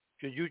mission.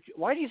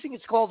 Why do you think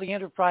it's called the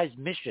Enterprise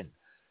mission?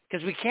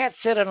 Because we can't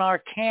sit on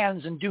our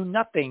cans and do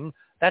nothing.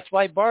 That's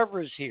why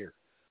Barbara's here.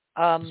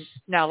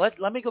 Now,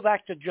 let me go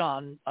back to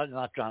John,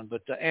 not John,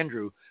 but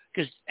Andrew.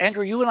 Because,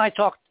 Andrew, you and I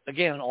talked,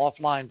 again,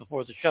 offline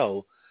before the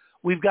show.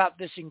 We've got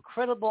this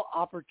incredible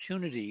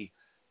opportunity,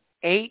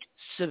 8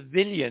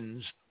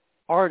 civilians,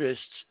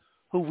 artists,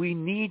 who we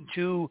need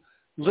to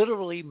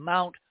literally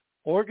mount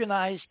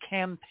organized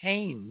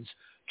campaigns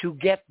to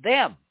get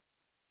them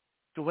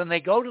to, when they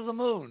go to the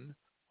moon,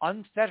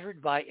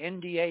 unfettered by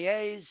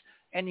NDAAs,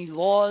 any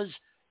laws,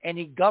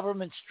 any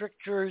government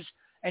strictures,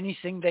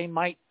 anything they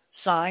might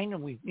sign,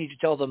 and we need to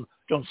tell them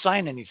don't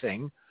sign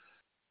anything,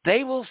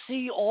 they will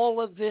see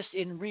all of this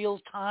in real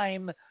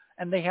time,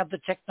 and they have the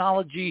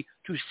technology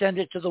to send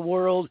it to the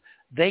world.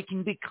 They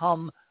can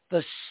become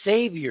the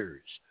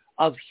saviors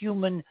of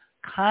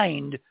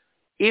humankind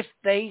if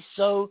they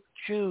so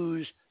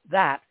choose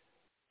that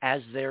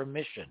as their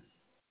mission.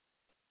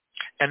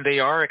 And they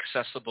are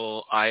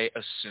accessible, I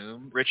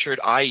assume. Richard,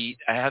 I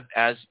have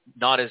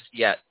not as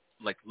yet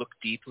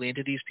looked deeply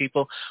into these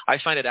people. I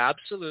find it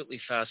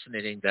absolutely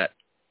fascinating that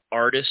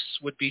artists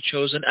would be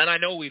chosen. And I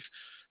know we've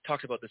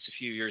talked about this a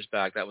few years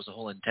back. That was the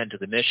whole intent of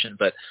the mission.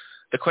 But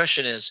the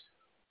question is,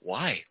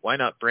 why? Why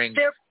not bring...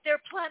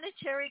 They're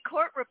planetary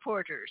court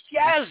reporters.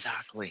 Yes!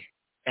 Exactly.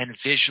 And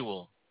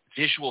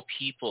visual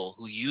people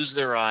who use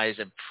their eyes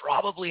and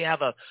probably have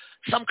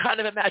some kind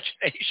of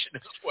imagination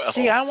as well.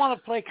 See, I want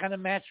to play kind of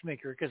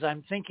matchmaker because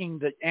I'm thinking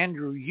that,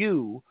 Andrew,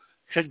 you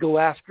should go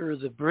after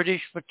the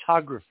British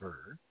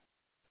photographer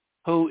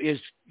who is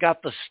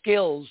got the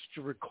skills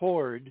to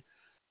record,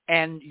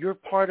 and you're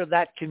part of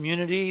that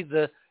community,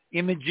 the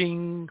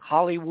imaging,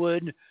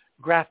 Hollywood,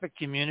 graphic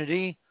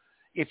community.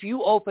 If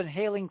you open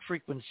hailing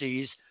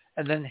frequencies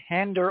and then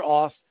hand her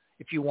off,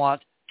 if you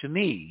want, to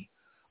me,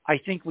 I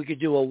think we could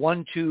do a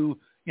 1-2,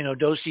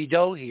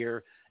 do-si-do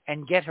here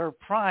and get her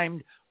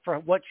primed for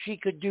what she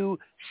could do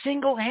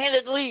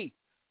single-handedly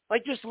by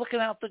just looking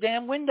out the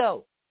damn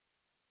window.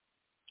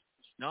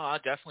 No, I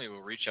definitely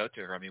will reach out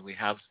to her. I mean, we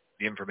have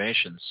the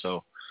information,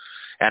 so,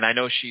 and I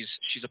know she's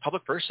a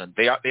public person.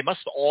 They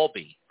must all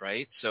be,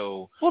 right?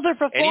 So, well, they're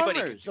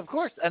performers, of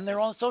course, and they're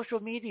on social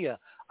media.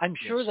 I'm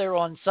sure they're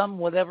on some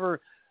whatever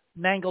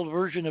mangled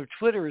version of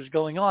Twitter is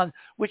going on,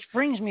 which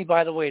brings me,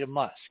 by the way, to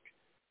Musk.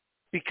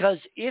 Because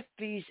if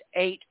these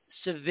 8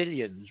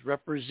 civilians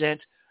represent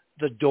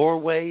the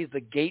doorway, the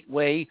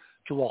gateway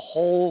to a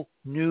whole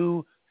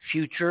new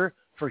future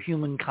for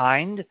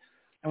humankind,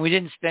 and we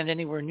didn't spend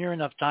anywhere near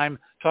enough time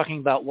talking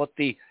about what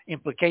the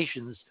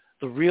implications,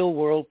 the real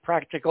world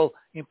practical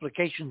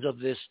implications of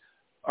this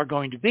are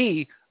going to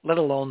be, let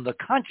alone the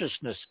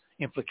consciousness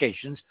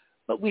implications,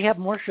 but we have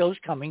more shows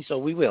coming, so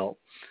we will.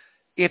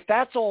 If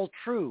that's all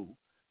true,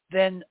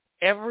 then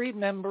every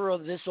member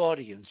of this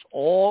audience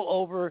all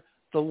over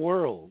the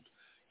world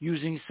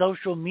using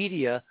social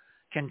media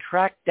can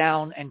track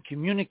down and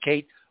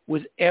communicate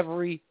with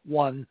every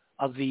one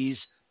of these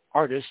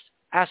artists,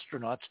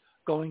 astronauts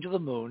going to the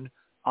moon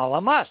a la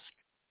Musk,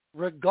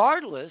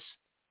 regardless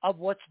of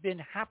what's been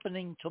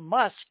happening to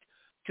Musk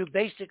to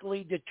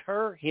basically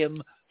deter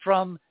him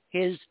from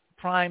his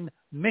prime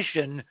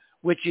mission,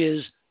 which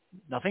is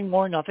nothing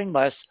more, nothing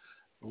less,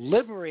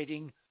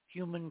 liberating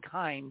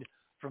humankind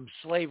from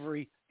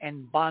slavery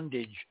and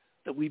bondage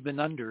that we've been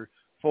under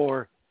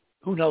for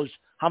who knows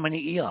how many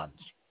eons.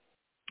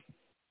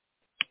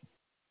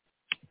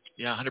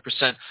 Yeah,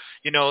 100%.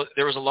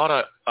 There was a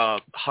lot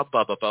of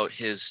hubbub about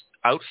his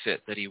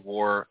outfit that he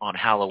wore on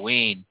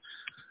Halloween.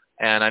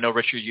 And I know,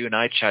 Richard, you and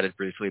I chatted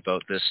briefly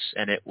about this,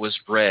 and it was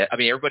red. I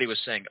mean, everybody was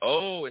saying,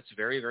 oh, it's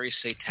very, very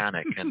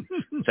satanic, and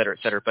et cetera,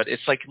 et cetera. But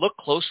it's like, look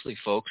closely,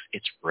 folks.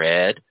 It's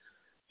red.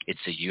 It's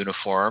a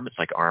uniform. It's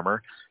like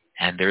armor.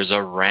 And there's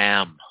a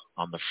ram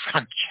on the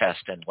front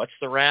chest. And what's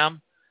the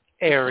ram?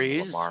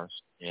 Aries. Mars.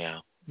 Yeah.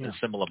 The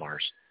symbol of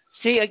Mars.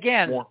 See,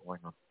 again,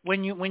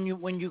 when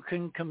you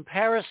can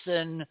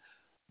comparison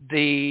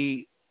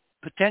the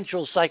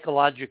potential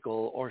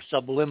psychological or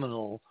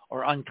subliminal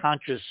or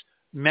unconscious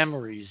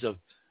memories of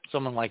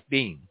someone like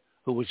Bean,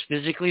 who was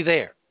physically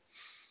there,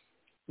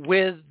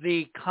 with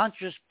the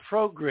conscious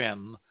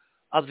program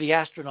of the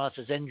astronauts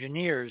as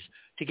engineers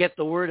to get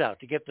the word out,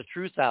 to get the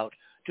truth out,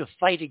 to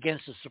fight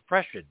against the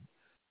suppression.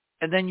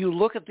 And then you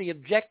look at the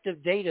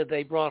objective data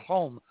they brought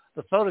home,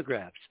 the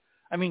photographs.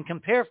 I mean,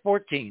 compare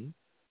 14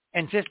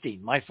 and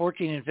 15, my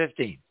 14 and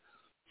 15.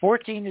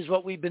 14 is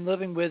what we've been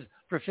living with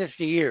for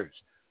 50 years.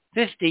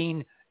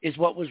 15 is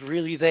what was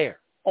really there.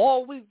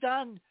 All we've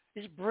done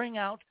is bring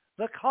out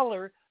the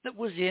color that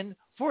was in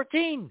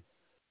 14.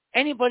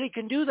 Anybody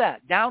can do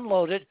that.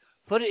 Download it,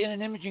 put it in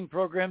an imaging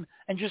program,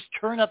 and just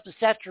turn up the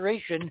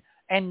saturation,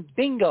 and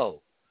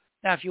bingo.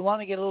 Now, if you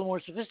want to get a little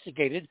more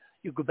sophisticated,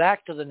 you go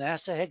back to the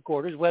NASA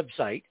headquarters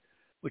website,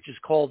 which is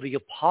called the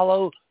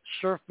Apollo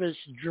Surface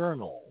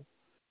Journal,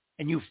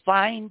 and you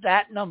find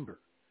that number.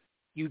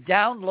 You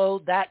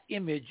download that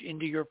image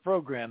into your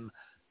program,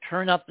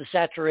 turn up the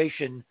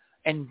saturation,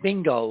 and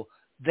bingo,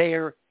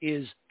 there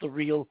is the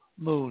real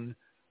moon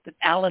that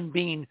Alan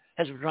Bean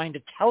has been trying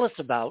to tell us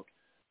about,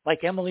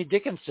 like Emily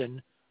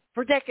Dickinson,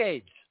 for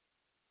decades.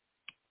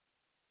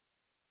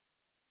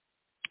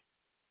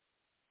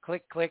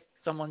 Click, click,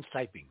 someone's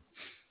typing.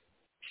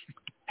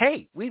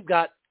 Hey, we've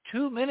got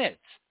 2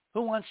 minutes.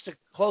 Who wants to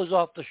close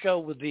off the show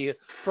with the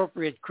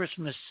appropriate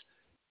Christmas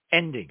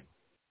ending?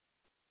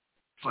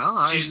 Well,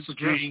 I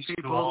suggest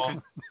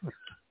people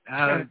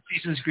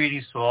season's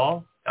greetings to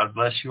all. God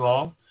bless you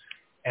all,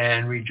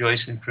 and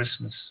rejoice in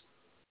Christmas.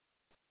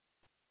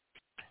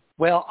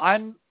 Well,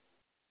 I'm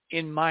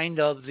in mind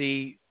of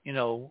the,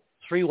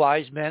 3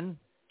 wise men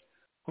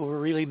who were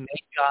really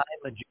magi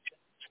magicians,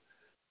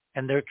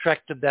 and their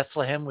trek to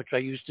Bethlehem, which I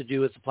used to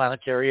do at the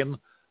planetarium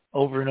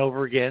over and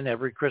over again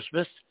every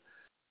Christmas.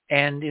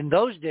 And in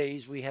those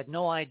days, we had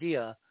no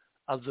idea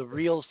of the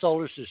real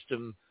solar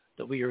system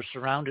that we are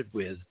surrounded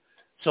with.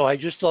 So I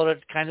just thought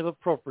it kind of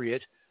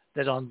appropriate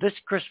that on this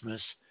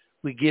Christmas,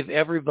 we give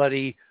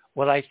everybody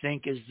what I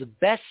think is the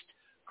best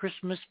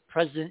Christmas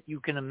present you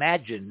can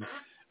imagine,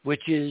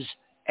 which is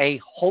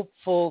a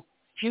hopeful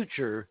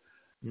future,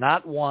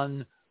 not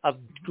one of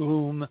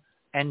gloom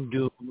and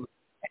doom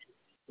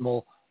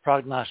and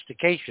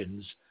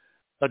prognostications,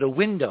 but a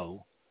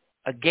window,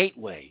 a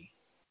gateway.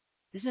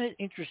 Isn't it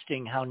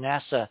interesting how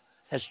NASA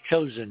has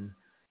chosen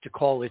to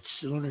call its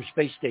Lunar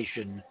Space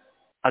Station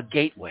a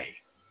gateway?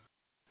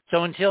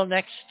 So until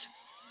next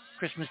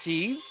Christmas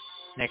Eve,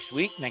 next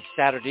week, next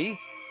Saturday,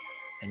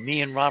 and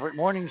me and Robert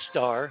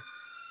Morningstar,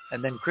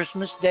 and then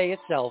Christmas Day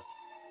itself,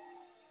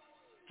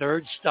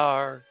 third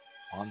star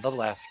on the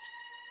left,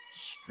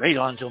 straight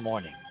on till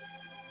morning.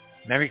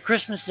 Merry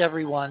Christmas,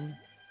 everyone,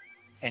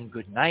 and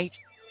good night,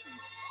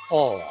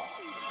 all.